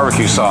wants. Chicken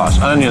barbecue sauce,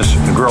 onions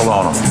grilled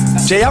on them.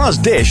 JR's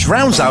dish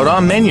rounds out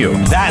our menu.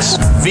 That's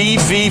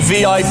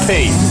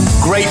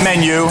VVVIP. Great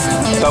menu,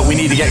 but we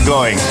need to get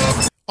going.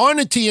 On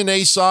the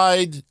TNA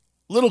side,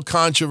 little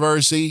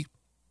controversy.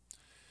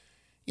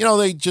 You know,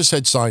 they just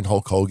had signed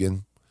Hulk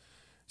Hogan.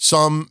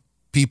 Some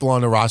people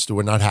on the roster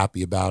were not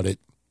happy about it.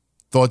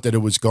 Thought that it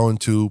was going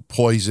to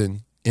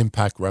poison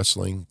Impact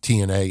Wrestling,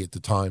 TNA at the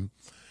time.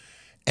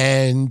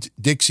 And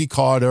Dixie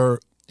Carter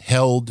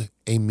held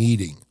a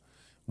meeting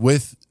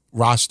with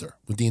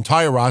the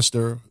entire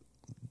roster,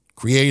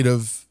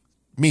 creative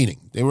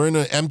meeting. They were in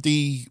an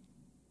empty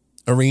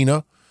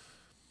arena,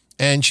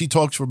 and she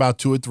talks for about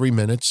 2 or 3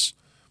 minutes.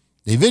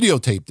 They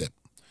videotaped it.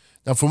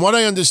 Now, from what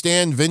I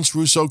understand, Vince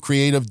Russo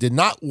Creative did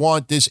not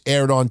want this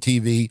aired on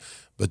TV,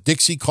 but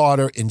Dixie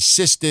Carter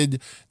insisted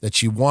that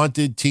she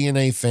wanted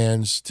TNA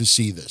fans to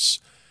see this.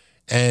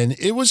 And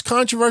it was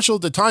controversial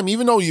at the time,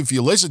 even though if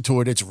you listen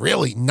to it, it's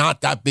really not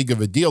that big of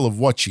a deal of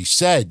what she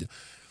said.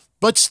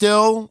 But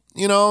still,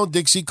 you know,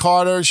 Dixie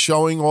Carter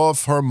showing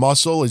off her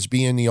muscle as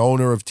being the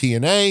owner of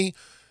TNA.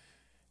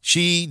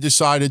 She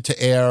decided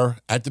to air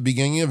at the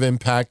beginning of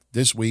Impact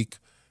this week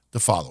the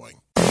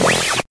following.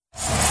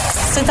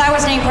 Since I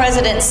was named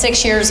president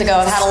 6 years ago,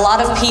 I've had a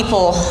lot of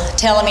people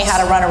telling me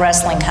how to run a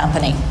wrestling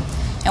company.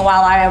 And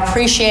while I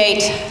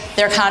appreciate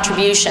their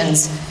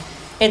contributions,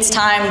 it's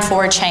time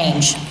for a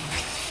change.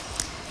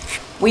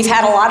 We've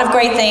had a lot of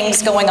great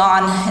things going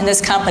on in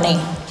this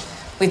company.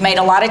 We've made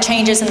a lot of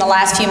changes in the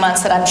last few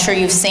months that I'm sure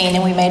you've seen,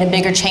 and we made a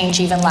bigger change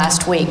even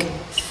last week.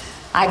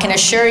 I can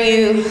assure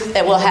you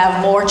that we'll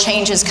have more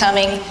changes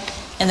coming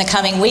in the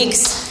coming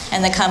weeks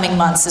and the coming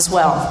months as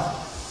well.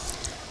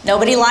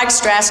 Nobody likes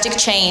drastic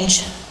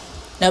change.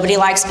 Nobody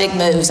likes big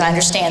moves. I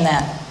understand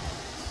that.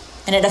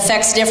 And it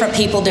affects different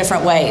people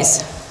different ways.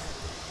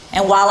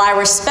 And while I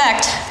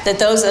respect that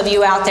those of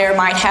you out there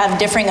might have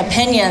differing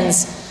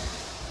opinions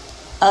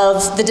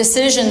of the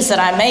decisions that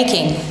I'm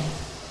making,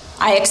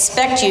 I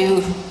expect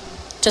you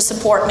to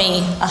support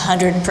me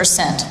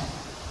 100%.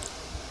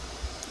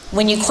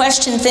 When you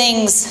question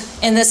things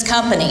in this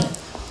company,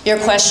 you're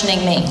questioning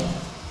me.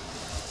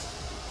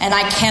 And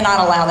I cannot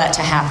allow that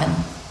to happen.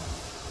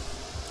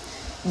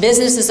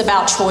 Business is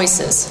about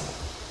choices.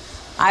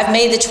 I've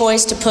made the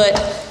choice to put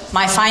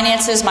my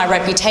finances, my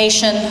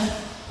reputation,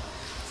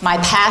 my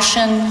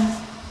passion,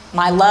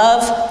 my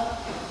love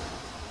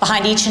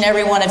behind each and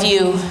every one of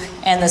you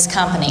and this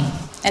company.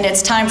 And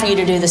it's time for you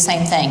to do the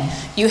same thing.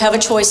 You have a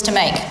choice to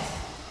make.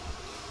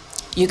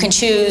 You can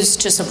choose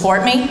to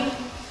support me.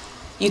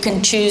 You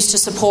can choose to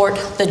support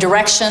the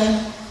direction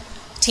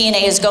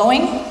TNA is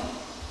going,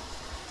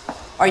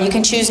 or you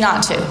can choose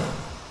not to.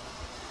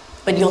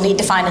 But you'll need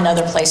to find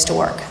another place to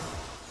work.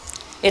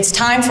 It's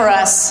time for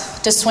us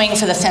to swing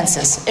for the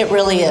fences. It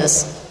really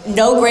is.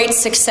 No great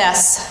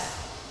success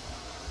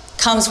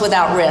comes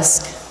without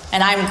risk,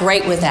 and I'm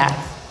great with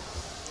that.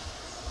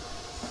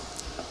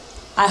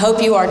 I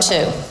hope you are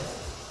too.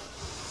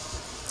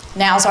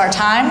 Now's our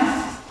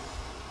time.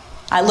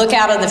 I look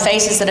out at the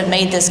faces that have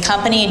made this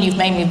company, and you've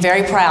made me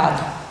very proud.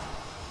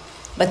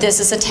 But this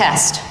is a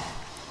test.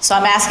 So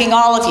I'm asking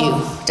all of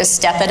you to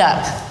step it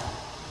up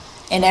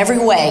in every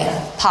way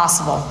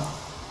possible.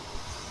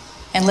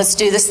 And let's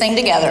do this thing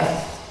together,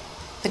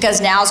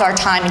 because now's our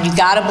time, and you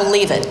gotta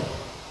believe it.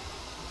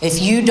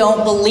 If you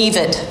don't believe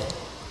it,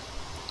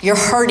 you're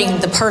hurting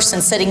the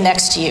person sitting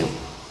next to you.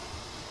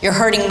 You're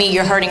hurting me,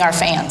 you're hurting our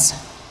fans.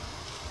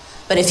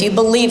 But if you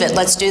believe it,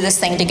 let's do this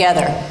thing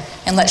together,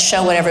 and let's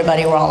show what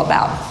everybody we're all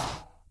about.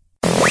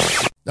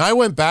 Now, I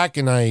went back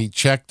and I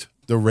checked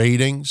the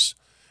ratings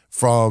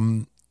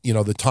from,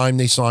 the time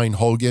they signed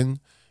Hogan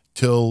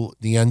till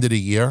the end of the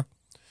year,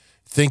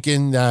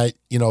 thinking that,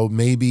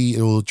 maybe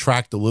it will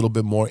attract a little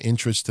bit more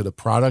interest to the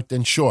product.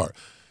 And sure,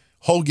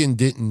 Hogan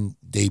didn't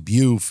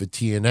debut for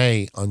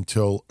TNA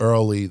until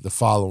early the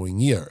following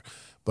year,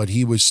 but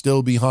he was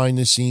still behind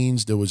the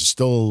scenes. There was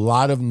still a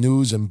lot of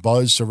news and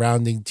buzz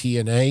surrounding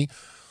TNA.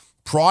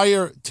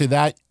 Prior to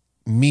that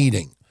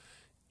meeting,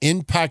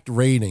 Impact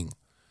rating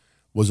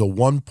was a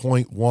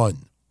 1.1.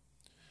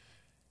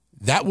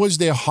 That was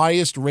their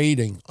highest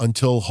rating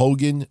until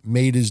Hogan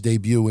made his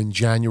debut in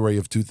January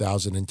of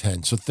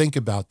 2010. So think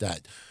about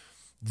that.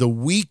 The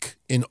week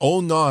in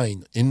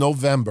 2009, in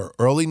November,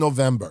 early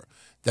November,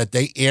 that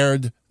they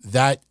aired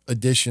that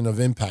edition of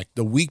Impact,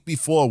 the week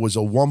before was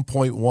a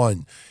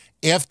 1.1.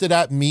 After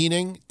that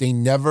meeting, they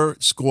never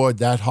scored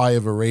that high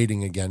of a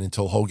rating again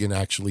until Hogan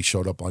actually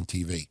showed up on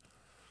TV.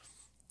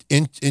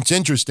 It's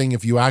interesting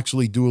if you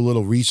actually do a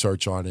little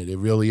research on it. It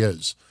really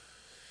is.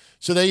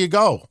 So there you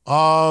go.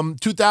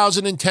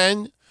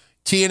 2010,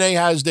 TNA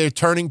has their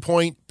Turning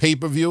Point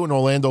pay-per-view in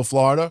Orlando,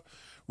 Florida.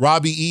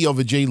 Robbie E.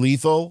 over Jay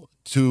Lethal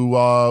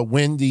to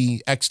win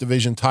the X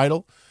Division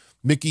title.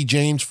 Mickie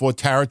James for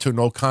Tara to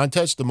no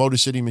contest. The Motor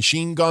City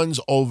Machine Guns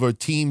over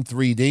Team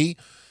 3D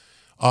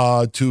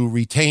to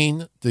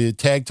retain the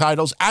tag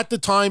titles. At the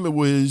time, it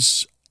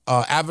was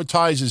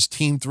advertised as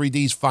Team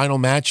 3D's final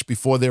match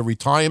before their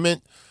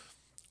retirement.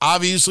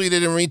 Obviously, they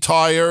didn't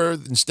retire.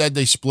 Instead,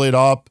 they split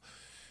up.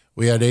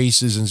 We had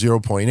Aces and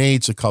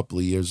 0.8s a couple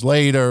of years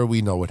later.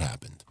 We know what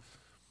happened.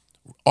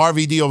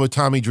 RVD over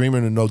Tommy Dreamer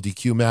in a no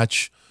DQ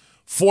match.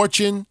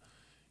 Fortune,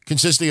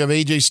 consisting of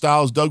AJ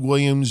Styles, Doug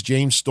Williams,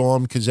 James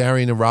Storm,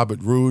 Kazarian, and Robert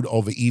Roode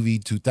over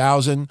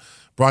EV2000.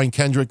 Brian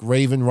Kendrick,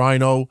 Raven,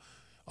 Rhino,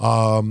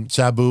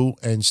 Sabu,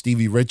 and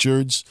Stevie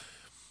Richards.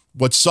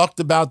 What sucked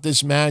about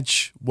this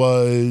match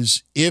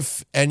was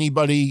if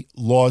anybody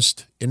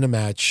lost in the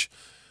match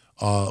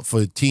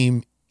for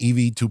Team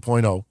EV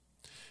 2.0,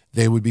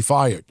 they would be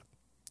fired.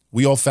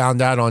 We all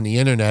found out on the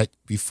internet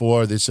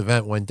before this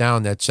event went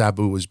down that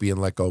Sabu was being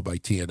let go by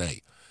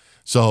TNA.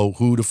 So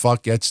who the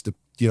fuck gets the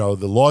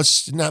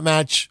loss in that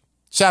match?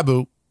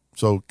 Sabu.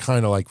 So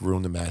kind of like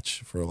ruined the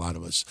match for a lot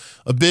of us.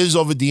 Abyss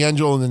over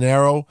D'Angelo and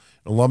Nero,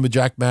 a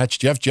lumberjack match.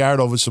 Jeff Jarrett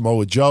over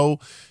Samoa Joe.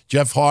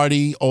 Jeff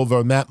Hardy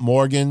over Matt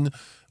Morgan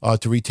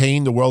to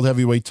retain the World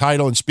Heavyweight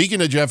title. And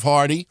speaking of Jeff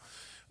Hardy,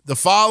 the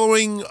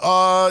following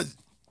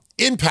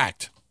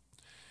Impact,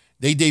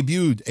 they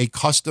debuted a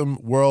custom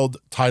world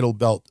title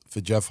belt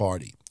for Jeff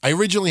Hardy. I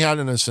originally had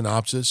it in a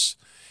synopsis.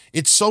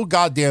 It's so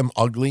goddamn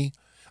ugly.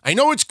 I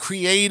know it's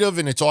creative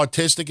and it's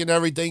artistic and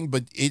everything,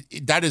 but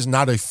that is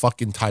not a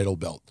fucking title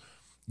belt.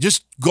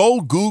 Just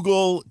go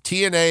Google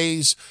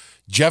TNA's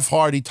Jeff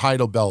Hardy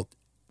title belt.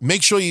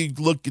 Make sure you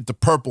look at the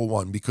purple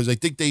one because I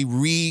think they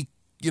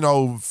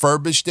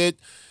refurbished it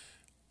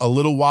a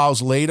little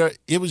whiles later.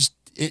 It was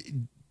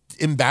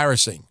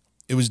embarrassing.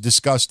 It was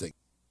disgusting.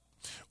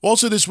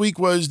 Also this week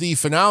was the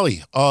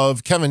finale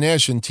of Kevin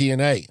Nash and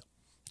TNA.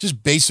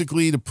 Just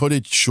basically, to put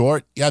it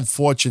short, you had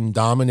Fortune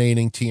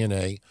dominating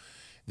TNA.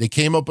 They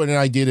came up with an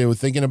idea. They were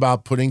thinking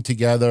about putting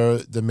together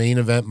the Main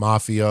Event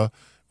Mafia,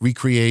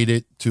 recreate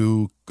it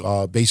to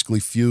basically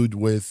feud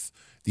with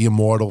the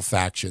Immortal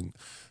faction.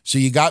 So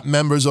you got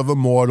members of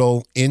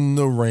Immortal in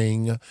the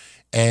ring,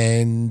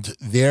 and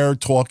they're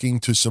talking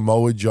to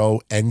Samoa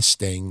Joe and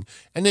Sting,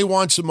 and they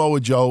want Samoa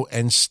Joe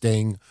and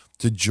Sting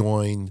to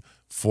join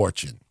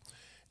Fortune.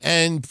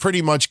 And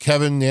pretty much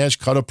Kevin Nash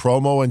cut a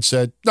promo and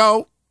said,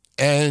 no,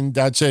 and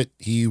that's it.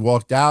 He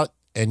walked out,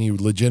 and he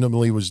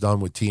legitimately was done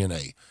with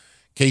TNA. In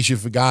case you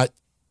forgot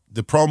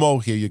the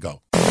promo, here you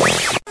go.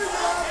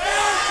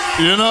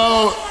 You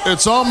know,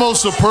 it's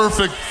almost a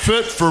perfect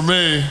fit for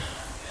me.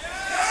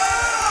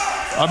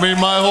 I mean,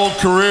 my whole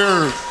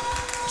career,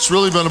 it's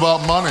really been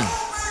about money.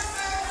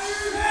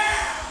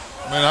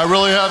 I mean, I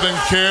really haven't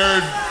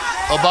cared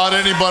about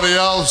anybody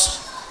else.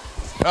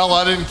 Hell,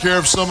 I didn't care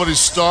if somebody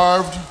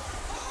starved.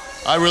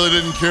 I really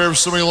didn't care if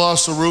somebody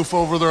lost a roof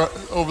over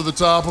the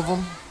top of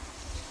them.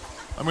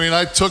 I mean,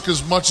 I took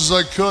as much as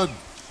I could.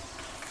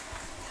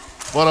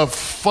 But a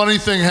funny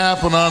thing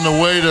happened on the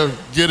way to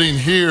getting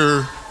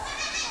here.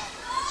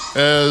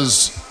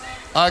 As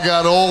I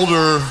got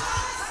older,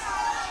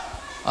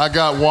 I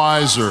got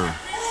wiser.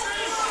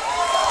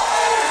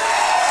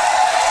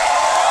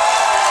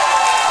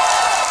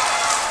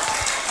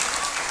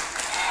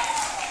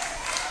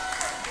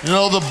 You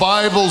know, the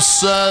Bible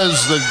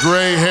says that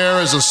gray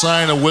hair is a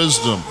sign of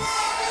wisdom.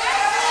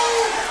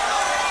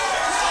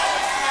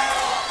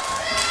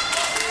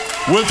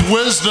 With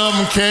wisdom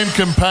came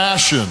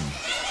compassion.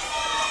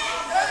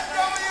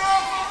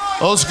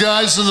 Those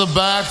guys in the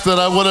back that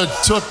I would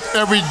have took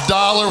every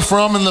dollar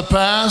from in the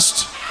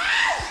past,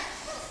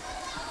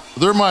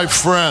 they're my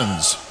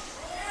friends.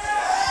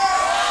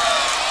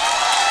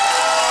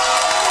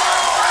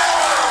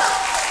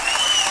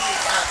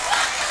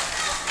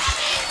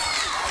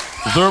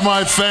 They're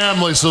my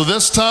family. So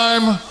this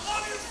time,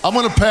 I'm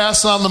going to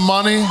pass on the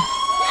money.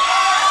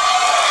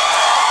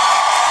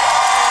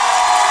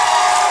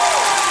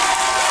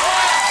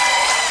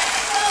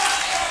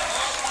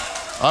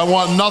 I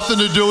want nothing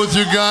to do with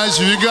you guys.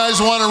 If you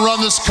guys want to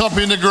run this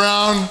company to the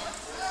ground,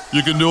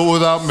 you can do it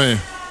without me.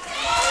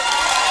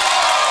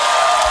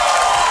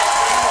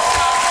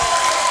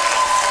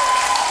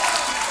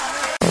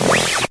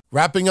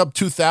 Wrapping up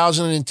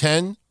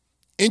 2010,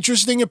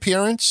 interesting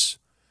appearance.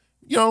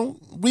 You know,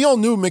 we all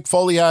knew Mick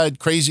Foley had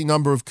crazy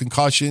number of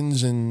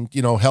concussions and,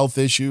 health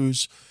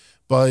issues.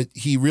 but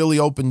he really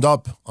opened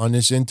up on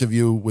this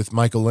interview with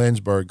Michael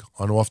Landsberg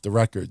on Off the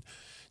Record.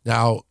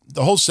 Now,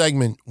 the whole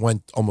segment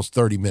went almost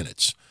 30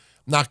 minutes.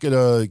 I'm not going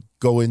to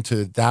go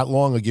into that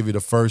long. I'll give you the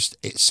first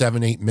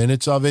 7-8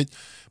 minutes of it,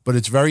 but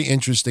it's very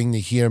interesting to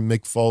hear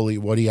Mick Foley,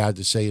 what he had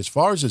to say as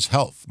far as his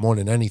health, more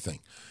than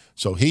anything.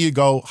 So here you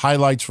go,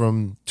 highlights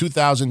from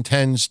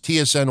 2010's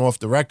TSN Off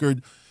the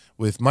Record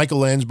with Michael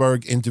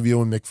Landsberg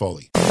interviewing Mick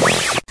Foley.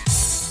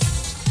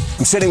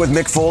 I'm sitting with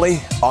Mick Foley,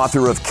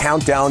 author of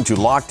Countdown to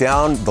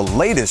Lockdown, the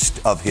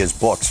latest of his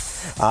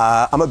books.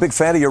 I'm a big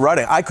fan of your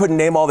writing. I couldn't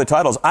name all the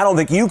titles. I don't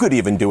think you could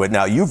even do it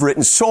now. You've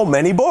written so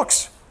many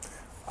books.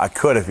 I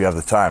could if you have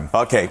the time.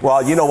 Okay,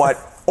 well, you know what?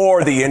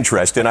 Or the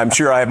interest, and I'm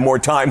sure I have more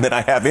time than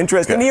I have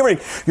interest in hearing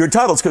your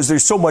titles because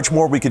there's so much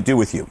more we could do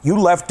with you.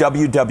 You left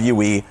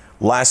WWE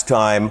last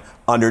time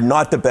under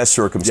not the best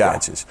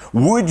circumstances.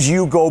 Yeah. Would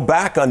you go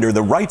back under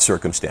the right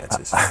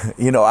circumstances?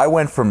 I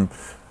went from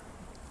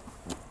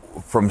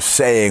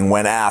saying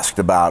when asked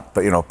about,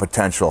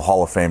 potential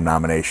Hall of Fame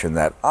nomination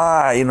that,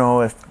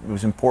 if it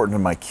was important to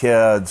my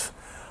kids,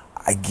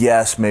 I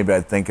guess maybe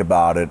I'd think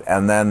about it.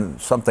 And then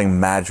something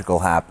magical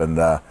happened.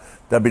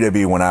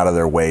 WWE went out of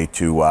their way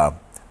to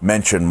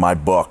mention my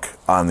book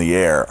on the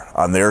air,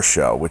 on their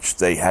show, which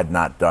they had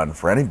not done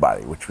for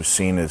anybody, which was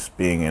seen as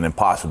being an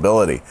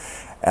impossibility.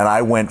 And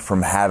I went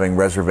from having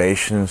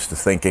reservations to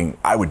thinking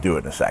I would do it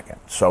in a second.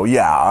 So,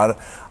 yeah,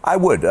 I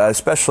would,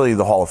 especially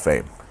the Hall of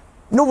Fame.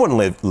 No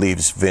one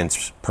leaves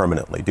Vince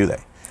permanently, do they?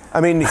 I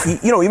mean,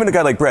 even a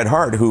guy like Bret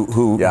Hart,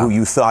 who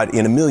you thought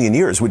in a million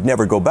years would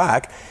never go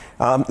back.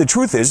 The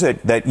truth is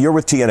that you're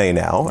with TNA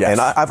now,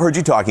 and I've heard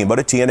you talking about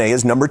it. TNA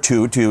is number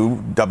 2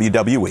 to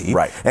WWE,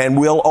 right, and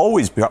will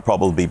always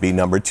probably be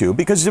number 2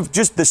 because of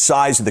just the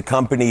size of the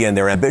company and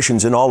their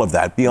ambitions and all of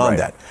that, beyond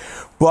that.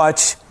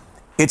 But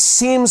it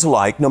seems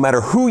like no matter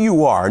who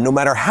you are, no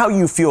matter how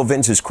you feel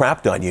Vince has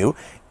crapped on you,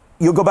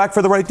 you'll go back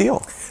for the right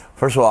deal.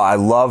 First of all, I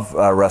love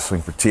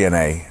wrestling for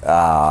TNA.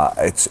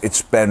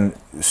 It's been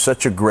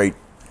such a great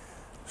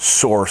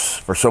source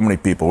for so many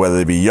people, whether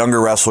they be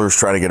younger wrestlers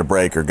trying to get a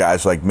break or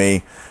guys like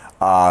me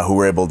who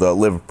were able to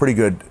live a pretty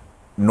good,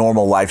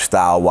 normal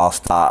lifestyle.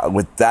 Whilst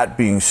with that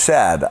being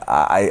said,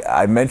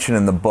 I mentioned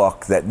in the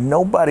book that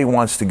nobody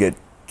wants to get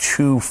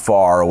too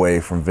far away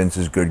from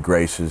Vince's good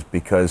graces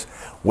because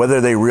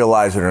whether they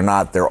realize it or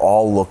not, they're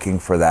all looking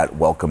for that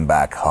welcome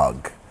back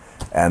hug.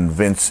 And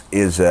Vince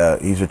he's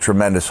a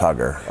tremendous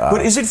hugger.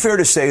 But is it fair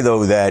to say,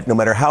 though, that no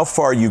matter how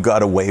far you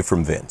got away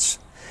from Vince,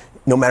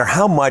 no matter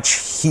how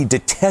much he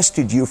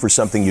detested you for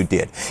something you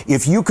did,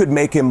 if you could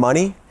make him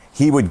money,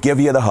 he would give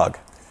you the hug?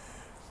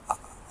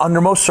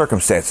 Under most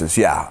circumstances,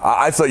 yeah.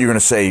 I thought you were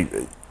going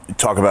to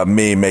talk about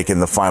me making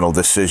the final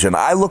decision.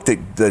 I looked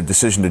at the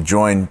decision to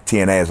join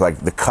TNA as like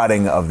the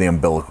cutting of the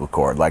umbilical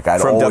cord. Like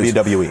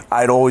WWE.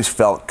 I'd always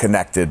felt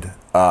connected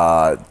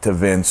to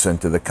Vince and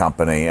to the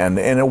company. And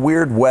in a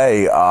weird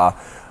way,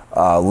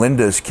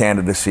 Linda's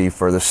candidacy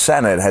for the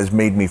Senate has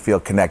made me feel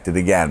connected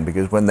again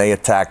because when they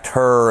attacked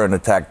her and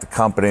attacked the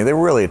company, they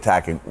were really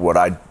attacking what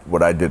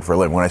I did for a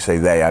living. When I say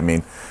they, I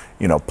mean,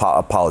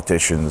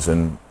 politicians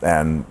and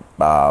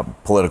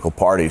political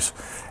parties.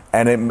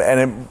 And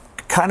it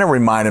kind of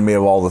reminded me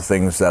of all the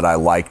things that I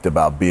liked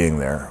about being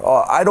there.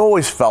 I'd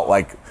always felt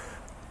like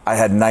I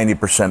had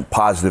 90%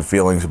 positive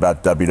feelings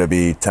about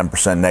WWE,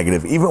 10%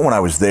 negative, even when I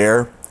was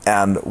there,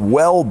 and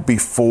well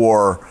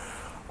before,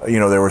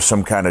 there was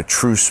some kind of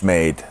truce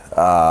made.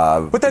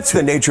 But that's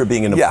the nature of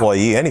being an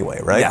employee anyway,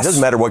 right? Yes. It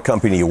doesn't matter what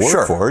company you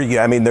work for.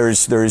 I mean,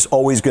 there's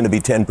always going to be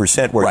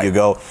 10% where you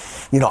go,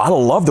 I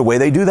don't love the way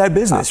they do that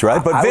business,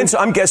 right? But Vince,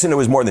 I'm guessing it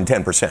was more than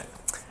 10%.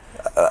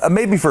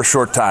 Maybe for a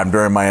short time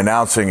during my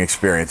announcing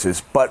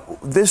experiences, but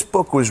this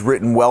book was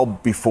written well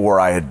before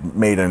I had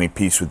made any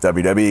peace with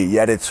WWE,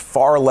 yet it's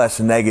far less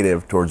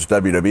negative towards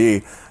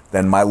WWE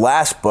than my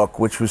last book,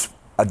 which was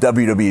a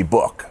WWE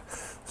book.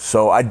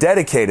 So I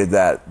dedicated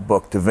that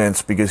book to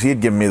Vince because he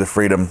had given me the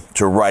freedom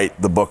to write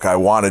the book I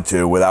wanted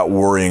to without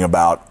worrying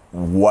about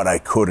what I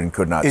could and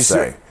could not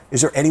say.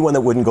 Is there anyone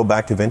that wouldn't go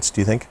back to Vince,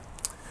 do you think?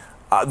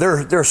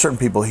 There are certain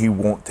people he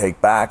won't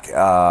take back.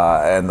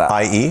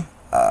 I.e.?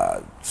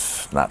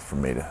 It's not for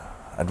me to.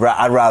 I'd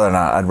rather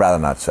not. I'd rather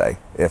not say,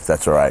 if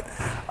that's all right.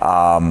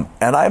 How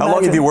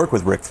long have you worked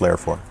with Ric Flair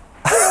for?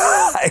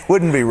 It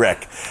wouldn't be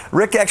Rick.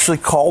 Rick actually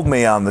called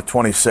me on the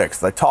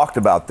 26th. I talked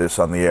about this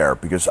on the air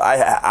because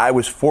I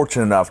was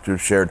fortunate enough to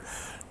have shared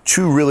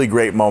 2 really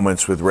great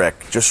moments with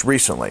Rick just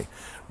recently.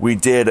 We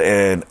did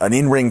an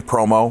in-ring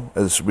promo,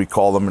 as we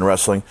call them in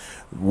wrestling,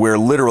 where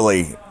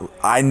literally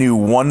I knew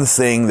one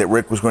thing that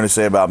Rick was going to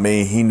say about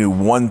me. He knew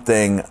one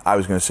thing I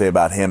was going to say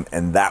about him,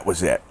 and that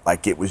was it.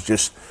 Like, it was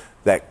just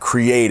that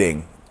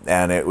creating,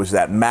 and it was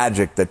that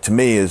magic that to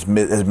me has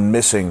been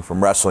missing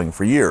from wrestling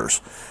for years.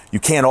 You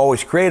can't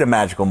always create a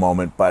magical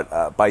moment,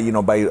 but by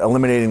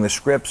eliminating the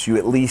scripts, you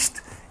at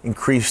least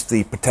increase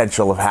the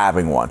potential of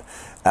having one.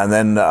 And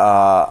then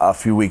a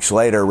few weeks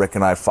later, Rick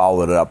and I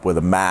followed it up with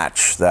a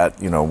match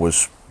that,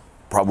 was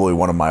probably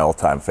one of my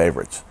all-time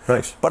favorites.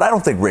 Nice. But I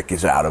don't think Rick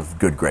is out of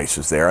good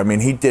graces there. I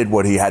mean, he did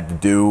what he had to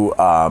do.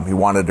 He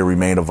wanted to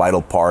remain a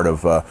vital part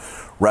of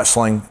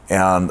wrestling,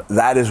 and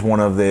that is one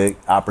of the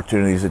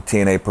opportunities that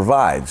TNA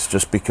provides.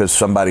 Just because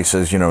somebody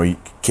says,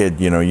 kid,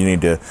 you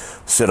need to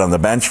sit on the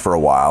bench for a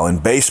while. In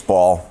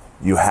baseball,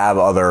 you have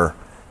other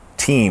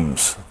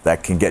teams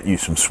that can get you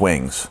some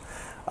swings.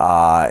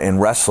 In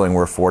wrestling,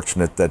 we're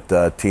fortunate that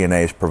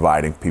TNA is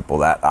providing people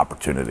that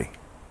opportunity.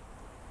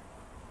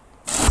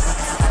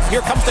 Here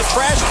comes the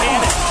trash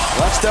can.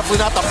 Well, that's definitely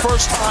not the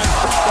first time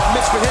that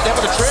Mick's been hit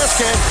with a trash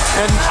can,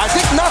 and I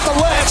think not the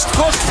last,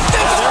 because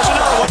there's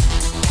another one.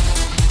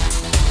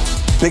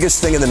 Biggest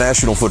thing in the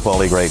National Football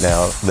League right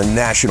now, the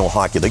National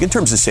Hockey League, in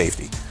terms of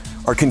safety,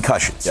 are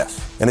concussions. Yes.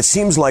 And it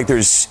seems like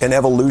there's an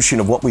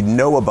evolution of what we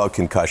know about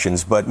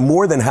concussions, but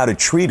more than how to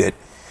treat it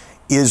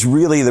is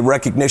really the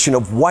recognition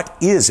of what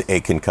is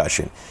a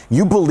concussion.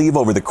 You believe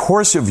over the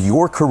course of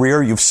your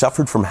career you've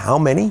suffered from how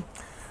many?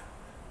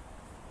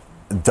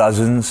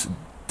 Dozens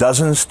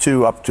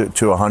to up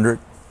to 100.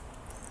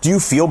 Do you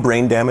feel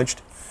brain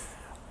damaged?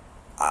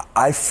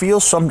 I feel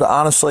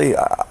honestly,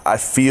 I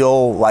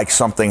feel like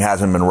something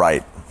hasn't been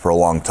right for a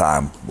long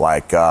time.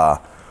 Like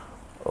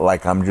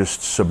I'm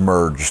just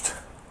submerged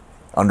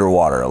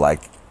underwater.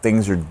 Like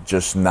things are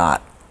just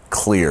not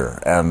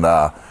clear. And,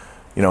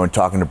 in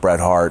talking to Bret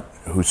Hart,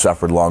 who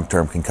suffered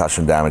long-term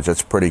concussion damage,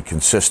 that's pretty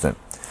consistent.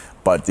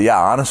 But yeah,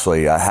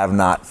 honestly, I have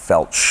not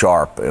felt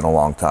sharp in a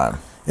long time.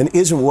 And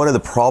isn't one of the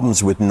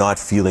problems with not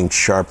feeling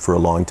sharp for a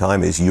long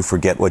time is you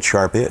forget what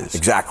sharp is?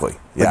 Exactly.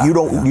 Yeah.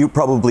 Like you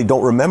probably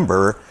don't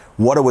remember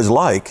what it was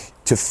like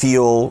to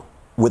feel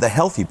with a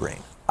healthy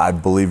brain. I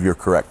believe you're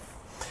correct.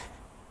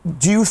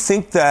 Do you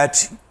think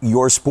that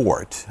your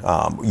sport,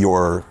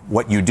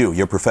 what you do,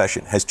 your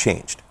profession, has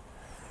changed?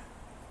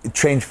 It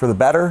changed for the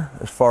better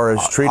as far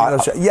as treating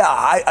us? Yeah,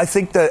 I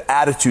think the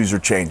attitudes are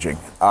changing.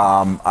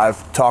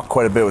 I've talked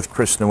quite a bit with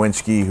Chris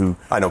Nowinski, who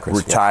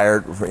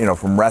retired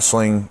from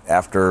wrestling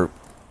after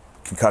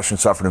concussion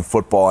suffered in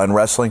football and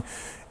wrestling.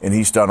 And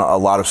he's done a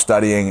lot of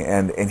studying,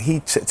 and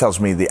he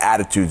tells me the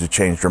attitudes have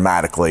changed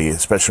dramatically,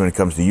 especially when it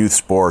comes to youth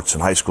sports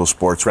and high school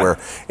sports, where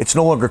it's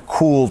no longer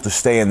cool to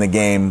stay in the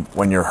game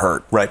when you're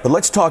hurt. Right, but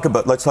let's talk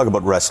about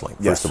wrestling,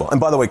 first of all.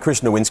 And by the way,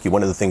 Chris Nowinski,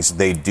 one of the things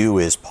they do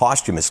is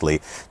posthumously,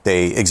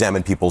 they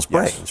examine people's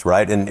brains,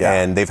 right?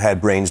 And they've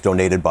had brains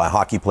donated by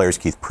hockey players,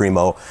 Keith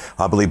Primo,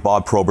 I believe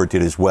Bob Probert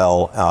did as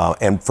well,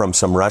 and from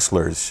some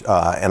wrestlers.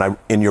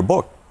 In your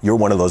book, you're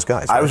one of those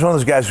guys. Right? I was one of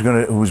those guys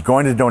who was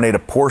going to donate a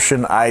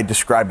portion. I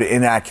described it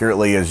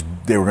inaccurately as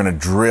they were going to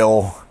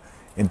drill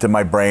into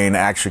my brain.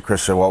 Actually,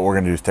 Chris said, what we're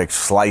going to do is take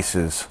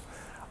slices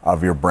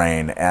of your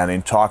brain. And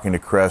in talking to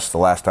Chris the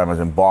last time I was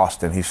in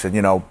Boston, he said,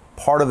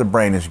 part of the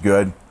brain is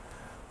good.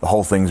 The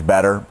whole thing's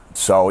better.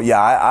 So, yeah,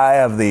 I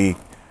have the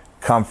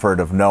comfort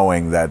of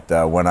knowing that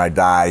when I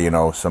die,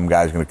 some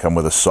guy's going to come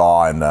with a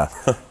saw and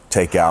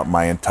take out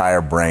my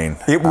entire brain.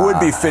 It would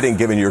be fitting,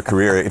 given your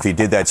career, if he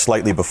did that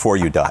slightly before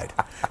you died,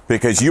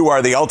 because you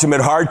are the ultimate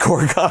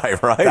hardcore guy,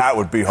 right? That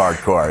would be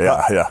hardcore,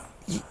 yeah.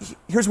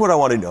 Here's what I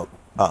want to know.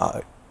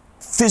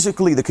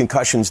 Physically, the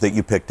concussions that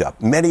you picked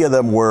up, many of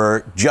them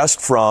were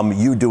just from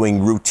you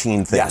doing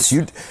routine things.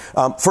 Yes.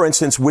 For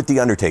instance, with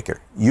The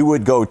Undertaker, you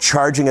would go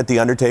charging at The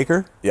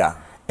Undertaker. Yeah.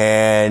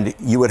 And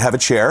you would have a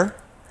chair.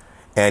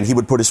 And he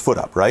would put his foot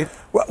up, right?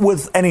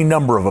 With any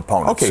number of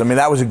opponents. Okay. I mean,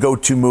 that was a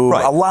go-to move.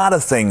 Right. A lot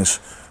of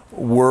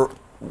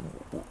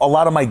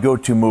my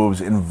go-to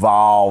moves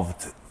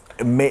involved,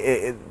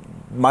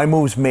 my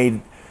moves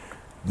made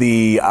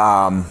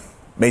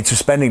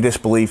suspending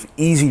disbelief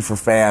easy for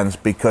fans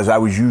because I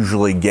was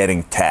usually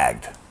getting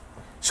tagged.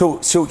 So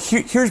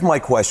here's my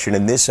question,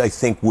 and this, I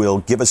think, will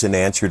give us an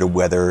answer to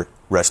whether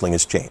wrestling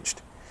has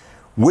changed.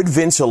 Would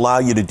Vince allow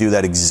you to do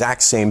that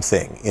exact same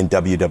thing in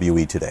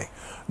WWE today?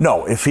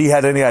 No, if he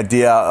had any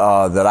idea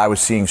that I was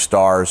seeing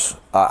stars,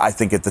 I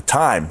think at the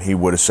time he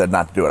would have said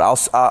not to do it.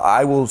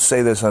 I will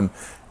say this on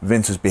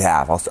Vince's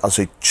behalf. I'll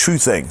say two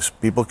things.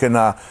 People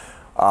can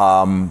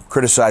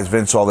criticize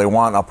Vince all they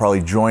want. I'll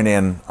probably join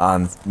in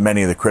on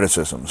many of the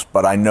criticisms.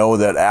 But I know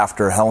that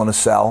after Hell in a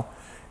Cell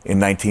in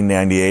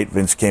 1998,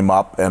 Vince came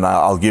up, and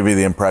I'll give you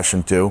the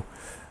impression too.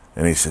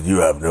 And he said, "You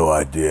have no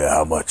idea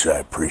how much I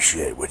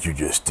appreciate what you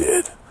just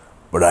did,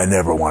 but I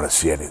never want to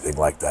see anything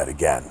like that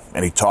again."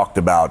 And he talked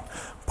about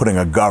putting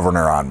a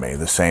governor on me,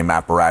 the same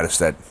apparatus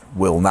that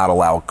will not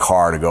allow a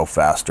car to go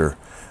faster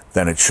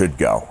than it should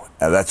go.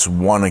 That's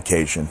one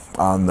occasion.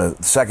 On the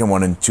second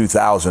one in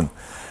 2000,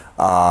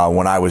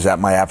 when I was at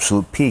my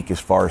absolute peak as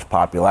far as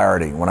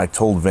popularity, when I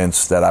told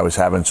Vince that I was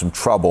having some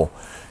trouble,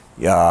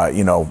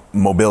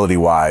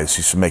 mobility-wise,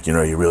 he said, "Mick,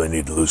 you really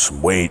need to lose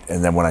some weight."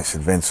 And then when I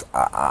said, "Vince,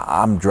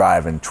 I'm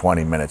driving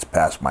 20 minutes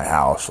past my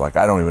house. Like,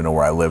 I don't even know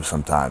where I live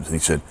sometimes." And he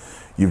said,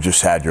 "You've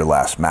just had your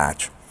last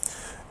match."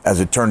 As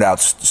it turned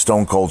out,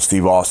 Stone Cold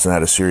Steve Austin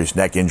had a serious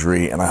neck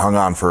injury, and I hung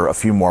on for a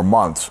few more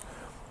months.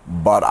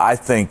 But I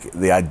think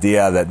the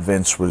idea that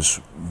Vince was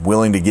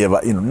willing to give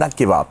up, not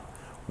give up,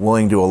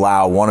 willing to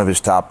allow one of his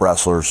top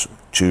wrestlers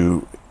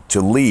to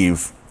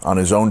leave on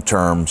his own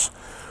terms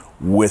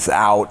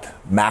without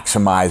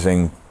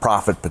maximizing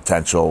profit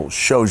potential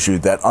shows you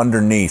that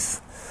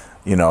underneath,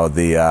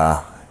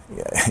 the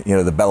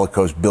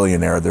bellicose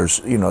billionaire, there's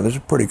a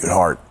pretty good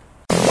heart.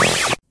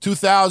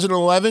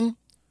 2011,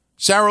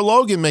 Sarah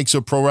Logan makes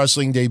her pro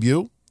wrestling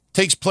debut.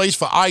 Takes place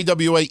for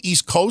IWA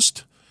East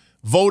Coast,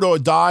 Vote or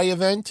Die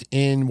event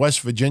in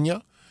West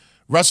Virginia.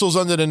 Wrestles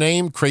under the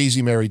name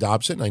Crazy Mary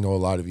Dobson. I know a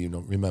lot of you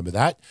don't remember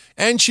that.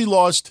 And she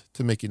lost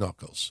to Mickey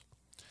Knuckles.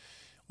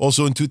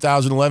 Also in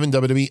 2011,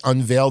 WWE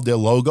unveiled their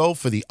logo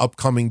for the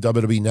upcoming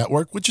WWE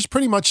Network, which is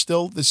pretty much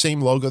still the same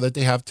logo that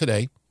they have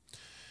today.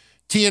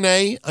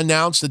 TNA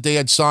announced that they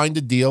had signed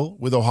a deal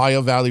with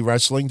Ohio Valley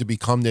Wrestling to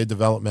become their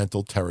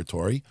developmental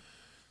territory.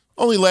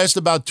 Only lasted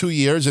about 2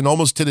 years, and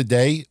almost to the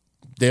day,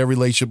 their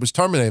relationship was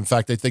terminated. In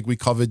fact, I think we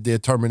covered their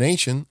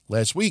termination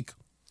last week.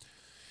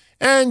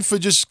 And for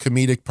just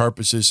comedic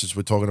purposes, since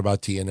we're talking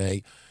about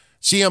TNA,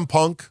 CM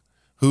Punk,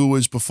 who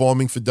was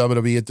performing for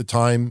WWE at the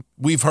time,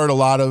 we've heard a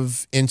lot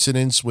of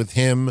incidents with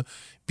him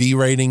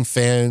berating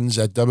fans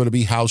at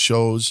WWE house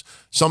shows.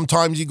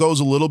 Sometimes he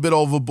goes a little bit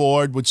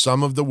overboard with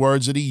some of the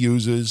words that he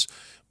uses,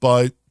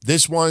 but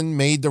this one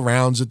made the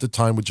rounds at the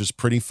time, which is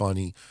pretty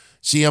funny.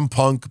 CM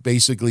Punk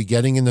basically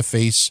getting in the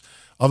face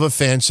of a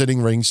fan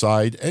sitting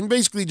ringside and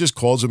basically just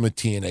calls him a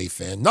TNA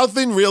fan.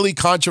 Nothing really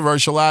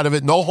controversial out of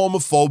it. No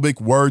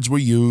homophobic words were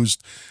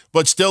used,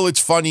 but still it's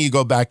funny. You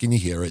go back and you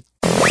hear it.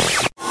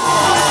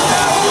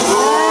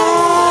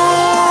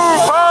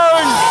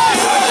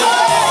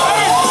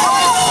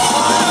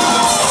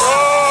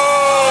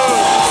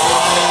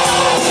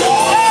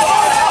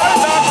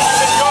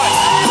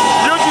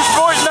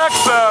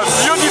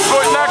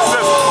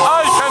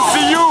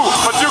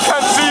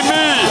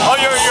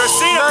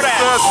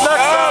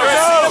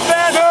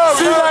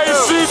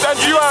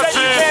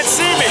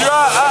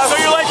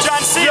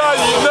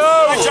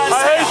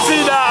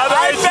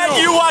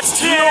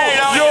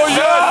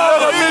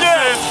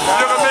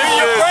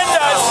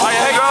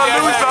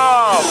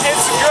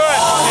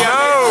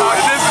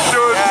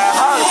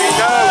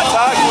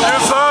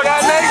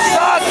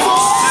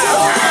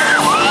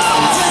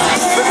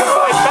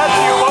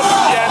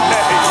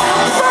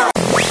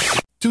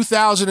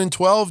 In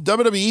 2012,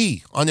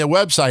 WWE on their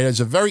website has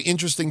a very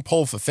interesting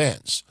poll for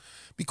fans.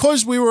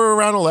 Because we were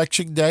around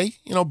Election Day,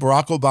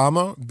 Barack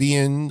Obama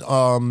being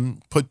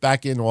put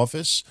back in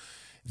office,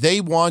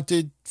 they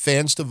wanted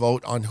fans to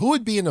vote on who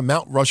would be in the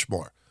Mount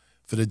Rushmore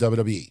for the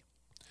WWE.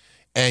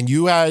 And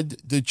you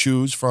had to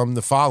choose from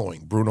the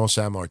following: Bruno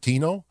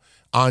Sammartino,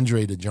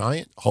 Andre the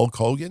Giant, Hulk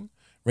Hogan,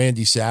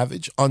 Randy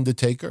Savage,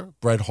 Undertaker,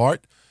 Bret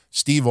Hart,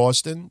 Steve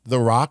Austin, The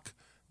Rock,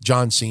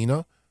 John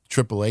Cena,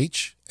 Triple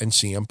H, and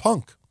CM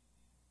Punk.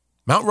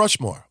 Mount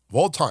Rushmore of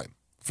all time.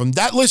 From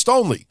that list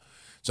only.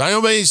 So I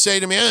nobody say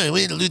to me, we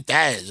didn't loot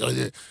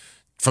that.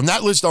 From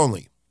that list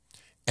only.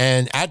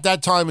 And at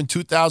that time in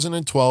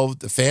 2012,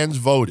 the fans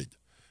voted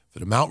for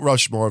the Mount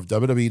Rushmore of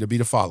WWE to be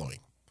the following: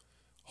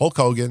 Hulk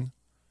Hogan,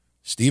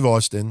 Steve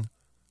Austin,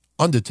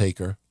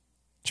 Undertaker,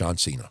 John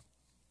Cena.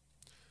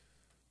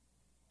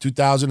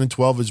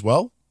 2012 as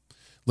well,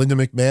 Linda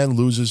McMahon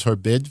loses her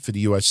bid for the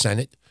U.S.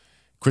 Senate.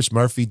 Chris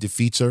Murphy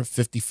defeats her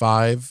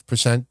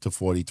 55% to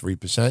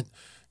 43%.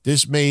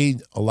 This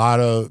made a lot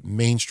of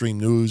mainstream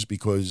news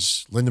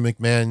because Linda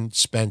McMahon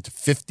spent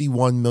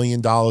 $51 million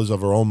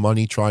of her own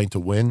money trying to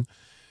win.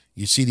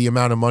 You see the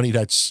amount of money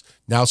that's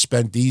now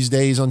spent these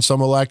days on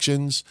some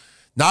elections.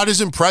 Not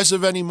as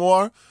impressive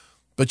anymore,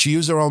 but she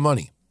used her own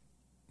money.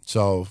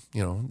 So,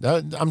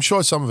 I'm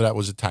sure some of that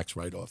was a tax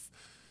write-off.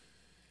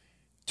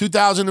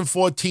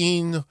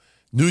 2014,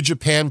 New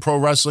Japan Pro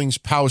Wrestling's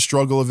Power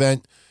Struggle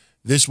event.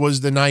 This was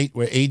the night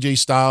where AJ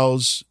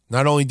Styles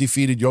not only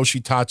defeated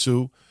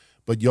Yoshitatsu,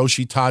 but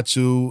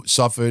Yoshitatsu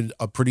suffered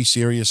a pretty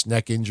serious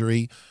neck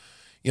injury.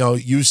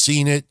 You've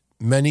seen it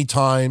many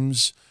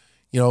times.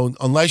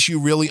 Unless you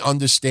really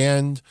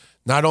understand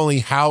not only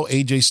how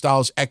AJ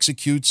Styles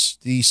executes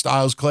the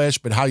Styles Clash,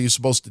 but how you're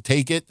supposed to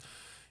take it,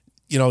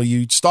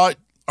 you start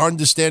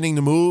understanding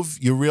the move,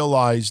 you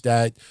realize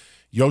that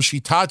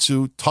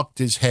Yoshitatsu tucked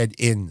his head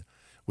in,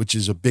 which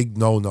is a big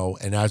no-no,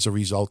 and as a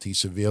result, he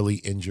severely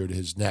injured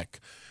his neck.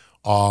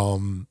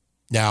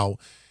 Now,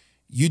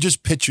 you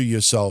just picture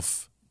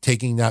yourself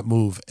taking that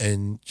move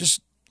and just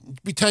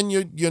pretend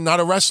you're not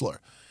a wrestler.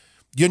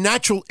 Your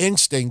natural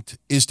instinct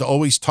is to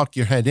always tuck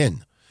your head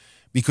in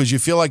because you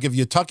feel like if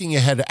you're tucking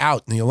your head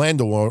out and you land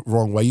the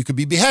wrong way, you could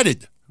be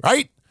beheaded,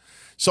 right?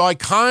 So I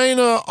kind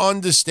of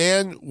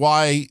understand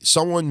why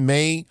someone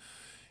may,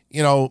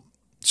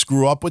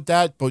 screw up with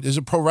that, but as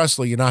a pro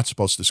wrestler, you're not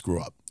supposed to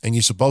screw up. And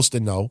you're supposed to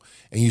know,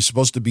 and you're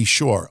supposed to be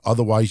sure.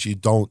 Otherwise, you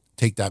don't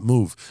take that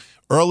move.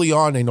 Early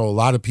on, I know a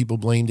lot of people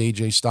blamed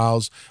AJ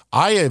Styles.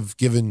 I have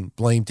given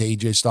blame to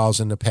AJ Styles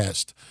in the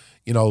past,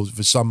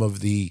 for some of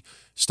the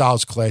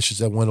Styles clashes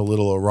that went a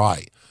little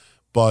awry.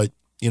 But,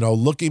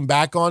 looking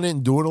back on it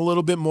and doing a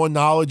little bit more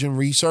knowledge and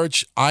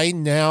research, I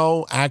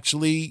now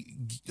actually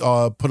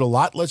put a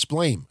lot less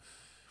blame,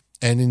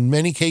 and in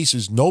many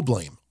cases, no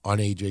blame on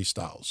AJ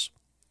Styles.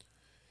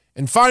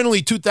 And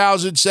finally,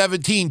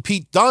 2017,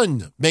 Pete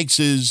Dunne makes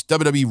his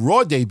WWE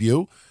Raw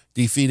debut,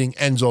 defeating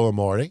Enzo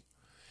Amore.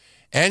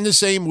 And the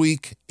same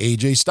week,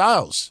 AJ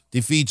Styles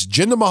defeats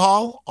Jinder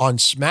Mahal on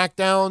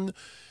SmackDown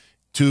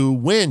to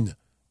win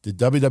the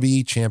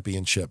WWE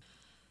Championship.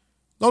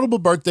 Notable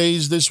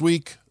birthdays this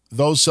week,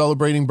 those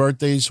celebrating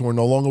birthdays who are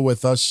no longer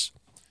with us.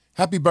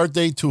 Happy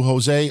birthday to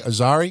Jose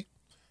Azari,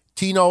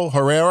 Tino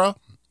Herrera,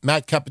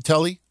 Matt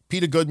Capitelli,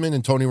 Peter Goodman,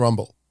 and Tony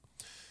Rumble.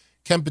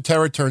 Ken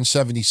Patera turned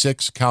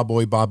 76,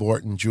 Cowboy Bob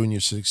Orton Jr.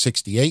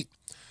 68,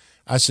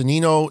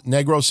 Asanino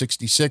Negro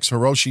 66,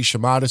 Hiroshi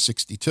Shimada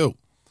 62,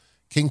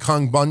 King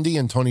Kong Bundy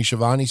and Tony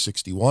Schiavone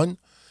 61,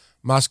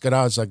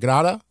 Mascara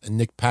Zagrada and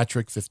Nick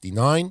Patrick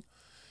 59,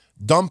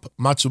 Dump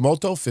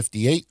Matsumoto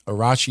 58,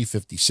 Arashi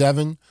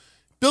 57,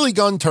 Billy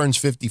Gunn turns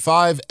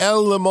 55,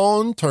 El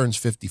Limon turns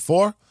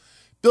 54,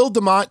 Bill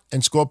DeMott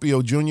and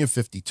Scorpio Jr.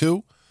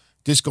 52,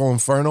 Disco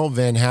Inferno,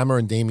 Van Hammer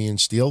and Damian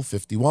Steele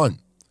 51.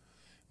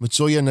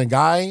 Mitsuya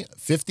Nagai,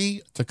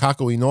 50.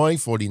 Takako Inoue,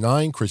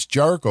 49. Chris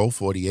Jericho,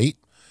 48.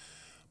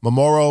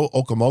 Mamoru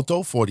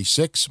Okamoto,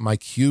 46.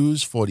 Mike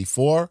Hughes,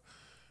 44.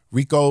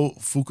 Rico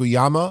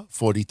Fukuyama,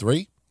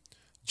 43.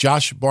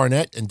 Josh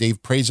Barnett and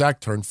Dave Prazak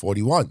turned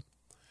 41.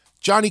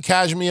 Johnny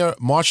Kashmere,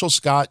 Marshall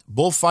Scott,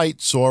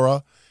 Bullfight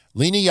Sora,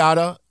 Lena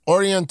Yada,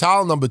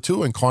 Oriental No.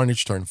 2, and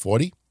Carnage turned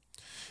 40.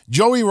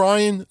 Joey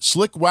Ryan,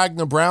 Slick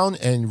Wagner Brown,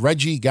 and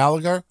Reggie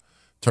Gallagher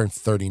turned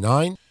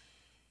 39.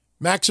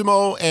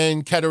 Maximo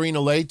and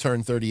Katarina Lay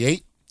turned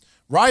 38.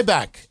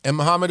 Ryback and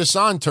Muhammad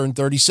Hassan turned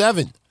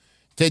 37.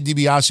 Ted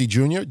DiBiase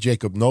Jr.,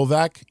 Jacob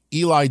Novak,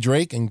 Eli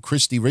Drake, and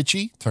Christy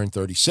Ritchie turned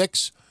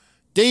 36.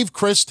 Dave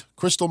Christ,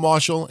 Crystal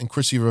Marshall, and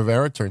Chrissy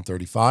Rivera turned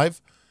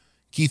 35.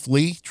 Keith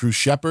Lee, Drew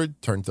Shepard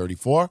turned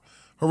 34.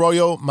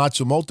 Hiroyo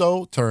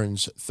Matsumoto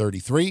turns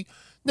 33.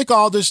 Nick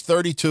Aldis,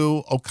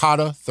 32.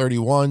 Okada,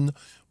 31.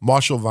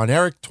 Marshall Von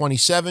Erich,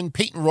 27.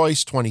 Peyton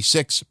Royce,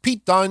 26.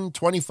 Pete Dunne,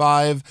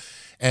 25.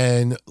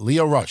 And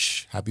Leo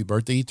Rush, happy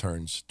birthday,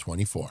 turns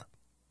 24.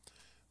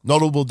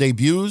 Notable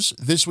debuts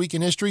this week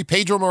in history.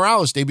 Pedro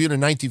Morales debuted in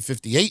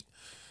 1958.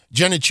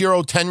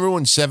 Genichiro Tenryu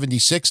in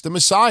 76. The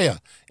Messiah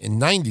in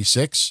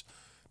 96.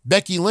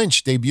 Becky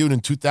Lynch debuted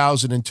in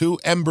 2002.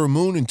 Ember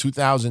Moon in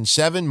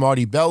 2007.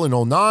 Marty Bell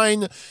in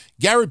 09.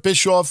 Garrett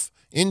Bischoff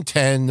in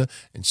 10.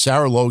 And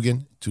Sarah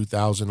Logan in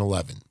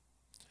 2011.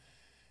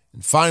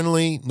 And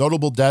finally,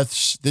 notable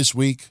deaths this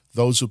week.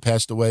 Those who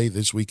passed away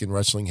this week in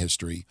wrestling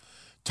history.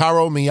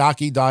 Taro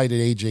Miyake died at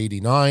age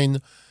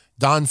 89.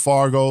 Don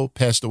Fargo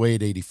passed away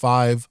at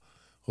 85.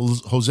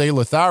 Jose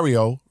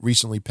Lothario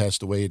recently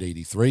passed away at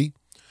 83.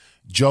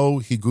 Joe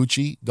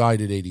Higuchi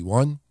died at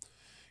 81.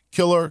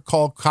 Killer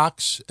Carl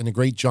Cox and the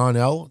great John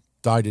L.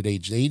 died at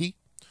age 80.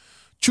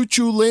 Choo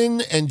Choo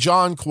Lin and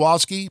John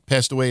Kowalski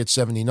passed away at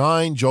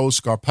 79. Joe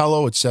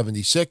Scarpello at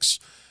 76.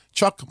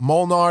 Chuck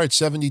Molnar at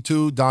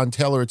 72. Don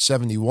Taylor at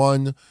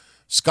 71.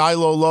 Sky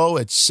Lolo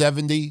at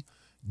 70.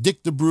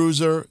 Dick the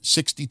Bruiser,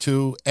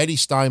 62. Eddie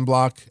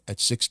Steinblock at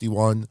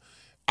 61.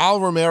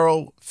 Al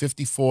Romero,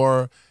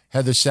 54.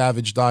 Heather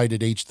Savage died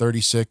at age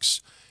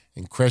 36.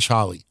 And Crash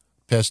Holly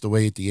passed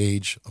away at the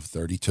age of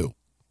 32.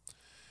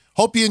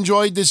 Hope you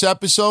enjoyed this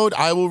episode.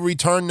 I will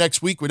return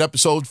next week with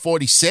episode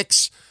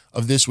 46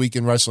 of This Week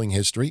in Wrestling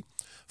History.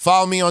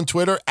 Follow me on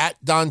Twitter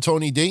at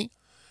DonTonyD.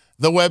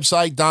 The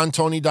website,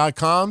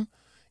 dontony.com.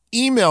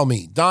 Email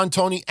me,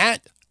 dontony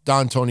at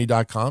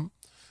dontony.com.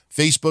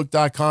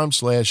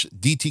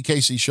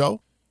 Facebook.com/DTKC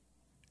Show.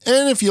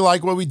 And if you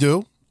like what we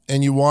do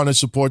and you want to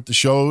support the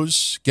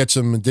shows, get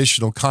some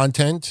additional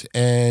content,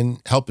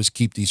 and help us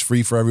keep these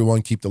free for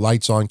everyone, keep the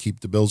lights on, keep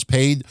the bills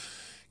paid,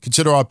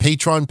 consider our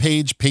Patreon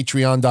page,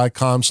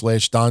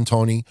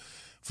 patreon.com/DonTony.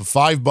 For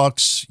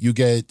 $5, you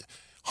get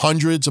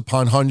hundreds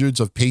upon hundreds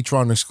of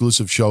Patreon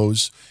exclusive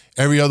shows.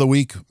 Every other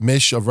week,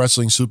 Mish of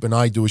Wrestling Soup and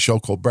I do a show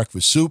called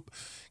Breakfast Soup.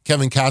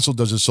 Kevin Castle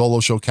does a solo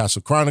show,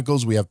 Castle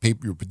Chronicles. We have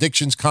pay-per-view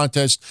predictions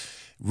contest,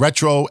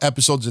 retro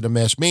episodes of the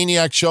Masked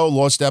Maniac Show,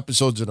 lost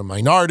episodes of the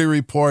Minority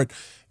Report,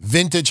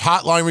 vintage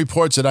hotline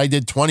reports that I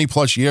did 20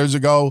 plus years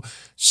ago.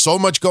 So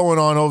much going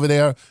on over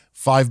there.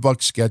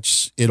 $5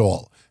 gets it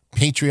all.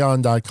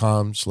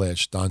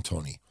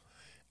 Patreon.com/DonTony.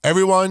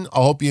 Everyone, I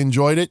hope you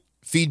enjoyed it.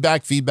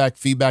 Feedback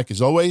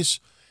as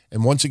always.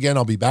 And once again,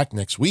 I'll be back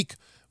next week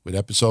with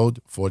episode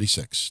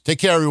 46. Take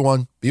care,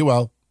 everyone. Be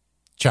well.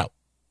 Ciao.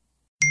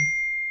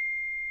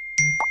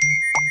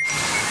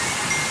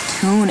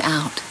 Tune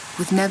out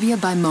with Nevia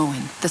by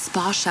Moen, the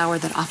spa shower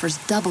that offers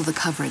double the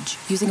coverage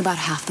using about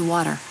half the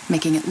water,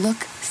 making it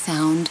look,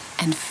 sound,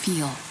 and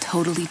feel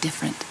totally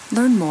different.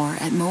 Learn more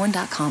at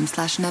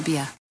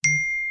moen.com/Nebia.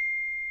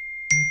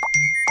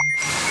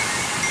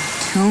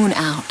 Tune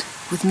out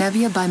with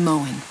Nevia by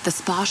Moen, the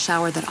spa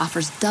shower that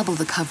offers double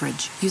the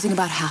coverage using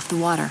about half the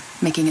water,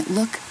 making it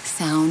look,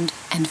 sound,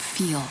 and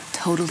feel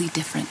totally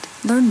different.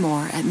 Learn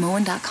more at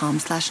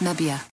moen.com/Nebia.